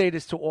 we say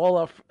this to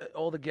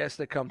all the guests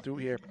that come through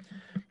here.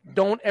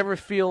 Don't ever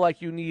feel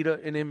like you need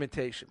an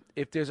invitation.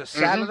 If there's a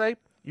Saturday,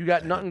 you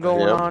got nothing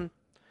going on,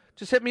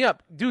 just hit me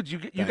up. Dudes,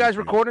 you guys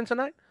recording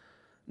tonight?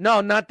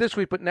 No, not this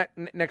week, but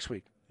next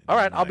week. All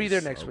right, I'll be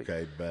there next week.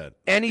 Okay, bet.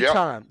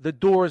 Anytime, the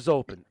door is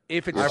open.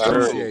 If it's I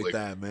appreciate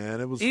that,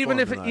 man. It was even fun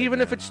if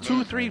tonight, if it's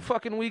 2-3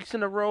 fucking weeks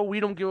in a row, we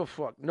don't give a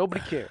fuck.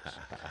 Nobody cares.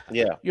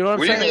 Yeah, you know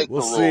what I'm saying.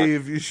 We'll see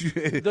if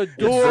you. The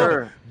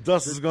door.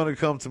 Dustin's going to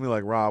come to me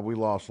like, Rob, we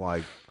lost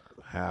like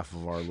half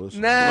of our listeners.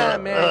 Nah,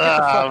 man,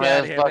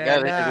 get the fuck out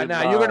of here, man.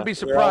 Nah, you're gonna be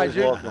surprised.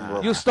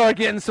 You'll start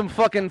getting some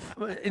fucking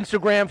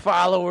Instagram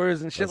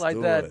followers and shit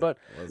like that. But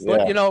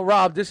you know,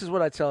 Rob, this is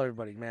what I tell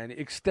everybody, man.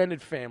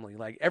 Extended family,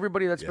 like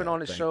everybody that's been on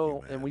the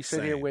show, and we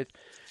sit here with.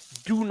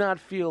 Do not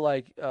feel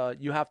like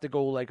you have to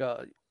go like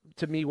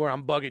to me where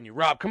I'm bugging you.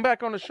 Rob, come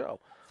back on the show.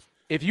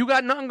 If you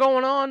got nothing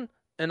going on,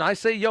 and I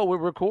say, yo, we're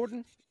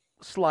recording,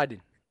 slide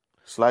in.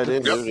 Slide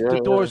in.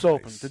 The door's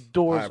open. The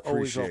door's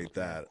always open. I appreciate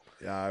that.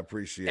 Yeah, I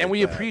appreciate and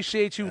we that.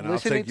 appreciate you and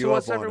listening to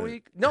us every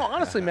week. No,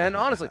 honestly, man,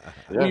 honestly.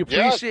 We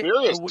appreciate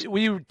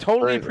we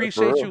totally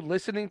appreciate you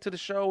listening to the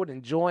show and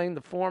enjoying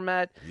the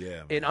format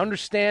and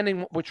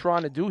understanding what we're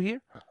trying to do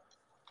here.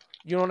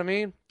 You know what I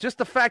mean? Just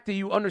the fact that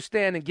you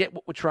understand and get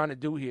what we're trying to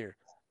do here,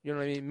 you know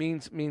what I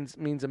mean,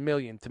 means a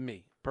million to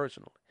me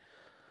personally.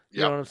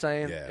 You know what I'm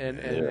saying? Yeah, and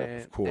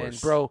of course.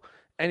 And bro,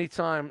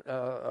 anytime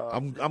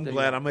I'm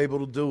glad I'm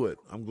able to do it.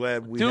 I'm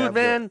glad we Dude, have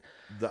man,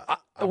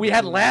 we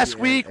had last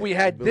week, we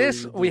had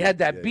this, we had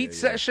that beat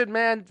session,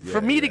 man.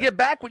 For me to get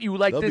back with you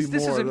like this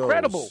is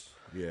incredible.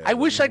 Yeah, I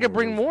wish I could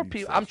bring more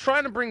people. I'm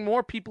trying to bring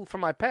more people from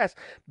my past.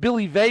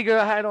 Billy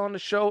Vega I had on the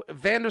show.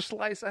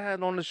 Vanderslice I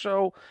had on the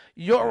show.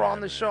 You're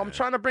on the show. I'm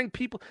trying to bring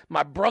people.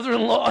 My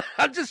brother-in-law.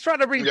 I'm just trying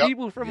to bring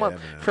people from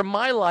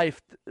my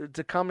life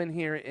to come in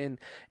here.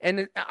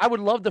 And I would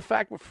love the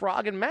fact with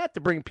Frog and Matt to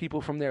bring people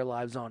from their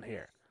lives on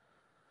here.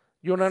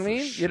 You know what I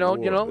mean? Sure.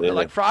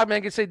 Like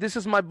Frogman can say, "This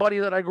is my buddy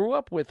that I grew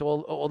up with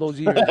all those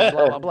years." Blah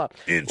blah blah.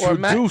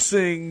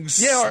 Introducing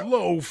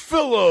Slow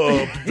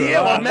Phillip.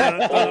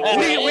 Matt,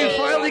 we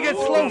finally get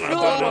Slow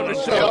Phillip on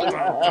the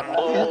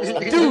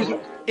show, dude.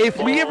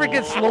 If we ever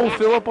get Slow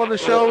Phillip on the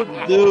show,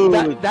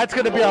 dude, that's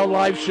going to be our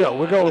live show.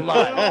 We're going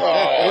live.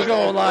 We're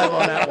going live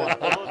on that one.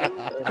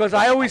 Because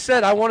I always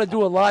said I want to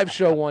do a live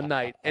show one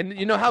night, and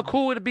you know how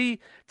cool would it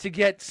be to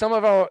get some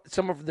of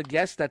the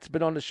guests that's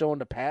been on the show in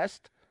the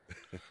past.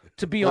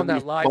 To be on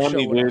that live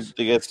show with us.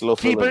 To get Slow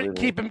Phillip.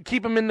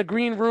 Keep him in the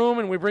green room,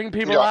 and we bring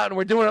people out, and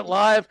we're doing it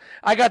live.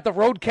 I got the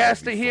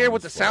Roadcaster here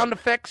with the sound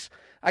effects.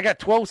 I got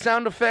 12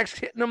 sound effects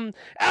hitting them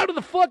out of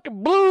the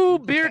fucking blue,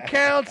 beer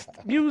counts,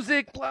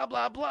 music, blah,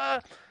 blah, blah.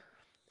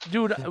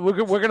 Dude, we're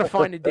going to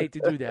find a date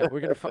to do that.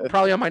 We're going to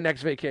probably on my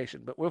next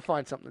vacation, but we'll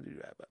find something to do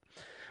that. But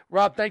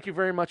Rob, thank you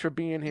very much for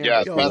being here.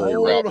 Yeah,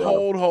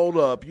 hold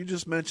up. You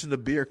just mentioned the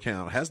beer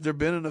count. Has there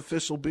been an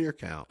official beer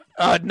count?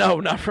 No,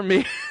 not for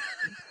me.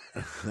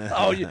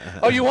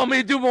 You want me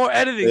to do more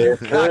editing, you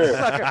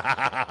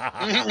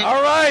cocksucker.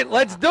 All right,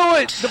 let's do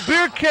it. The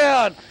beer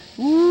count.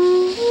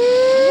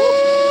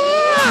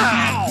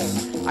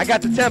 I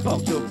got the tempo.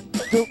 1,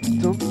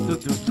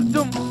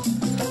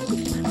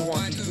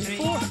 2, 3,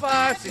 4,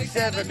 5, 6,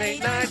 7, 8,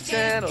 9,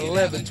 10,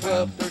 11,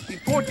 12, 13,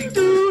 14.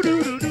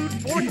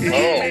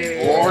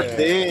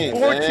 14.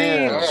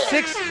 14.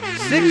 Six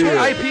were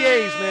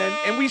IPAs, man.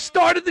 And we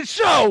started the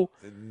show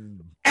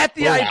at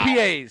the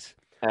IPAs.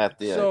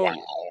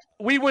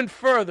 We went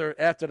further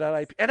after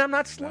that IP. And I'm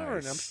not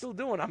slurring. I'm still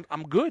doing.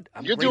 I'm good.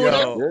 You're doing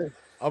it.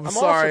 I'm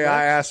sorry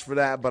I asked for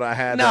that, but I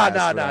had No.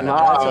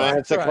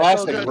 It's a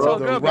classic, bro.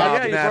 The Rob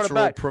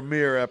Natural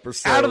premiere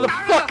episode. Out of the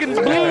fucking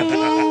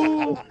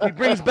blue. He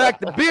brings back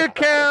the beer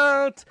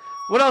count.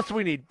 What else do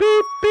we need?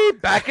 Beep,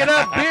 beep. Back it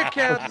up. Beer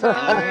count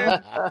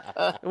time.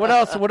 What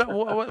else?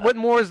 What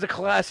more is the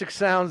classic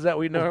sounds that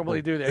we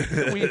normally do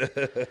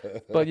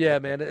there? But yeah,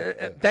 man.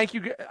 Thank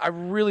you. I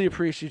really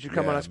appreciate you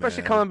coming on,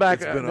 especially coming back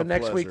the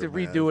next week to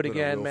redo it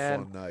again,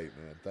 man. Fun night,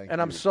 man. Thank you.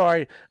 And I'm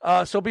sorry.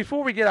 So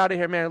before we get out of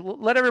here, man,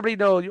 let everybody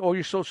know all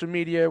your social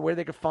media, where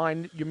they can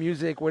find your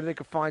music, where they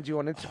can find you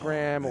on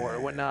Instagram or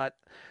whatnot.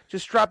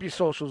 Just drop your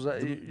socials.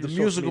 The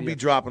music will be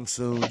dropping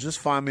soon. Just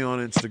find me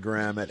on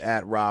Instagram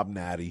at Rob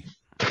Natty.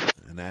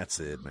 And that's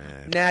it,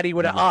 man. Natty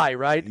with an I,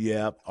 right?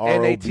 Yep.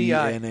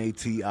 N-A-T-I.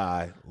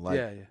 ROBNATI.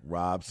 Like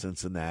Rob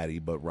Cincinnati,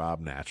 but Rob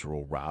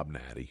Natural, Rob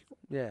Natty.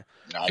 Yeah.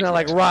 It's not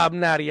like Rob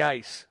Natty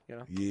Ice, you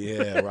know?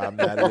 Yeah, Rob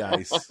Natty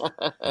Ice.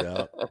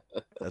 Yeah.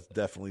 That's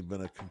definitely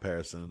been a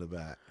comparison in the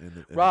back.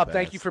 Rob,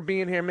 thank you for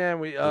being here, man.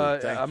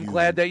 I'm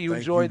glad that you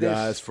enjoyed this. Thank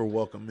you guys for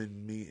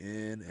welcoming me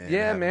in. And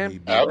yeah,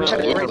 man. We had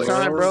a great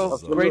time, bro.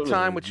 Great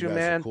time with you, guys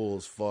man. Are cool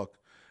as fuck.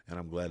 And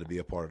I'm glad to be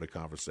a part of the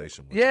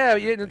conversation. Yeah,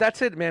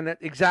 that's it, man.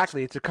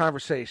 Exactly, it's a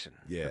conversation.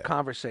 Yeah, a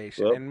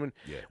conversation, yep. and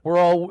we're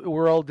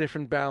all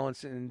different,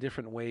 balanced in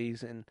different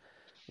ways, and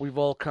we've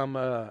all come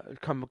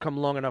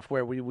long enough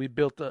where we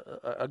built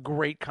a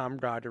great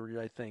camaraderie,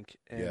 I think.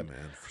 And yeah,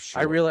 man, for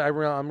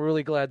sure. I'm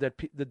really glad that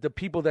the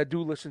people that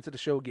do listen to the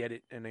show get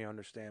it and they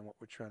understand what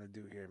we're trying to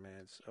do here,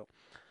 man. So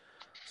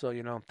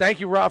thank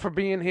you, Rob, for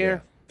being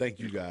here. Yeah. Thank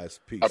you, guys.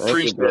 Peace. I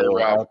appreciate it,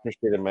 Rob. I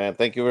appreciate it, man.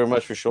 Thank you very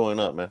much for showing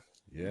up, man.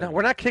 Yeah. No,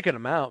 we're not kicking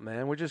him out,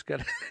 man. We're just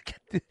gonna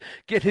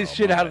get his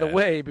shit out of the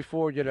way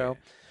before Shout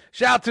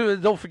out to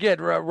don't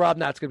forget Rob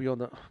Knott's gonna be on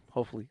the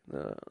hopefully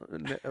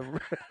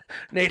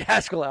Nate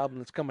Haskell album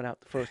that's coming out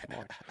the 1st of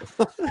March.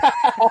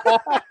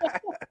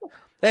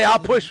 Hey, I'll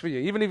push for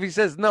you, even if he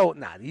says no.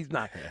 Nah, he's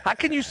not. How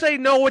can you say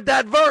no with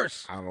that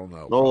verse? I don't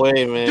know. No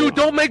way, man. Dude,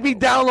 don't make me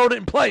download it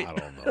and play it. I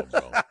don't know,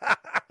 bro.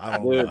 I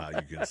don't know how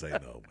you can say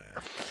no,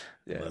 man.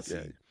 Yeah, Unless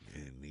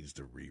he needs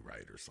to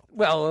rewrite or something.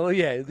 Well,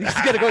 yeah, he's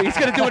gonna do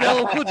an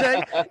LL Cool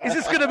J. Is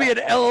this gonna be an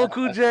LL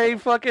Cool J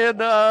fucking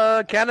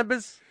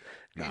cannabis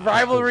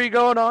rivalry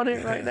going on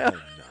here right now?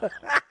 No.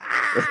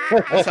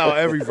 That's how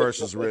every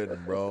verse is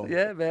written, bro.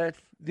 Yeah, man.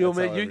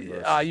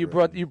 You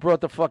brought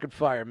the fucking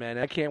fire, man.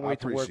 I can't wait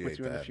to work with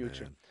you in the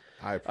future. Man.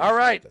 I appreciate All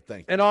right. that.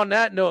 Thank you. And on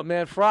that note,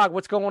 man, Frog,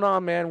 what's going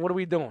on, man? What are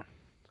we doing?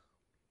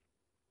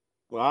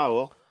 Wow,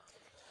 well.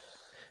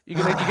 You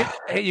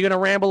gonna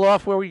ramble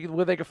off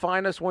where they can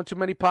find us? One Too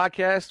Many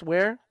Podcast.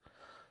 Where?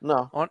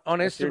 No. On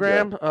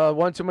Instagram.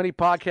 One Too Many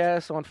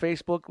Podcasts on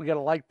Facebook. We got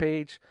a like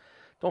page.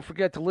 Don't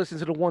forget to listen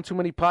to the One Too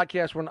Many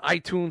Podcast. We're on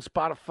iTunes,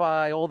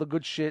 Spotify, all the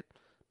good shit.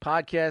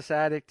 Podcast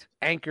Addict,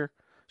 Anchor.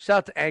 Shout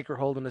out to Anchor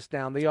holding us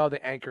down. They are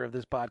the anchor of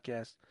this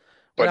podcast.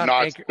 But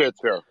not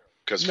Stitcher,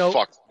 because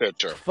fuck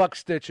Stitcher. Fuck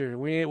Stitcher.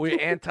 We're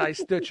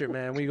anti-Stitcher,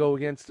 man. We go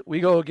against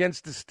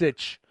the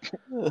Stitch.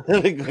 We're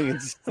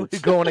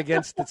going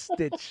against the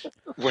Stitch.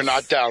 We're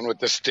not down with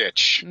the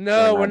Stitch.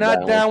 No, we're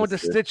not down with the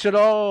Stitch at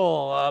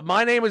all.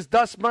 My name is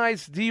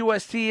Dustmites,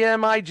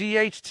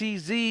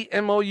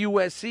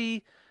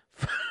 DUSTMIGHTZMOUSE.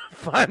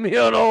 Find me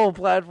on all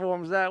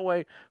platforms that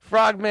way.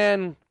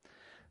 Frogman,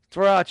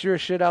 throw out your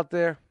shit out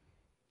there.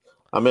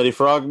 I'm Eddie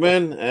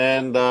Frogman,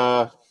 and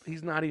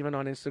he's not even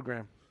on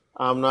Instagram.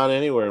 I'm not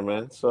anywhere,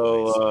 man.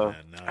 So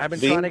nice. I've been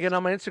trying to get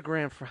on my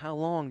Instagram for how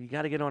long? You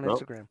got to get on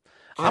Instagram.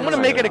 I'm gonna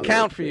make an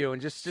account for you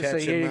and just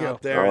say, here you go.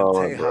 There in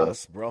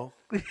Tejas, bro.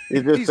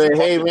 You just say,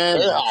 hey,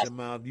 man.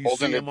 You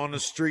see him on the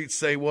street,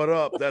 say what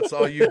up. That's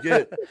all you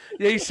get.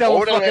 Yeah, he's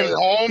selling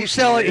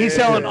he's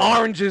selling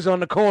oranges on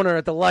the corner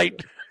at the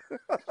light.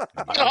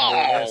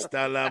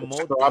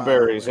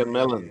 Strawberries and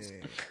melons.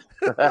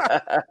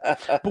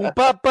 Boom,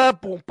 ba, ba,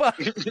 boom, ba.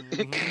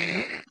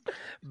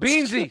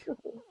 Beansy.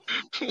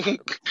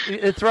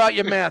 Throw out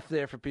your math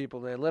there for people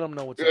there. Let them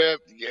know what's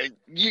up.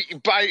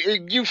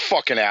 You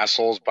fucking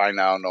assholes by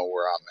now know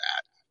where I'm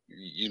at.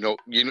 You know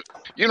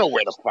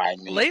where to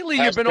find me. Lately,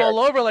 you've been all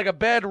over like a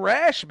bad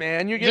rash,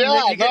 man. You're getting,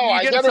 I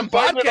get some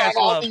invited podcast on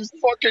all love. these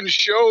fucking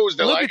shows.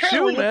 They're Look like, at hey,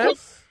 you, man.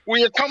 Will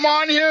you come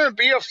on here and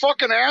be a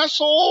fucking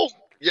asshole?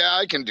 Yeah,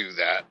 I can do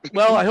that.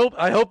 Well, I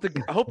hope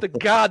to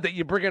God that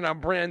you're bringing our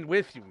brand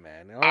with you,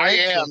 man. All right?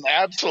 I am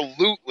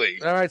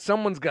absolutely. All right,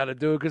 someone's got to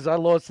do it because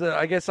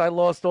I guess I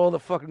lost all the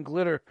fucking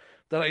glitter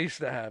that I used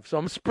to have, so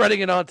I'm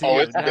spreading it onto you.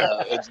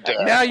 It's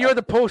dead. Now you're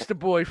the poster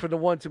boy for the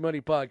One Too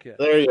Many podcast.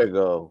 There you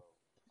go.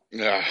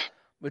 Yeah,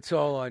 it's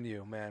all on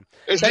you, man.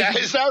 Is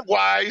that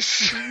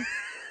wise?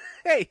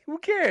 Hey, who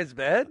cares,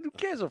 man? Who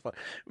cares?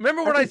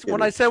 Remember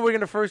when I said we're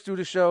gonna first do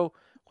the show?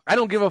 I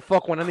don't give a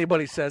fuck what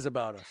anybody says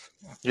about us.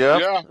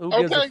 Yeah. Who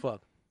gives a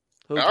fuck?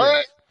 Who cares? All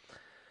right.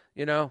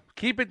 You know,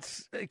 keep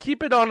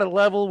it on a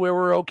level where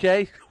we're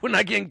okay. We're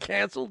not getting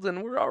canceled,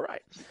 and we're all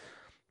right.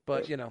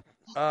 But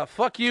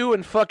fuck you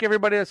and fuck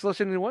everybody that's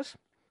listening to us.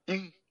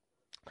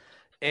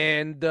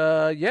 And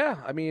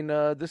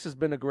this has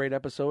been a great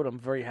episode. I'm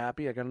very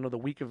happy. I got another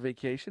week of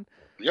vacation.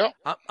 Yep.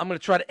 I'm going to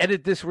try to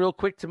edit this real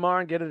quick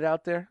tomorrow and get it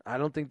out there. I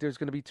don't think there's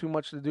going to be too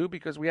much to do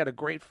because we had a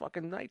great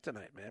fucking night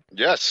tonight, man.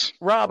 Yes.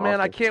 Rob, man,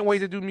 I can't wait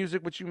to do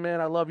music with you,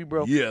 man. I love you,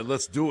 bro. Yeah,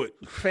 let's do it.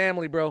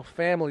 Family, bro.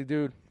 Family,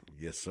 dude.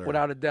 Yes, sir.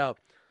 Without a doubt.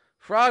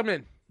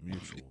 Frogman.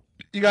 Mutual.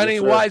 You got any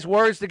wise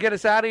words to get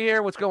us out of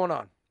here? What's going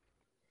on?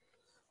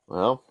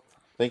 Well,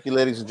 thank you,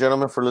 ladies and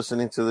gentlemen, for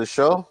listening to the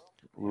show.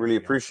 We really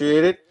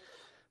appreciate it.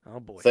 Oh,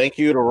 boy. Thank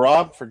you to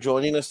Rob for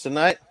joining us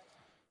tonight.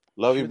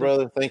 Love you,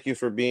 brother. Thank you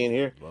for being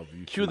here. Love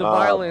you. Cue the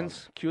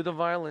violins. Cue the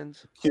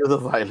violins. Cue the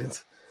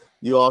violins.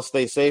 You all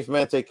stay safe,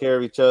 man. Take care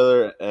of each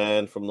other.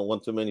 And from the One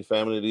Too Many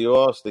family to you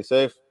all, stay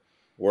safe.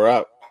 We're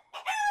out.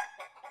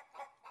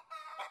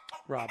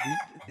 Rob,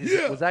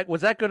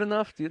 was that good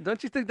enough?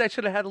 Don't you think that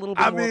should have had a little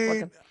bit more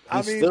fucking...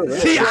 it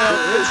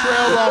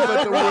trailed off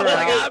at the word.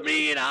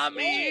 I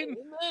mean.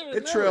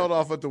 It trailed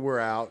off at the "we're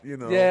out," you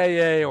know.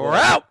 Yeah. We're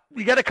out.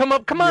 You got to come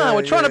up. Come on,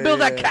 we're trying to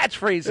build that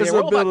catchphrase here.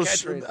 We're all about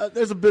catchphrase.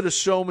 There's a bit of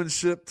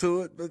showmanship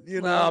to it, but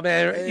you know,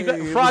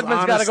 man,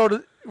 Frogman's got to go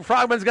to.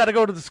 Frogman's got to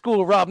go to the school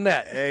of Rob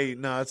Nett. Hey,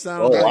 no, it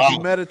sounds like he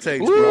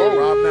meditates, bro.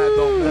 Rob Nett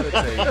don't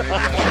meditate.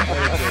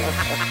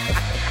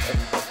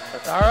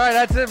 All right,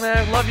 that's it,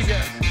 man. Love you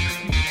guys.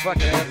 You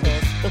fucking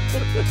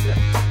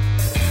assholes.